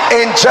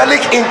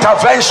 Angelic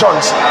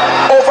interventions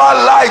over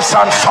lives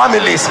and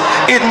families.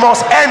 It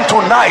must end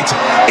tonight.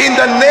 In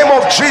the name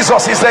of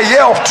Jesus is the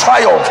year of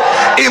triumph.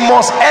 It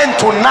must end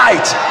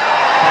tonight.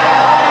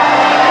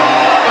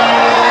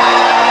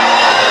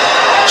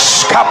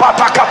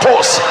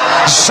 Kapatakatos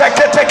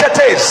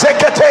zeketekete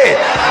zekete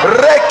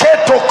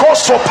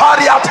reketokoso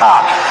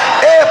pariata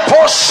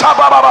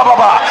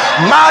eposhabababa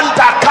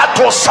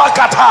mandakato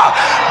sakata.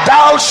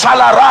 Thou shall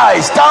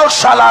arise, thou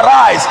shall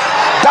arise,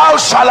 thou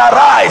shall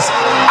arise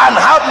and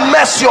have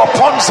mercy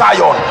upon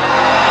Zion.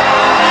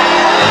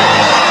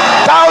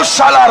 Thou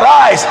shall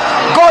arise.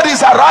 God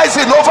is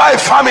arising over a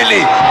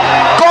family.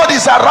 God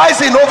is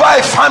arising over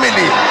a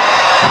family.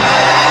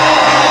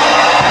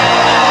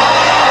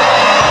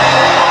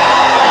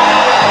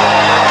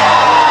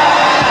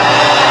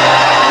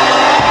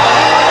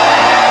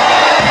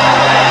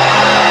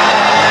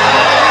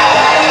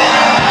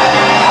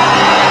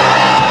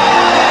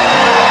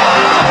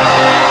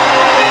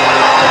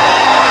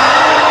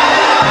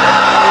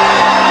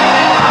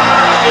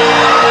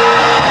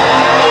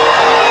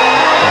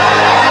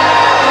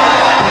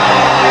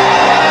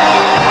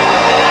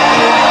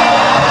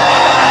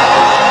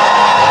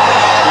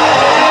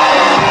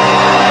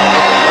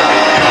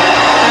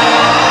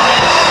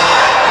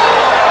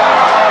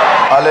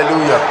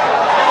 Hallelujah.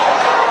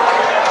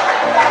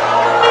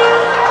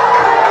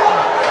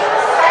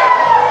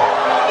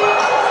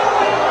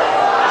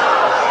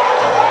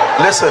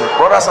 Listen,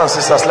 brothers and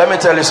sisters, let me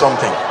tell you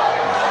something.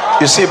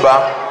 You see,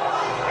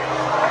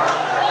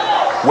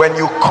 when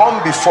you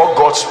come before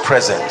God's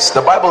presence,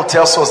 the Bible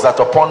tells us that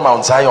upon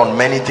Mount Zion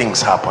many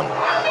things happen.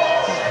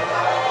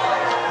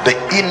 The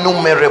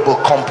innumerable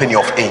company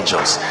of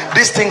angels.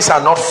 These things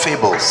are not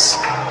fables.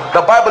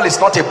 The Bible is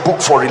not a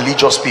book for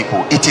religious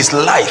people. It is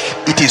life.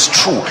 It is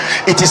true.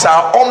 It is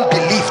our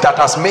unbelief that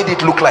has made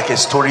it look like a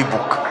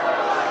storybook.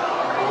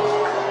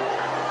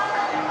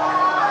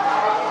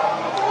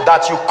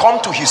 That you come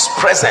to his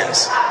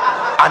presence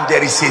and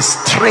there is a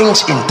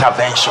strange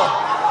intervention.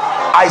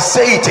 I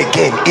say it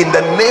again, in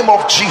the name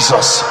of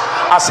Jesus.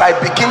 As I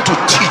begin to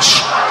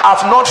teach,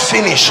 I've not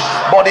finished,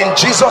 but in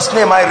Jesus'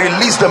 name I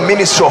release the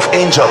ministry of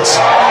angels.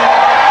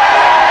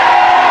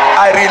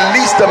 I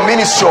release the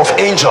ministry of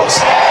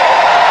angels,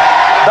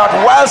 that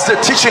whilst the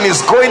teaching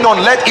is going on,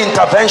 let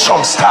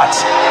intervention start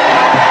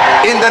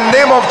in the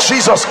name of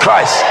Jesus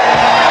Christ.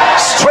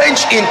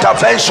 Strange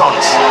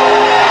interventions,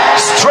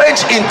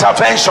 strange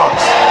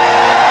interventions.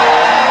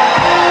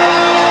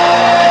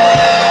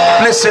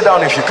 Please sit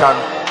down if you can.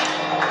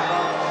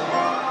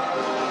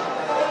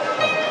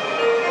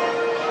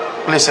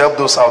 Please help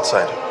those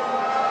outside.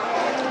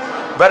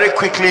 Very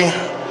quickly,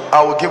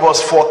 I will give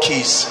us 4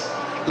 keys.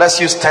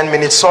 Let's use 10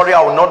 minutes. Sorry,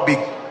 I will not be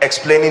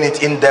explaining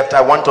it in depth. I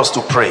want us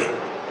to pray.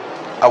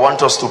 I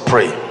want us to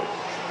pray.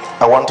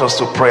 I want us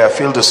to pray. I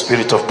feel the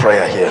spirit of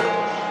prayer here.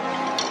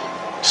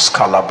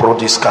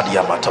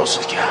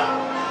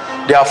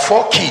 There are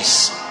 4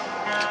 keys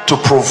to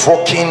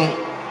provoking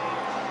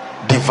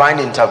divine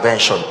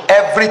intervention.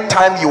 Every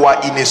time you are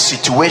in a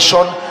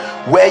situation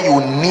where you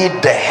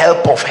need the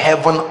help of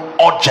heaven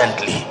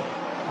urgently,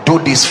 do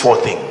these 4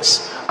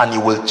 things and you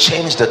will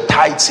change the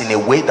tides in a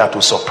way that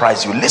will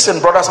surprise you. Listen,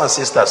 brothers and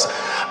sisters,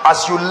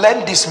 as you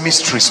learn these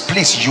mysteries,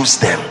 please use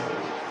them.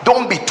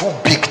 Don't be too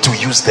big to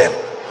use them.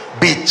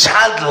 Be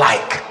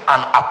childlike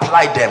and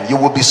apply them. You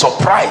will be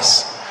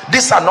surprised.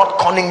 These are not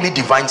cunningly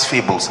divine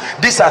fables.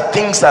 These are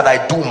things that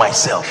I do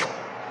myself.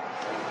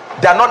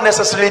 They are not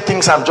necessarily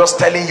things I'm just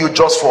telling you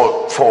just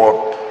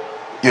for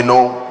you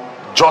know,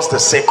 just the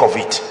sake of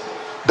it.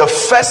 The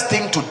first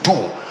thing to do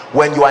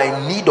when you are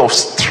in need of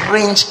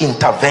strange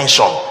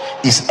intervention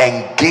is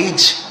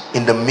engage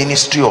in the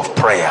ministry of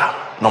prayer.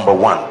 Number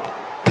 1,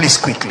 please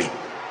quickly,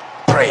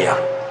 prayer.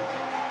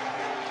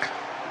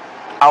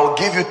 I'll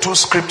give you 2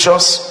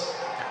 scriptures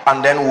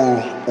and then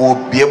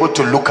we'll be able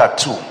to look at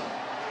 2.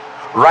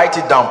 Write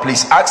it down,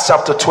 please. Acts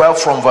chapter 12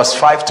 from verse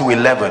 5 to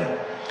 11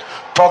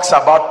 talks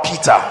about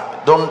Peter.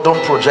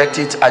 Don't project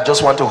it. I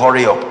just want to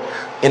hurry up.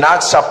 In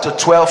Acts chapter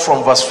 12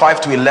 from verse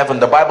 5 to 11,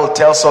 the Bible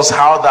tells us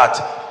how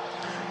that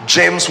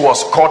James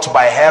was caught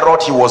by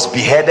Herod. He was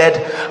beheaded,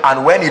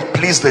 and when it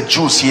pleased the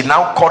Jews, he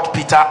now caught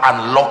Peter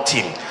and locked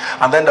him.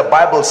 And then the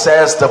Bible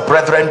says the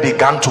brethren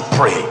began to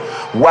pray.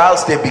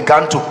 Whilst they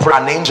began to pray,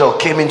 an angel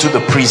came into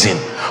the prison,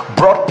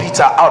 brought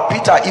Peter out.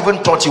 Peter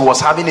even thought he was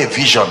having a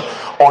vision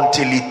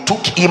until he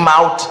took him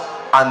out,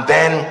 and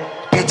then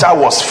Peter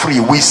was free.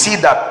 We see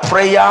that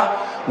prayer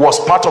was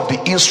part of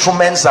the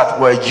instruments that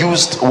was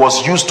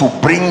used to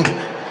bring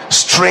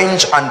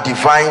strange and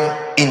divine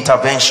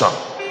intervention.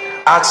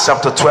 Acts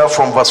chapter 12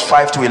 from verse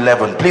 5 to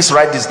 11. Please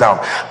write this down.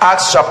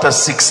 Acts chapter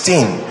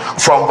 16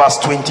 from verse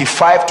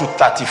 25 to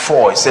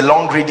 34. It's a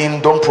long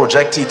reading. Don't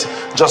project it.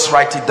 Just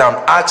write it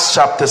down. Acts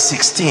chapter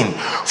 16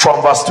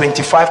 from verse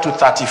 25 to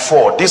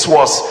 34. This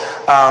was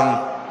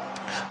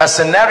a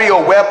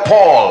scenario where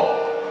Paul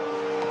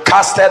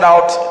casted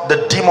out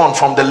the demon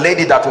from the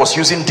lady that was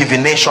using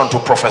divination to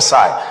prophesy,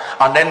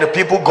 and then the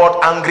people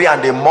got angry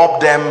and they mobbed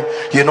them,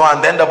 you know,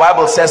 and then the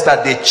Bible says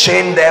that they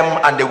chained them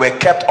and they were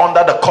kept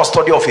under the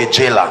custody of a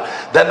jailer.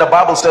 Then the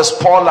Bible says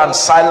Paul and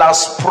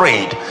Silas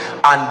prayed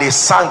and they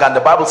sang, and the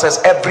Bible says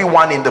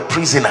everyone in the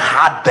prison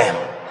heard them.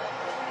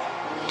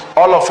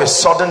 All of a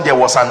sudden there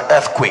was an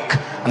earthquake,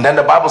 and then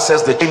the Bible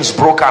says the chains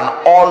broke and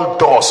all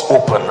doors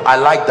open. I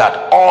like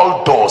that.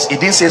 All doors.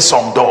 It didn't say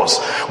some doors.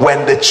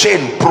 When the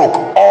chain broke,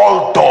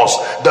 all doors,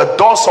 the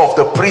doors of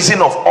the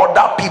prison of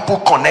other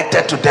people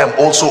connected to them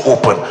also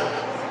open.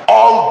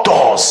 All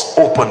doors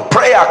open.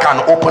 Prayer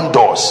can open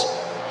doors.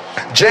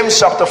 James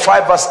chapter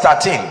 5 verse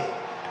 13.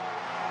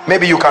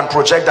 Maybe you can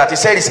project that. He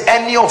said, is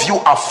any of you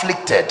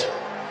afflicted?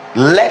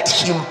 Let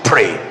him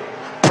pray.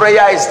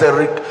 Prayer is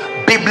the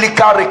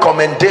biblical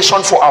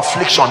recommendation for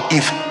affliction.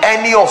 If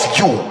any of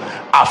you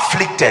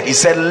afflicted, he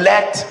said,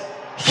 let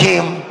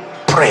him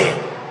pray.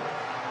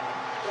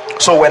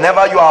 So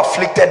whenever you are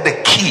afflicted,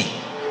 the key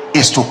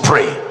is to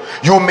pray.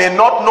 You may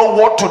not know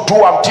what to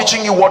do. I'm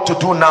teaching you what to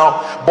do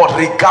now, but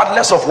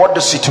regardless of what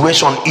the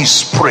situation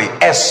is, pray.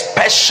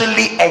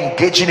 Especially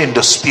engaging in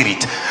the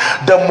spirit.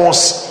 The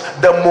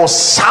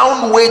most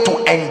sound way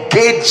to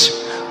engage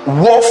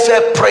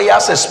warfare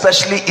prayers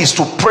especially is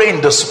to pray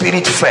in the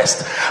spirit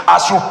first.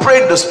 As you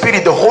pray in the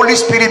spirit, the Holy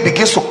Spirit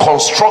begins to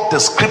construct the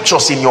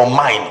scriptures in your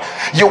mind.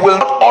 You will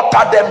not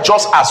utter them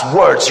just as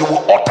words, you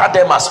will utter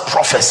them as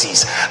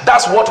prophecies.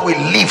 That's what we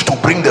live to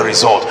bring the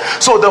result.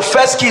 So the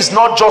first key is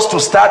not just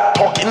to start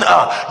talking,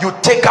 you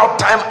take out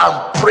time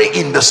and pray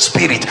in the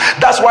spirit.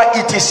 That's why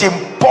it is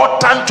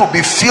important to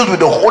be filled with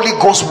the Holy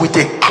Ghost with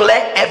a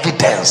clear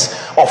evidence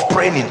of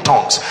praying in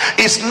tongues.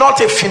 It's not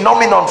a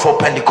phenomenon for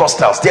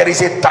Pentecostals. There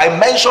is a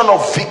dimension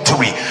of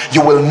victory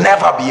you will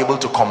never be able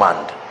to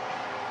command.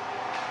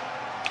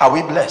 Are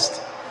we blessed?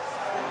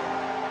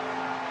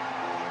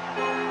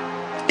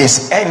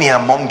 Is any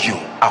among you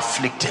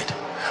afflicted?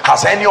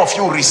 Has any of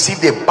you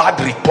received a bad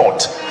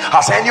report?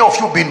 Has any of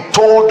you been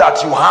told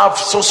that you have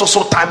so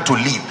time to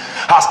live?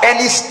 Has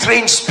any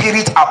strange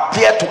spirit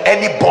appeared to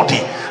anybody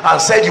and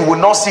said you will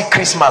not see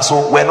Christmas,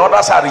 so when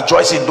others are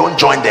rejoicing, don't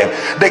join them?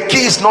 The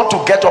key is not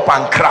to get up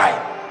and cry.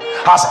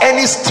 Has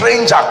any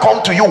stranger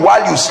come to you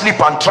while you sleep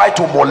and try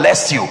to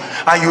molest you,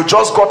 and you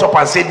just got up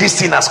and said this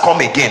thing has come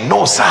again?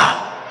 No, sir.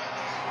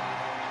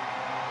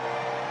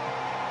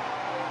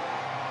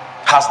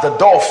 Has the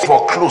door of favor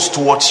closed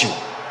towards you?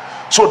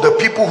 So the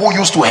people who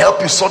used to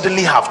help you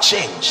suddenly have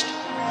changed.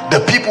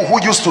 The people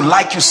who used to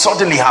like you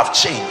suddenly have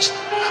changed.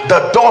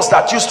 The doors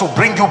that used to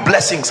bring you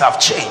blessings have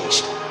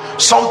changed.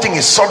 Something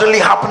is suddenly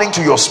happening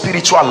to your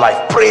spiritual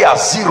life. Prayer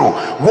zero,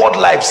 word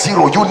life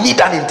zero. You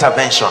need an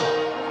intervention.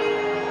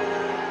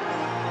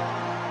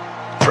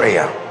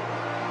 Prayer.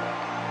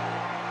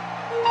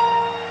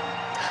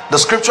 The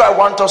scripture I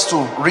want us to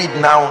read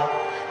now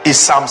is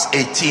Psalms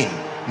 18.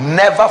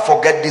 Never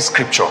forget this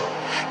scripture.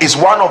 Is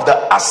one of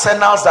the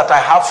arsenals that I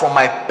have for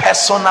my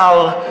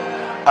personal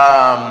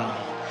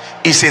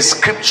is a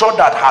scripture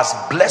that has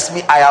blessed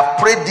me. I have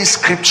prayed this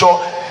scripture.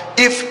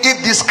 If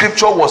this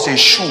scripture was a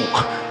shoe,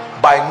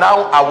 by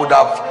now I would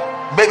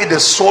have, maybe the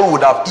soul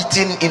would have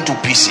eaten into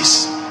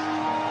pieces.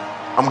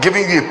 I'm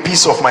giving you a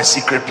piece of my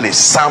secret place.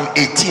 Psalm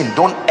 18.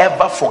 Don't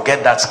ever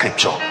forget that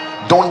scripture.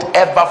 Don't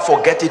ever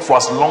forget it for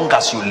as long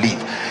as you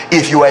live.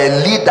 If you are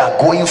a leader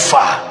going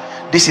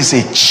far, this is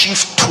a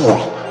chief tool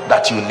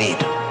that you need.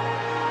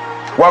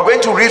 We're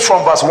going to read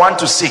from verse 1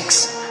 to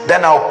 6.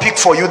 Then I'll pick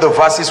for you the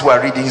verses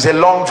we're reading. It's a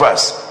long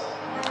verse.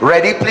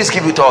 Ready? Please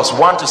give it to us.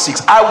 1 to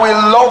 6. I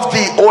will love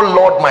thee, O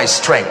Lord, my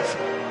strength.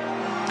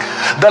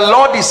 The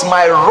Lord is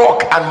my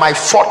rock and my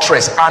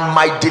fortress and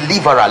my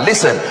deliverer.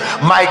 Listen,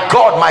 my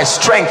God, my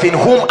strength, in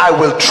whom I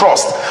will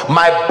trust,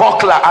 my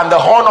buckler and the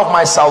horn of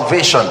my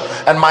salvation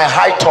and my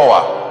high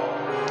tower.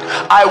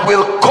 I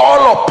will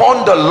call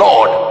upon the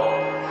Lord.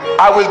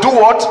 I will do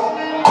what?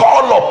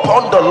 Call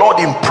upon the Lord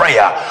in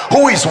prayer,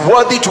 who is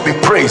worthy to be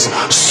praised.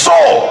 So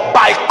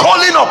by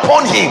calling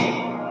upon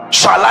him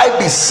shall I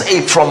be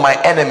saved from my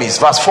enemies.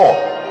 Verse 4.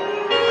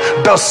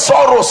 The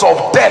sorrows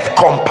of death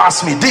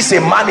compass me. This is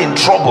a man in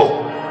trouble,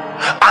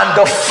 and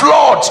the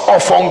floods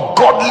of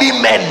ungodly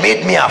men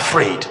made me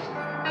afraid.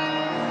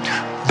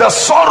 The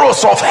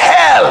sorrows of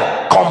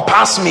hell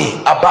compass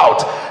me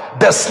about.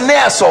 The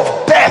snares of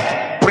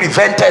death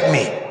prevented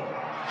me.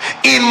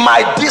 In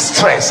my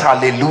distress,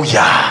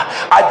 hallelujah,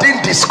 I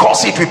didn't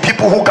discuss it with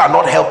people who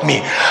cannot help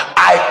me.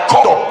 I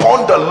called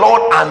upon the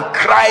Lord and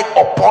cried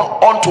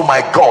unto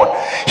my God.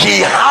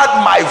 He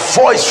heard my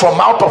voice from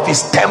out of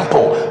his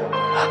temple,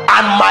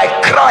 and my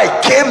cry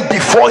came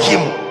before him,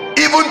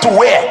 even to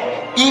where?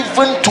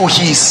 Even to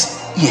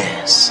his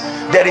ears.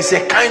 There is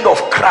a kind of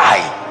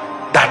cry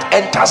that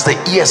enters the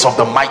ears of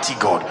the mighty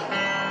God.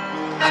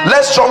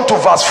 Let's jump to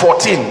verse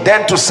 14,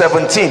 then to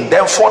 17,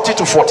 then 40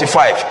 to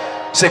 45.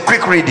 It's a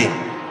quick reading.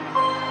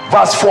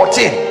 Verse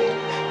 14.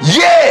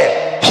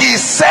 Yea, he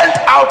sent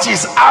out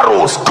his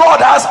arrows.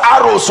 God has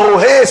arrows. So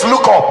hey,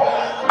 look up.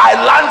 I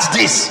learned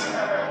this.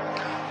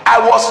 I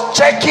was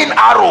checking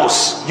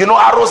arrows, you know,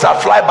 arrows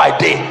that fly by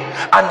day,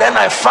 and then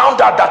I found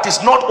out that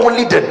it's not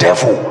only the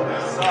devil.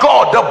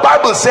 God, the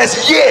Bible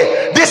says,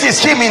 yeah, this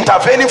is him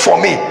intervening for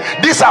me.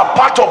 These are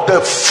part of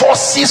the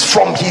forces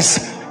from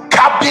his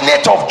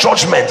cabinet of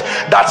judgment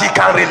that he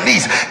can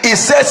release. He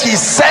says he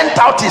sent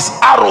out his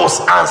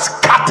arrows and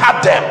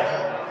scattered them,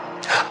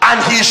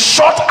 and he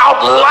shot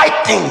out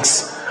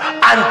lightnings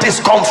and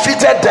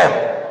discomfited them.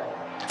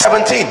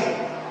 17.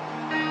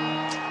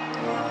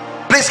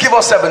 Please give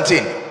us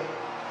 17.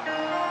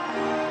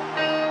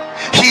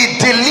 He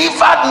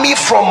delivered me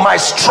from my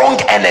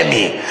strong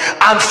enemy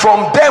and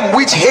from them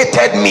which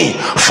hated me,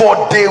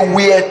 for they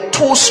were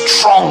too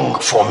strong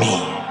for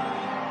me.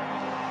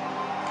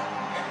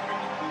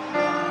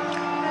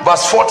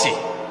 Verse 40.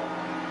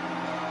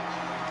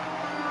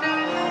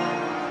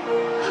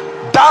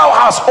 Thou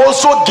hast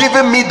also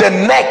given me the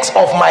necks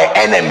of my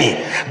enemy,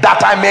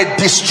 that I may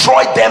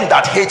destroy them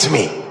that hate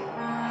me.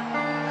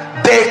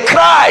 They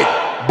cried,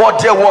 but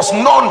there was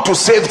none to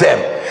save them,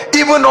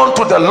 even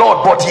unto the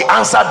Lord, but he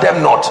answered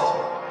them not.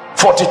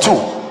 42.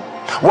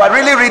 We're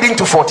really reading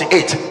to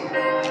 48.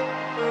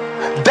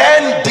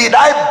 Then did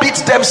I beat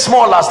them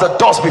small as the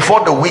dust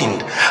before the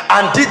wind,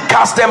 and did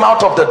cast them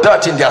out of the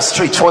dirt in their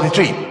streets.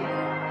 43.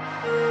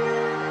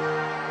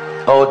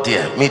 Oh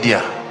dear, media.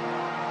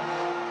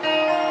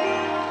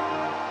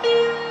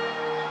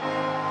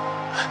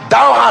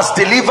 Thou hast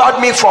delivered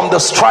me from the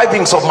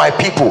strivings of my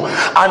people,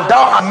 and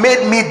thou hast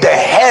made me the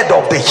head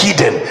of the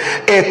hidden.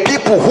 A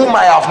people whom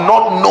I have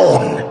not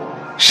known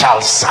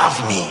shall serve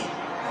me.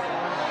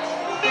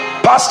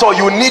 Pastor,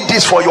 you need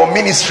this for your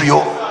ministry.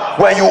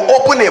 When you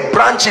open a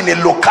branch in a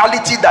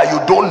locality that you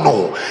don't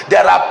know,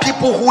 there are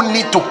people who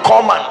need to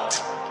come, and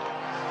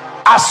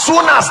as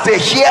soon as they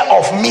hear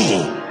of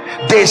me,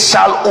 they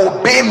shall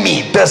obey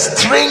me. The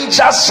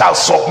strangers shall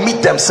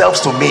submit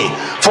themselves to me.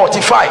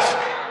 45.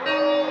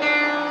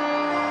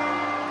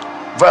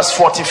 Verse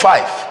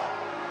 45.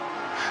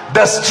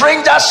 The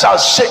strangers shall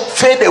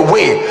fade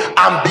away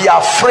and be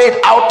afraid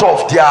out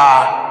of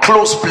their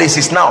close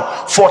places.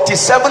 Now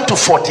 47 to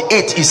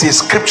 48 is a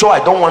scripture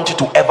I don't want you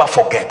to ever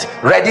forget.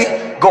 Ready?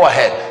 Go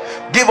ahead.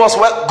 Give us,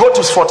 well, go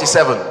to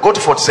 47. Go to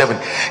 47.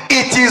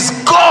 It is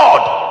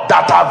God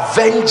that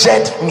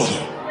avenged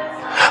me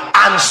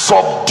and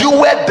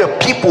subdued the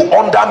people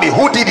under me.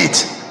 Who did it?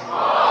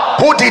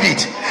 Who did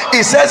it?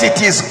 It says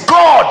it is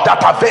God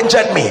that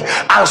avenged me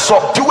and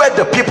subdued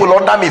the people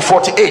under me.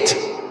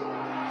 48.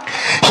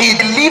 He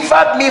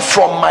delivered me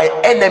from my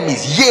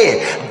enemies.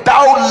 Yea,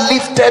 thou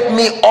lifted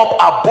me up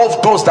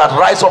above those that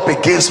rise up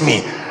against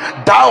me.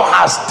 Thou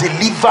hast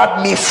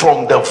delivered me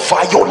from the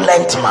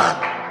violent man.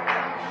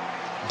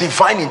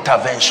 Divine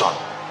intervention.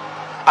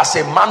 As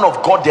a man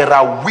of God, there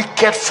are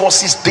wicked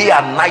forces day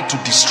and night to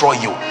destroy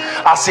you.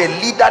 As a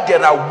leader,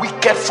 there are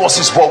wicked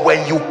forces, but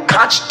when you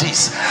catch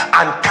this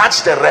and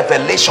catch the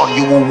revelation,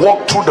 you will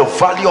walk through the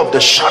valley of the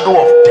shadow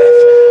of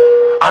death,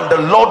 and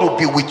the Lord will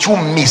be with you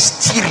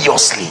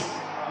mysteriously.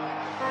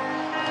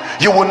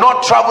 You will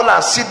not travel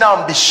and sit down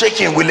and be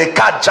shaking. Will a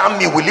car jam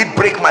me? Will it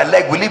break my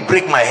leg? Will it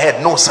break my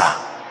head? No, sir.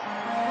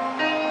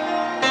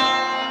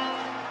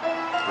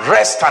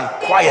 Rest and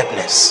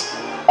quietness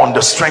on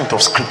the strength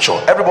of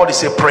scripture. Everybody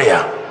say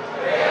prayer.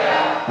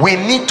 Prayer. We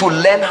need to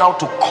learn how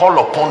to call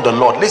upon the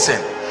Lord. Listen,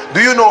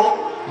 do you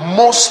know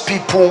most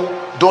people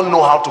don't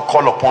know how to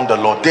call upon the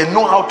Lord? They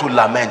know how to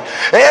lament.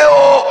 Hey,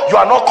 oh, you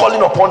are not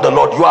calling upon the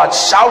Lord. You are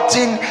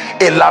shouting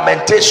a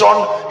lamentation,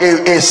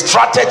 a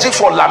strategy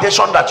for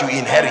lamentation that you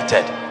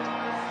inherited.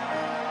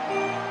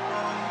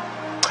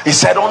 He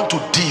said, unto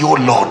thee, O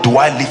Lord, do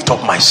I lift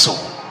up my soul.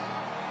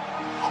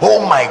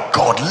 Oh my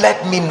God,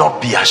 let me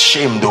not be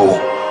ashamed,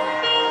 oh.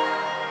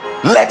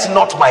 Let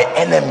not my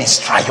enemies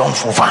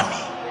triumph over me.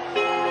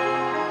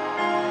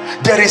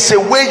 There is a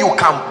way you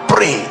can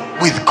pray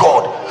with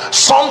God.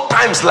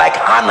 Sometimes, like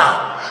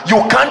Hannah,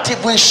 you can't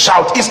even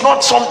shout. It's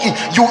not something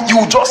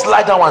you just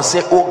lie down and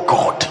say, oh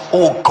God,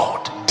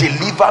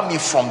 deliver me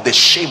from the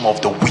shame of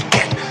the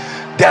wicked.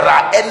 There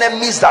are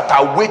enemies that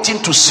are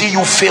waiting to see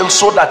you fail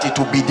so that it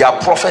will be their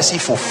prophecy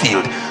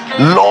fulfilled.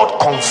 Lord,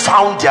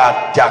 confound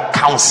their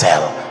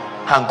counsel.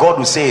 And God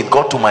will say, it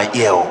got to my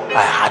ear,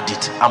 I had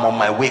it, I'm on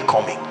my way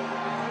coming.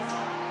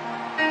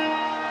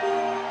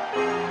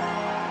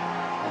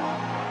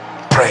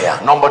 Prayer.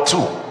 Number 2,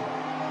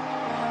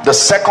 the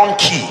second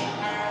key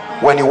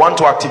when you want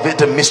to activate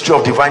the mystery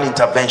of divine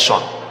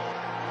intervention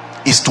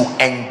is to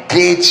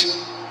engage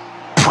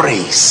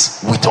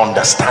praise with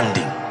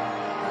understanding.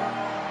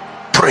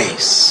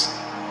 Praise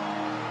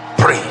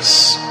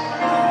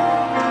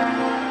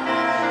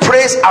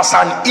as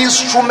an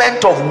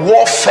instrument of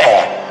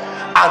warfare,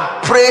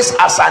 and praise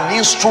as an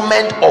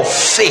instrument of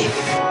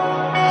faith.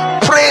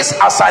 Praise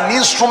as an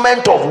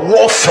instrument of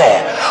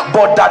warfare,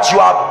 but that you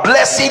are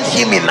blessing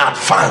him in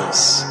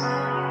advance.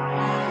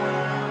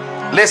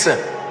 Listen,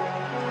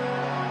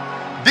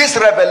 this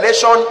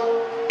revelation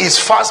is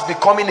fast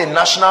becoming a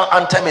national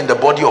anthem in the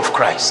body of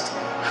Christ.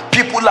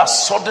 People are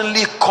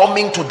suddenly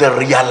coming to the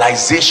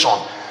realization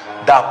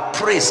that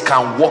praise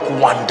can work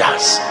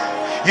wonders.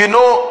 You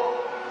know,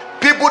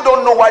 people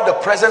don't know why the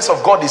presence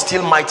of God is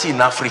still mighty in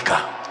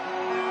Africa.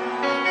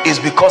 It's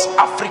because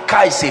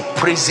Africa is a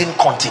praising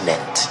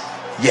continent.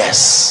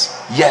 Yes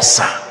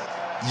sir.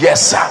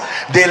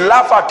 They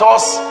laugh at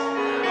us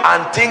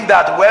and think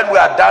that when we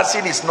are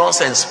dancing is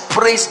nonsense.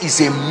 Praise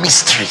is a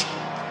mystery.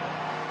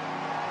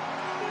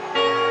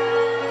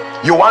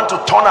 You want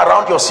to turn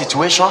around your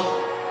situation?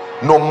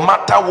 No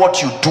matter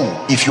what you do,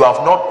 if you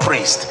have not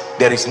praised,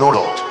 there is no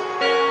Lord.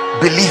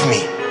 Believe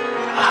me.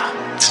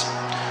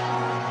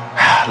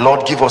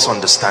 Lord, give us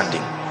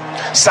understanding.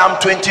 Psalm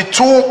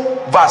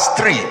 22 verse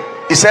 3,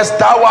 it says,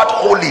 thou art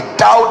holy,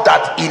 thou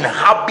that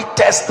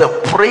inhabitest the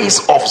praise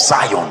of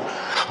Zion.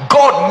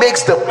 God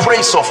makes the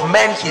praise of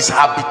men his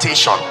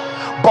habitation.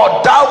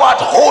 But thou art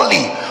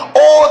holy,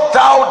 O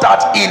thou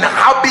that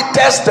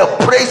inhabitest the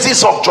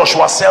praises of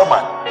Joshua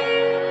Selman.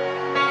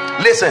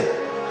 Listen,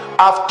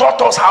 I've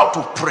taught us how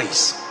to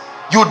praise.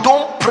 You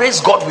don't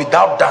praise God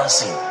without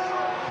dancing.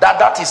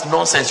 That is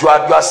nonsense. You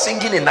are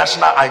singing a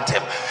national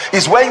anthem.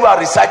 It's when you are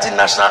reciting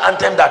national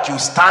anthem that you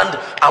stand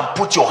and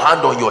put your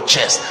hand on your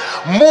chest.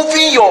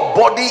 Moving your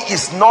body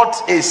is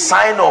not a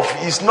sign of,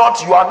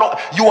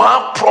 you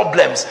have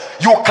problems.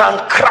 You can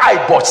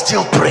cry but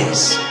still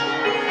praise.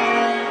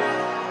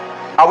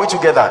 Are we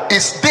together?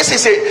 This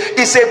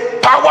is a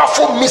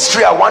powerful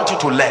mystery I want you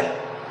to learn.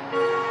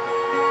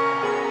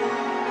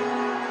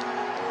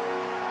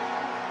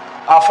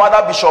 Our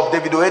father Bishop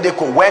David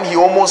Oedeko, when he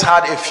almost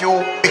had a few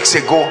weeks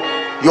ago,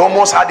 he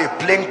almost had a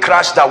plane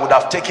crash that would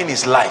have taken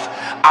his life.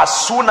 As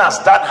soon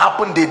as that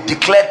happened, they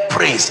declared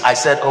praise. I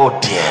said, oh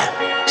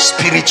dear,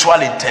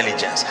 spiritual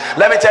intelligence.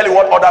 Let me tell you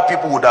what other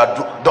people would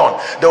have done.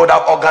 They would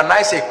have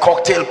organized a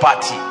cocktail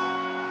party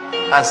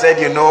and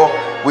said, you know,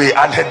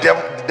 and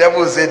the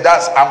devil said,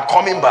 I'm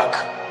coming back.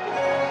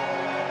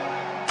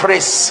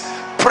 Praise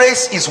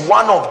is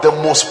one of the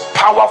most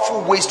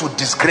powerful ways to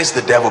disgrace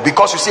the devil,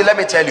 because you see, let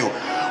me tell you,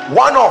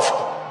 one of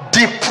the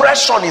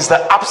Depression is the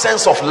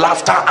absence of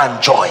laughter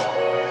and joy.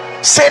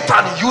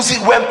 Satan uses,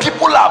 when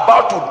people are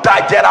about to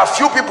die, there are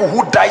few people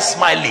who die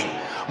smiling.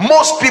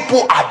 Most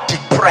people are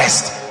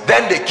depressed,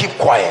 then they keep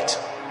quiet.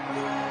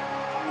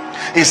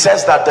 It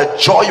says that the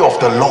joy of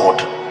the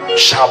Lord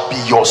shall be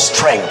your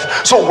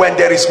strength. So when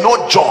there is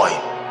no joy,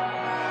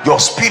 your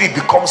spirit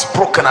becomes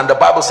broken, and the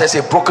Bible says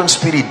a broken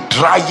spirit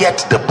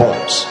drieth the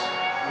bones.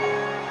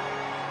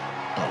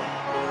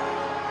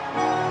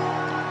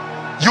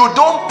 You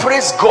don't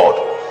praise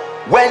God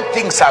when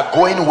things are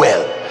going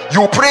well.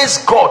 You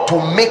praise God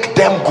to make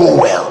them go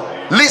well.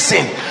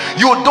 Listen,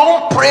 you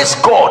don't praise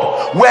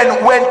God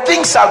when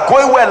things are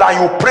going well and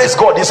you praise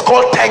God. It's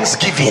called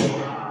thanksgiving.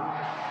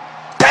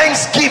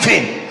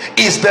 Thanksgiving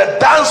is the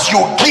dance you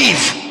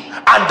give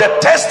and the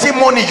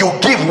testimony you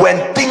give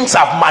when things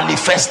have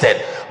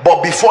manifested.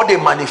 But before they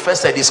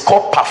manifested, it's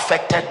called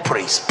perfected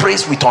praise.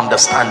 Praise with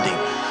understanding.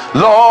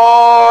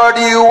 Lord,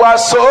 you are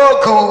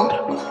so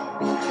good.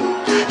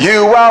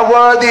 You are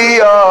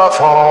worthy of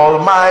all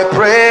my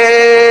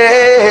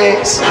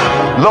praise.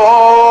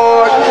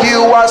 Lord,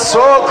 you are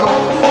so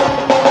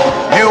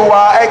good. You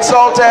are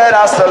exalted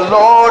as the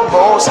Lord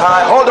Most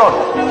High. Hold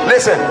on,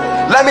 listen,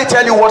 let me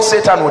tell you what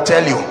Satan will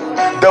tell you.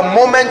 The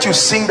moment you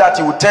sing that,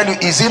 he will tell you,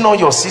 is it not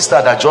your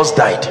sister that just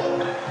died?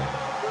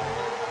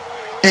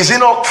 Is it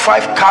not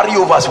 5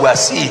 carryovers we are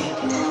seeing?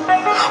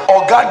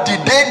 Or God,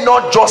 did they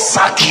not just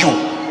sack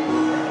you?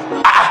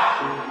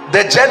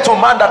 The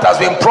gentleman that has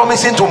been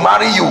promising to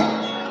marry you,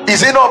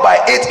 is it not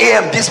by 8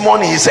 a.m. this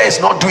morning he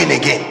says not doing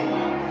again?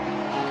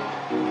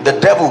 The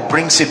devil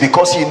brings it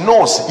because he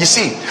knows. You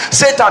see,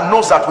 Satan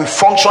knows that we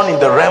function in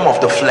the realm of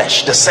the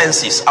flesh, the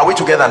senses. Are we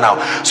together now?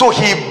 So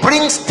he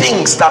brings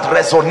things that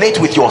resonate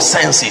with your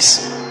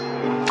senses.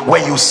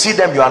 When you see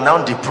them, you are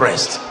now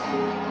depressed.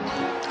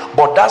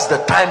 But that's the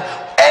time.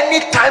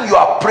 Anytime you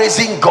are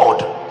praising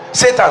God,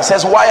 Satan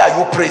says, why are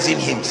you praising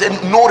him? He said,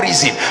 no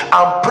reason.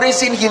 I'm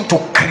praising him to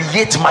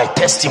create my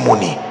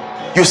testimony.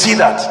 You see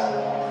that?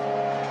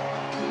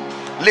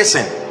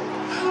 Listen,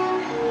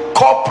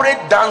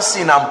 corporate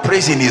dancing and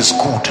praising is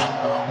good,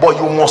 but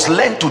you must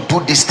learn to do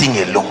this thing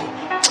alone.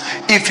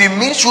 If it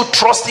means you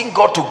trusting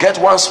God to get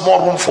one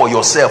small room for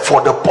yourself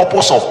for the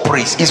purpose of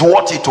praise, is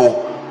worth it.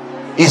 Oh,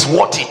 is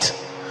worth it.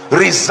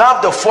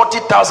 Reserve the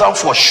 40,000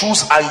 for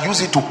shoes and use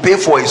it to pay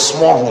for a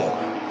small room.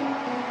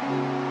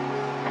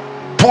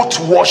 Put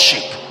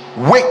worship,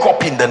 wake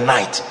up in the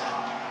night,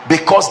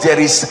 because there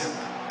is,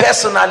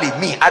 personally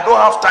me, I don't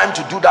have time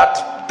to do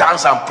that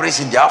dance and praise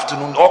in the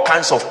afternoon. All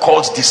kinds of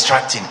calls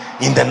distracting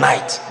in the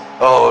night.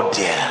 Oh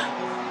dear,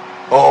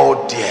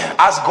 oh dear.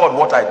 Ask God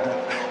what I do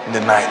in the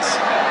night.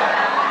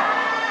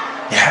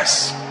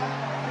 Yes,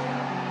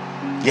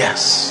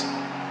 yes.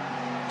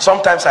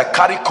 Sometimes I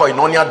carry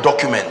koinonia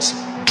documents,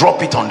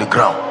 drop it on the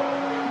ground,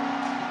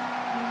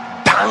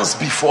 dance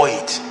before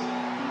it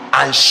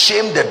and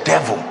shame the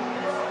devil.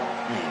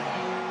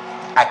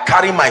 I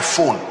carry my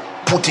phone,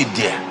 put it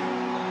there.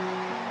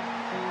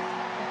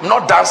 I'm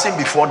not dancing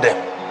before them.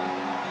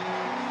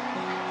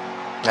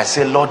 I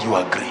say, Lord, you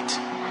are great.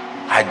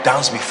 I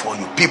dance before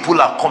you. People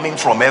are coming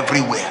from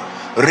everywhere,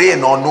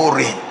 rain or no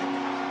rain,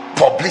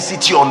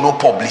 publicity or no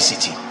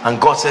publicity,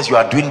 and God says, you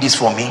are doing this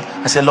for me.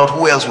 I say, Lord,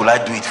 who else will I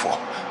do it for?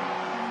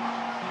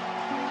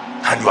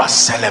 And you are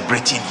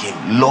celebrating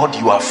him. Lord,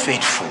 you are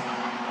faithful.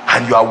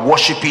 And you are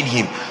worshiping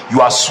him.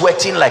 You are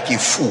sweating like a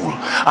fool,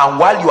 and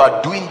while you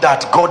are doing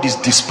that, God is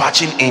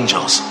dispatching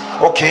angels.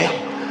 Okay,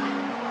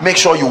 make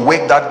sure you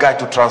wake that guy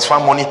to transfer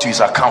money to his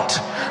account.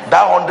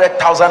 That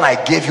 100,000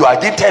 I gave you, I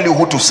didn't tell you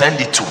who to send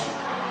it to.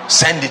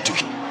 Send it to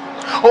him.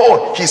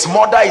 Oh, his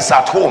mother is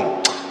at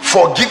home,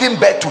 for giving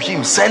birth to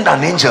him, send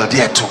an angel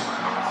there too.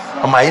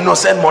 And my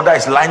innocent mother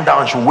is lying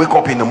down. She'll wake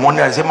up in the morning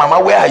and say, Mama,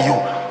 where are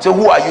you? Say,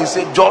 who are you?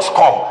 Say, just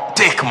come,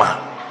 take man.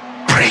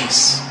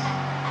 Praise.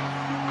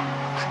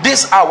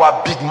 This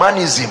our big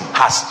manism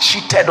has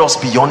cheated us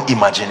beyond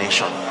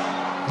imagination.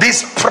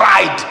 This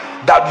pride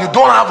that you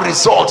don't have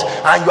result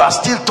and you are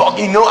still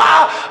talking, you know,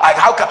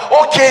 how can,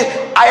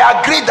 okay, I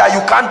agree that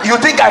you can't. You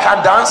think I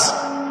can dance?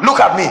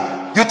 Look at me.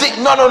 You think,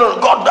 no,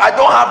 God, I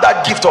don't have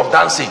that gift of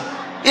dancing.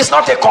 It's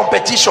not a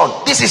competition.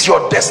 This is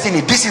your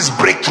destiny. This is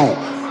breakthrough.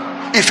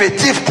 If a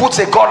thief puts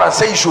a gun and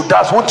says you should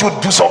dance, won't you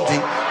do something?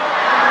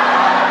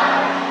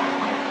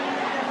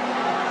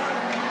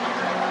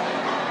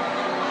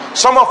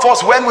 Some of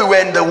us, when we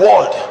were in the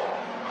world,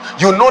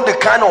 you know the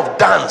kind of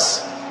dance,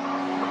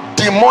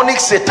 demonic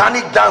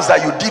satanic dance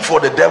that you did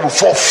for the devil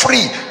for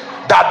free,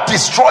 that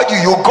destroyed you.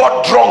 You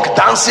got drunk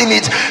dancing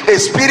it, a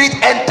spirit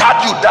entered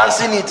you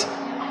dancing it.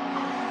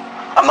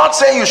 I'm not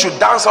saying you should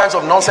dance all kinds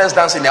of nonsense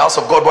dance in the house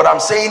of God, but I'm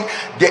saying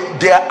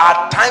there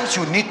are times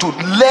you need to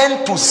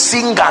learn to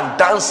sing and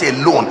dance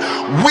alone.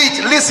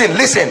 Listen,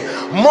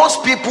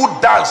 most people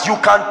dance. You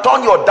can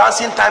turn your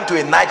dancing time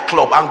to a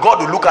nightclub and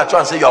God will look at you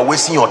and say you are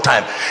wasting your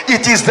time.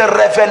 It is the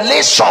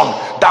revelation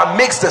that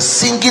makes the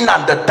singing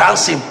and the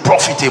dancing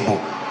profitable.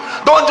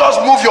 Don't just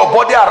move your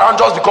body around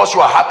just because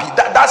you are happy.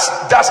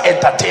 That's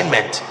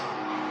entertainment.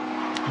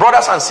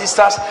 Brothers and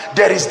sisters,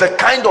 there is the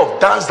kind of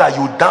dance that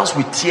you dance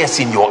with tears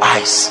in your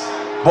eyes,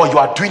 but you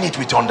are doing it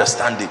with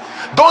understanding.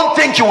 Don't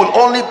think you will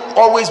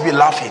always be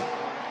laughing.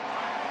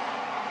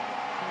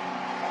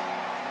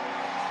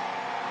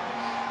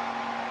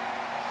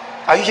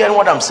 Are you hearing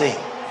what I'm saying?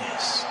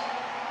 Yes.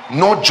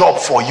 No job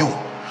for you,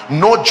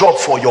 no job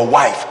for your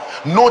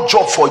wife, no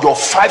job for your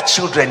 5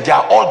 children. They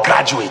are all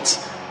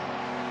graduates.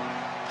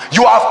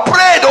 You have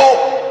prayed,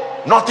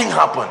 oh, nothing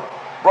happened.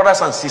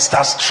 Brothers and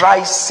sisters,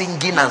 try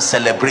singing and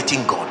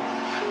celebrating God.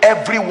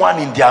 Everyone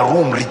in their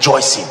room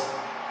rejoicing.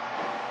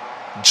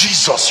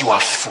 Jesus, you are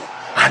full,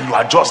 and you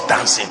are just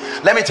dancing.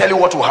 Let me tell you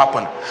what will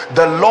happen.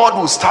 The Lord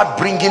will start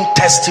bringing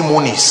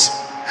testimonies.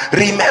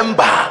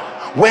 Remember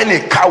when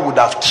a cow would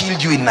have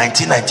killed you in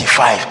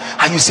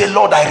 1995, and you say,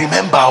 Lord, I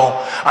remember,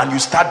 and you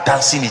start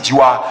dancing it. You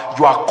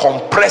are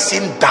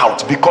compressing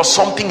doubt, because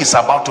something is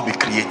about to be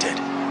created.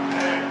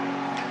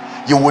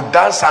 You would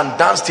dance and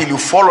dance till you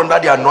fall under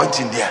the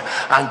anointing there,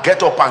 and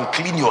get up and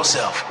clean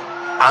yourself,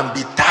 and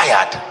be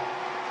tired,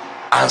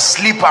 and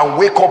sleep and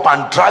wake up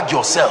and drag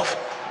yourself.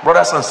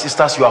 Brothers and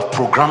sisters, you have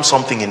programmed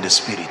something in the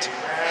spirit.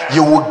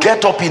 You will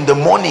get up in the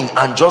morning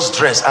and just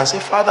dress and say,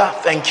 Father,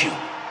 thank you,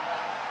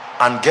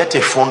 and get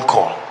a phone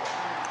call.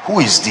 Who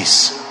is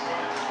this?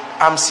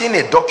 I'm seeing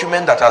a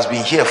document that has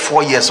been here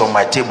 4 years on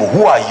my table.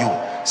 Who are you?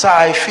 Sir,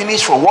 I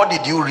finished. For what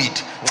did you read?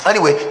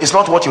 Anyway, it's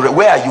not what you read.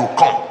 Where are you?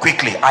 Come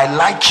quickly, I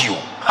like you.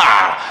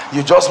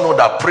 You just know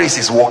that praise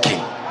is working.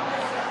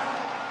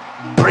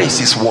 Praise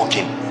is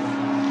working.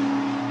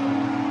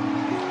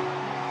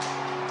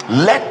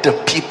 Let the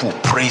people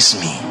praise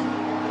me.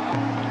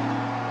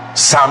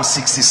 Psalm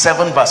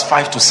 67 verse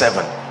 5 to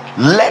 7.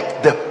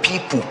 Let the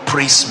people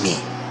praise me.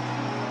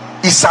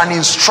 It's an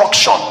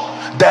instruction.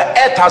 The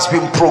earth has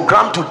been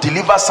programmed to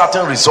deliver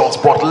certain results,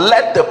 but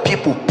let the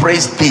people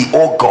praise thee,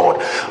 O God.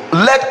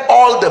 Let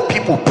all the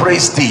people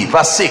praise thee.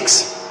 Verse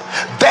 6.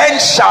 Then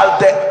shall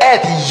the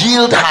earth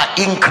yield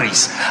her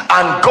increase,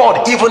 and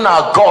God, even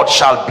our God,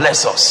 shall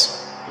bless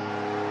us.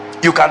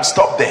 You can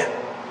stop there.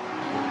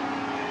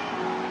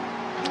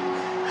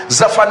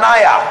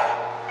 Zephaniah.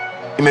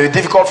 It may be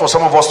difficult for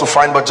some of us to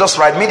find, but just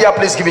write. Media,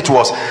 please give it to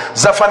us.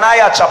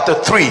 Zephaniah chapter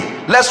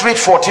 3. Let's read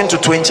 14 to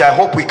 20. I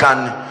hope we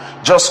can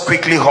just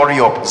quickly hurry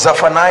up.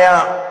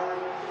 Zephaniah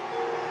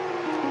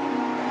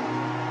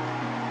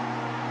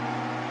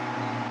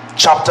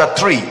chapter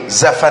 3.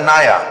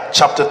 Zephaniah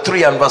chapter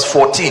 3 and verse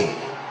 14.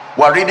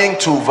 We're reading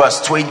to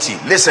verse 20.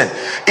 Listen,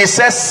 it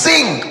says,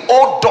 sing,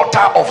 O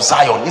daughter of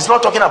Zion. It's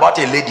not talking about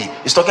a lady,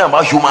 it's talking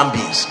about human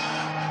beings.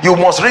 You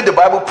must read the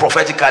Bible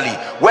prophetically.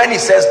 When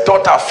it says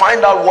daughter,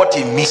 find out what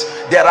it means.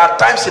 There are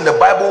times in the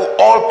Bible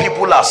all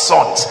people are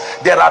sons.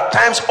 There are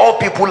times all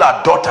people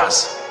are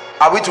daughters.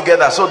 Are we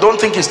together? So don't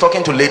think he's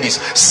talking to ladies.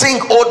 Sing,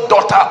 O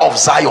daughter of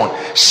Zion.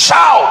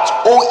 Shout,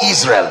 O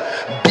Israel.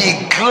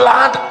 Be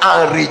glad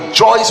and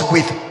rejoice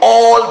with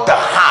all the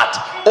heart,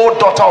 O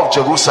daughter of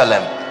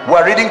Jerusalem.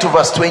 We're reading to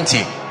verse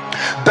 20.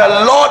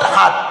 The Lord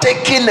hath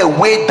taken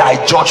away thy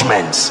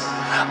judgments,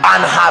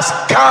 and has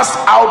cast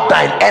out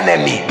thine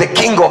enemy, the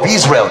King of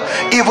Israel.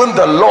 Even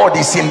the Lord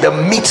is in the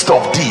midst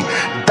of thee.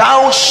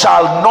 Thou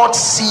shalt not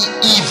see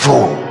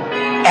evil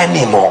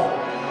anymore.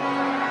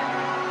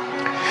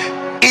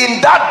 In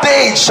that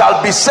day it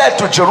shall be said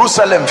to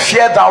Jerusalem,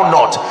 fear thou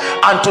not,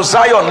 and to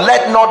Zion,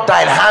 let not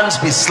thine hands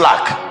be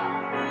slack.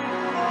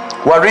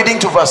 We're reading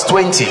to verse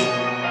 20.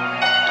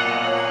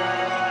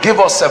 Give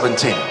us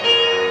 17.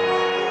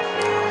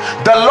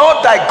 The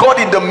Lord thy God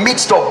in the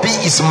midst of thee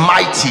is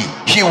mighty.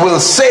 He will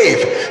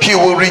save. He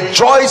will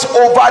rejoice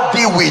over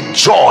thee with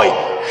joy.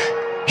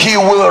 He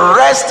will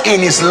rest in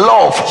his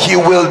love. He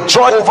will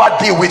joy over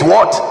thee with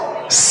what?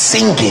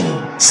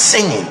 Singing.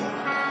 Singing.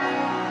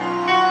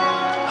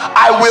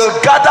 I will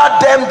gather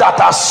them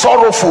that are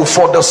sorrowful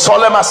for the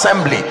solemn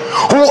assembly,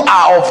 who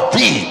are of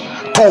thee,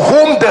 to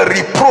whom the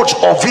reproach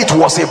of it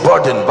was a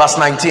burden. Verse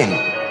 19.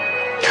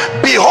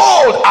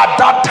 Behold, at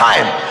that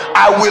time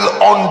I will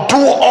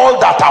undo all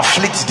that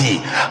afflicts thee,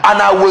 and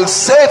I will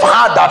save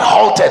her that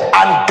halted,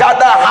 and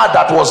gather her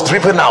that was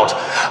driven out.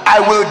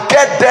 I will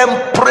get them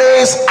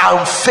praise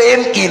and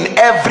fame in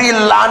every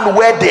land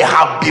where they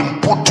have been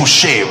put to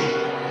shame.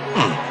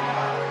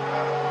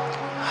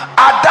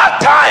 At that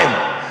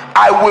time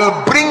I will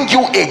bring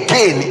you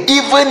again,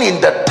 even in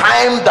the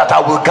time that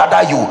I will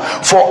gather you,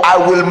 for I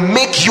will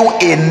make you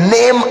a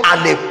name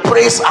and a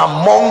praise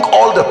among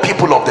all the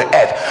people of the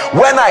earth.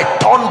 When I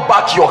turn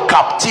back your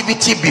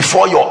captivity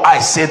before your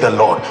eyes, say the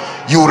Lord.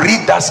 You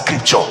read that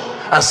scripture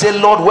and say,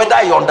 Lord, whether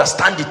I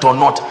understand it or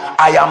not,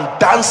 I am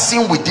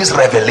dancing with this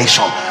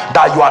revelation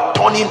that you are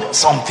turning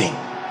something.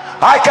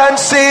 I can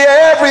see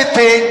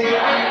everything.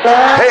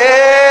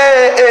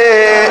 Hey,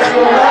 hey.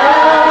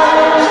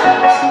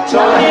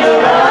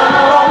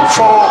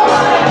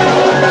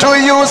 Do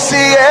you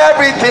see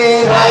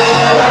everything?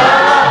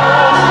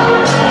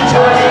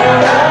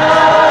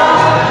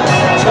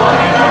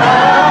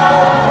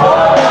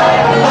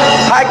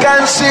 I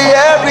can see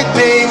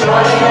everything.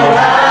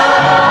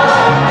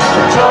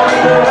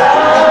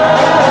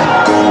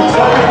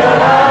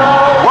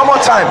 One more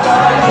time.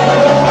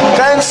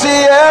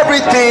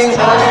 everything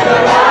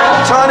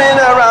turning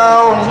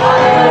around.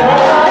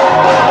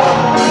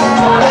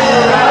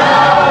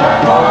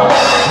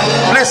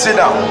 Please sit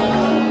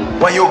down.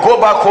 When you go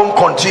back home,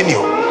 continue.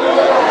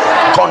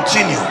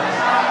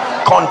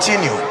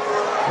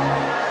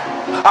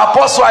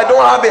 Apostle, I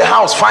don't have a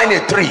house. Find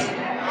a tree,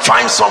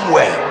 find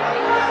somewhere.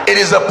 It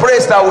is a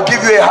praise that will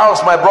give you a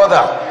house, my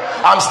brother.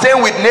 I'm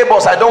staying with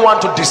neighbors, I don't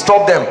want to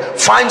disturb them.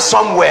 Find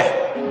somewhere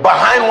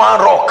behind one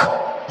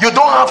rock. You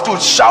don't have to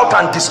shout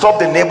and disturb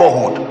the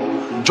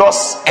neighborhood.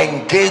 Just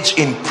engage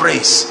in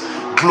praise.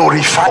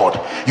 Glorify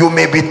God. You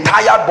may be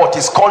tired, but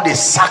it's called a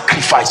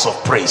sacrifice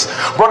of praise.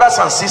 Brothers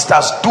and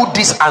sisters, do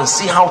this and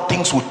see how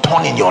things will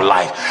turn in your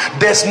life.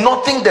 There's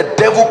nothing the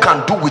devil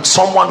can do with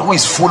someone who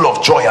is full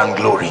of joy and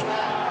glory.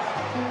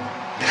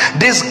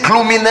 This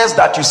gloominess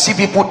that you see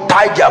people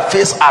tie their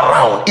face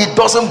around, it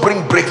doesn't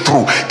bring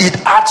breakthrough. It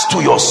adds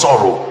to your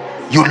sorrow.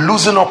 You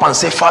loosen up and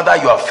say, Father,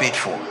 you are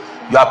faithful.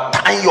 You are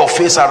tying your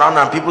face around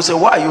and people say,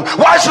 why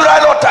should I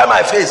not tie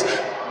my face?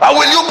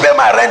 Will you pay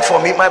my rent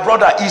for me? My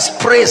brother, is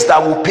praise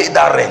that will pay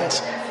that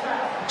rent.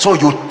 So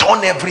you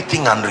turn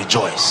everything and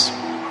rejoice.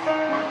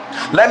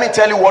 Let me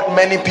tell you what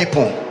many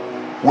people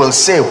will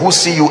say who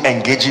see you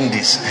engaging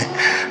this.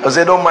 Because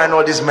they don't mind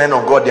all these men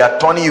of God. They are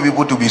turning you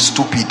people to be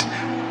stupid.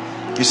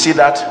 You see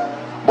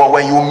that? But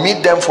when you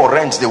meet them for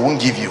rent, they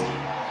won't give you.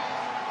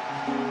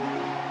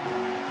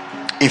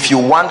 If you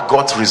want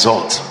God's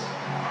result,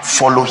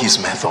 follow his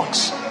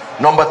methods.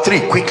 Number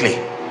 3, quickly.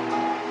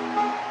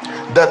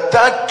 The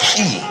third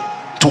key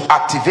to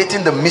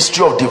activating the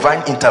mystery of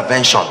divine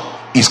intervention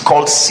is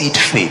called seed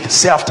faith.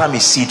 Say after me,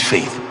 seed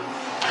faith.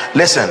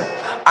 Listen,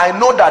 I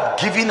know that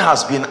giving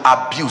has been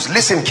abused.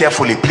 Listen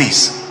carefully,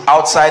 please.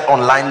 Outside,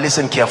 online,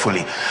 listen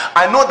carefully.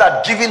 I know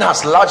that giving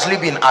has largely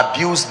been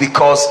abused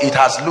because it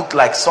has looked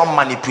like some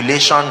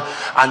manipulation,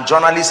 and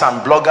journalists and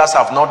bloggers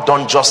have not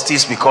done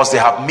justice because they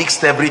have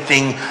mixed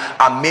everything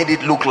and made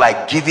it look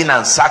like giving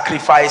and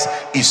sacrifice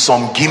is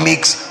some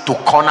gimmicks to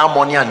corner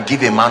money and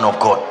give a man of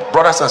God.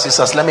 Brothers and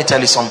sisters, let me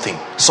tell you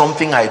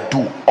something I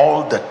do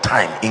all the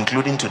time,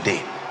 including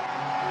today.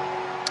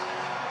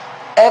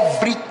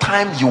 Every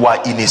time you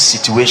are in a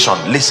situation,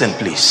 listen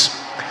please,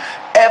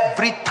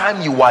 every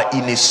time you are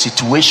in a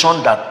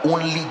situation that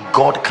only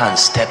God can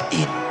step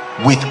in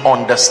with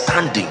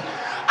understanding,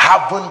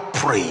 haven't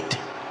prayed,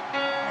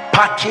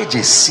 package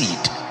a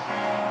seed,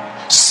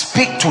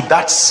 speak to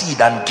that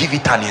seed and give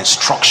it an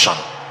instruction,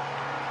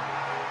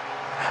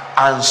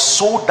 and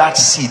sow that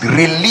seed.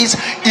 Release.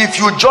 If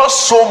you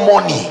just sow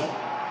money,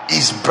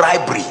 is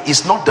bribery.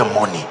 It's not the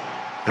money.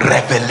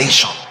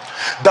 Revelation.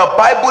 The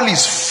Bible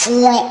is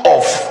full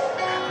of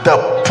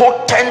the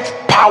potent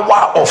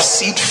power of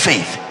seed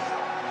faith.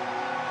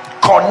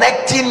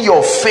 Connecting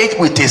your faith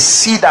with a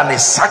seed and a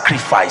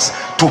sacrifice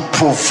to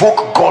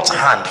provoke God's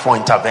hand for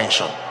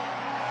intervention.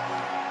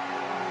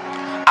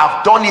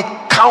 I've done it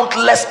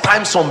countless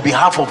times on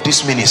behalf of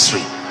this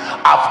ministry.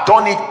 I've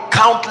done it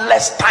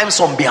countless times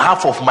on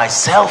behalf of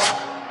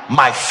myself,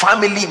 my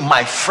family,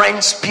 my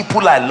friends,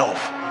 people I love.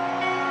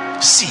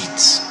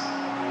 Seeds.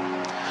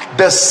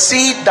 The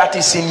seed that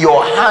is in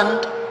your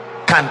hand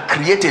can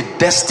create a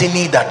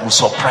destiny that will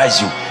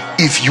surprise you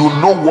if you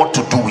know what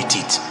to do with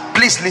it.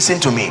 Please listen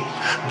to me.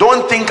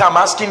 Don't think I'm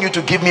asking you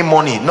to give me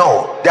money.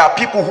 No, there are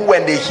people who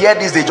when they hear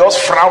this, they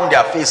just frown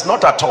their face.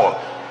 Not at all.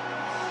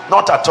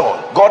 Not at all.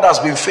 God has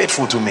been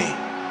faithful to me.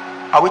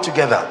 Are we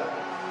together?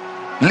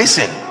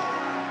 Listen,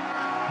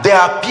 there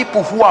are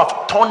people who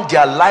have turned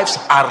their lives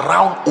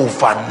around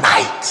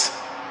overnight.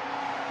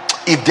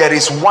 If there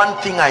is one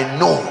thing I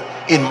know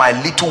in my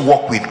little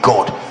walk with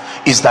God,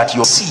 is that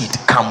your seed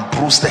can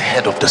bruise the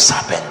head of the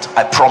serpent.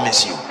 I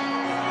promise you.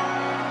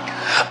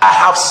 I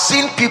have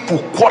seen people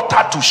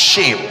quartered to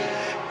shame.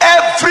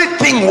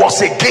 Everything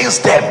was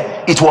against them.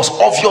 It was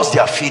obvious they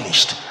are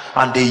finished,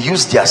 and they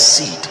used their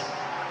seed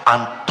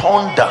and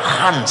turned the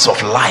hands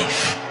of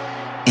life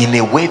in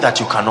a way that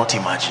you cannot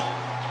imagine.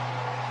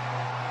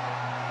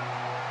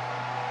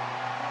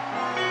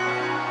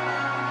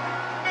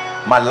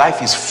 My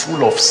life is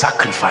full of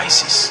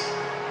sacrifices.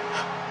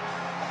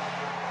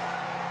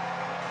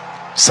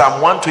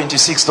 Psalm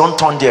 126, don't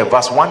turn there,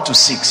 verse 1 to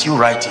 6, you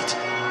write it.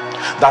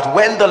 That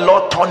when the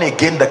Lord turned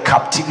again the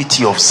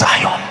captivity of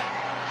Zion,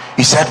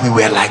 he said we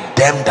were like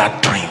them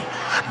that dream.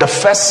 The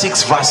first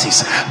 6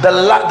 verses, the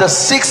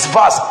 6th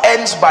verse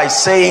ends by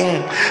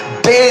saying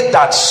they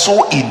that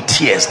sow in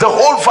tears. The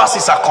whole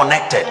verses are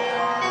connected.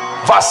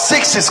 Verse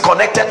 6 is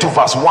connected to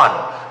verse 1.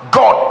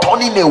 God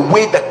turning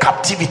away the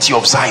captivity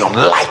of Zion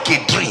like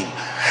a dream.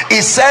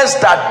 It says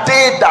that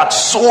they that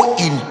sow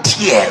in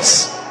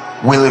tears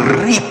will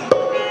reap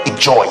in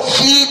joy.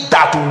 He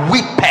that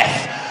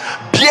weepeth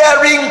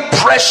bearing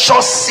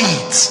precious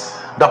seeds,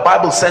 the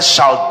Bible says,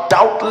 shall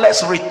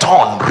doubtless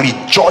return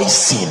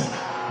rejoicing,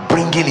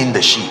 bringing in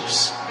the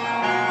sheaves.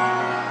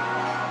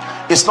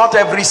 It's not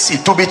every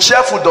seed. To be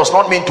cheerful does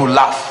not mean to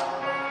laugh.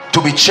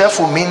 To be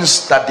cheerful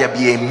means that there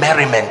be a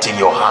merriment in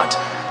your heart.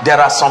 There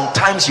are some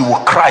times you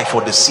will cry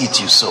for the seeds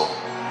you sow.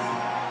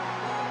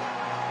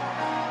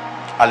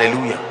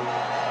 Hallelujah.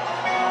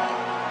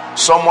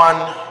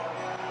 Someone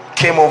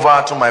came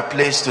over to my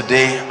place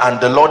today and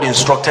the Lord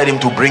instructed him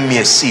to bring me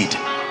a seed,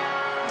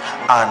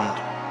 and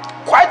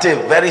quite a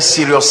very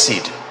serious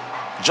seed.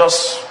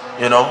 Just,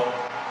 you know,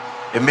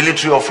 a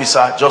military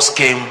officer just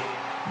came,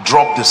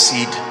 dropped the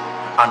seed,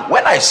 and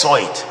when I saw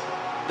it,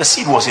 the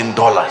seed was in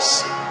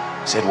dollars.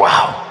 I said,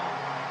 wow,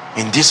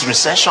 in this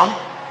recession,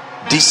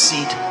 this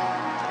seed.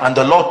 And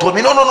the Lord told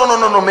me,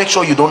 no, make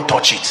sure you don't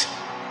touch it.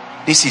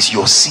 This is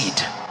your seed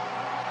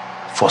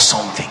for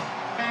something.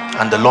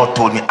 And the Lord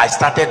told me, I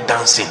started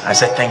dancing. I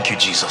said, thank you,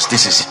 Jesus.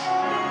 This is it.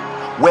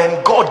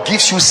 When God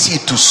gives you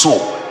seed to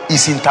sow,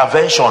 is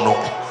intervention.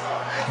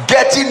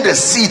 Getting the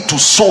seed to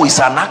sow is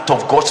an act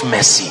of God's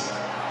mercy.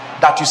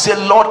 That you say,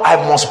 Lord, I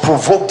must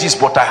provoke this,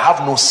 but I have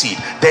no seed.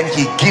 Then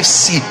he gives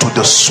seed to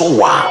the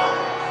sower.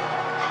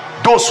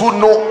 Those who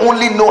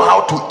only know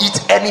how to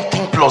eat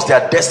anything plus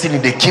their destiny,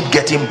 they keep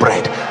getting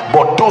bread.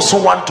 But those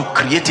who want to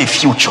create a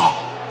future,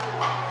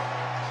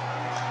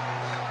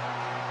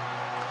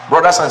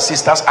 brothers and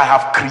sisters, I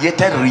have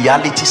created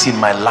realities in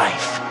my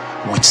life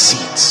with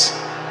seeds.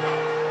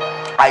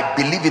 I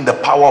believe in the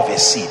power of a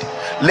seed.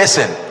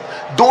 Listen,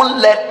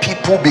 don't let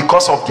people,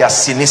 because of their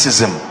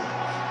cynicism,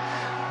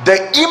 the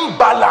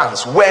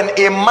imbalance, when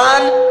a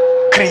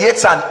man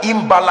creates an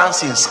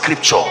imbalance in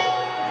scripture,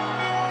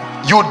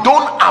 you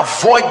don't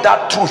avoid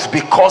that truth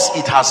because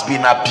it has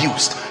been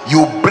abused.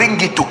 You bring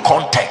it to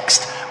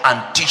context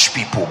and teach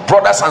people.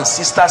 Brothers and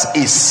sisters,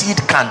 a seed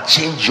can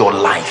change your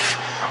life.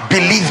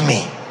 Believe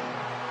me,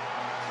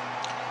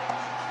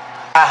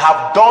 I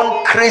have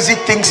done crazy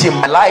things in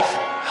my life.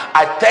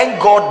 I thank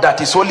God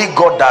that it's only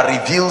God that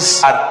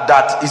reveals,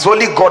 that it's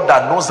only God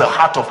that knows the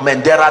heart of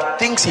men. There are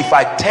things, if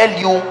I tell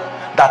you,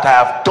 that I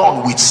have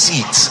done with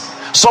seeds.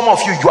 Some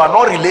of you are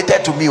not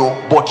related to me,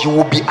 but you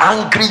will be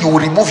angry. You will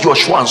remove your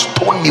shoe and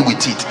stone me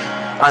with it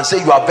and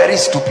say you are very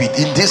stupid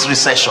in this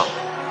recession.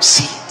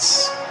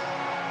 Seeds.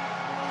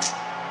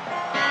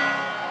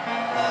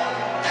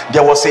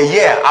 There was a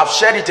year, I've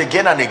shared it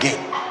again and again,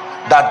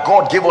 that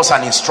God gave us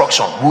an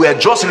instruction. We were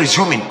just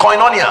resuming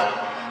koinonia,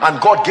 and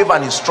God gave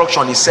an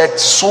instruction. He said,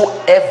 sow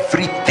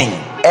everything.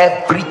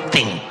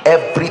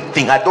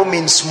 I don't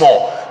mean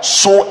small.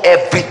 Sow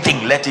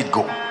everything, let it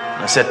go.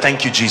 I said,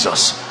 thank you,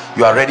 Jesus.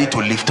 You are ready to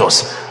lift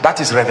us. That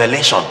is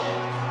revelation.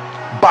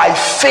 By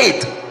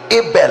faith,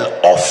 Abel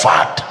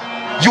offered.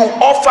 You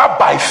offer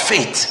by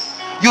faith.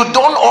 You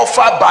don't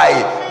offer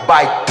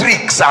by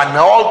tricks and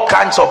all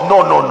kinds of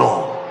no.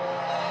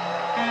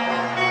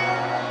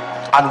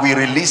 And we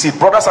release it.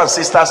 Brothers and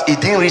sisters,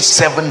 it didn't reach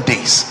 7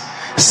 days.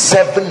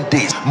 7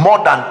 days,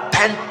 more than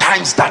 10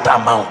 times that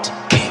amount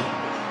came.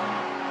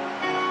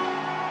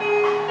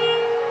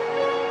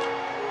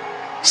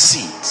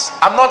 Seeds.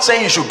 I'm not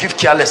saying you should give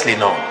carelessly,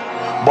 no.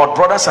 But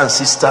brothers and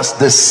sisters,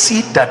 the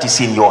seed that is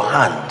in your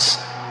hands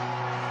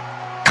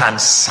can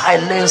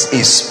silence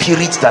a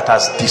spirit that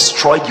has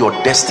destroyed your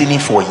destiny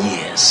for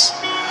years.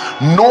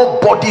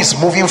 Nobody is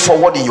moving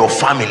forward in your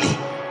family.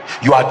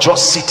 You are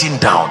just sitting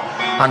down,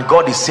 and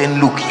God is saying,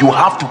 look, you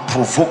have to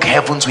provoke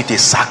heavens with a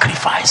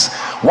sacrifice.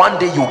 One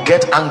day you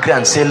get angry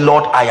and say,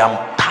 Lord, I am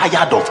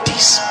tired of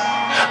this.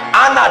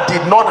 Anna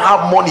did not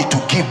have money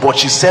to give, but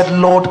she said,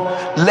 Lord,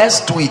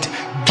 let's do it.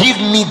 Give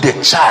me the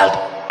child.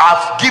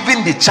 I've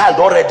given the child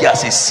already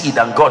as a seed,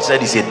 and God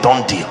said it's a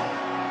done deal.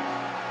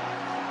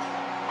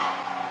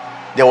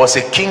 There was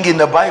a king in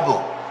the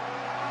Bible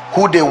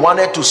who they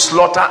wanted to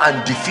slaughter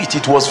and defeat.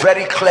 It was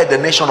very clear the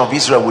nation of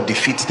Israel would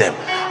defeat them,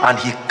 and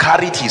he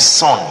carried his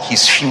son,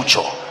 his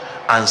future,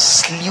 and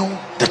slew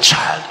the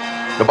child.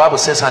 The Bible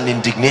says an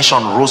indignation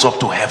rose up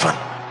to heaven.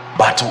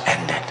 Battle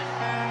ended.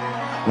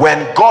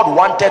 When God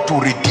wanted to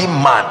redeem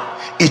man,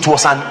 it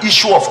was an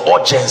issue of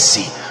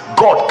urgency.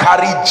 God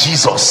carried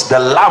Jesus, the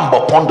lamb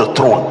upon the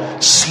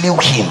throne, slew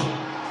him.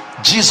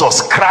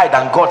 Jesus cried,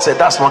 and God said,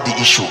 that's not the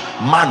issue.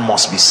 Man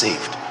must be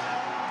saved.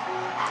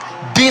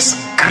 This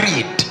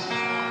greed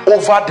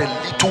over the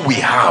little we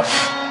have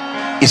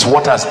is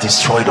what has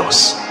destroyed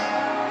us.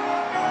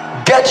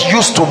 Get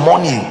used to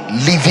money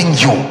leaving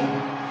you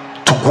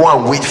to go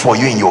and wait for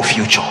you in your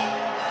future.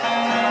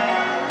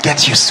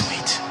 Get used to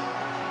it.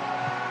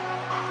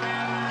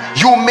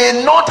 You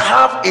may not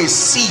have a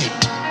seed,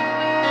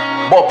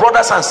 but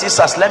brothers and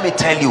sisters, let me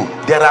tell you,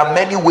 there are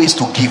many ways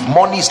to give.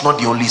 Money is not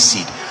the only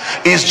seed.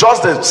 It's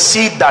just the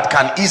seed that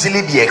can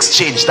easily be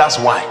exchanged. That's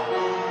why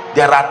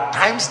there are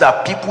times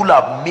that people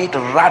have made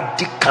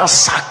radical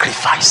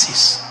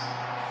sacrifices.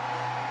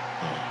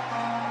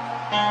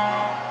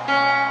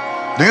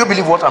 Do you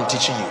believe what I'm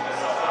teaching you?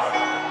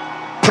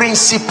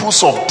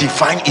 Principles of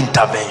divine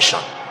intervention.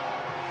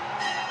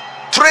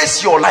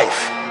 Trace your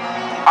life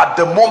at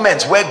the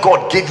moment where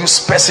God gave you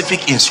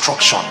specific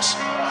instructions,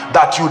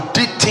 that you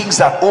did things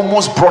that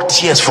almost brought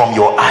tears from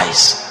your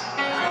eyes,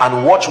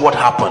 and watch what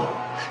happened.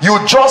 You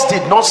just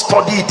did not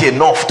study it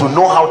enough to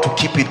know how to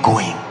keep it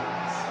going.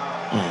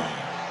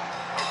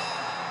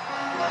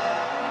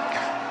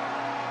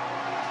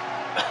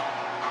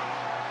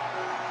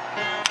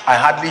 I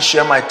hardly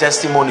share my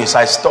testimonies.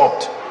 I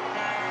stopped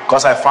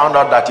because I found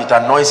out that it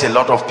annoys a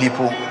lot of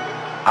people,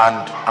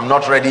 and I'm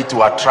not ready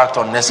to attract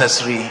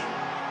unnecessary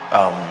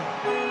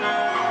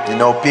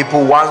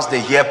people. Once they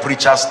hear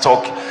preachers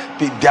talk,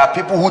 there are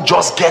people who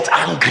just get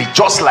angry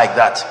just like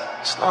that.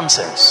 It's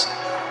nonsense.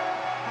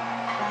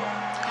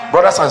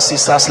 Brothers and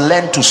sisters,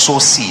 learn to sow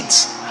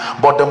seeds,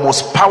 but the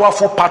most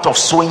powerful part of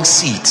sowing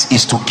seeds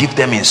is to give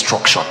them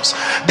instructions.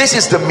 This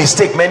is the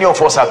mistake many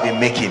of us have been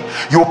making.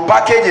 You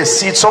package a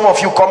seed. Some of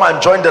you come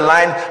and join the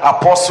line.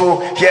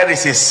 Apostle, here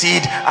is a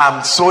seed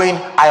I'm sowing.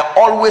 I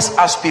always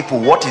ask people,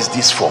 what is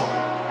this for?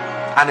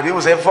 And the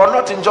people say, for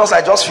nothing,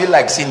 I just feel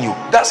like seeing you.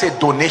 That's a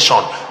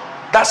donation.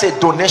 That's a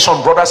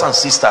donation, brothers and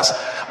sisters.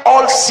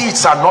 All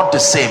seeds are not the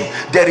same.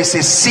 There is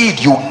a seed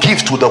you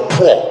give to the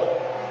poor.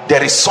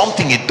 There is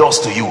something it does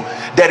to you.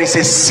 There is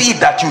a seed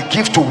that you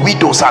give to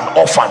widows and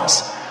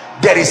orphans.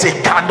 There is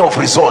a kind of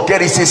result.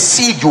 There is a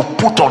seed you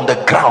put on the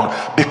ground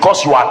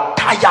because you are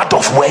tired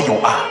of where you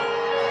are.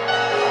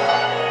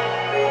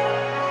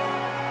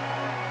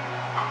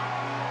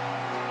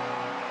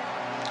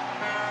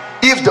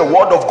 If the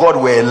word of God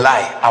were a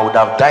lie, I would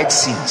have died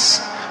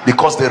since,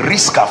 because the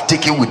risk I've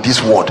taken with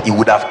this word, it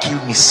would have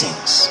killed me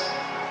since.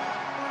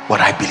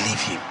 But I believe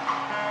him.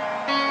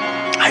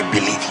 I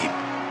believe him.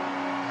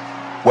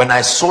 When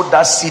I sowed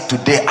that seed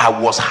today, I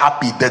was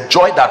happy. The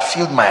joy that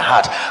filled my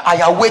heart,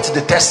 I await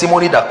the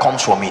testimony that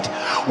comes from it.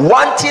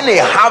 Wanting a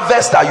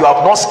harvest that you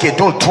have not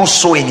scheduled through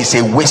sowing is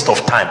a waste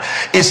of time.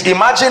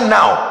 Imagine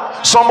now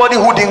somebody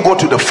who didn't go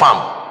to the farm.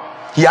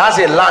 He has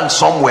a land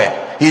somewhere.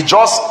 He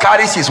just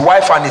carries his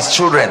wife and his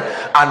children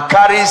and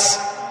carries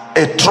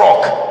a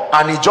truck,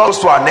 and he goes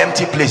to an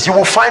empty place. You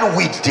will find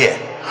wheat there.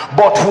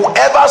 But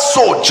whoever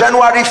sowed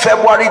January,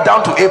 February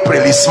down to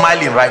April is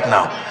smiling right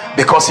now,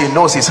 because he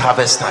knows it's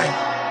harvest time.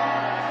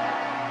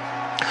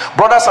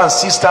 Brothers and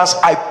sisters,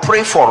 I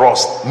pray for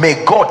us,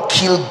 may God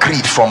kill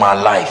greed from our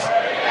life.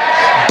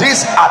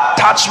 This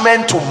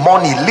attachment to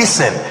money,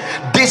 listen,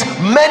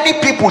 many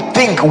people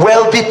think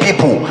wealthy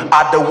people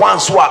are the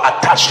ones who are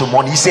attached to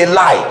money. It's a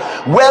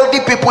lie. Wealthy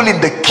people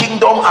in the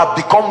kingdom have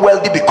become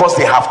wealthy because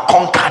they have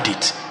conquered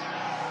it.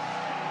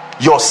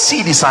 Your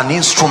seed is an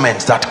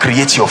instrument that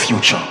creates your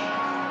future.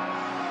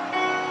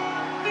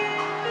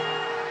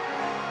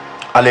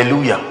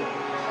 Hallelujah.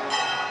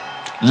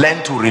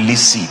 Learn to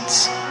release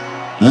seeds.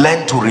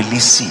 Learn to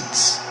release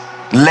seeds.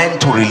 Learn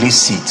to release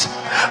seeds.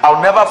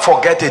 I'll never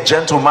forget a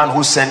gentleman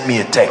who sent me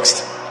a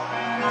text.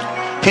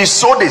 He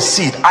sowed a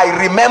seed.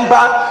 I remember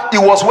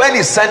it was when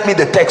he sent me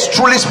the text.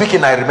 Truly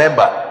speaking, I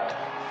remember.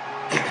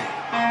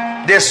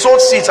 They sowed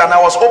seeds and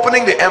I was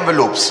opening the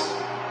envelopes.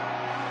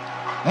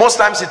 Most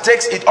times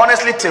it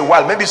honestly takes a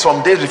while, maybe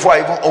some days before I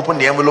even open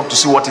the envelope to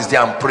see what is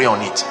there and pray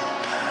on it.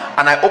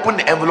 And I opened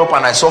the envelope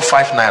and I saw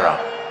 5 naira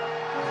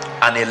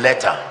and a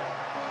letter.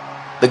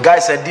 The guy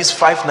said this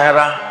 5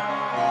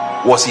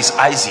 naira was his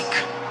Isaac.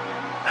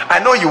 I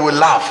know you will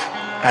laugh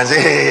and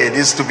say, hey,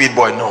 this stupid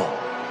boy. No,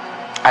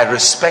 I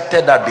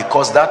respected that,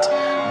 because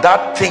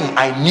that thing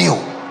I knew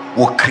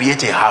will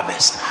create a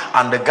harvest.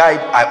 And the guy,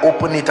 I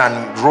opened it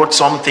and wrote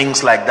some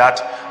things like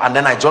that, and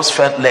then I just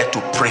felt led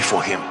to pray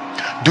for him.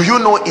 Do you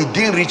know, it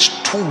didn't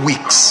reach 2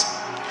 weeks,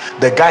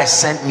 the guy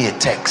sent me a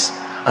text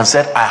and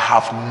said, I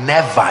have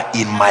never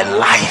in my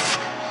life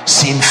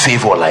seen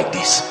favor like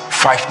this.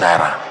 5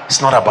 naira. It's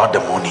not about the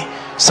money,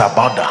 it's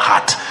about the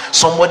heart.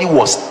 Somebody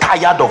was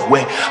tired of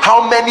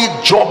how many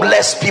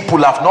jobless people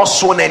have not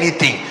sown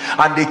anything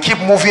and they keep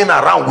moving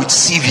around with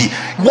CV.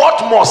 What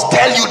must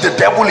tell you the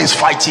devil is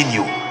fighting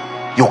you?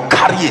 You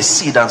carry a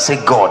seed and say,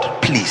 God,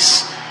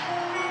 please,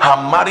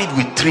 I'm married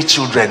with 3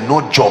 children,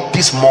 no job.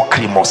 This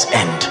mockery must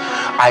end.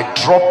 I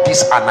drop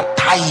this and I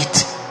tie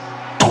it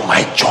to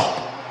my job,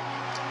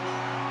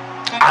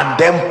 and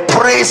then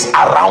praise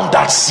around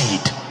that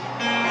seed.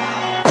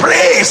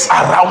 Praise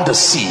around the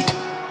seed.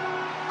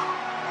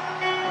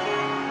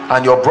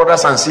 And your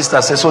brothers and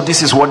sisters say, so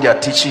this is what they are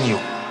teaching you.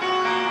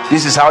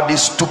 This is how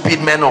these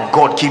stupid men of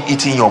God keep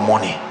eating your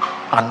money.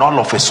 And all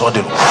of a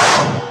sudden,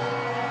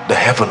 the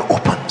heaven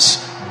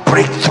opens.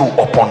 Breakthrough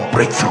upon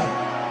breakthrough.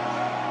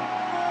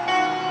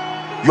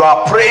 You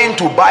are praying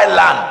to buy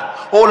land.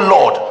 Oh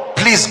Lord,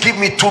 please give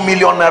me 2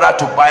 million naira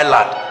to buy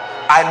land.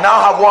 I now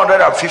have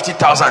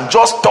 150,000.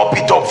 Just top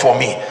it up for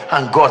me.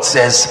 And God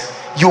says,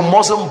 you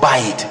mustn't buy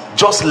it.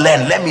 Just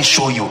learn. Let me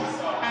show you.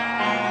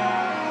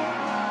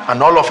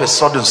 And all of a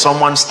sudden,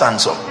 someone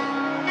stands up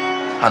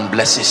and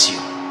blesses you.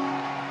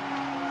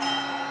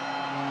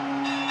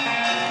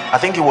 I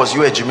think it was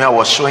you, Ejime. I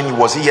was showing you,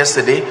 was it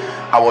yesterday?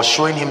 I was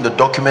showing him the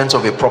documents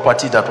of a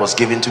property that was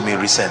given to me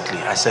recently.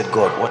 I said,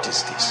 God, what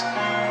is this?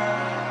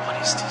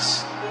 What is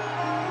this?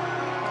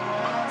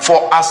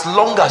 For as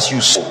long as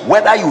you sow,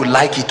 whether you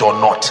like it or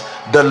not,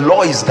 the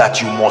law is that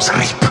you must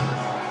reap.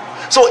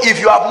 So if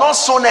you have not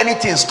sown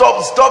anything,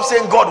 stop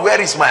saying, God, where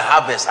is my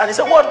harvest? And he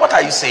said, what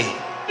are you saying?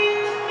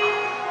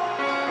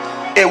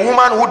 A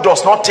woman who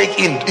does not take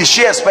in, is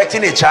she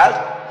expecting a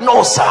child?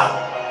 No,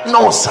 sir.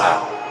 No,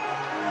 sir.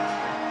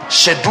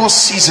 Schedule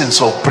seasons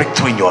of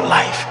breakthrough in your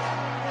life.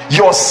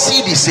 Your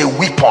seed is a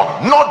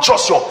weapon, not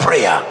just your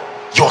prayer.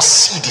 Your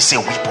seed is a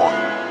weapon.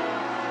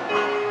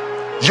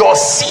 Your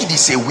seed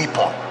is a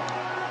weapon.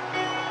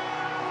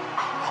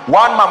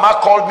 One mama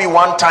called me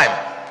one time.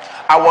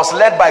 I was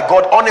led by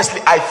God.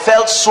 Honestly, I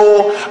felt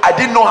so, I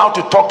didn't know how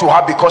to talk to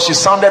her because she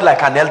sounded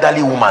like an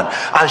elderly woman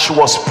and she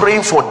was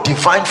praying for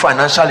divine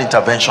financial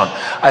intervention.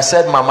 I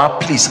said, Mama,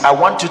 please, I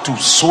want you to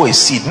sow a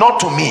seed. Not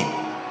to me.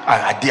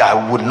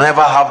 I would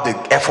never have the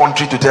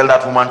effrontery to tell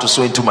that woman to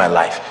sow into my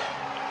life.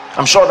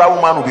 I'm sure that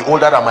woman will be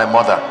older than my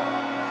mother.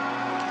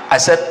 I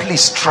said,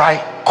 please try,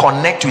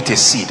 connect with a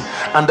seed.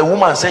 And the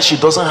woman said she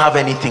doesn't have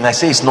anything. I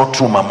say, it's not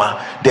true,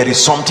 Mama. There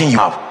is something you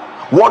have.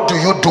 What do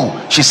you do?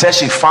 She says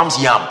she farms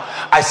yam.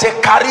 I say,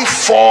 carry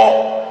 4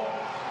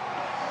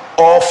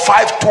 or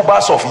 5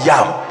 tubers of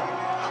yam.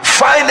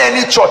 Find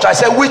any church. I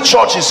said, which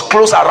church is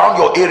close around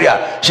your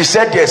area? She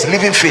said, there's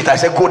Living Faith. I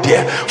said, go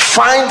there.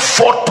 Find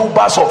 4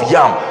 tubers of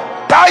yam.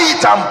 Tie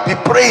it and be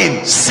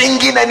praying,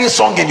 singing any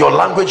song in your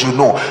language you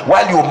know,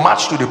 while you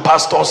march to the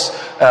pastor's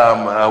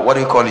what do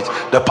you call it,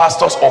 the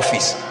pastor's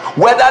office.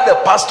 Whether the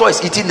pastor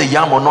is eating the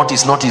yam or not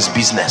is not his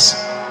business.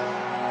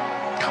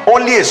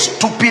 Only a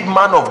stupid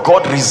man of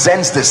God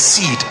resents the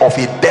seed of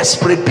a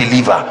desperate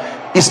believer.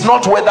 It's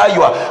not whether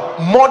you are.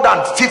 More than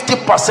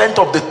 50%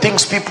 of the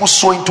things people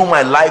sow into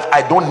my life,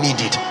 I don't need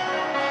it.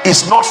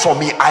 It's not for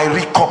me. I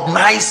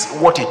recognize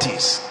what it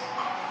is.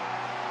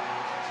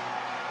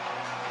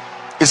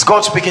 Is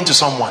God speaking to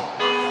someone?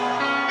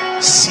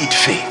 Seed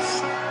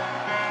faith.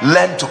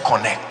 Learn to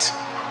connect.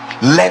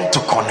 Learn to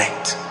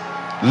connect.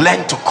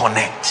 Learn to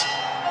connect.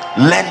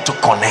 Learn to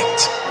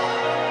connect.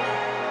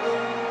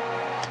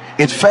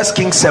 In 1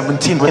 Kings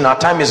 17, when our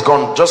time is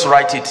gone, just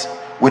write it.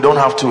 We don't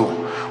have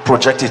to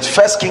project it.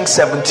 1 Kings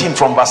 17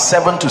 from verse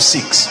 7 to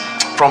 6.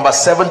 From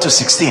verse 7 to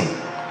 16.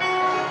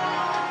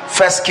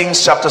 1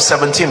 Kings chapter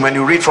 17, when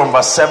you read from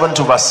verse 7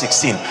 to verse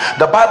 16,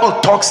 the Bible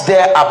talks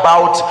there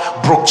about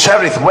Brook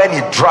Cherith when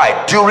it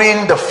dried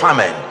during the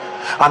famine.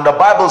 And the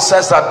Bible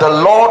says that the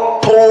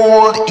Lord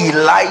told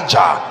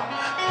Elijah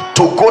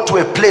to go to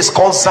a place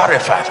called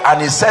Zarephath,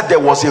 and he said there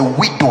was a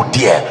widow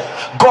there.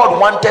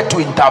 God wanted to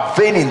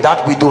intervene in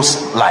that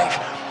widow's life.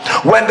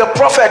 When the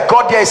prophet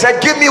got there, he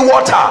said, give me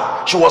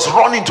water. She was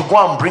running to go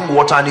and bring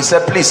water, and he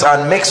said, please,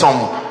 and make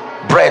some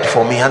bread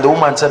for me. And the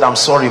woman said, I'm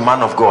sorry,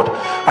 man of God,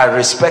 I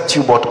respect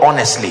you, but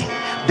honestly,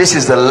 this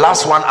is the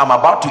last one I'm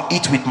about to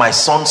eat with my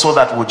son, so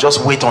that we'll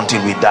just wait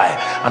until we die.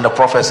 And the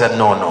prophet said,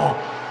 no,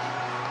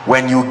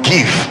 when you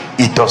give,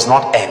 it does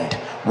not end.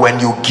 When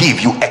you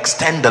give, you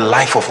extend the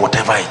life of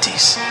whatever it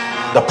is.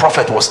 The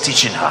prophet was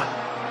teaching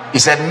her. He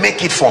said,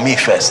 make it for me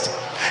first.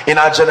 In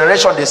our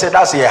generation, they say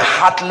that's a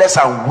heartless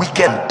and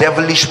wicked,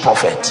 devilish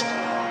prophet.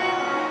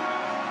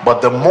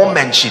 But the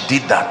moment she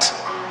did that,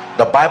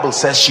 the Bible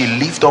says she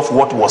lived off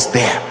what was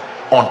there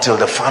until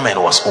the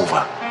famine was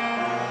over.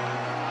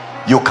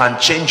 You can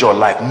change your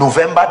life.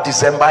 November,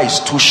 December is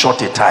too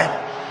short a time.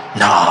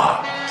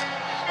 No.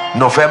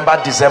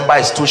 November, December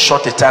is too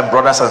short a time,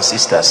 brothers and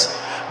sisters.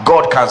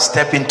 God can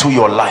step into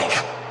your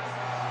life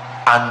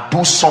and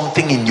do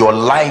something in your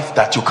life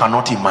that you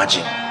cannot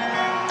imagine.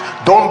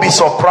 Don't be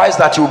surprised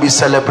that you'll be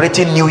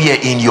celebrating New Year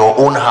in your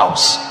own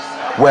house,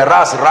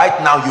 whereas right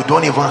now you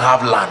don't even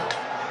have land.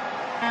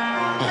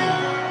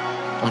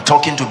 I'm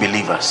talking to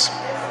believers.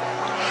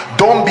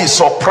 Don't be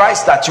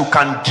surprised that you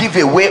can give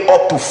away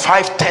up to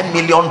 5-10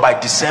 million by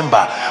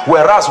December,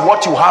 whereas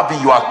what you have in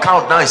your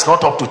account now is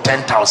not up to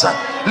 10,000.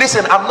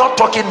 Listen, I'm not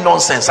talking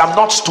nonsense. I'm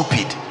not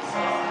stupid.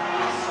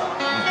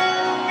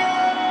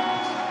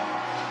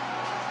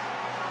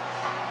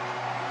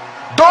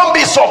 Don't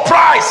be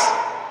surprised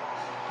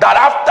that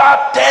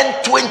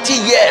after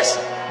 10-20 years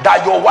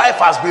that your wife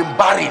has been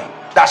barren,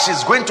 that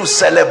she's going to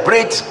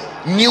celebrate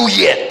New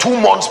Year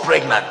 2 months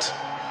pregnant.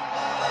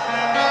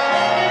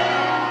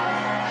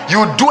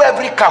 You do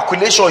every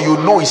calculation, you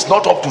know it's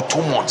not up to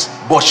 2 months,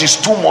 but she's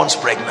 2 months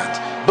pregnant.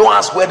 Don't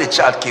ask where the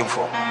child came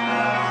from.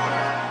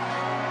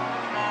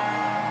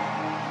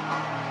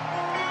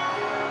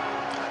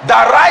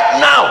 That right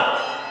now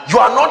you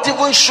are not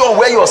even sure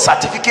where your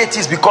certificate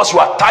is because you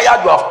are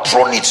tired, you have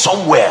thrown it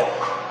somewhere.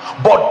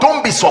 But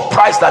don't be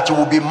surprised that you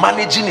will be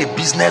managing a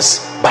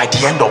business by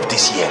the end of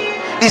this year.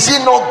 Is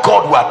it not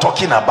God we are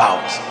talking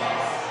about?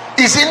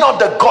 Is it not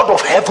the God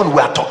of heaven we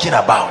are talking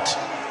about?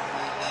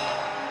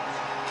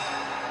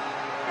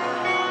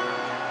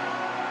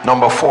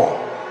 Number 4,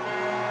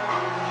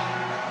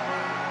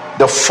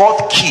 the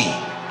fourth key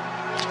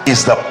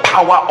is the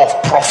power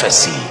of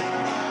prophecy.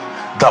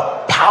 The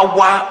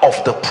power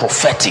of the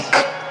prophetic,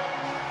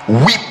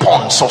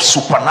 weapons of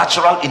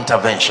supernatural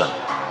intervention.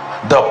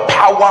 The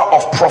power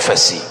of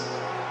prophecy.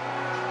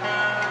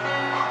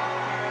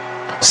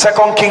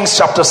 2 Kings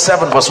chapter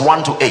 7 verse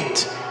 1 to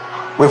 8.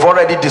 We've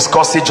already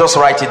discussed it, just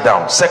write it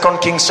down. 2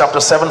 Kings chapter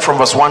 7 from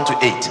verse 1 to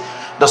 8.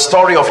 The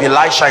story of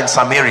Elisha in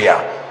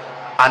Samaria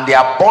and the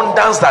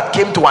abundance that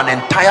came to an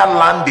entire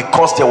land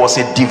because there was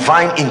a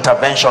divine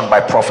intervention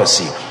by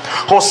prophecy.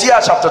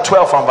 Hosea chapter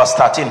 12 from verse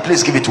 13,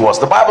 please give it to us.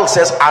 The Bible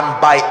says,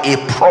 and by a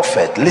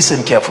prophet,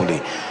 listen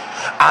carefully,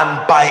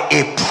 and by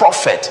a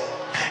prophet,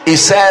 it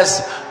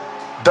says,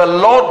 the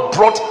Lord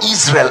brought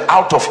Israel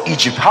out of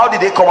Egypt. How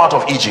did they come out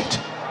of Egypt?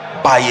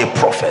 by a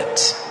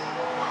prophet,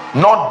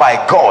 not by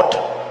God.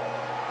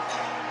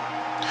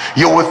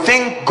 You will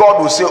think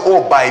God will say,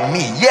 oh, by me.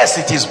 Yes,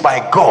 it is by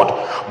God,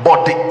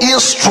 but the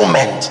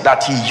instrument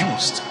that he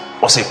used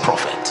was a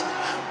prophet.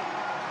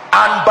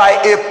 And by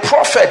a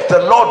prophet the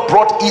Lord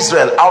brought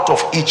Israel out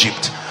of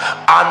Egypt,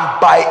 and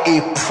by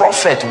a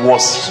prophet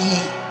was he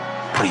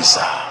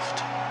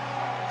preserved.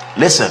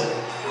 Listen,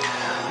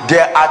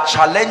 there are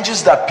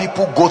challenges that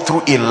people go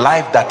through in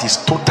life that is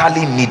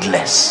totally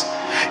needless,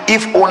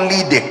 if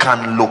only they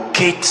can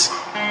locate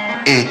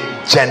a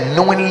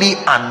genuinely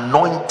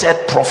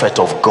anointed prophet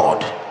of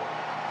God.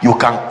 You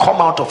can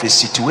come out of a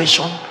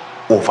situation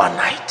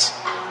overnight.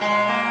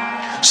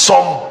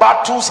 Some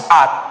battles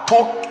are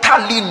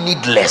totally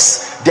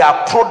needless. They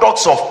are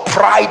products of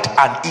pride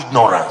and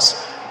ignorance.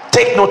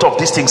 Take note of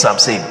these things I'm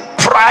saying.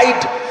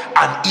 Pride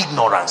and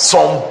ignorance.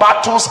 Some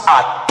battles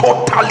are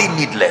totally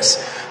needless.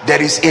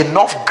 There is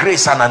enough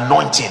grace and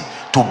anointing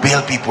to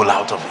bail people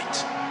out of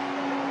it.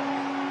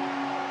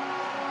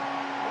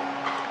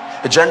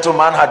 A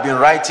gentleman had been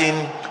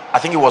writing, I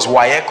think it was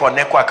WAEC or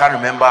NECO, I can't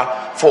remember,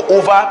 for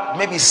over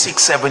maybe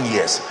 6-7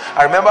 years.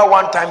 I remember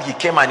one time he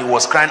came and he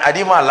was crying. I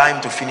didn't even allow him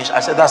to finish.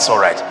 I said, that's all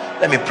right,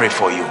 let me pray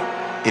for you,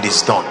 it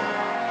is done.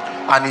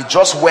 And he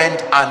just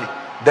went, and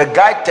the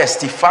guy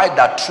testified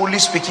that truly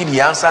speaking he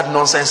answered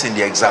nonsense in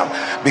the exam,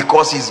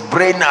 because his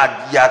brain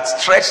he had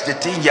stretched the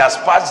thing. He has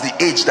passed the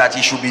age that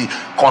he should be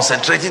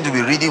concentrating to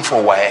be reading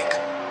for WAEC,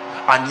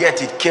 and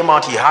yet it came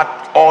out he had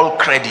all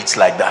credits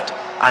like that.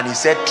 And he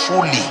said,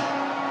 truly,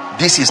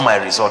 this is my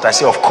result. I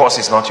say, of course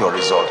it's not your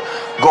result.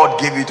 God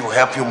gave you to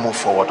help you move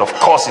forward. Of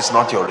course it's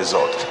not your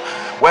result.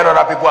 When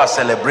other people are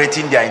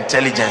celebrating their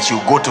intelligence, you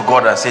go to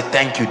God and say,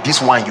 thank you, this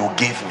one you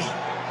gave me.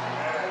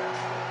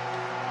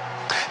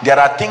 There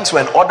are things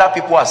when other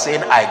people are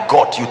saying I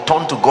got, you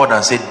turn to God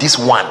and say, this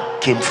one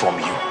came from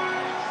you.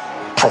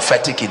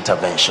 Prophetic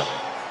intervention.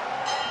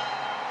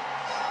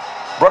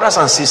 Brothers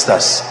and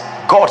sisters,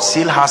 God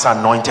still has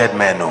anointed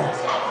men.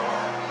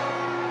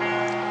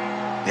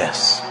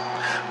 Yes.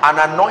 An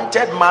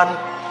anointed man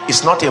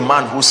is not a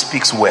man who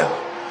speaks well.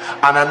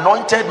 An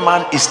anointed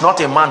man is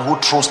not a man who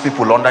throws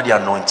people under the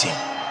anointing.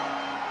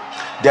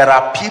 There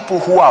are people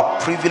who are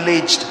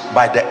privileged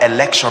by the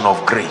election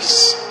of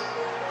grace,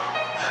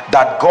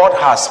 that God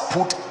has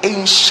put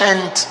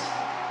ancient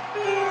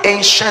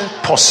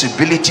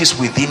possibilities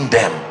within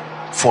them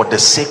for the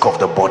sake of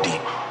the body.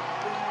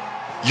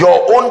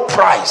 Your own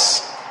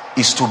price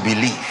is to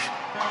believe.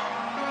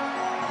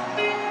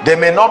 They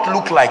may not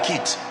look like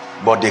it,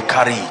 but they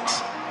carry it.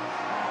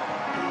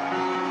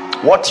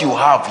 What you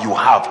have,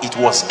 it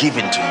was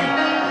given to you.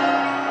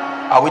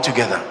 Are we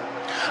together?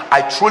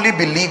 I truly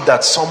believe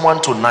that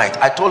someone tonight,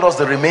 I told us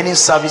the remaining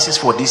services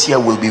for this year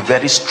will be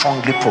very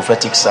strongly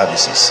prophetic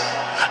services,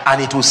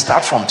 and it will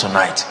start from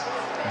tonight.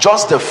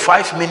 Just the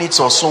 5 minutes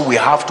or so we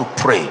have to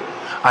pray,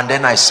 and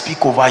then I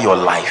speak over your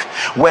life.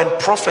 When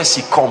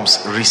prophecy comes,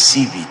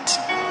 receive it.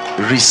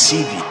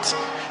 Receive it.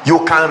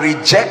 You can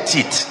reject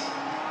it,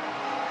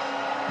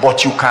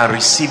 but you can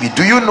receive it.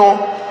 Do you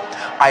know,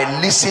 I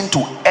listen to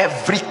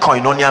every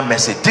koinonia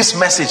message. This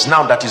message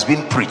now that is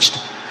being preached,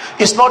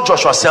 it's not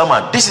Joshua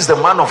Selman. This is the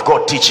man of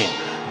God teaching.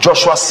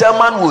 Joshua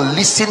Selman will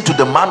listen to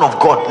the man of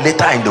God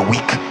later in the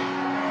week,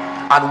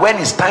 and when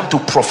it's time to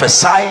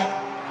prophesy,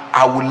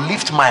 I will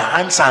lift my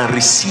hands and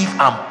receive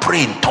and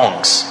pray in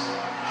tongues.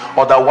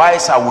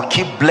 Otherwise I will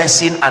keep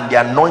blessing, and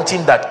the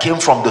anointing that came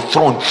from the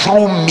throne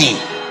through me,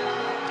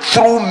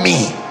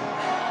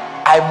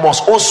 I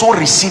must also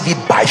receive it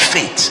by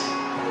faith.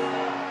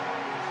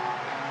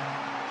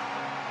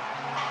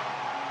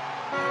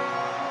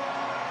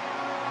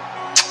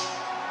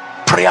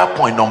 Prayer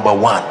point number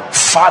 1.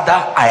 Father,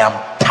 I am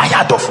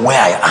tired of where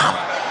I am.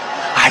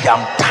 I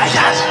am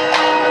tired.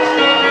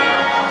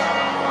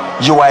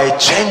 You are a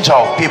changer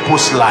of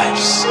people's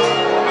lives.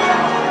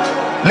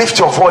 Lift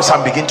your voice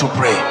and begin to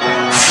pray.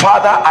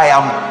 Father, I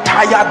am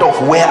tired of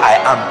where I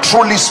am.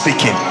 Truly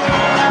speaking,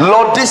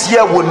 Lord, this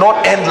year will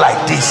not end like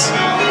this.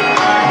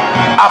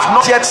 I've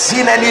not yet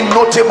seen any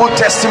notable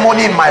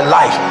testimony in my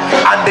life,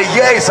 and the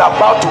year is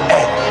about to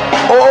end.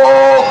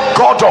 Oh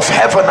God of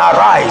heaven,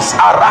 arise,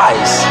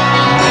 arise.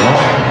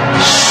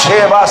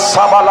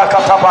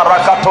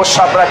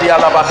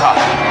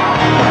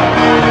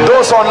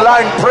 Those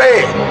online,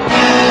 pray.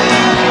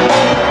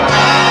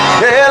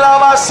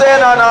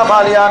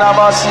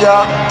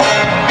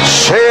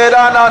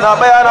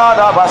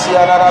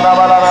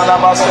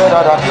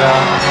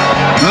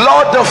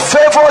 Lord, the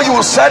favor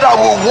you said I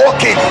will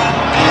walk in,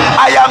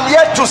 I am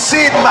yet to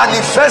see it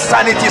manifest,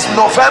 and it is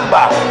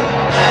November.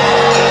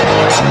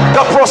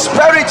 The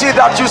prosperity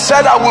that you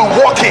said I will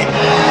walk in,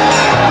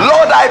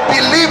 Lord, I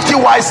believed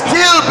you, I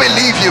still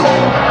believe you.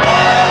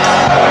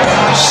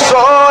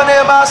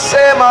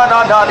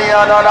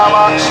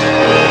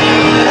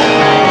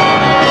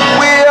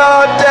 We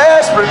are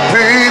desperate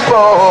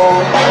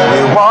people.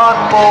 We want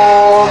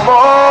more,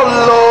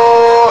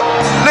 Lord.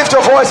 Lift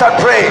your voice and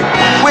pray.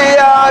 We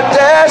are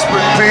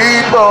desperate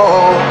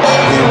people.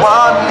 We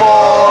want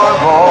more,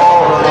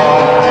 Lord.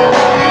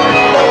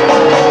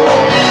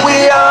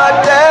 We are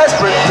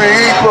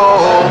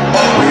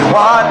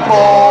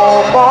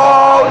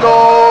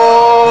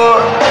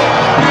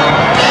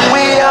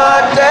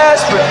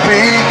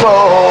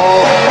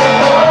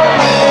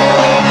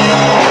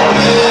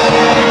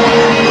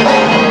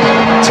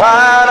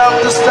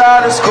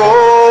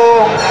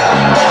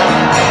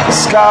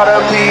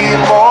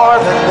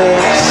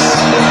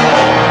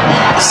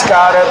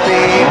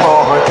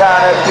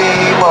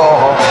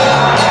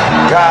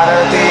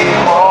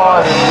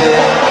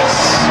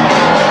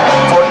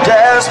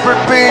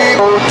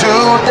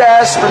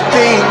desperate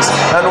things,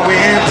 and we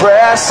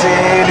press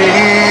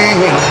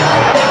in.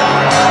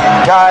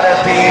 Gotta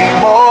be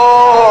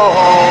more.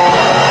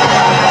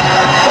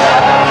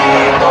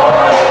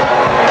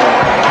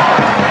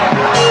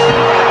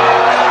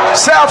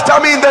 Say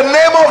after me, in the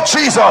name of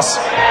Jesus.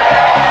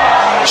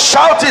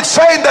 Shout it,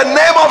 say, in the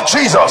name of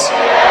Jesus,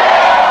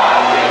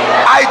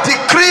 I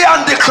decree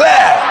and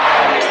declare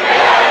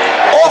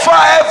over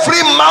every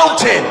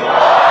mountain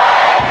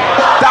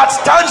that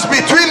stands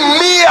between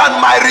me and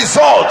my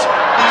result,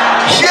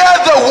 hear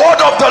the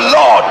word of the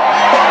Lord,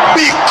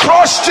 be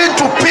crushed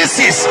into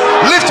pieces.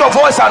 Lift your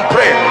voice and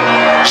pray.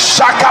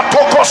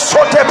 Shakatoko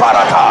sote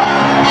baraka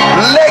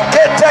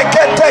lekete.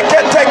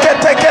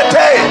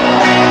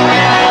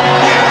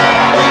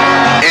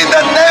 In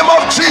the name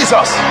of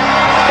Jesus,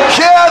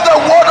 hear the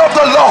word of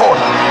the Lord.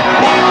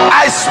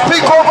 I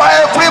speak over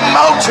every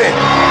mountain,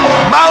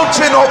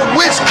 mountain of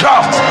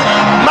witchcraft,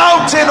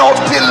 mountain of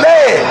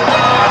delay.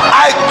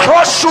 I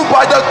crush you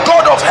by the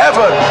God of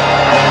heaven.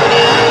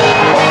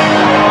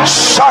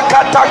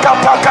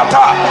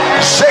 Shakatakatakata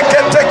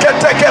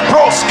sheketeketeke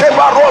broske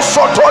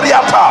baroso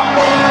toriata.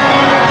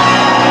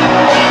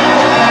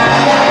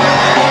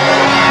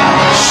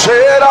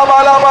 Shera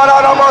bala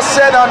bala rama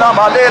sena na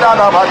malera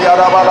na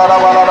mariara bala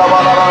bala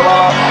bala.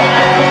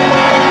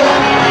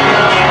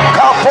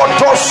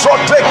 Kapoto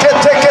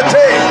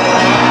sotekete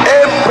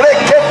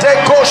embrekete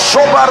ko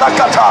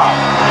shobarakata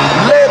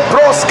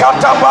lebros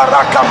kata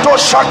barakato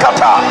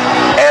shakata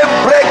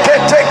embrekete.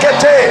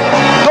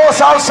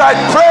 Those outside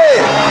pray,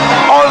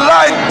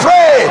 online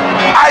pray.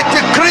 I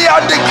decree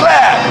and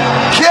declare,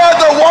 hear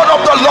the word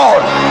of the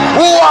Lord.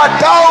 Who are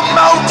thou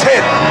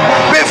mountain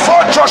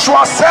before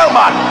Joshua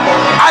Selman?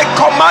 I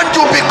command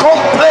you become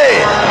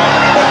plain.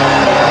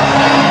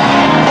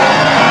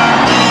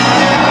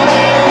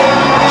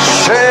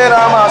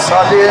 Shena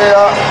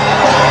masadia,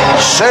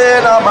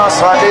 shena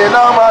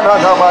masadena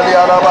manana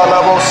maliara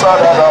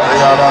balabosada da.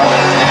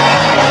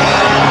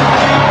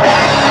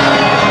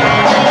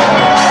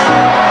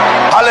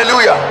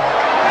 Hallelujah.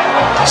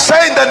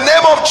 Say, in the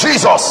name of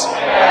Jesus,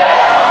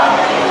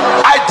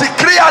 I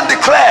decree and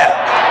declare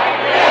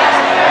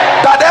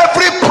that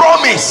every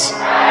promise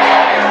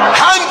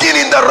hanging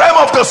in the realm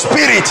of the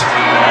spirit,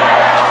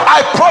 I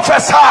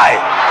prophesy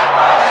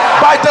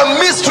by the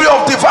mystery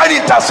of divine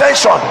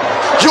intercession,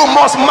 you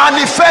must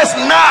manifest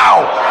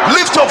now.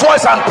 Lift your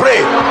voice and pray.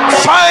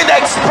 Find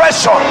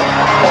expression.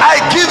 I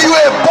give you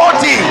a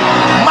body.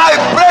 My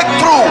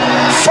breakthrough,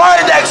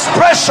 find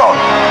expression.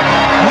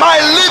 My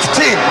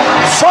lifting,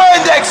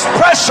 find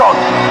expression.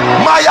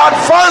 My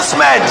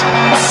advancement,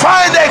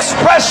 find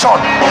expression.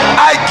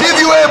 I give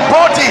you a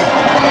body.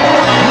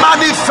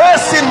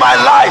 Manifest in my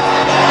life.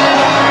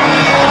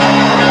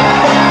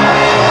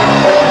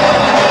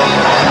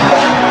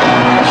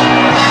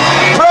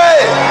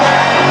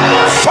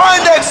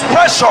 Find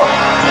expression.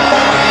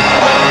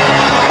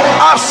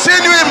 I've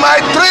seen you in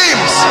my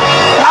dreams.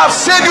 I've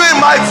seen you in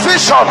my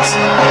visions.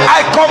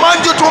 I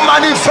command you to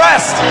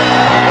manifest.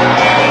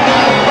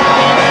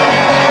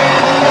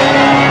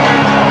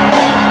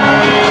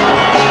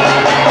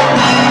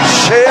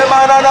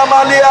 Shemanana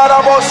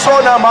maliara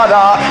bosona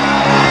mara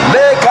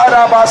le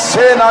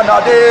karabasena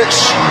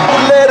nadesh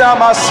le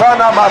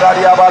ramasana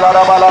mararia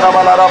balara balara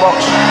balara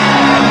bosh.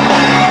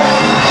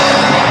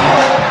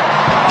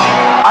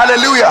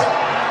 Hallelujah.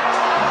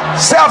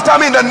 Say after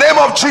me, in the name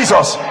of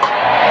Jesus,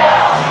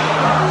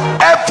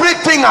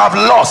 everything I've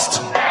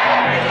lost.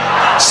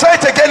 Say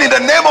it again, in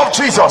the name of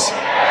Jesus.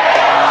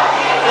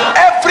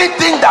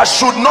 Everything that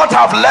should not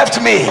have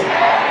left me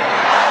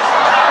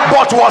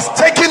but was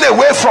taken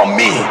away from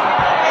me,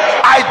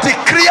 I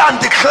decree and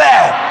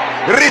declare,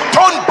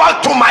 return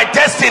back to my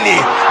destiny.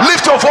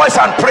 Lift your voice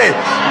and pray.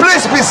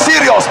 Please be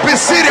serious. Be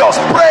serious.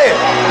 Pray.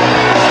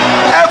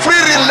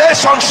 Every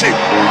relationship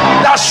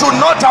that should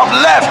not have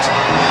left,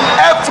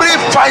 every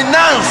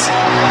finance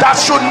that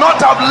should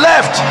not have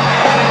left,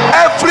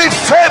 every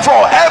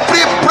favor,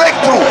 every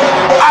breakthrough,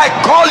 I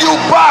call you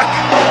back.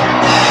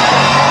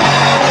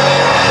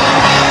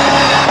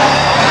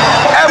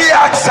 Every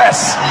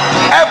access,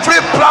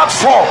 every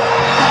platform,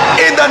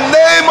 in the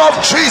name of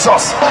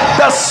Jesus,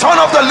 the Son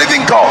of the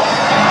living God.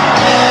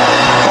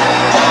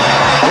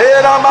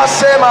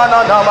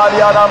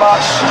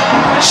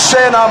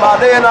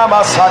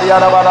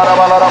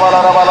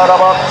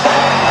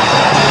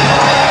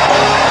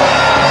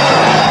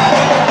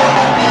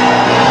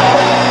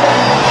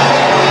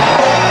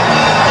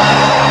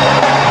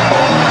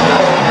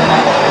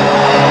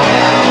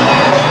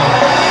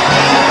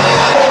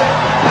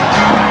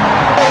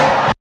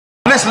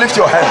 Please lift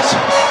your hands.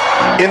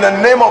 In the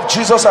name of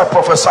Jesus, I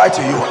prophesy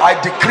to you. I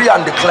decree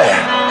and declare,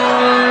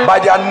 by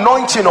the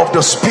anointing of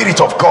the Spirit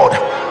of God,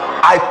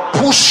 I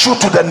push you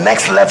to the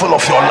next level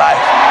of your life.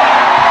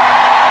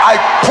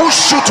 I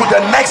push you to the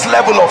next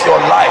level of your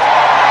life.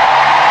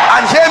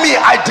 And hear me,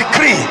 I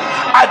decree,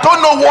 I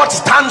don't know what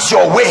stands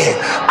your way.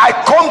 I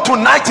come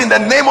tonight in the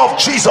name of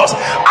Jesus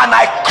and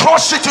I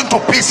crush it into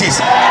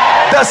pieces.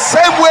 The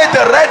same way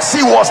the Red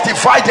Sea was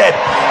divided,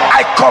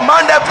 I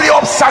command every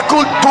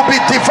obstacle to be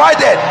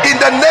divided in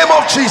the name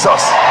of Jesus.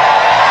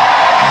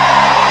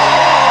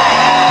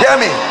 Hear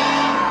me.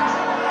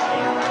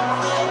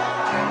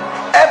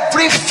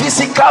 Every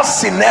physical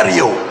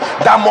scenario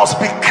that must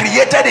be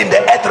created in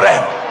the earth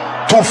realm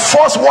to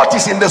force what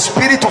is in the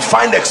spirit to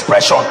find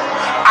expression,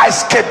 I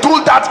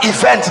schedule that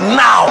event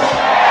now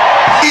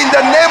in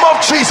the name of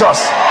Jesus.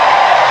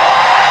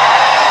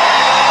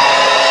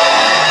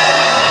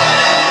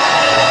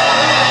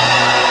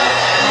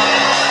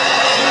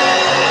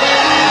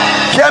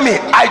 Hear me.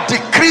 I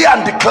decree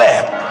and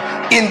declare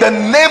in the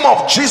name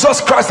of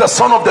Jesus Christ, the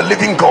Son of the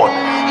living God,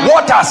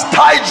 what has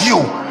tied you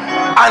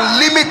and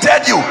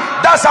limited you,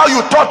 that's how you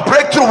thought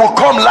breakthrough will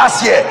come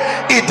last year,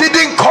 it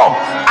didn't come.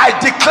 I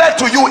declare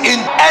to you,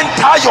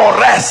 enter your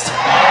rest,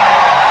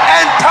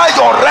 enter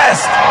your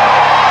rest,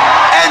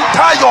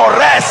 enter your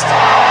rest,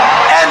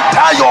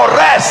 enter your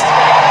rest.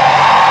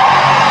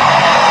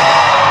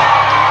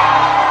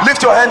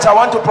 Lift your hands. I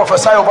want to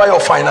prophesy over your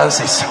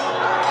finances.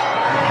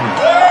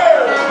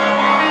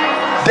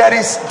 There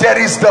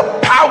is the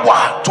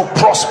power to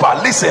prosper.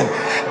 Listen,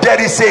 there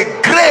is a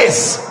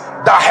grace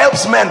that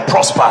helps men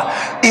prosper.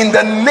 In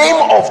the name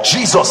of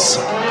Jesus,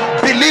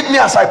 believe me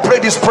as I pray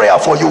this prayer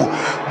for you,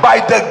 by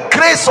the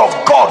grace of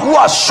God who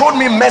has shown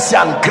me mercy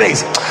and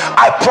grace,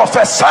 I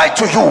prophesy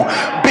to you,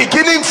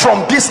 beginning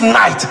from this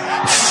night,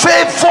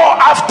 favor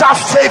after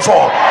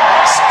favor,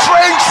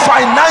 strange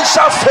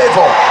financial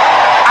favor.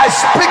 I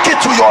speak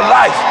it to your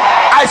life.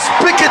 I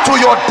speak it to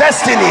your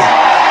destiny.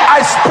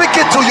 I speak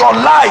it to your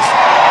life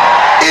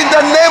in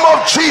the name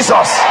of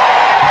Jesus.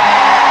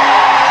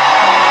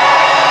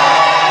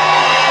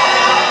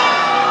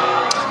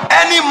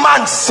 Any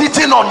man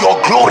sitting on your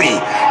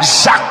glory,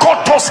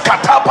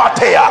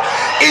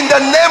 in the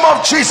name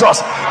of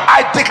Jesus,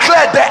 I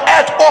declare the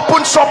earth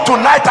opens up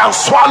tonight and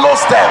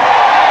swallows them.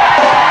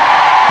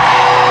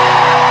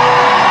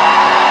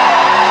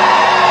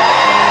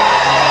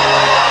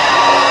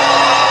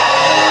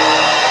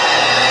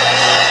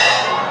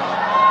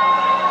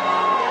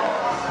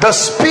 The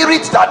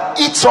spirit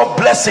that eats up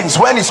blessings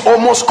when it's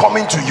almost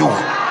coming to you,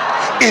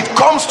 it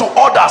comes to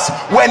others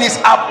when it's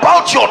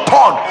about your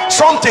turn.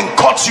 Something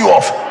cuts you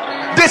off.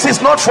 This is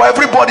not for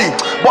everybody,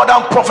 but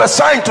I'm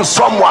prophesying to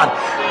someone.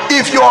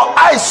 If your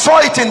eyes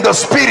saw it in the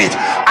spirit,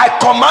 I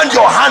command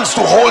your hands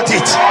to hold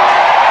it.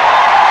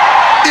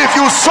 If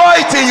you saw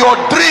it in your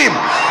dream,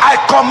 I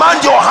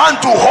command your hand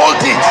to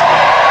hold it.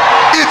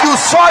 If you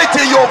saw it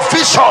in your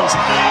visions,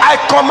 I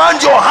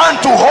command your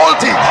hand to hold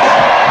it.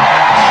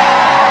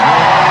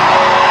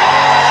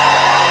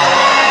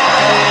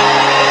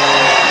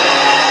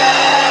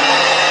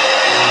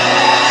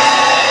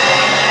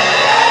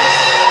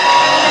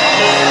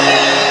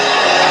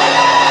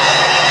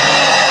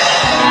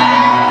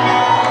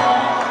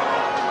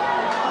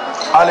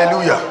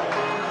 Hallelujah.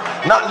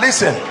 Now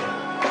listen,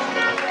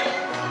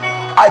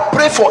 I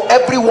pray for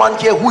everyone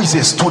here who is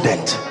a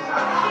student,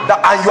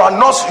 and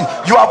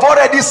you have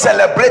already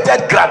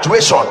celebrated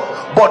graduation,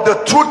 but the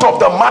truth of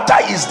the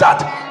matter is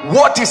that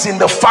what is in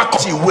the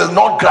faculty will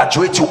not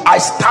graduate you. I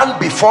stand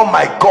before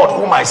my God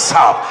whom I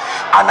serve,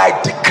 and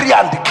I decree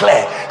and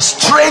declare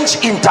strange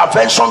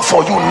intervention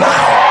for you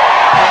now.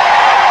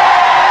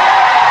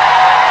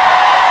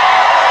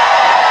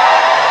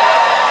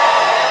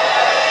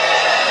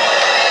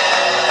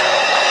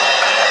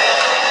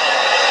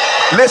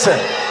 Listen,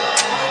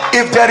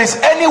 if there is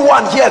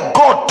anyone here,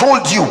 God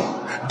told you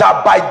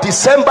that by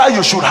December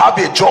you should have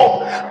a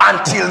job.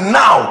 Until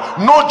now,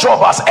 no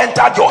job has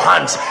entered your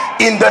hands.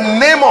 In the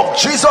name of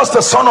Jesus,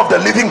 the Son of the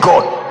living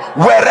God,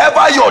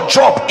 wherever your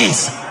job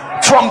is,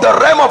 from the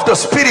realm of the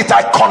spirit,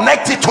 I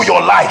connect it to your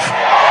life.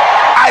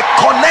 I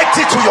connect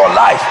it to your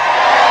life.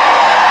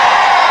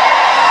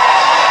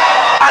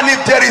 And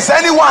if there is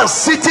anyone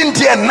sitting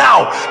there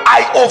now,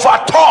 I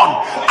overturn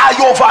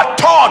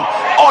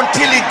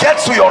until it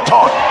gets to your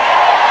turn.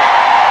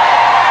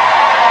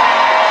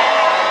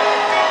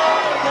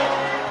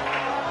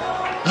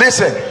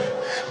 Listen,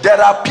 there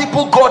are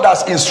people God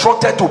has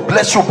instructed to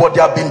bless you, but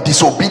they have been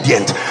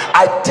disobedient.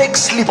 I take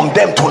sleep on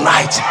them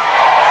tonight.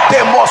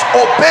 They must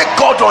obey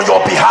God on your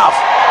behalf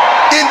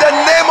in the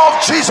name of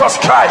Jesus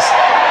Christ.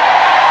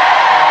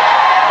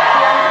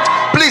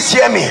 Please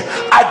hear me.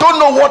 I don't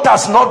know what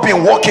has not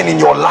been working in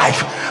your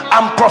life.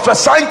 I'm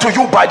prophesying to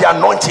you by the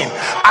anointing.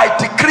 I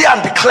decree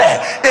and declare.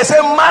 They say,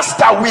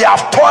 Master, we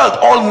have toiled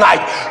all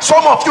night.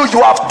 Some of you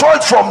have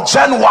toiled from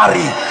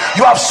January.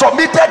 You have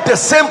submitted the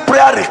same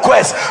prayer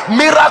request,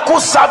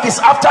 miracle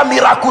service after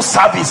miracle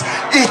service.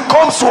 It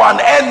comes to an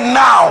end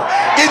now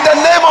in the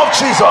name of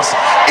Jesus.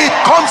 It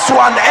comes to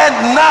an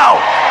end now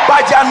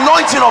by the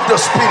anointing of the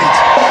Spirit.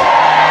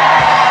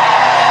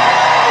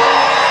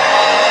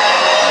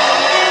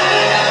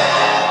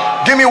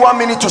 Give me 1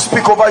 minute to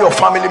speak over your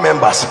family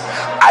members.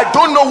 I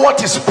don't know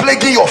what is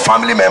plaguing your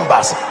family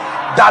members,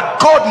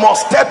 that God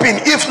must step in,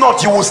 if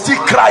not you will still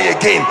cry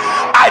again.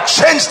 I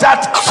change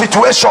that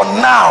situation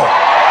now.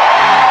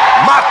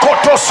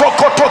 Makoto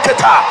sokoto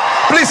keta.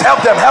 Please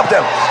help them, help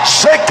them.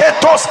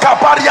 Sheketos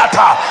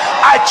kabariata.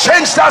 I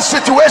change that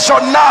situation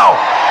now.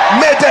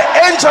 May the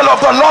angel of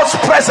the Lord's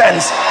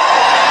presence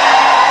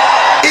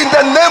in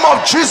the name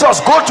of Jesus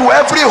go to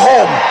every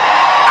home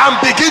and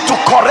begin to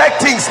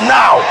correct things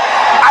now.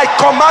 I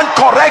command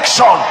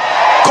correction,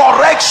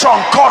 correction,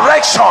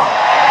 correction.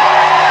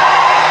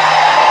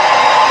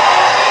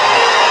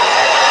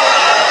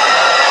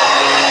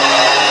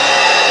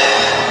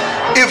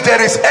 If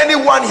there is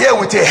anyone here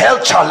with a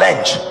health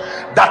challenge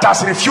that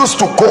has refused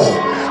to go,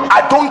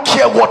 I don't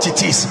care what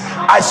it is,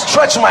 I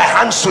stretch my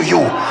hands to you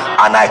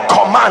and I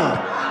command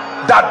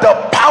that the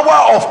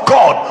power of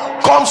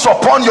God comes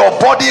upon your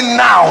body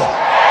now